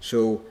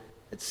 So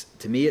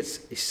to me, it's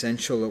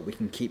essential that we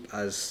can keep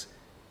as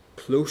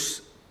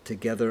close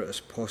together as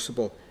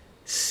possible,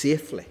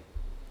 safely.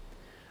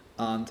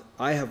 And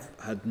I have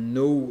had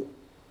no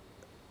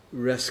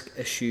risk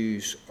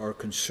issues or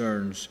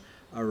concerns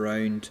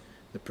around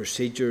the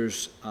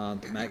procedures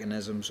and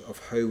mechanisms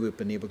of how we've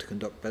been able to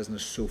conduct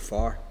business so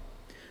far.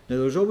 Now,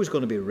 there's always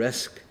going to be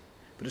risk,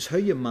 but it's how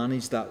you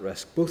manage that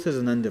risk, both as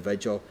an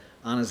individual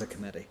and as a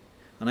committee.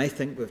 And I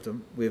think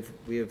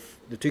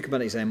the two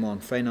committees I'm on,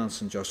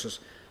 Finance and Justice,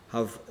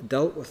 have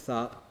dealt with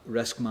that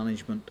risk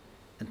management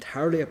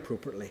entirely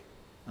appropriately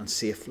and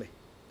safely.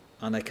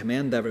 And I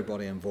commend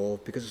everybody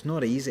involved because it's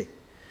not easy.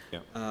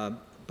 Yeah.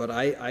 But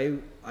I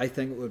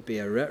think it would be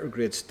a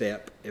retrograde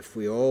step if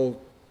we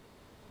all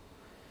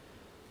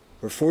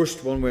were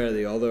forced one way or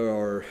the other,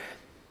 or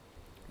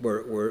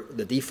where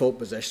the default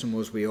position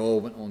was we all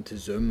went on to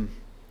Zoom.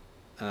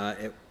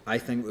 I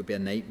think it would be a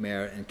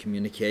nightmare in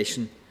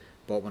communication,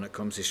 but when it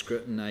comes to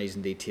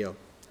scrutinising detail,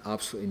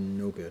 absolutely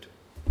no good.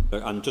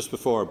 And just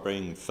before I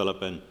bring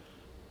Philip in,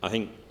 I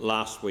think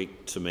last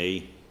week to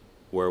me,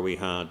 where we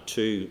had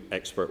two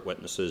expert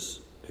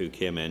witnesses who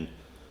came in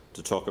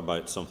to talk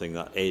about something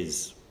that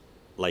is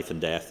life and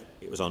death,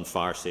 it was on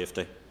fire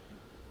safety.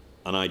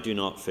 And I do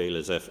not feel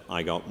as if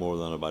I got more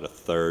than about a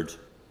third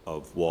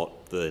of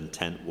what the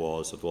intent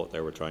was of what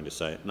they were trying to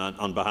say. And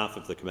on behalf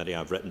of the committee,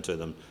 I've written to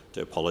them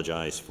to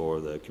apologise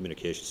for the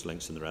communications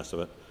links and the rest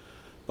of it.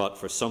 But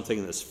for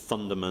something that's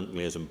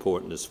fundamentally as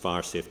important as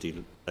fire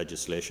safety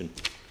legislation,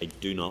 I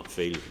do not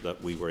feel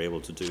that we were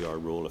able to do our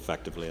role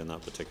effectively on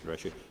that particular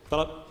issue.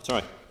 Philip,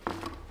 sorry.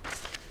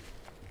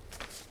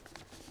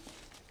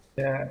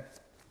 Yeah,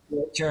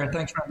 Chair,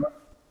 thanks very much.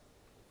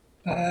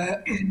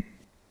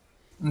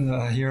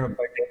 Here about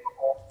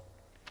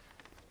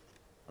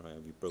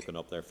have you broken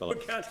up there, Philip?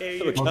 We can't hear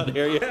you. We can't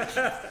hear you.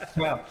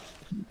 Well,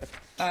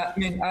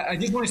 I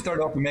just want to start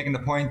off by making the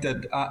point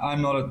that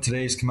I'm not at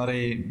today's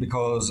committee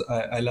because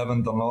I live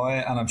in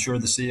Dunloy, and I'm sure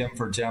the same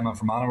for Gemma and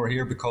for Manna. We're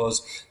here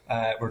because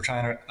we're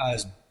trying to,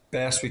 as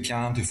best we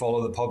can, to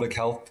follow the public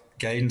health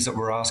guidance that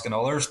we're asking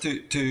others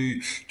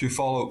to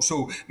follow.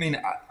 So,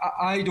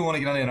 I don't want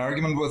to get into an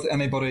argument with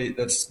anybody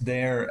that's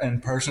there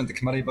in person at the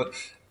committee, but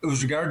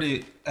with regard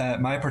to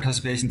my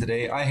participation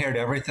today, I heard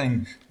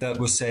everything that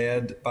was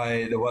said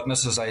by the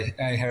witnesses. I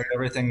heard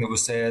everything that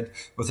was said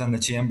within the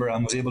chamber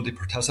and was able to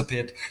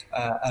participate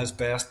as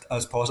best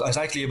as possible. I was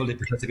actually able to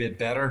participate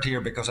better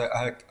here because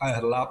I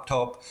had a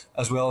laptop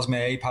as well as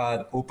my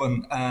iPad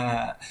open,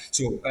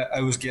 so I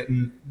was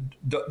getting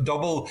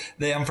double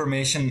the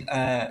information.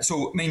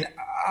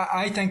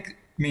 I think,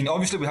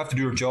 obviously we have to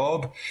do our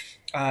job.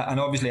 And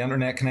obviously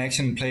internet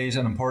connection plays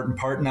an important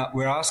part in that.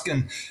 We're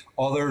asking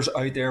others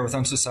out there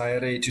within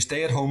society to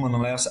stay at home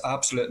unless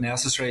absolutely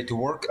necessary, to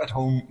work at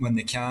home when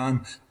they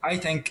can. I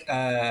think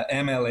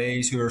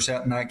MLAs who are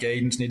setting that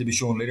guidance need to be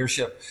shown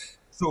leadership.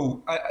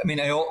 So,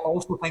 I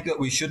also think that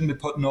we shouldn't be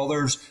putting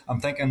others, I'm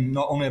thinking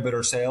not only about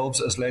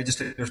ourselves as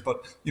legislators,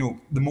 but,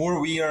 the more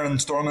we are in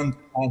Stormont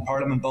and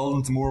Parliament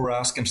buildings, the more we're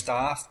asking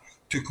staff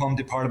to come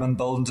to Parliament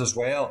buildings as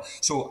well.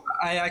 So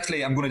I'm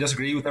going to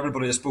disagree with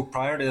everybody that spoke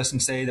prior to this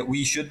and say that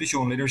we should be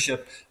showing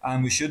leadership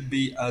and we should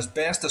be, as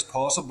best as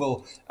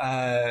possible,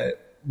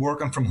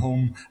 working from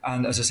home.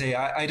 And as I say,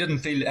 I didn't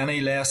feel any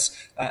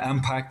less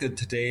impacted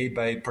today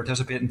by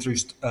participating through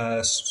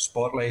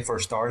Spotlight or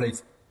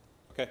Starleaf.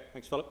 Okay,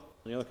 thanks, Philip.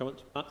 Any other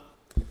comments, Matt?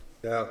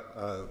 Yeah,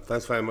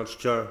 thanks very much,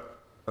 Chair.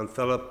 And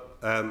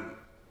Philip,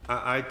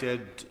 I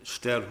did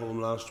stay at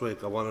home last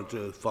week. I wanted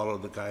to follow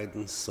the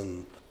guidance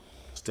and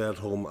stay at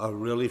home. I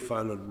really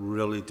found it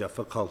really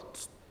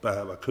difficult.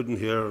 I couldn't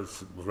hear,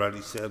 as I've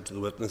already said to the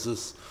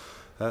witnesses.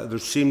 There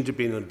seemed to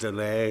be a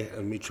delay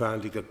in me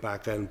trying to get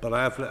back in. But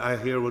I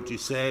hear what you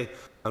say,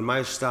 and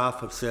my staff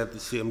have said the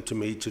same to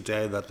me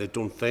today, that they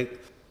don't think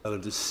that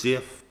it is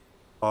safe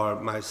or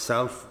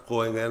myself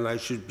going in, I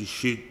should be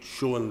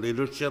showing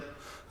leadership,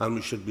 and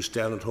we should be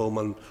staying at home.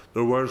 And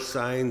there were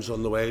signs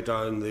on the way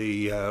down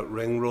the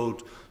ring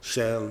road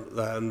saying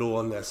no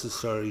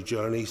unnecessary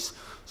journeys.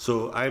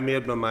 So I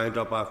made my mind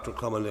up after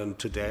coming in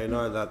today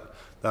now that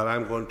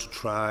I'm going to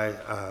try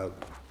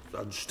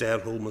and stay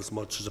at home as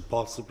much as I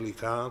possibly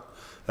can.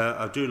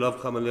 I do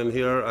love coming in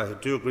here. I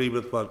do agree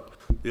with what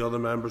the other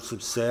members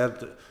have said.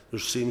 There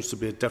seems to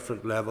be a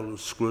different level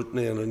of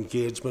scrutiny and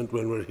engagement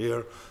when we're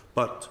here.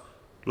 But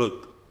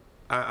look,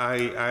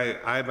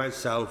 I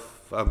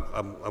myself,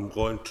 I'm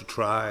going to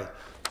try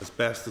as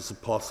best as I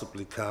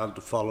possibly can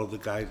to follow the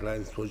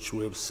guidelines which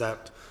we have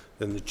set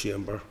in the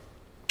chamber.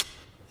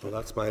 So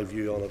that's my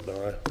view on it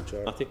now,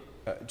 Chair.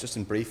 Just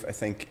in brief, I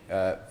think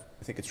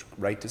it's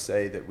right to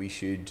say that we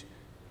should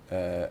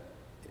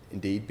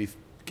indeed be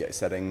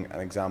setting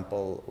an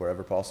example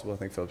wherever possible. I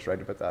think Philip's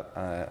right about that.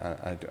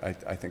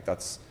 I think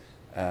that's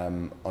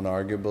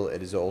unarguable.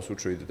 It is also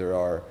true that there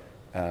are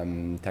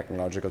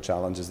technological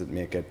challenges that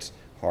make it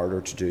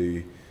harder to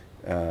do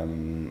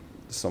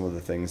some of the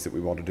things that we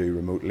want to do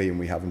remotely, and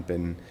we haven't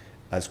been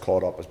as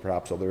caught up as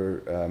perhaps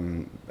other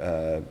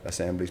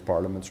assemblies,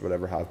 parliaments,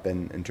 whatever, have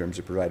been in terms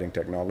of providing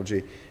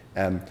technology.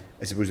 I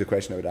suppose the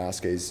question I would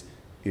ask is,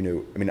 you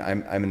know, I mean,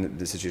 I'm in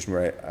the situation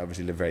where I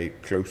obviously live very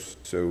close,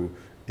 so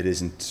it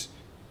isn't.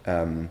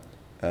 I'm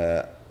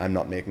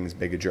not making as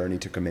big a journey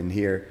to come in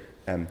here,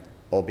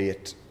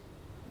 albeit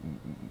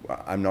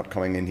I'm not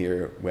coming in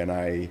here when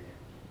I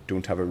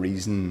don't have a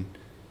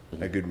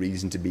good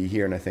reason to be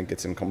here, and I think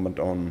it's incumbent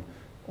on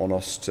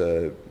us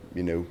to,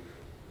 you know,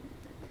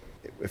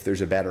 if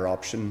there's a better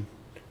option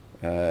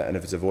and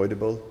if it's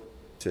avoidable,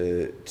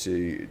 to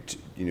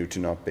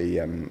not be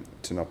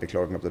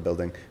clogging up the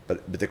building.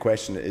 But the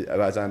question,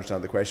 as I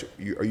understand the question,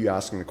 are you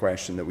asking the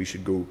question that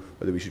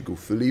whether we should go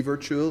fully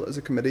virtual as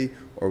a committee,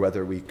 or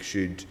whether we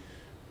should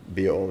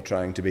be all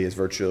trying to be as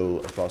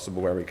virtual as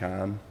possible where we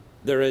can?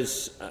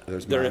 There's a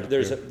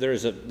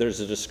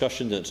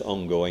discussion that's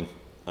ongoing,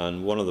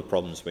 and one of the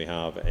problems we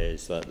have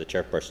is that the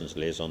chairperson's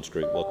liaisons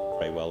group wasn't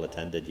very well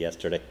attended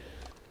yesterday,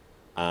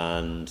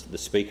 and the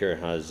speaker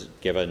has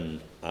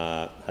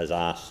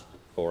asked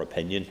for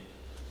opinion,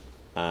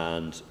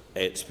 and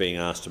it's being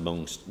asked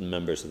amongst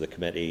members of the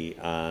committee,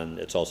 and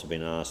it's also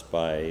been asked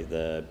by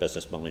the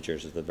business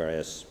managers of the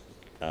various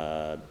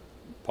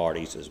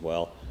parties as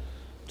well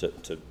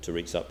to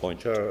reach that point.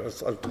 Sure.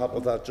 On top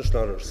of that, just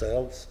not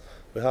ourselves,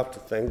 we have to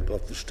think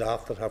of the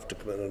staff that have to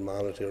come in and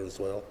manage here as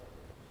well.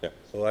 Yeah.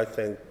 So I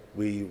think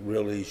we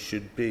really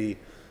should be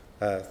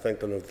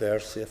thinking of their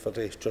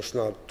safety, just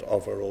not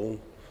of our own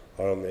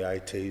or on the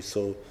IT.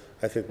 So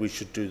I think we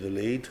should do the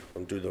lead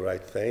and do the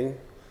right thing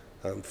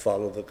and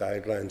follow the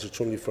guidelines.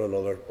 It's only for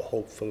another,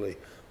 hopefully,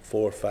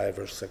 4, 5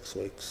 or 6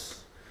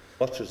 weeks.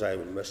 Much as I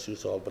will miss you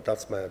all, but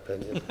that's my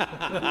opinion.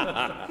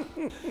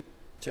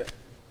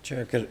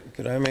 Chair,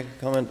 could I make a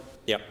comment?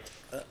 Yep.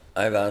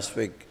 I last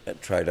week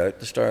tried out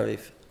the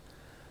Starleaf.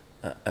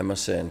 I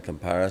must say, in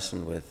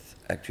comparison with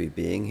actually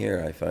being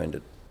here, I found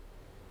it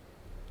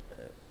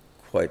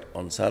quite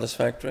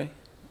unsatisfactory.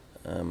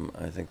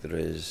 I think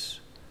there's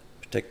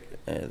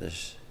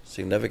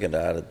significant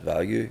added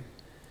value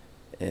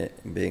in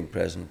being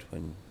present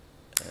when,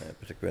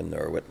 particularly when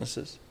there are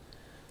witnesses.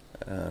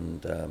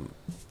 And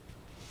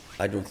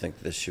I don't think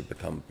this should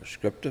become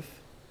prescriptive.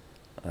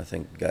 I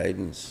think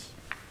guidance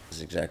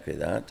is exactly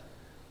that,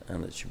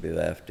 and it should be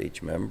left to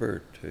each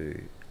member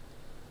to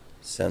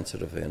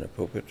sensitively and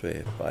appropriately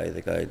apply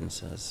the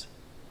guidance as.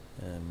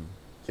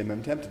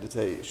 I'm tempted to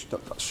say,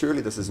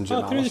 surely this isn't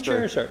Jim through the chair,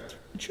 Alistair.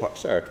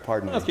 sir.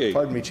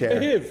 Pardon me,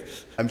 Chair.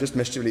 I'm just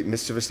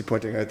mischievously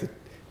pointing out that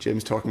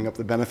Jim's talking up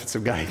the benefits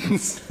of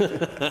guidance,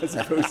 as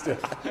opposed to.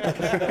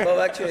 Well,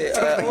 actually,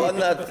 on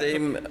that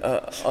theme.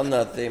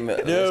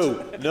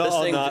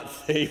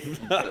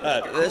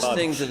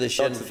 Listening to the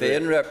Sinn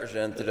Féin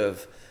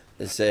representative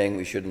is saying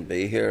we shouldn't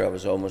be here, I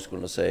was almost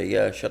going to say,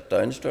 yeah, shut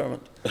down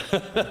Stormont.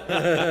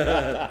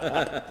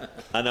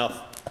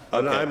 Enough.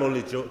 And okay. I'm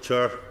only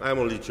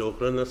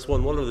joking on this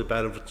one. One of the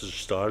benefits of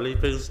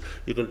Starleaf is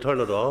you can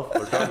turn it off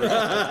or turn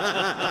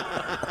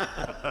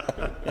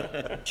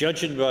it.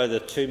 Judging by the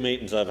 2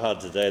 meetings I've had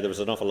today, there was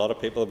an awful lot of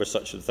people that were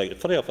such a thing.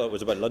 Funny, I thought it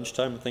was about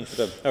lunchtime and things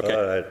for them. Okay,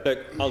 right. Look,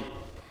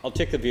 I'll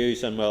take the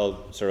views and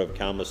we'll sort of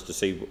canvass to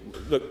see.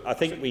 Look, I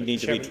think we need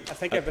to be. I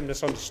think I've been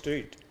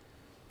misunderstood.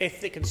 If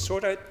they can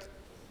sort out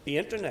the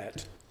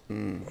internet,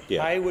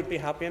 yeah. I would be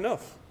happy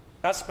enough.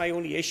 That's my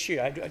only issue.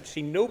 I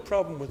see no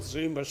problem with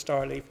Zoom or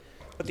Starleaf,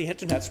 but the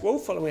internet's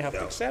woeful and we have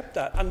to accept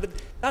that. And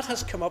that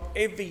has come up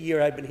every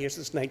year I've been here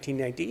since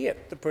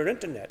 1998, the poor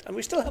internet, and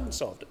we still haven't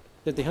solved it.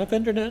 Did they have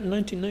internet in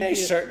 1998? They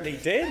certainly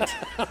did.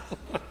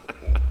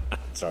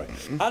 Sorry.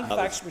 And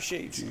fax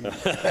machines.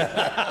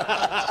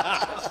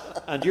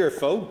 And your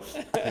phone.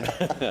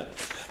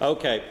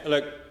 Okay,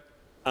 look,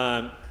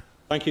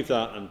 thank you for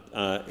that, and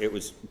it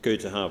was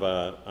good to have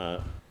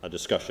a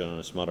discussion on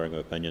a smattering of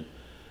opinion.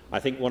 I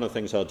think one of the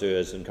things I'll do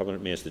is, in coming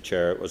with me as the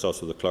chair, was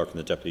also the clerk and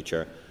the deputy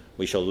chair,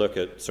 we shall look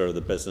at sort of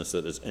the business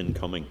that is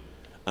incoming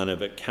and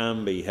if it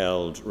can be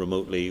held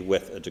remotely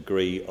with a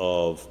degree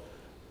of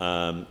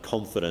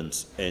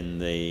confidence in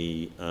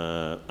the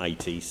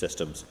IT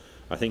systems,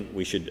 I think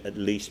we should at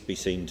least be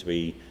seen to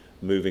be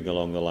moving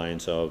along the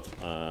lines of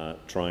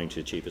trying to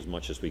achieve as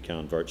much as we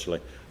can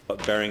virtually.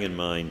 But bearing in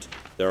mind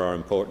there are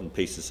important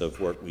pieces of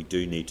work we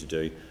do need to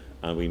do,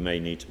 and we may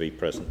need to be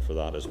present for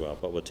that as well.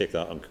 But we'll take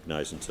that on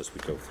cognizance as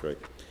we go through.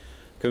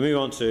 Can we move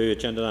on to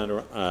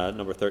agenda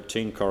number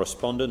 13,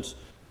 correspondence?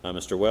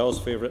 Mr. Wells'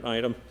 favourite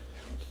item.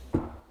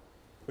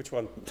 Which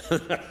one?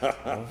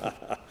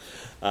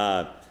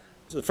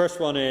 So the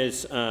first one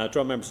is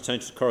draw members'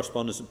 attention to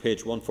correspondence on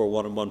page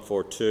 141 and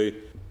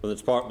 142 from the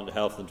Department of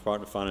Health and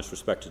Department of Finance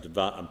respected to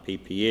VAT and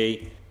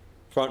PPE. The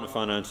Department of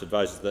Finance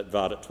advises that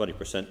VAT at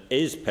 20%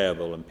 is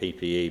payable in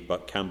PPE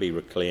but can be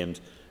reclaimed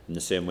in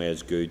the same way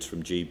as goods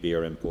from GB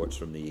or imports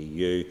from the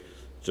EU.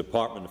 The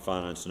Department of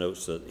Finance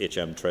notes that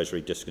HM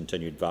Treasury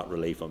discontinued VAT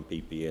relief on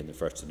PPE on the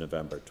 1st of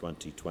November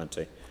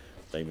 2020.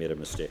 They made a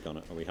mistake on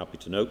it. Are we happy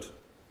to note?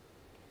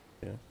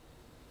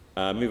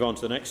 Yeah. Move on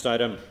to the next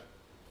item.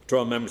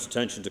 Draw members'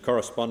 attention to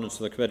correspondence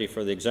from the Committee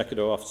for the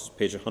Executive Office,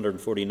 page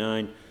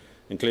 149,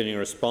 including a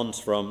response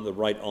from the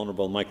Right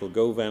Honourable Michael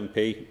Gove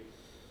MP.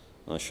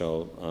 I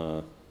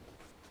shall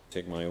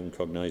take my own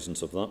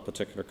cognizance of that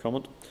particular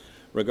comment.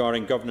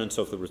 Regarding governance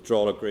of the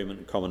withdrawal agreement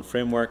and common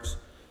frameworks,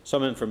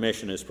 some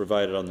information is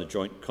provided on the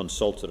joint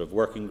consultative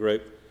working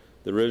group.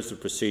 The rules of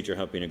procedure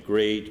have been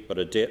agreed, but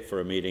a date for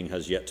a meeting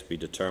has yet to be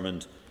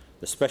determined.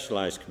 The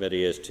specialised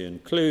committee is to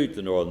include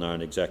the Northern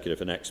Ireland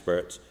Executive and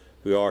experts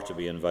who are to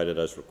be invited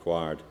as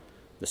required.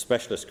 The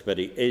specialist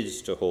committee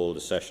is to hold a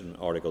session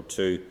on Article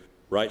 2,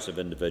 Rights of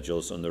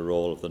Individuals and the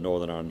role of the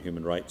Northern Ireland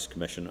Human Rights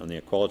Commission and the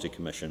Equality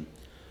Commission.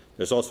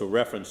 There is also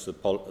reference to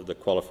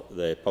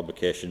the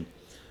publication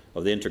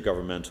of the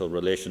Intergovernmental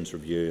Relations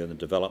Review and the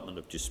development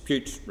of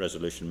dispute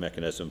resolution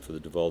mechanism for the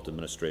devolved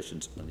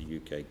administrations and the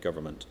UK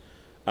Government.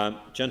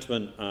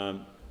 Gentlemen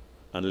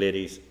and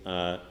ladies,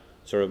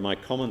 sort of my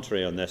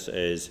commentary on this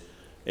is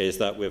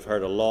that we've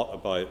heard a lot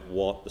about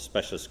what the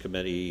specialist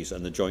committees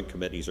and the joint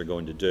committees are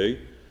going to do.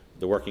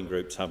 The working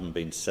groups haven't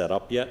been set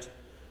up yet.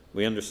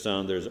 We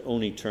understand there's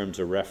only terms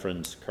of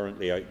reference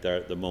currently out there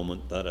at the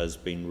moment that has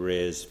been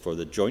raised for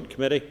the joint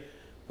committee,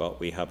 but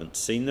we haven't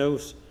seen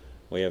those.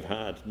 We have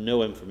had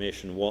no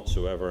information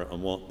whatsoever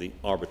on what the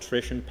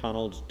arbitration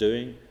panel is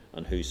doing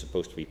and who's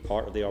supposed to be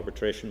part of the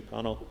arbitration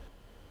panel.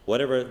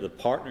 Whatever the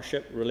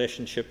partnership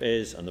relationship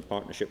is and the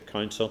partnership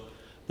council,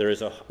 there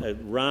is a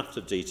raft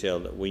of detail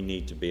that we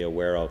need to be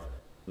aware of.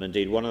 And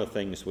indeed, one of the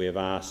things we have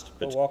asked...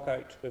 We have a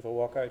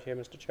walkout here,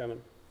 Mr.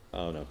 Chairman.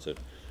 Oh, no, it's it.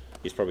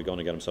 He's probably going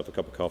to get himself a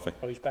cup of coffee.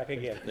 Oh, he's back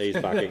again. He's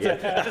back again.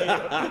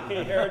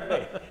 He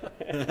heard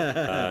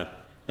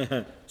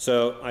me.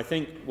 So I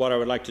think what I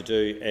would like to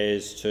do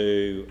is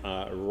to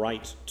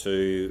write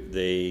to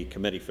the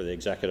Committee for the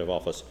Executive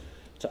Office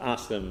to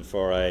ask them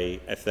for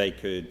if they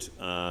could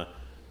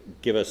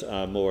give us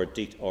a more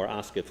or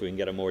ask if we can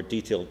get a more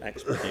detailed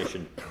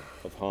explanation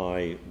of how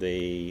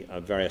the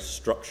various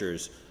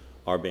structures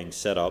are being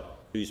set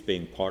up, who's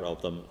being part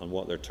of them, and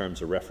what their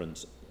terms of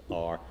reference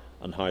are,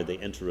 and how they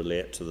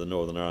interrelate to the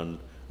Northern Ireland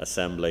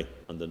Assembly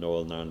and the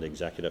Northern Ireland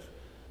Executive.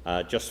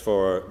 Just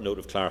for note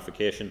of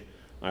clarification,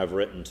 I have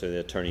written to the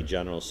Attorney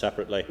General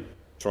separately,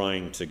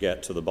 trying to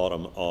get to the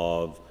bottom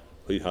of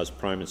who has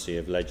primacy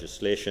of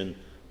legislation,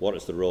 what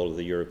is the role of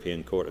the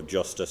European Court of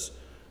Justice,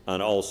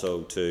 and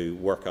also to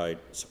work out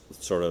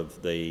sort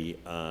of the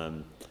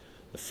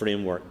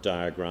framework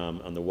diagram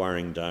and the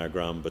wiring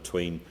diagram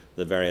between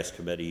the various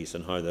committees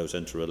and how those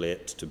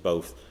interrelate to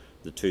both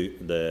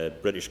the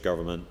British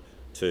Government,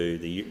 to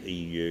the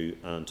EU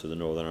and to the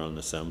Northern Ireland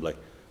Assembly.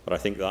 But I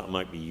think that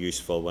might be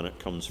useful when it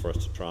comes for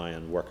us to try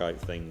and work out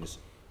things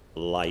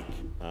like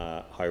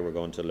how we're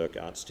going to look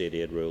at state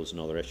aid rules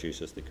and other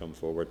issues as they come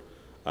forward.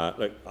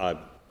 Look, I'm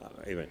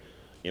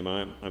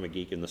a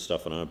geek in this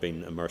stuff, and I've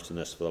been immersed in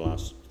this for the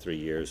last 3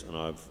 years, and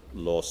I've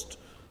lost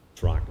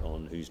track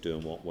on who's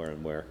doing what, where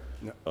and where.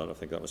 No. But I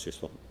think that was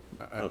useful.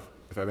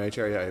 If I may,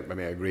 Chair,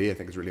 I agree. I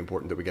think it's really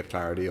important that we get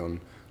clarity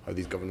on how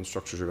these governance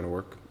structures are going to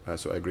work.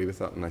 So I agree with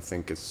that, and I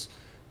think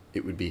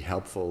it would be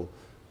helpful.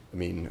 I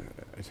mean,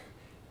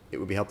 it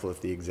would be helpful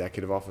if the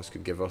Executive Office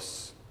could give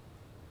us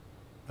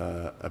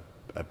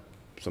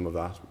some of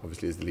that,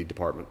 obviously as the lead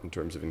department, in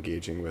terms of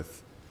engaging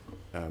with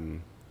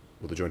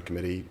the Joint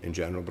Committee in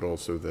general, but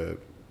also the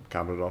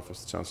Cabinet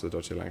Office, the Chancellor of the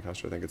Duchy of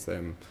Lancaster. I think it's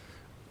them.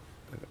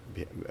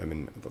 I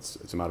mean,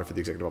 it's a matter for the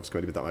Executive Office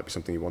Committee, but that might be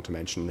something you want to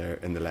mention there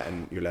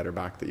in your letter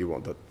back, that you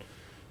want that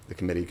the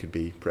committee could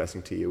be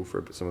pressing TO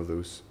for some of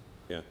those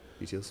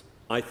details.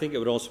 I think it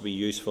would also be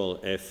useful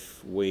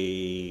if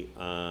we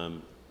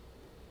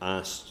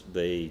asked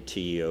the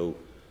TEO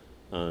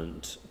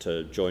and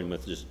to join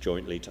with us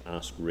jointly to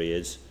ask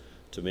RAISE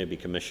to maybe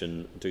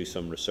do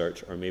some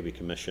research, or maybe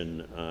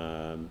commission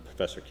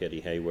Professor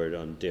Katie Hayward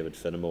and David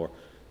Finnemore,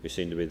 who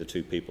seem to be the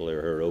two people who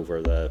are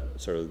over the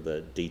sort of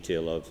the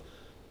detail of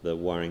the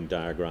wiring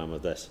diagram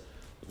of this,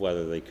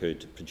 whether they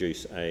could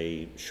produce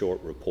a short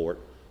report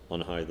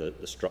on how the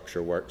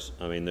structure works.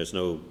 I mean, there's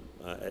no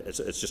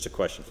it's just a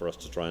question for us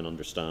to try and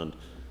understand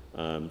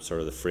sort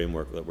of the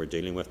framework that we're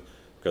dealing with,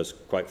 because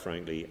quite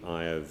frankly,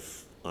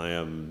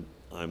 I'm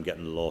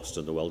getting lost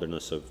in the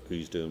wilderness of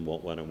who's doing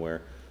what, when and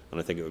where, and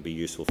I think it would be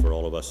useful for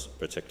all of us,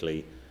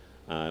 particularly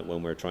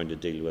when we're trying to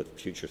deal with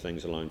future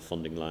things around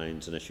funding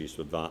lines and issues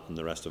with that and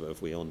the rest of it,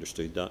 if we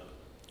understood that.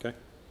 Okay.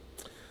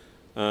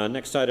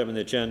 Next item on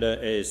the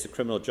agenda is the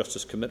Criminal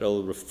Justice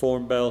Committal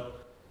Reform Bill.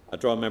 I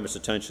draw members'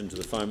 attention to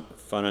the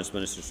Finance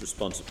Minister's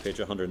response at page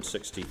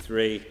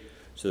 163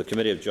 to the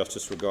Committee of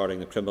Justice regarding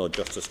the Criminal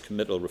Justice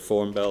Committal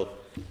Reform Bill.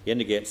 He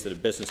indicates that a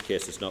business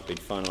case has not been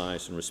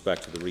finalised in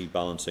respect to the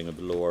rebalancing of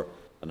lower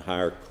and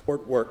higher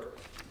court work,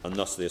 and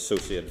thus the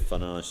associated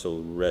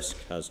financial risk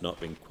has not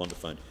been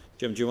quantified.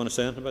 Jim, do you want to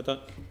say anything about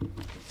that?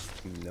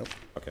 No.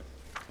 Okay,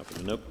 happy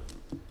to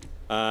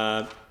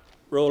note.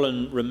 Role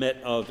and remit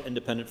of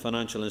independent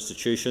financial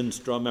institutions.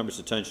 Draw members'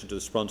 attention to the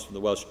response from the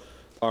Welsh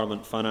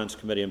Parliament Finance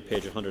Committee on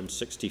page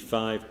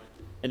 165,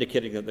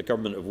 indicating that the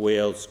Government of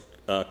Wales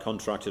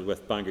contracted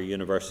with Bangor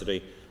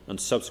University and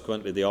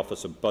subsequently the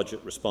Office of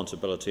Budget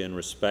Responsibility in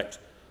respect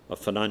of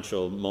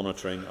financial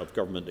monitoring of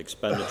government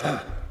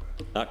expenditure.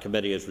 That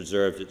committee has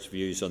reserved its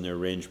views on the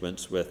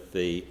arrangements with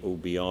the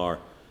OBR.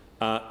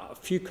 A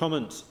few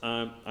comments.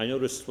 I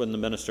noticed when the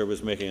Minister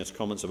was making his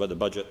comments about the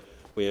budget,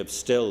 we have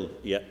still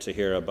yet to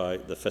hear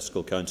about the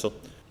Fiscal Council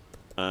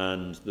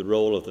and the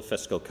role of the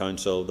Fiscal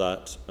Council,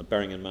 that,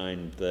 bearing in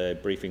mind the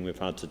briefing we've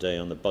had today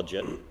on the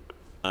budget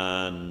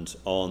and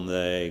on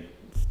the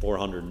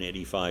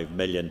 485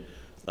 million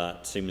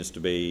that seems to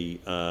be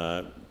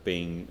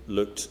being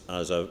looked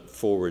as a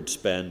forward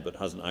spend but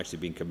hasn't actually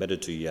been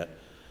committed to yet.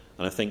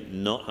 And I think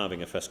not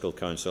having a Fiscal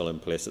Council in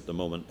place at the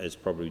moment is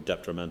probably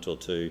detrimental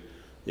to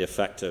the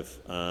effective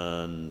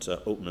and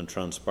open and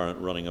transparent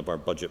running of our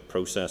budget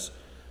process.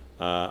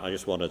 I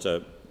just wanted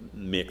to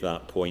make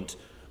that point.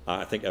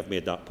 I think I've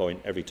made that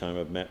point every time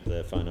I've met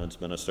the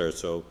Finance Minister,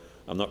 so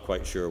I'm not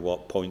quite sure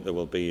what point there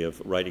will be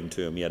of writing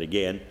to him yet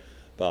again,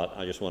 but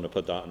I just want to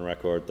put that on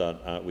record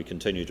that we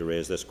continue to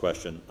raise this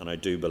question, and I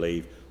do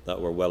believe that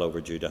we're well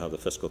overdue to have the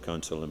Fiscal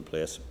Council in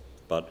place.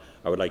 But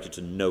I would like you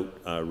to note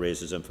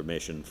Raise's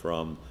information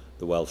from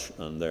the Welsh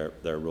and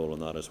their role in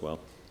that as well.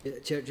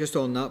 Yeah, just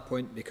on that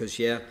point, because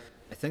I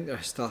think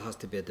there still has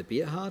to be a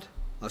debate had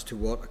as to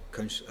what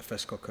a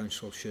Fiscal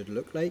Council should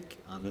look like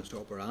and its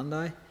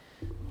operandi.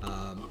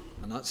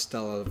 And that's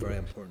still a very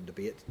important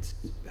debate.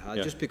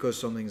 Just because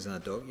something's in a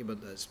document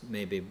that's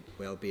maybe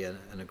well be an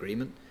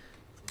agreement,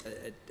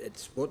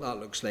 it's what that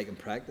looks like in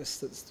practice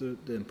that's the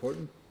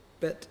important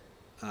bit.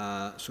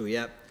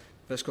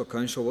 Fiscal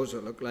Council, what does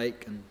it look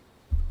like and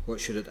what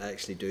should it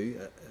actually do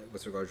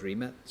with regards to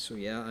remit? So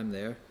I'm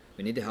there.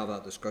 We need to have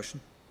that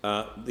discussion.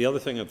 The other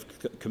thing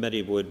the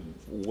committee would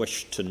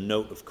wish to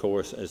note, of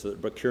course, is that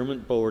the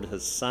Procurement Board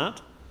has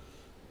sat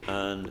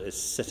and is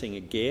sitting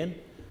again.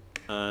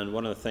 And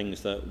one of the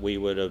things that we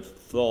would have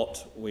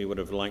thought we would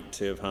have liked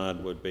to have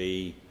had would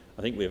be,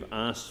 I think we have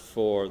asked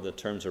for the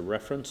terms of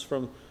reference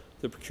from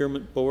the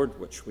Procurement Board,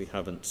 which we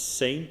haven't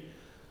seen.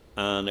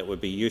 And it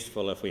would be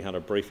useful if we had a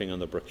briefing on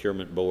the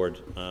Procurement Board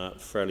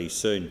fairly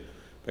soon,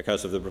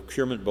 because if the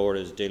Procurement Board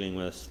is dealing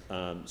with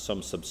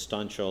some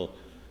substantial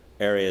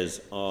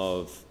areas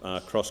of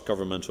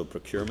cross-governmental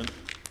procurement,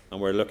 and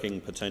we're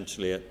looking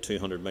potentially at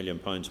 £200 million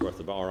worth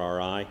of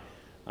RRI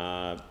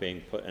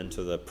being put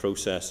into the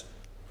process,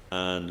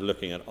 and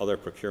looking at other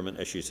procurement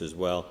issues as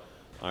well.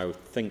 I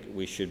would think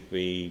we should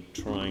be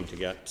trying to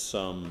get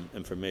some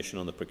information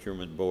on the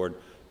Procurement Board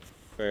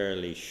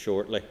fairly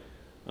shortly,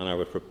 and I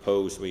would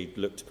propose we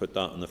look to put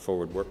that in the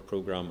forward work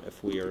programme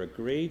if we are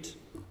agreed.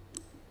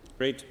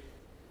 Agreed.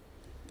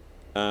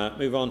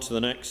 Move on to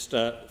the next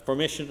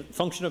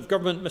function of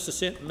government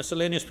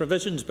miscellaneous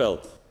provisions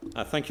bill.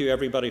 Thank you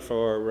everybody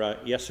for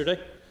yesterday.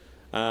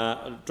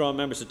 Draw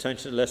members'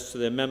 attention to the list to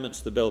the amendments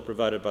to the bill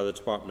provided by the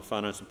Department of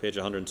Finance on page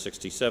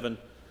 167,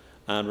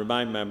 and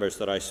remind members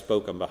that I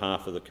spoke on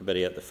behalf of the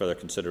committee at the further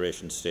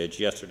consideration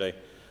stage yesterday,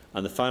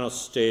 and the final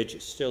stage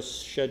is still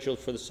scheduled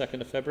for the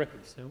 2nd of February.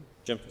 So.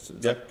 Jim, does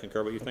that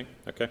concur what you think?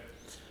 Okay.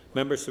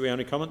 Members, do we have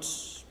any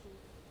comments?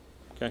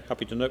 Okay,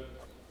 happy to note.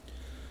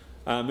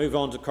 Move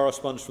on to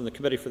correspondence from the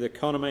Committee for the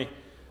Economy.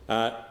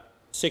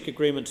 Seek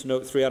agreement to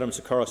note 3 items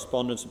of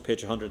correspondence on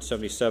page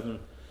 177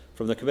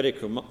 from the Committee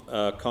for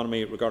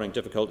Economy regarding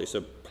difficulties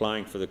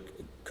applying for the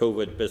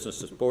COVID Business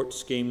Support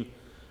Scheme,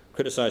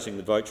 criticising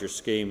the voucher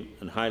scheme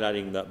and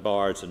highlighting that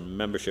bars and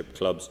membership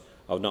clubs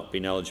have not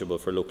been eligible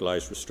for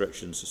localised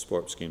restrictions to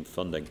support scheme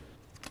funding.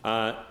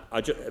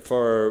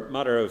 For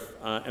matter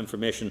of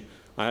information,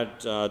 I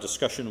had a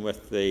discussion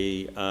with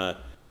the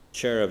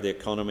Chair of the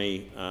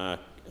Economy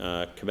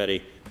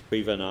Committee,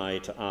 Priva, and I,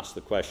 to ask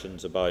the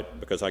questions about,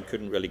 because I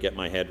couldn't really get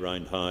my head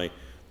around how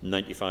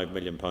 £95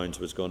 million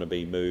was going to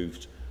be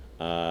moved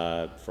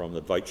from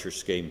the voucher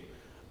scheme,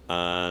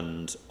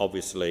 and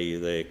obviously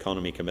the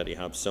Economy Committee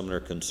have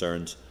similar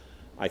concerns.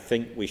 I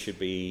think we should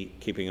be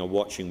keeping a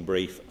watching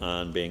brief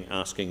and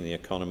asking the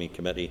Economy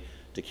Committee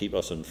to keep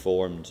us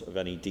informed of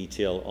any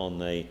detail on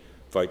the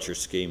voucher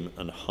scheme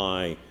and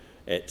how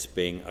it's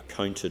being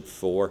accounted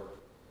for.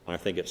 I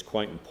think it's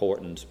quite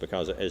important,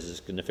 because it is a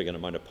significant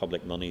amount of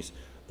public monies,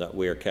 that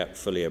we are kept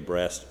fully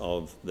abreast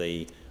of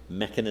the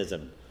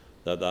mechanism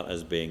that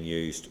is being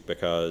used,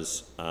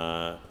 because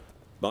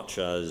much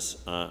as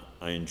I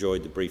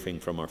enjoyed the briefing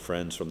from our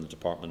friends from the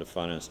Department of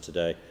Finance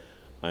today,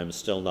 I am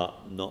still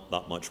not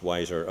that much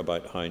wiser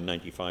about how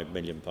 £95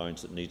 million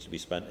that needs to be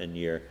spent in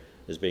year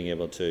is being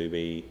able to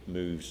be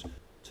moved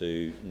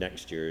to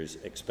next year's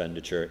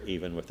expenditure,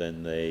 even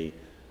within the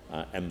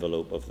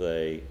envelope of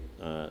the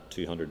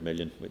 200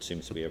 million, which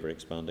seems to be ever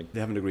expanding. They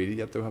haven't agreed it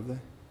yet, though, have they?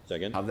 Say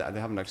again? They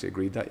haven't actually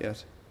agreed that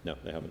yet? No,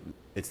 they haven't.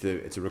 It's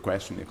a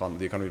request from the economy.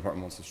 The economy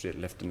department wants to straight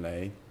lift and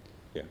lay.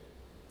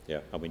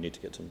 Yeah, and we need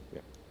to get some.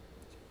 Yeah.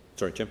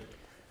 Sorry, Jim.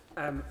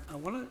 I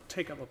want to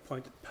take up a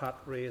point that Pat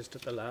raised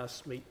at the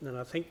last meeting, and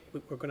I think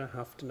we're going to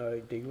have to now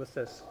deal with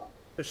this.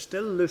 There's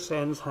still loose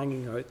ends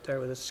hanging out there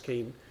with this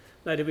scheme.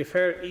 Now, to be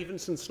fair, even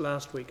since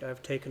last week,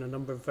 I've taken a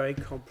number of very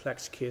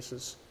complex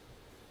cases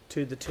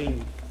to the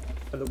team,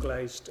 a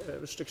localised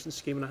restriction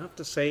scheme, and I have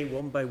to say,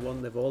 one by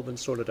one, they've all been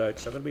sorted out,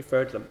 so I'm going to be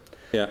fair to them.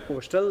 Yeah. But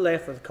we're still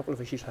left with a couple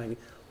of issues hanging.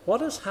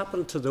 What has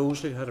happened to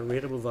those who had a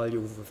rateable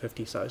value over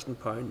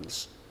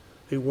 £50,000,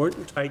 who weren't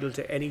entitled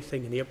to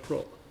anything in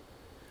April?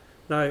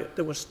 Now,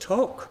 there was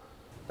talk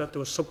that there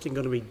was something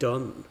going to be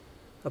done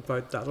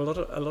about that. A lot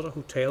of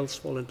hotels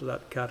fall into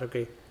that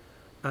category.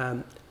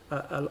 A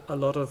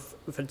lot of,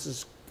 for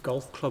instance,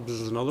 golf clubs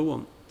is another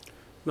one.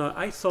 Now,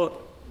 I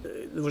thought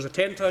there was a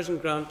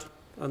 £10,000 grant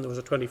and there was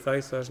a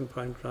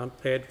 £25,000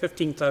 grant paid,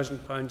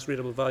 £15,000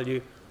 rateable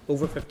value,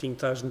 over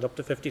 15,000 up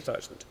to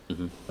 50,000.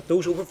 But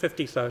those over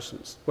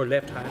 50,000 were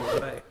left high and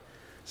dry.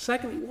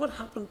 Secondly, what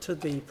happened to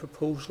the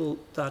proposal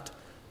that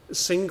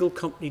single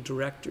company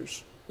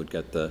directors would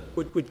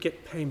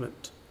get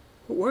payment?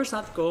 But where's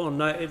that gone?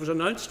 Now, it was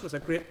announced with a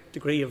great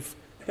degree of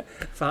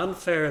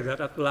fanfare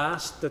that at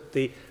last that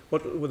the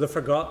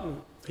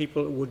forgotten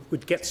people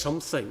would get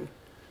something,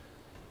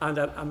 and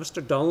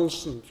Mr.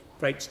 Donaldson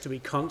writes to me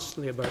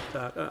constantly about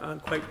that,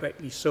 and quite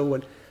rightly so.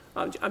 And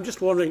I'm just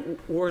wondering,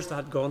 where's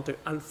that gone to?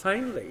 And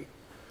finally,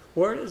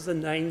 where is the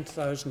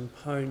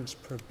 £9,000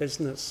 per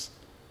business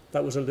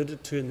that was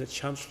alluded to in the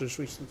Chancellor's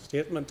recent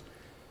statement?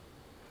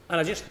 And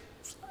I just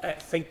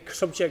think,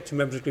 subject to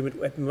members'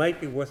 agreement, it might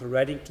be worth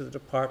writing to the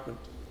department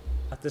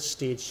at this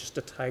stage just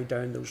to tie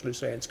down those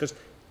loose ends, because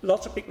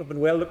lots of people have been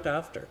well looked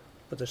after,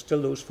 but there's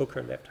still those folk who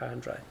are left high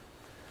and dry.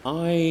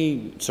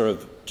 I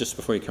just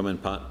before you come in,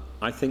 Pat,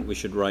 I think we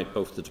should write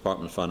both the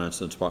Department of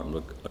Finance and the Department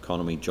of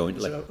Economy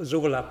jointly. So there's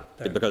overlap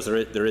there. Because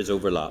there is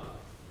overlap.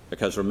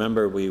 Because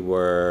remember, we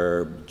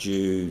were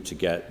due to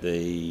get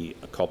a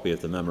copy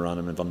of the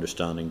Memorandum of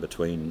Understanding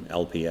between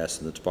LPS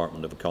and the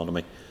Department of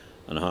Economy,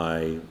 and how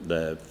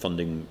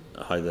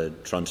the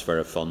transfer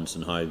of funds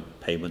and how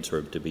payments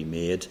were to be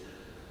made.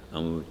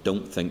 And we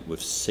don't think we've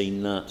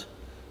seen that.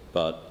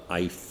 But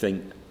I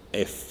think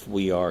if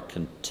we are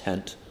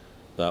content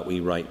that we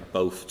write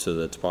both to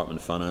the Department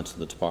of Finance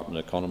and the Department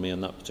of Economy on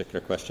that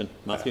particular question.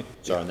 Matthew?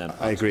 Sorry, and then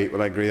I agree.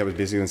 Well, I agree. I was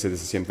basically going to say the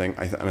same thing.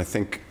 And I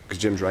think, because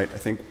Jim's right, I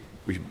think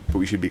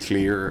we should be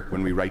clear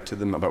when we write to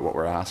them about what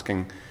we're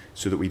asking,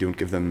 so that we don't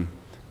give them,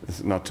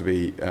 not to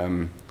be,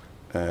 I'm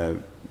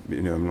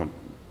not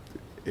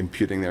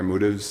imputing their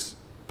motives,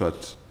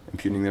 but we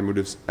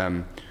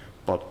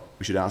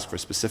should ask for a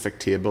specific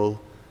table,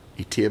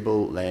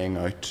 laying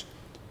out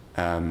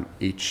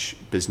each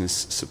business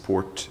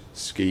support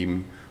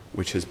scheme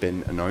which has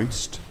been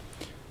announced,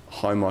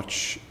 how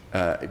much,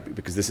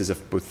 because this is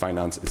both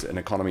finance, it's an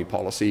economy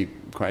policy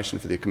question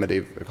for the Committee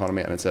of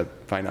Economy, and it's a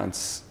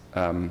finance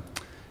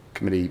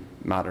committee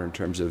matter in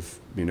terms of,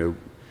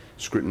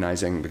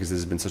 scrutinising, because this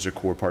has been such a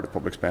core part of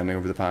public spending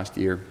over the past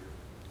year,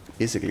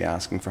 basically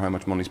asking for how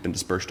much money has been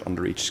dispersed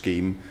under each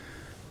scheme,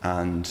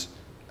 and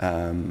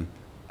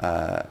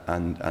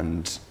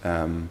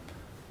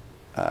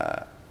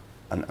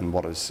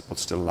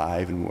what's still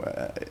live,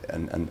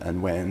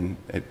 and when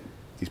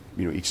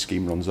each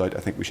scheme runs out. I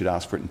think we should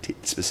ask for it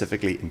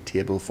specifically in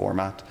table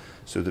format,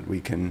 so that we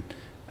can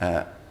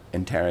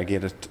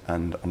interrogate it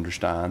and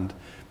understand.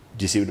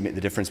 Do you see what the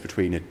difference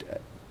between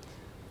it?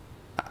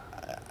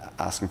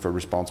 Asking for a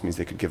response means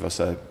they could give us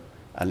a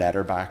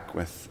letter back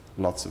with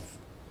lots of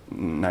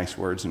nice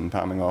words and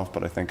palming off,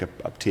 but I think a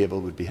table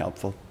would be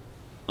helpful.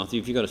 Matthew,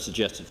 have you got a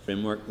suggested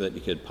framework that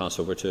you could pass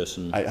over to us?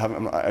 And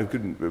I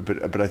couldn't,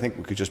 but I think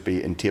we could just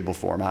be in table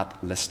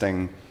format,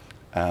 listing.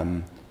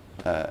 Yeah,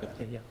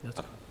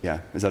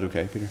 is that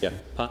okay, Peter? Yeah,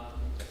 Pat.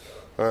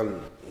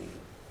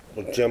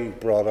 What Jim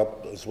brought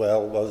up as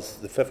well was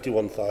the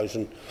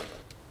 51,000.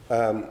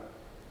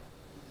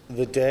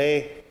 The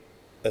day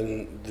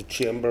in the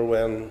chamber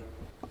when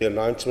the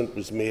announcement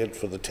was made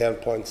for the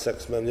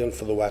 10.6 million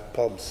for the WEC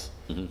pubs,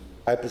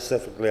 I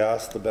specifically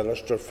asked the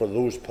Minister for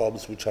those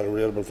pubs which had a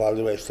rateable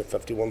valuation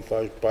of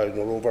 £51,000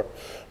 or over,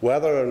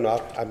 whether or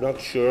not, I'm not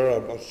sure, I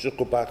must just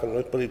go back and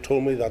look, but he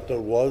told me that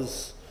there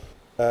was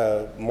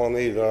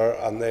money there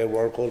and they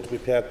were going to be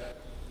paid.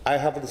 I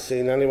haven't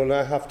seen anyone.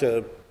 I have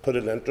to put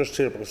an interest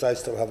here because I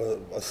still have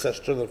a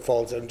sister that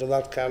falls into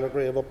that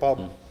category of a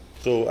pub.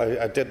 So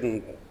I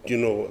didn't, you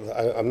know,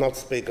 I'm not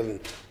speaking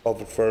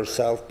of it for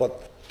herself,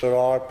 but there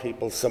are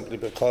people simply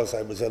because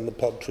I was in the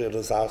pub trade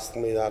has asked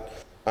me that,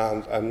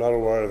 and I'm not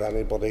aware of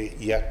anybody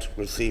yet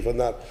receiving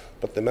that.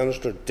 But the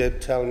Minister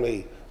did tell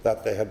me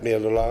that they had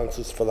made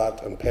allowances for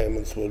that and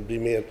payments would be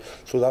made.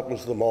 So that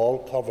was them all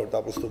covered.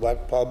 That was the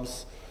wet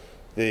pubs,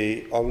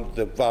 the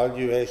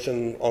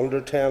valuation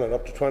under 10 and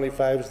up to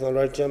 25, isn't that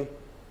right, Jim?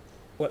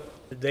 Well,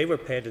 they were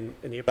paid in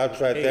April.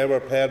 That's right, they were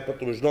paid, but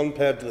there was none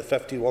paid to the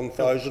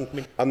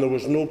 51,000, and there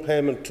was no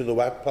payment to the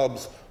wet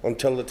pubs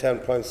until the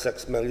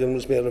 10.6 million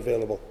was made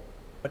available.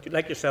 But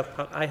like yourself,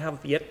 Pat, I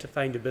have yet to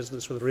find a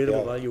business with a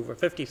rateable value over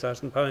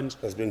 £50,000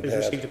 who's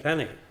received a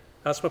penny.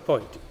 That's my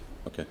point.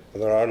 Okay.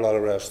 And there are a lot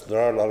of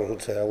there are a lot of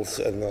hotels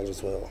in that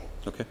as well.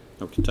 Okay.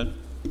 Okay. 10.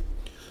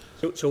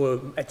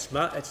 So it's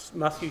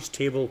Matthew's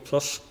table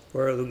plus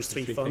where are those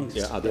three funds?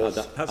 Yeah,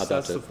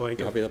 that's the point.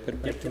 You happy with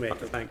that, Peter? Yep, to make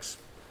it. Thanks.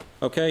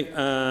 Okay.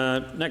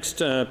 Next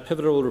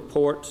pivotal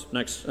report.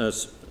 Next,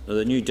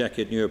 the new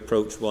decade, new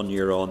approach. 1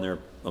 year on there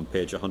on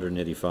page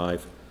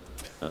 185.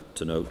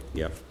 To note.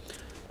 Yeah.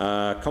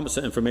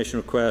 Composite information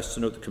requests. To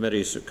note, the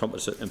committee's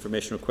composite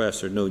information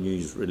requests are no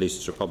news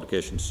releases or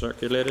publications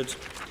circulated.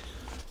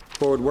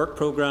 Forward work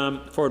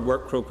programme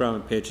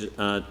on page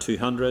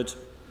 200.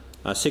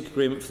 Seek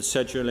agreement for the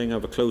scheduling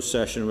of a closed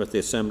session with the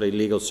Assembly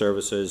Legal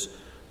Services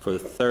for the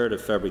 3rd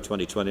of February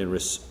 2020 in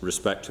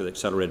respect to the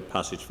accelerated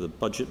passage for the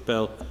budget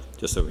bill,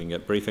 just so we can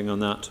get briefing on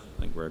that. I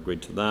think we're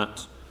agreed to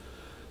that.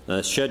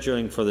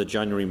 Scheduling for the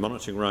January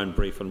monitoring round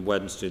brief on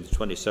Wednesday the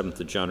 27th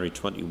of January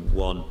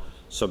 21,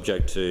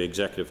 subject to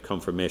executive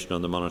confirmation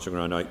on the monitoring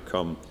round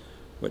outcome,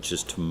 which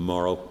is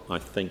tomorrow. I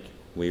think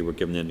we were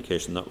given the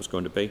indication that was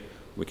going to be.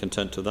 We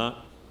content to that?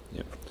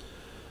 Yeah.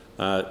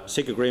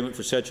 Seek agreement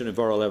for scheduling of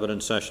oral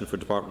evidence session for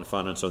Department of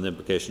Finance on the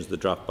implications of the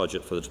draft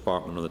budget for the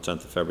Department on the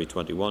 10th of February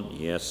 21.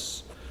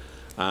 Yes.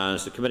 And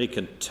is the committee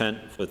content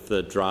with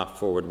the draft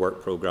forward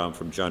work programme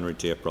from January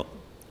to April?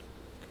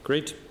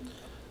 Agreed.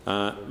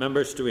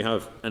 Members, do we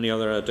have any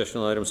other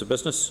additional items of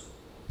business?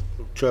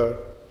 Chair,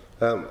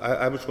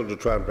 I was going to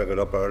try and bring it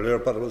up earlier,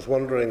 but I was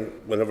wondering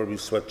whenever we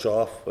switch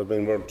off, I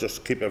mean, we'll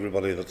just keep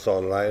everybody that's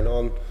online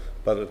on,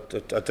 but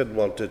I didn't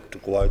want it to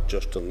go out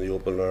just in the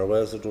open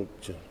airways.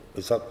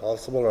 Is that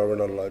possible, or are we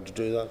not allowed to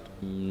do that?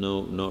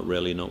 No, not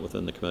really, not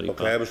within the committee.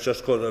 Okay, I was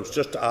just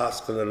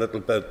asking a little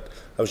bit.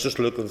 I was just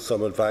looking for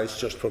some advice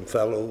just from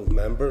fellow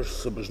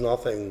members. There was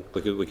nothing.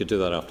 We could do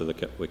that after the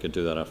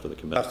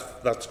committee.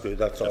 That's good.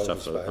 That's all.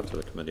 After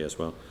the committee as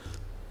well.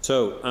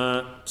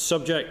 So,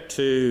 subject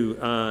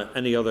to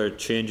any other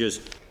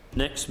changes,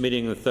 next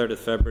meeting on the 3rd of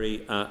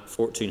February at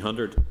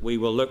 1400. We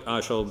will look.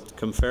 I shall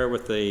confer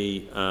with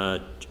the.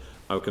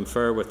 I will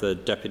confer with the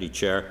deputy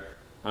chair,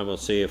 and we'll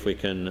see if we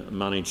can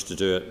manage to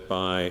do it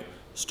by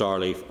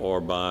Starleaf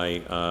or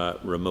by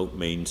remote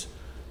means,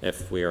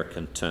 if we are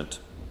content.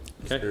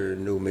 Okay. Is there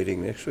no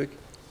meeting next week?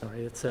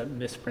 Sorry, it's a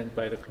misprint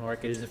by the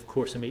clerk. It is, of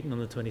course, a meeting on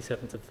the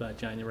 27th of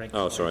January.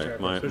 Oh, sorry.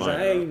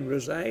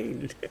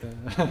 Resign.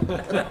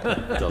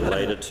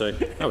 Delighted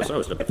to. I was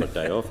looking for a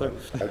day off there.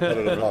 I put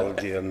an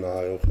apology in now,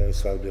 okay,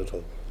 so I'll be at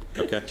home.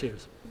 Okay.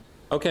 Cheers.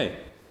 Okay.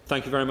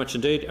 Thank you very much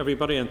indeed,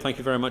 everybody, and thank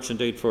you very much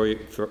indeed for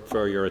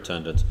your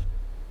attendance.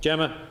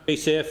 Gemma, be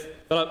safe.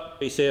 Philip,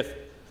 be safe.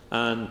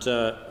 And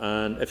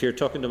if you're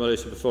talking to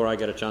Melissa before I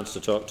get a chance to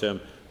talk to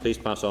him, please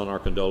pass on our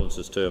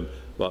condolences to him.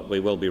 But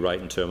we will be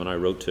writing to him, and I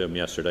wrote to him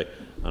yesterday,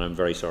 and I'm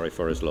very sorry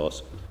for his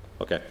loss.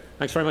 Okay.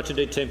 Thanks very much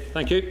indeed, team.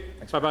 Thank you.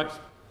 Bye-bye.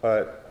 All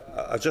right.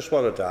 I just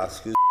wanted to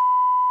ask you.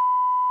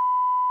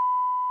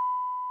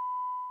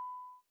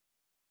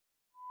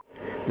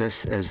 This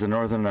is the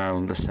Northern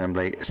Ireland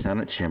Assembly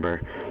Senate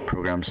Chamber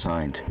Programme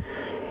Sound.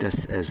 This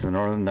is the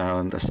Northern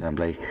Ireland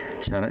Assembly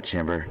Senate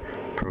Chamber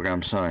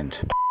Programme Sound.